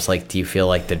jobs. Like, do you feel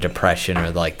like the depression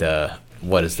or like the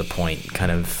what is the point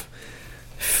kind of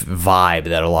vibe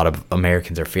that a lot of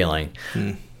Americans are feeling?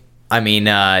 I mean,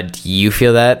 do you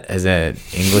feel that as an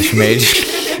English major?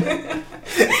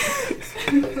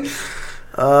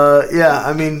 Yeah.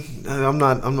 I mean, I'm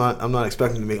not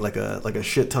expecting to make like a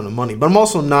shit ton of money, but I'm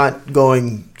also not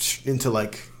going into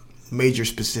like major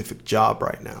specific job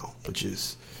right now, which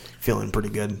is feeling pretty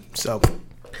good. So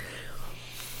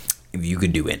if you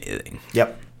could do anything,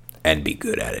 yep, and be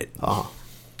good at it,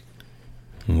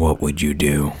 what would you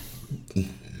do?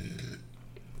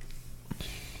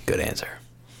 Good answer.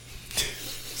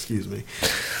 Excuse me.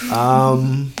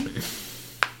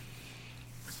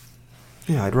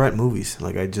 Yeah, I'd write movies.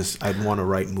 Like, I'd want to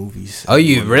write movies. Oh,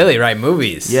 you really write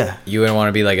movies? Yeah. You wouldn't want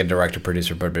to be like a director,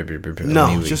 producer,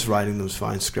 no, movie. Just writing them's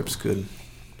fine. Script's good.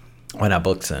 Why not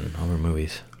books then over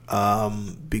movies?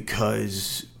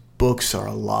 Because books are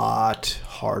a lot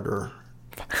harder.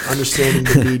 Understanding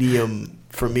the medium,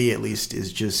 for me at least,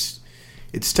 is just,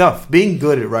 it's tough. Being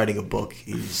good at writing a book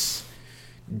is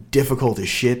difficult as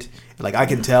shit. Like, I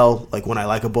can tell, like, when I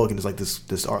like a book and it's like,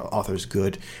 this author's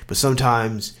good. But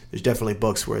sometimes there's definitely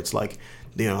books where it's like,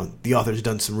 the author's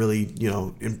done some really,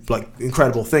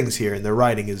 incredible things here, and their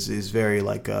writing is very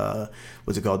like,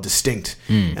 what's it called, distinct.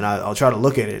 And I'll try to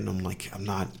look at it, and I'm like,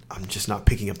 I'm just not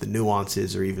picking up the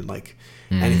nuances or even like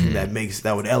anything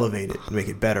that would elevate it and make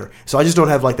it better. So I just don't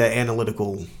have like that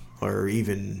analytical or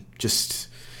even just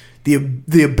the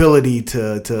ability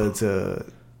to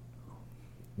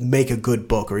make a good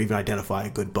book or even identify a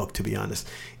good book. To be honest,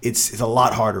 it's a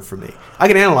lot harder for me. I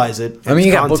can analyze it. I mean,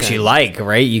 you got content. books you like,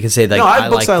 right? You can say like, No, I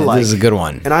have books I like. This is a good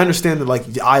one, and I understand that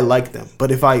like I like them.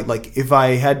 But if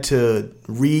I had to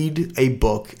read a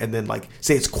book and then like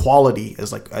say its quality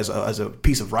as a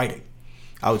piece of writing,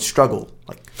 I would struggle.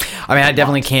 Like, I mean, I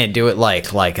definitely can't do it like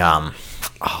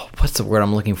what's the word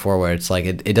I'm looking for? Where it's like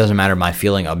it doesn't matter my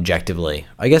feeling objectively.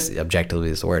 I guess objectively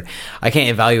is the word. I can't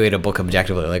evaluate a book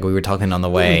objectively, like we were talking on the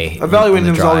way. Evaluating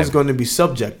them is always going to be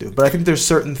subjective, but I think there's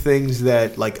certain things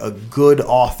that like a good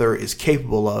author is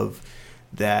capable of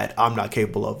that I'm not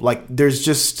capable of. Like there's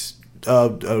just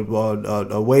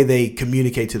a way they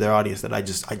communicate to their audience that I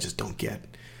just don't get,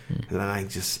 and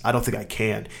I don't think I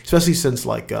can, especially since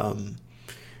like I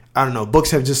don't know, books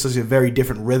have just such a very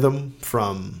different rhythm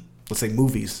from, let's say,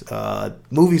 movies.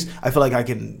 Movies, I feel like I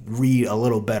can read a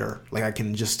little better. Like I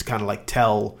can just kind of like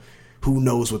tell who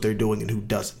knows what they're doing and who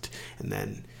doesn't. And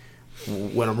then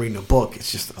when I'm reading a book,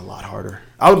 it's just a lot harder.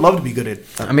 I would love to be good at.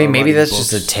 I mean, maybe that's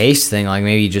books. just a taste thing. Like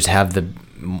maybe you just have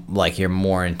you're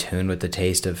more in tune with the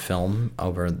taste of film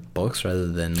over books rather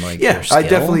than like. Yeah, your skill, I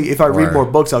definitely. If I read more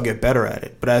books, I'll get better at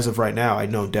it. But as of right now, I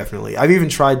know definitely. I've even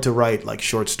tried to write like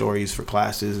short stories for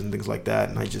classes and things like that,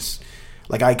 and I just.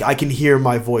 Like I can hear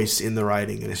my voice in the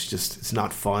writing, and it's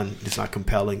not fun. It's not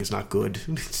compelling. It's not good.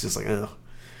 It's just like, ugh.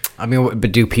 I mean,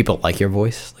 but do people like your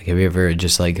voice? Like, have you ever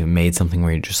just like made something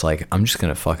where you're just like, I'm just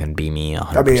gonna fucking be me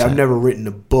 100%? I mean, I've never written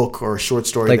a book or a short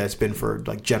story that's been for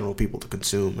like general people to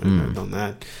consume. I've never done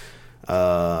that.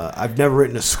 I've never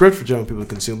written a script for general people to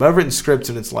consume, but I've written scripts,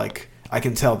 and it's like I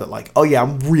can tell that like, oh yeah,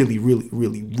 I'm really, really,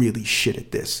 really, really shit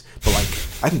at this, but like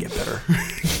I can get better.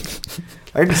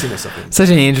 I can see myself in. Such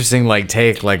an interesting like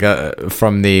take like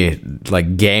from the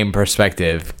like game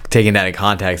perspective, taking that in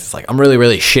context. It's like I'm really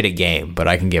really shit at game, but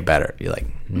I can get better. You're like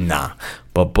nah,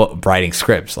 but writing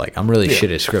scripts, like I'm really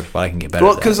shit at scripts, but I can get better.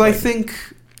 Well, because I like, think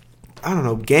I don't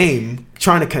know, game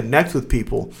trying to connect with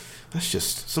people. That's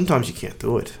just sometimes you can't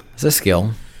do it. it's a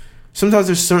skill. Sometimes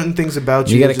there's certain things about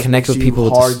you. You got to that connect makes with you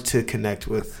people. Hard to connect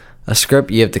with. A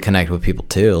script, you have to connect with people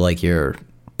too. Like you're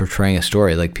portraying a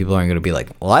story. Like people aren't going to be like,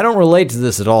 well, I don't relate to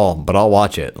this at all, but I'll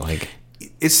watch it. Like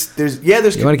there's you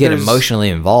want to get emotionally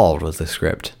involved with the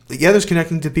script. Yeah, there's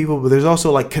connecting to people, but there's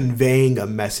also like conveying a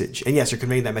message. And yes, you're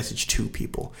conveying that message to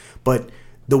people. But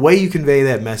the way you convey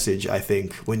that message, I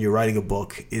think, when you're writing a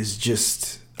book is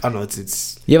just I don't know,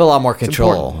 it's you have a lot more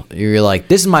control. You're like,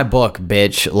 this is my book,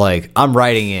 bitch. Like, I'm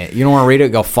writing it. You don't want to read it?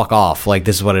 Go fuck off. Like,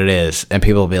 this is what it is. And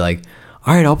people will be like,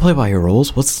 all right, I'll play by your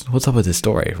rules. What's up with this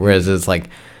story? Whereas it's like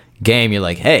game, you're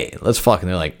like, hey, let's fuck. And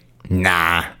they're like,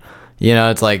 nah. You know,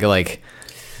 it's like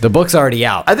the book's already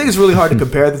out. I think it's really hard to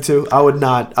compare the two. I would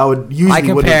usually I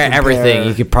compare everything.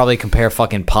 You could probably compare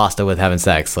fucking pasta with having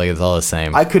sex. Like, it's all the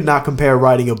same. I could not compare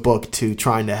writing a book to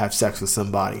trying to have sex with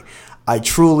somebody. I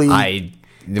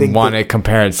want to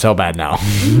compare it so bad now.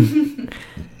 You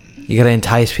gotta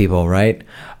entice people, right?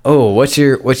 Oh, what's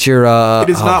your It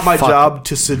is not my job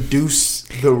to seduce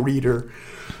the reader.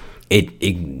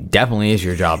 It definitely is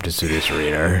your job to seduce a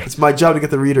reader. It's my job to get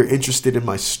the reader interested in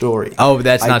my story. Oh,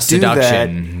 that's not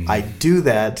seduction. I do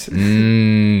that.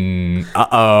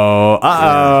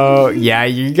 Yeah,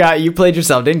 you played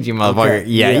yourself, didn't you, motherfucker? Okay,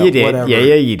 yeah, you did. Whatever.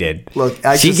 Yeah, you did. Look,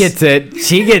 she gets it.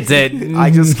 I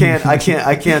just can't. I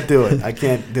can't do it. I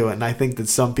can't do it. And I think that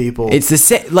some people. It's the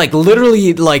same. Like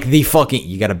literally, like the fucking.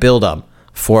 You got to build up.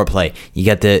 Foreplay. You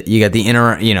got the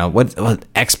inner, what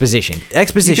exposition. You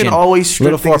can always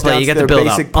strip things down to their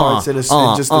basic parts and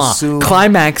just assume.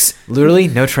 Climax, literally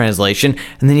no translation,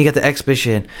 and then you got the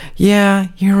exposition. Yeah,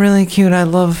 you're really cute. I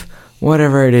love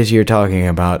whatever it is you're talking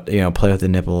about. Play with the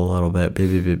nipple a little bit. Blah,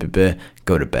 blah, blah, blah, blah.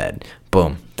 Go to bed.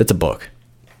 Boom. That's a book.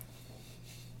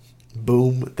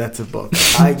 Boom. That's a book.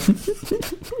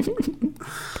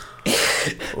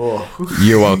 Oh.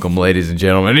 You're welcome, ladies and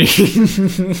gentlemen.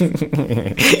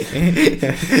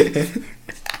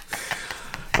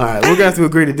 All right, we're gonna have to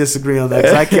agree to disagree on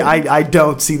that. 'Cause I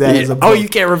don't see that as a book. Oh, you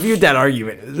can't refute that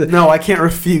argument. No, I can't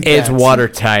refute that. It's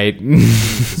watertight.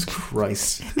 Jesus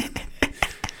Christ.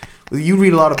 You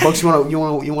read a lot of books. You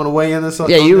want to weigh in this?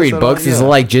 Yeah, you read books. Is it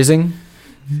like jizzing?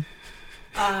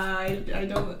 I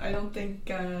don't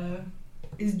think.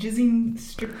 Is jizzing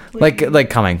strictly like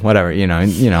coming, whatever, yeah.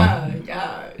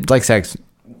 It's like sex.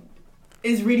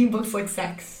 Is reading books like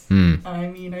sex?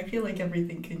 I mean, I feel like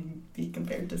everything can be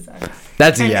compared to sex.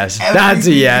 That's a yes. That's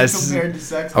a yes. Compared to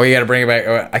sex. Oh, you gotta bring it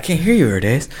back. I can't hear you,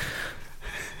 Erdais.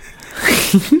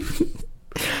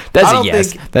 That's a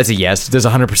yes. That's a yes. There's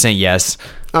 100% yes.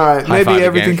 All right, High maybe five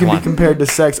everything again. can be compared to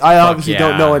sex. I obviously yeah.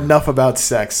 don't know enough about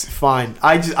sex. Fine.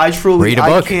 I truly Read a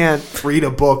book. I can't read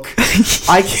a book.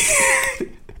 I can't.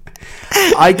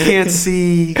 I can't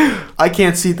see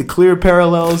the clear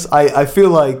parallels. I feel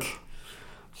like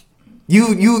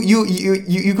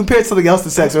you compared something else to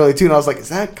sex earlier too, and I was like,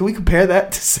 can we compare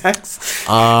that to sex?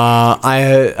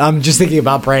 I'm just thinking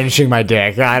about brandishing my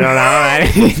dick. I don't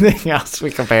know anything else we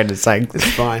compared to sex.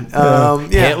 It's fine.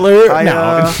 Hitler?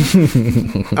 No.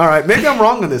 All right, maybe I'm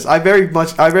wrong on this. I very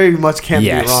much can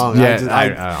be wrong.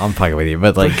 Yeah, I'm fucking with you,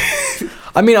 but like,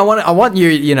 I mean, I want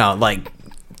you, like,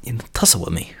 tussle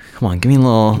with me. Come on, give me a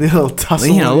little tussle.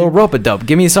 A little rope a dope.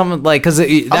 Give me something like, because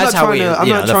that's how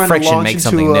the friction makes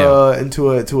something new.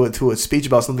 Into a speech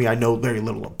about something I know very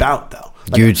little about, though.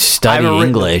 Like, you study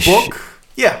English. Book.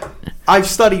 Yeah, I've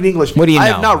studied English. What do you know? I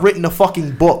have not written a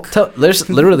fucking book. There's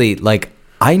literally, like,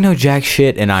 I know jack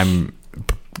shit, and I'm,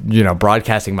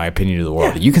 broadcasting my opinion to the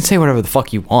world. Yeah. You can say whatever the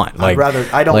fuck you want. Like,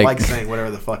 I don't like saying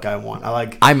whatever the fuck I want.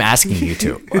 I'm asking you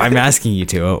to. I'm asking you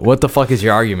to. What the fuck is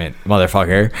your argument,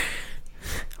 motherfucker?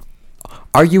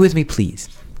 Argue with me, please.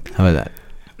 How about that?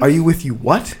 Are you with you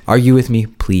what? Argue with me,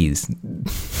 please.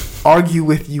 Argue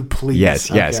with you, please. Yes.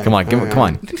 Okay. Come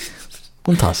on.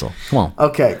 Don't tussle. Come on.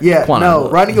 Okay, yeah. No,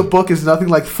 writing a book is nothing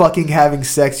like fucking having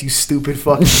sex, you stupid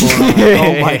fucking moron.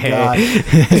 Oh my god.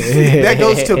 That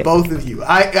goes to both of you.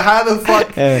 How the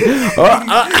fuck?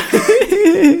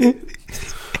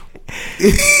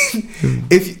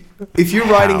 If you're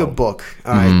writing a book,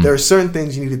 all right, there are certain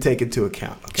things you need to take into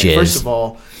account. Okay? Jizz. First of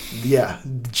all,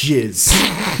 jizz.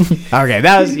 Okay,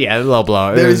 that was a little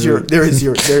blow. There is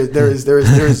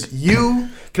you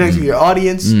connecting to your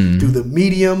audience through the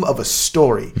medium of a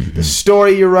story. The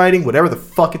story you're writing, whatever the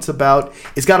fuck it's about,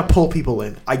 it's got to pull people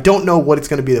in. I don't know what it's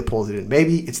going to be that pulls it in.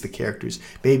 Maybe it's the characters.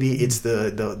 Maybe it's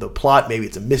the plot. Maybe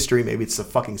it's a mystery. Maybe it's the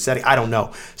fucking setting. I don't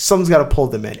know. Something's got to pull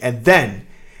them in. And then,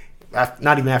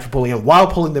 not even after pulling in, while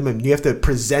pulling them in, you have to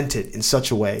present it in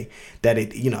such a way that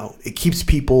it keeps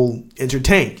people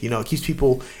entertained. It keeps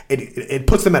people, it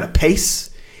puts them at a pace.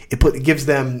 It gives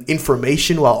them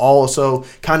information while also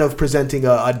kind of presenting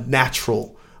a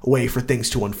natural way for things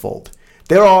to unfold.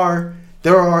 There are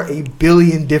a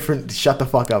billion different, shut the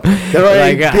fuck up. There are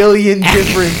a billion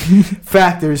different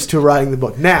factors to writing the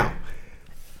book. Now,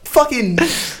 fucking,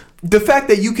 the fact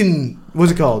that you can,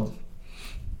 what's it called?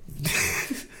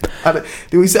 Are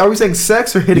we saying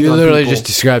sex or hitting on people? You literally just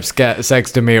described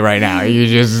sex to me right now. You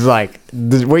just like,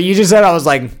 what you just said, I was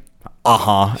like,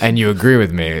 and you agree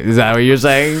with me. Is that what you're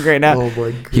saying right now? Oh my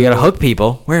God. You gotta hook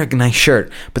people, wear a nice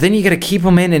shirt, but then you gotta keep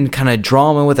them in and kind of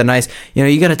draw them in with a nice,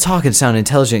 you gotta talk and sound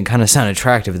intelligent and kind of sound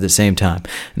attractive at the same time.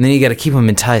 And then you gotta keep them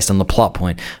enticed on the plot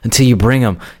point until you bring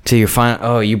them to your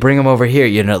final, you bring them over here,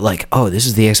 this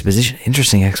is the exposition,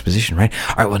 interesting exposition, right?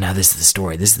 All right, well, now this is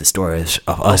the story of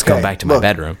us going back to my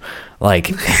bedroom. Like,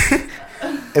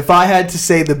 if I had to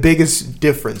say, the biggest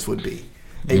difference would be,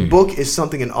 a book is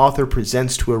something an author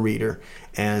presents to a reader,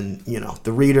 and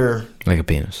the reader, like a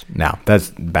penis. No,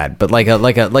 that's bad. But like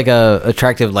a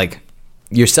attractive, like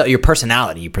your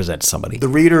personality you present to somebody. The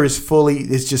reader is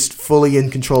just fully in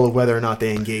control of whether or not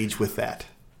they engage with that.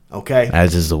 Okay,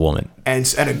 as is the woman.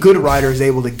 And a good writer is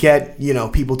able to get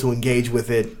people to engage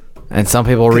with it. And some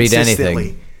people read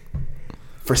anything.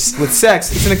 With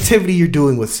sex, it's an activity you're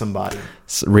doing with somebody.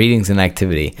 Reading's an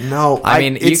activity. No, I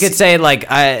mean, you could say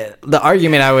the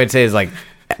argument I would say is like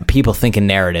people think in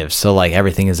narratives, so like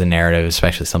everything is a narrative,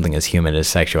 especially something as human as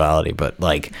sexuality. But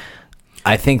like,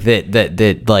 I think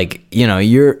that like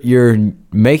you're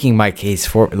making my case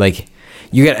for, like,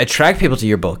 you got to attract people to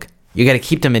your book. You got to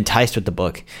keep them enticed with the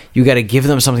book. You got to give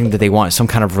them something that they want, some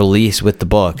kind of release with the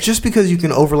book. Just because you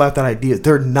can overlap that idea,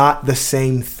 they're not the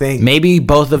same thing. Maybe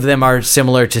both of them are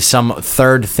similar to some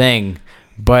third thing,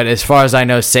 but as far as I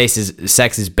know, sex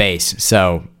is base.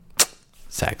 So,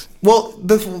 sex. Well,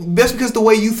 that's because the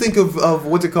way you think of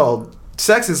what's it called?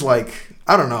 Sex is like,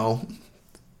 I don't know.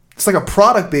 It's like a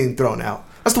product being thrown out.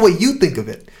 That's the way you think of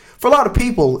it. For a lot of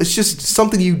people, it's just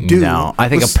something you do. No, I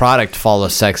think a product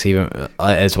follows sex even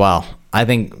as well. I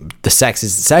think sex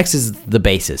is the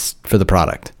basis for the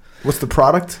product. What's the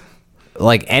product?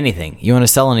 Like anything. You want to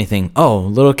sell anything. Oh,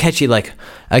 little catchy, like,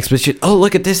 exposition. Oh,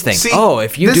 look at this thing. See,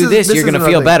 if you do this, you're going to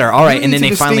feel better. All right, and then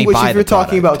they finally buy if you're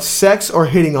talking about sex or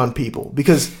hitting on people.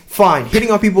 Because, fine,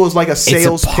 hitting on people is like a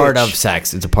sales pitch. It's a part of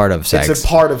sex. It's a part of sex. It's a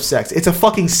part of sex. It's a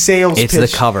fucking sales pitch.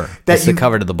 It's the cover. It's the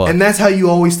cover to the book. And that's how you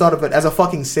always thought of it, as a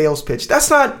fucking sales pitch. That's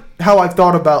not how I've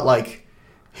thought about, like,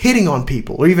 hitting on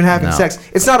people or even having sex.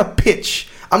 It's not a pitch.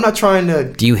 I'm not trying to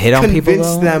Do you hit on people,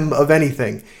 convince them of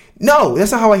anything. No,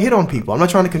 that's not how I hit on people. I'm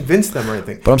not trying to convince them or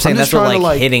anything. But I'm saying that's what,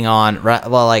 like, hitting on.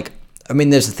 Well, like, I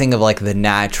mean, there's the thing of, like, the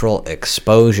natural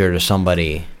exposure to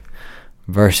somebody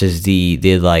versus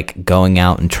the like going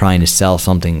out and trying to sell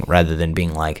something rather than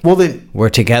being like, Well, then we're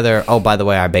together. Oh, by the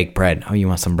way, I bake bread. Oh, you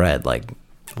want some bread? Like,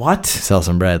 what? sell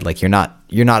some bread. Like, you're not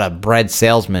a bread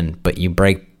salesman, but you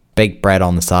bake bread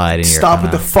on the side. And Stop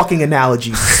with the fucking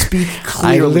analogies. Speak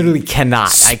clearly. I literally cannot.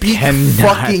 Speak I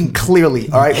cannot. fucking clearly.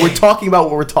 All right, we're talking about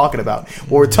what we're talking about.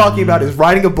 What we're talking about is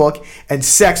writing a book and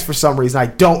sex for some reason. I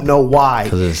don't know why.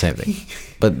 Because they're the same thing.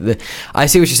 But I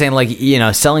see what you're saying. Like,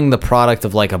 selling the product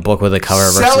of like a book with a cover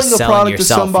versus selling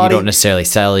yourself. You don't necessarily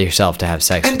sell yourself to have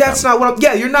sex. And that's not what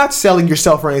you're not selling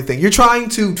yourself or anything. You're trying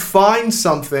to find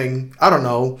something, I don't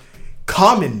know,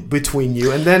 common between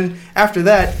you. And then after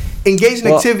that, engage in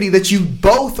activity that you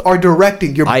both are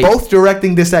directing. You're both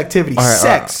directing this activity.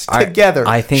 Sex together.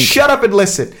 I think. Shut up and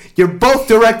listen. You're both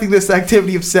directing this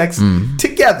activity of sex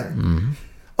together.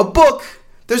 A book,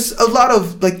 there's a lot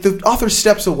of, like, the author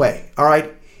steps away, all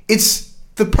right? It's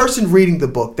the person reading the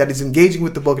book that is engaging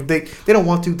with the book. If they don't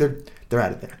want to, they're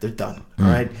out of there. They're done, all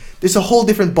right? There's a whole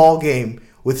different ball game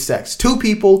with sex. Two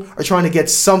people are trying to get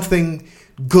something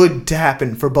good to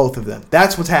happen for both of them.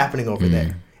 That's what's happening over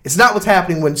there. It's not what's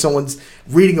happening when someone's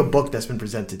reading a book that's been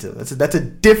presented to them. That's a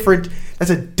different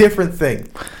thing.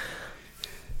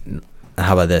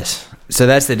 How about this? So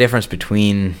that's the difference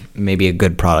between maybe a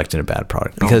good product and a bad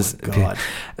product. Because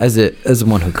as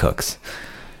one who cooks,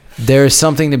 there is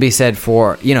something to be said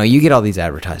for, you get all these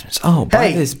advertisements. Oh,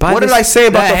 buy this. Buy what this. Did I say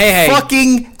about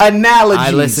fucking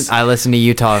analogies? I listen to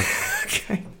you talk.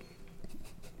 Okay.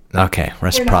 Okay,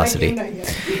 reciprocity.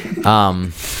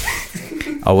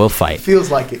 Oh, we'll fight. Feels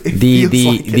like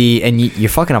it. And you're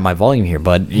fucking up my volume here,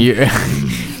 bud.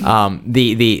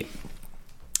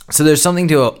 So there's something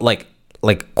to like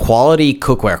quality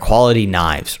cookware, quality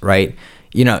knives, right?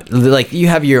 Like you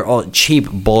have your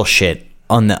cheap bullshit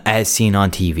as seen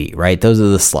on TV, right? Those are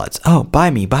the sluts. Oh,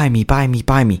 buy me.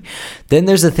 Then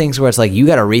there's the things where it's like you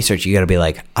got to research. You got to be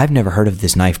like, I've never heard of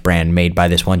this knife brand made by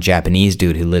this one Japanese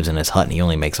dude who lives in his hut and he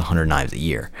only makes 100 knives a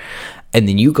year. And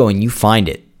then you go and you find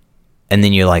it. And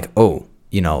then you're like, oh,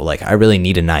 like I really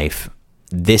need a knife.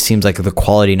 This seems like the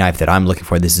quality knife that I'm looking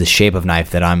for. This is the shape of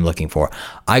knife that I'm looking for.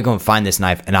 I go and find this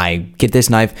knife and I get this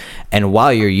knife. And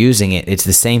while you're using it, it's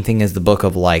the same thing as the book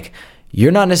of like,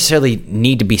 you're not necessarily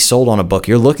need to be sold on a book.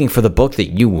 You're looking for the book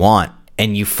that you want.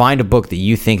 And you find a book that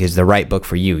you think is the right book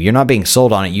for you. You're not being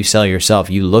sold on it. You sell yourself.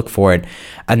 You look for it.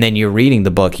 And then you're reading the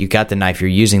book. You got the knife. You're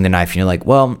using the knife. And you're like,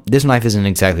 well, this knife isn't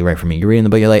exactly right for me. You're reading the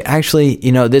book. You're like, actually,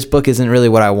 this book isn't really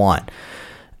what I want.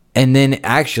 And then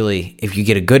actually, if you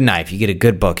get a good knife, you get a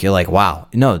good book. You're like, wow,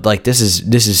 no, like this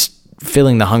is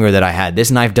filling the hunger that I had. This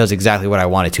knife does exactly what I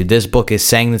wanted to. This book is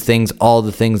saying all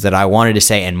the things that I wanted to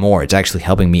say and more. It's actually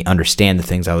helping me understand the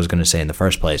things I was going to say in the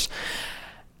first place.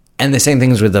 And the same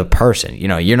things with a person.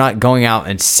 You're not going out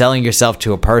and selling yourself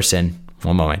to a person.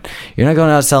 One moment. You're not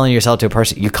going out selling yourself to a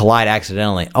person. You collide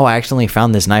accidentally. Oh, I accidentally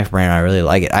found this knife brand. I really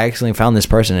like it. I accidentally found this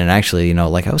person. And actually,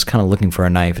 like I was kind of looking for a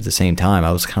knife at the same time.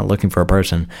 I was kind of looking for a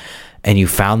person. And you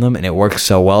found them and it works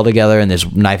so well together. And this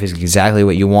knife is exactly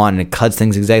what you want. And it cuts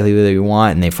things exactly the way you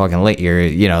want. And they fucking lick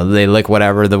they lick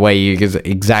whatever the way you is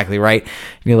exactly right.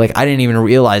 And you're like, I didn't even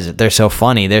realize it. They're so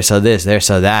funny. They're so this. They're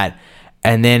so that.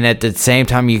 And then at the same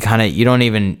time, you don't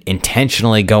even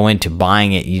intentionally go into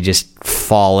buying it. You just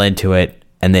fall into it,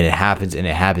 and then it happens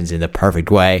in the perfect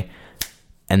way.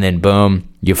 And then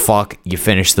boom, you fuck, you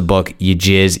finish the book, you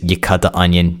jizz, you cut the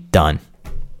onion, done.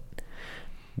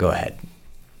 Go ahead.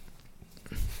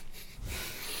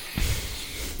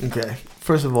 Okay.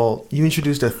 First of all, you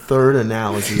introduced a third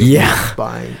analogy. Yeah.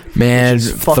 Buying. Man,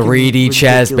 3D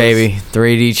chess, baby.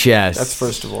 3D chess. That's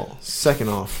first of all. Second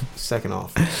off.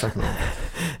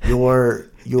 Your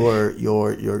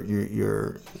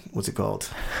what's it called?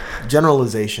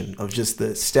 Generalization of just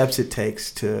the steps it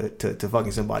takes to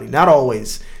fucking somebody. Not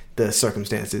always the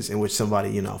circumstances in which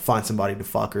somebody, finds somebody to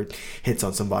fuck or hits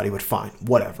on somebody, but fine,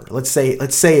 whatever. Let's say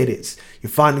it is.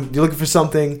 You're looking for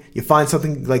something, you find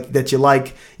something like that you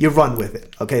like, you run with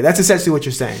it. Okay, that's essentially what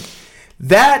you're saying.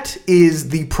 That is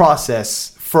the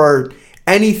process for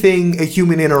anything a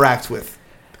human interacts with.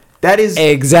 That is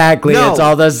exactly. It's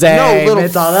all the same. No, little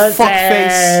it's all the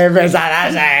fuckface. It's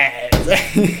all the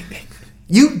same.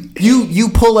 You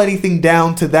pull anything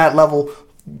down to that level,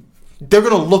 they're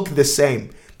gonna look the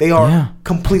same. They are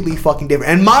completely fucking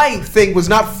different. And my thing was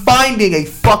not finding a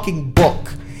fucking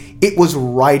book. It was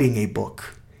writing a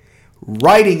book.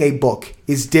 Writing a book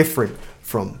is different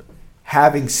from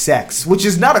having sex, which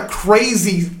is not a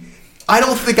crazy... I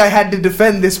don't think I had to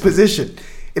defend this position.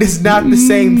 It is not the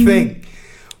same thing.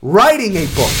 Writing a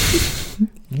book,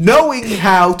 knowing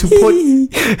how to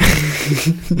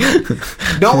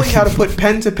put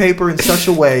pen to paper in such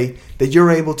a way that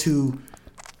you're able to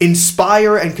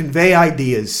inspire and convey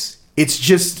ideas. It's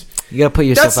just. You gotta put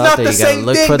yourself That's out not there. the You gotta same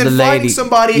look thing for than the finding lady.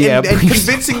 somebody and please.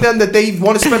 convincing them that they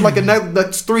want to spend like a night,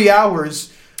 that's 3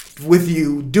 hours with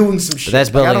you doing some shit. But that's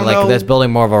building I don't know. that's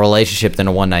building more of a relationship than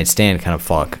a one night stand kind of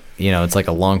fuck. You know, it's like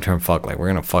a long term fuck. Like we're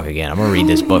gonna fuck again. I'm gonna read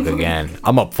this book again.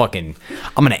 I'm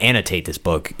gonna annotate this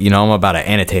book. You know, I'm about to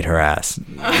annotate her ass.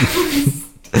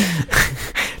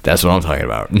 That's what I'm talking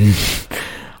about.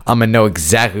 I'm gonna know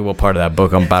exactly what part of that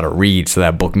book I'm about to read, so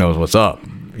that book knows what's up.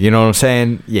 You know what I'm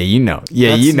saying? Yeah, you know.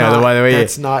 Yeah, That's you know. not- By the way,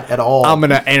 that's not at all. I'm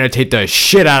gonna annotate the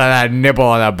shit out of that nipple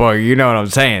on that book. You know what I'm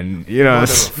saying? You know.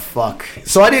 Whatever, fuck.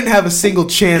 So I didn't have a single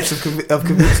chance of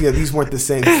convincing that these weren't the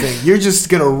same thing. You're just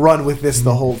gonna run with this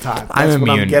the whole time. That's I'm what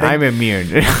immune. I'm getting. I'm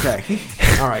immune. Okay.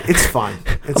 All right. It's fine.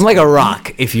 I'm like a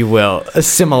rock, if you will,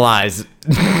 assimilized.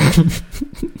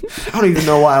 I don't even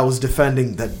know why I was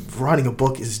defending that writing a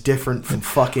book is different from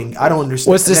fucking. I don't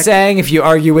understand. What's the saying? If you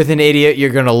argue with an idiot, you're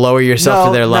gonna lower yourself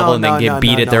to their level and then get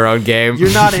beat at their own game.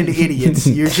 You're not an idiot.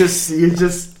 You're just.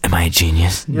 Am I a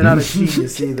genius? You're not a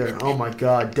genius either. Oh my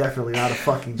god, definitely not a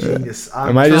fucking genius.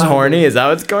 Am I just horny? Is that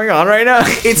what's going on right now?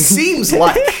 It seems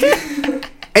like.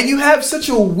 And you have such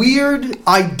a weird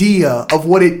idea of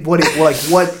what hitting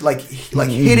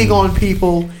on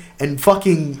people and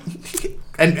fucking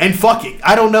and fucking.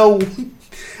 I don't know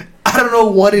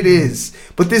what it is,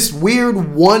 but this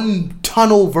weird one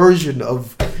tunnel version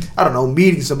of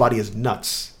meeting somebody is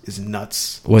nuts.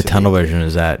 What to tunnel me. version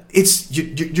is that? It's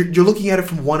you're looking at it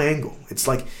from one angle. It's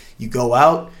like you go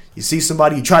out, you see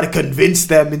somebody, you try to convince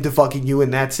them into fucking you,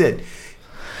 and that's it.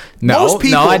 No,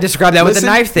 I described that with the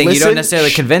knife thing. You don't necessarily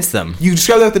shh. convince them. You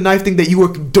described that with the knife thing that you were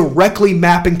directly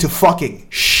mapping to fucking.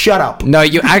 Shut up. No,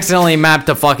 you accidentally mapped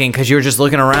to fucking because you were just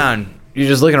looking around. You're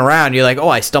just looking around. You're like, oh,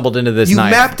 I stumbled into this You knife.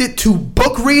 mapped it to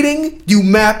book reading. You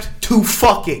mapped to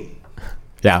fucking.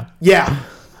 Yeah. Yeah.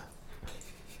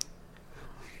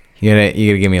 You gotta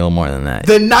give me a little more than that.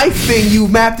 The knife thing, you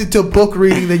mapped it to book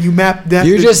reading. Then you mapped that.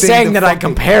 You're just thing saying to that I fucking-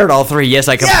 compared all three. Yes,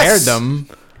 I compared Yes! them.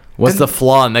 What's And the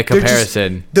flaw in the They're just-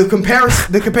 comparison? The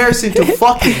comparison to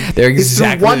fucking. They're is through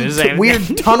exactly one the same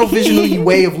weird tunnel vision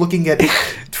way of looking at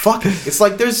fucking. It's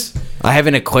like there's I have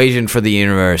an equation for the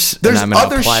universe, and there's I'm gonna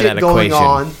other apply shit that going equation.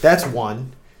 on. That's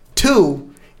one.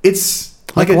 Two, it's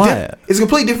Like like, what? it's a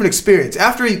completely different experience.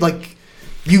 After you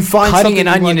find Cutting something an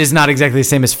you onion like- is not exactly the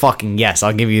same as fucking. Yes,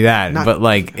 I'll give you that. Not but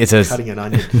like, it's a cutting an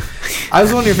onion. I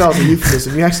was wondering if that was a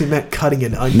euphemism. You actually meant cutting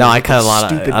an onion. No, I like cut a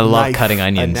lot of- stupid I love knife cutting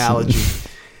onions. Analogy.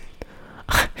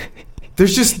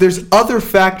 There's other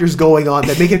factors going on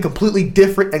that make it a completely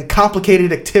different and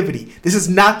complicated activity. This is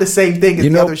not the same thing as you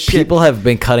the know, other shit. people have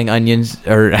been cutting onions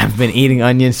or have been eating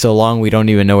onions so long we don't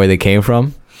even know where they came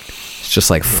from. It's just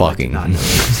like fucking. not know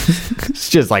It's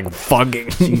just like fucking.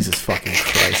 Jesus fucking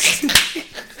Christ.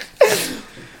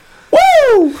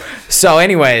 Woo! So,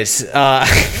 anyways, yeah,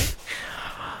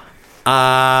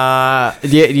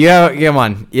 come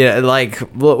on, yeah, like,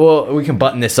 well, we can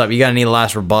button this up. You got any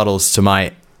last rebuttals to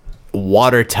my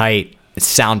watertight,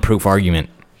 soundproof argument?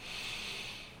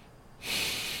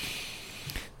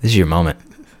 This is your moment.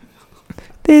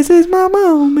 This is my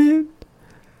moment.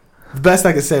 The best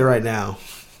I can say right now.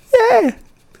 Yeah.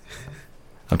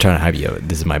 I'm trying to hype you.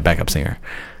 This is my backup singer.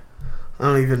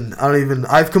 I've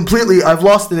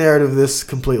lost the narrative of this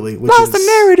completely. Which Lost the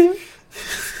narrative.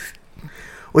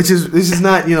 Which is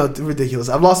not, ridiculous.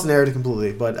 I've lost the narrative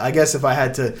completely, but I guess if I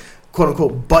had to, quote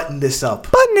unquote, button this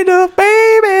up, Button it up,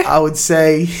 baby. I would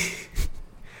say,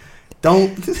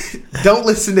 don't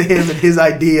listen to him and his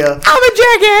idea. I'm a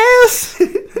jackass.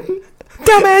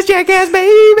 Dumbass jackass,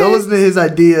 baby. Don't listen to his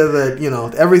idea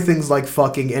that, everything's like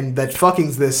fucking, and that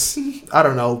fucking's this, I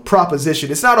don't know,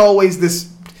 proposition. It's not always this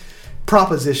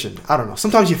proposition. I don't know.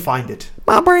 Sometimes you find it.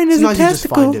 My brain is a Sometimes you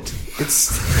testicle.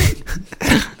 just find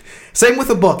it. It's same with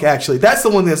a book, actually. That's the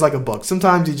one that's like a book.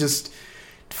 Sometimes you just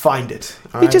find it.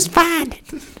 All You right? just find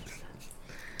it.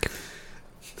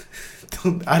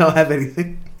 I don't have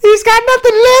anything. He's got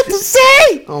nothing left to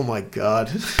say. Oh my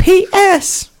god.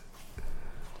 P.S.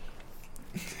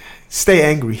 Stay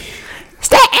angry.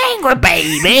 Stay angry,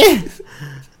 baby.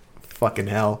 Fucking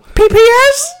hell.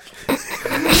 P.P.S.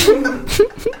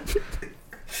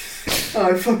 Oh,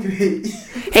 I fucking hate you.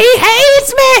 He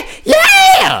hates me.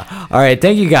 Yeah. All right,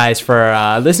 thank you guys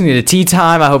for listening to Tea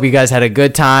Time. I hope you guys had a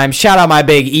good time. Shout out my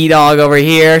big E-Dog over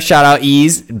here. Shout out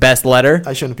Ease, best letter.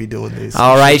 I shouldn't be doing these.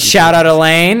 All right, shout out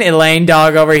Elaine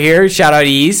Dog over here. Shout out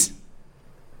Ease.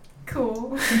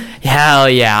 Cool. Hell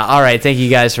yeah. All right, thank you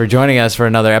guys for joining us for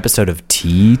another episode of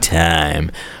Tea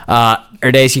Time.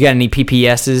 Erdais, you got any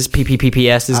PPSs,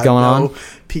 PPPPSs going on?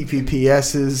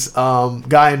 PPPSs.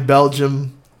 Guy in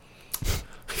Belgium.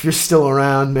 If you're still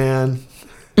around, man.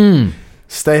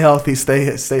 Stay healthy.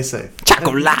 Stay safe.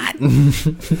 Chocolate.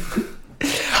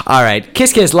 All right.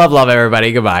 Kiss, kiss, love, love,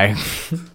 everybody. Goodbye.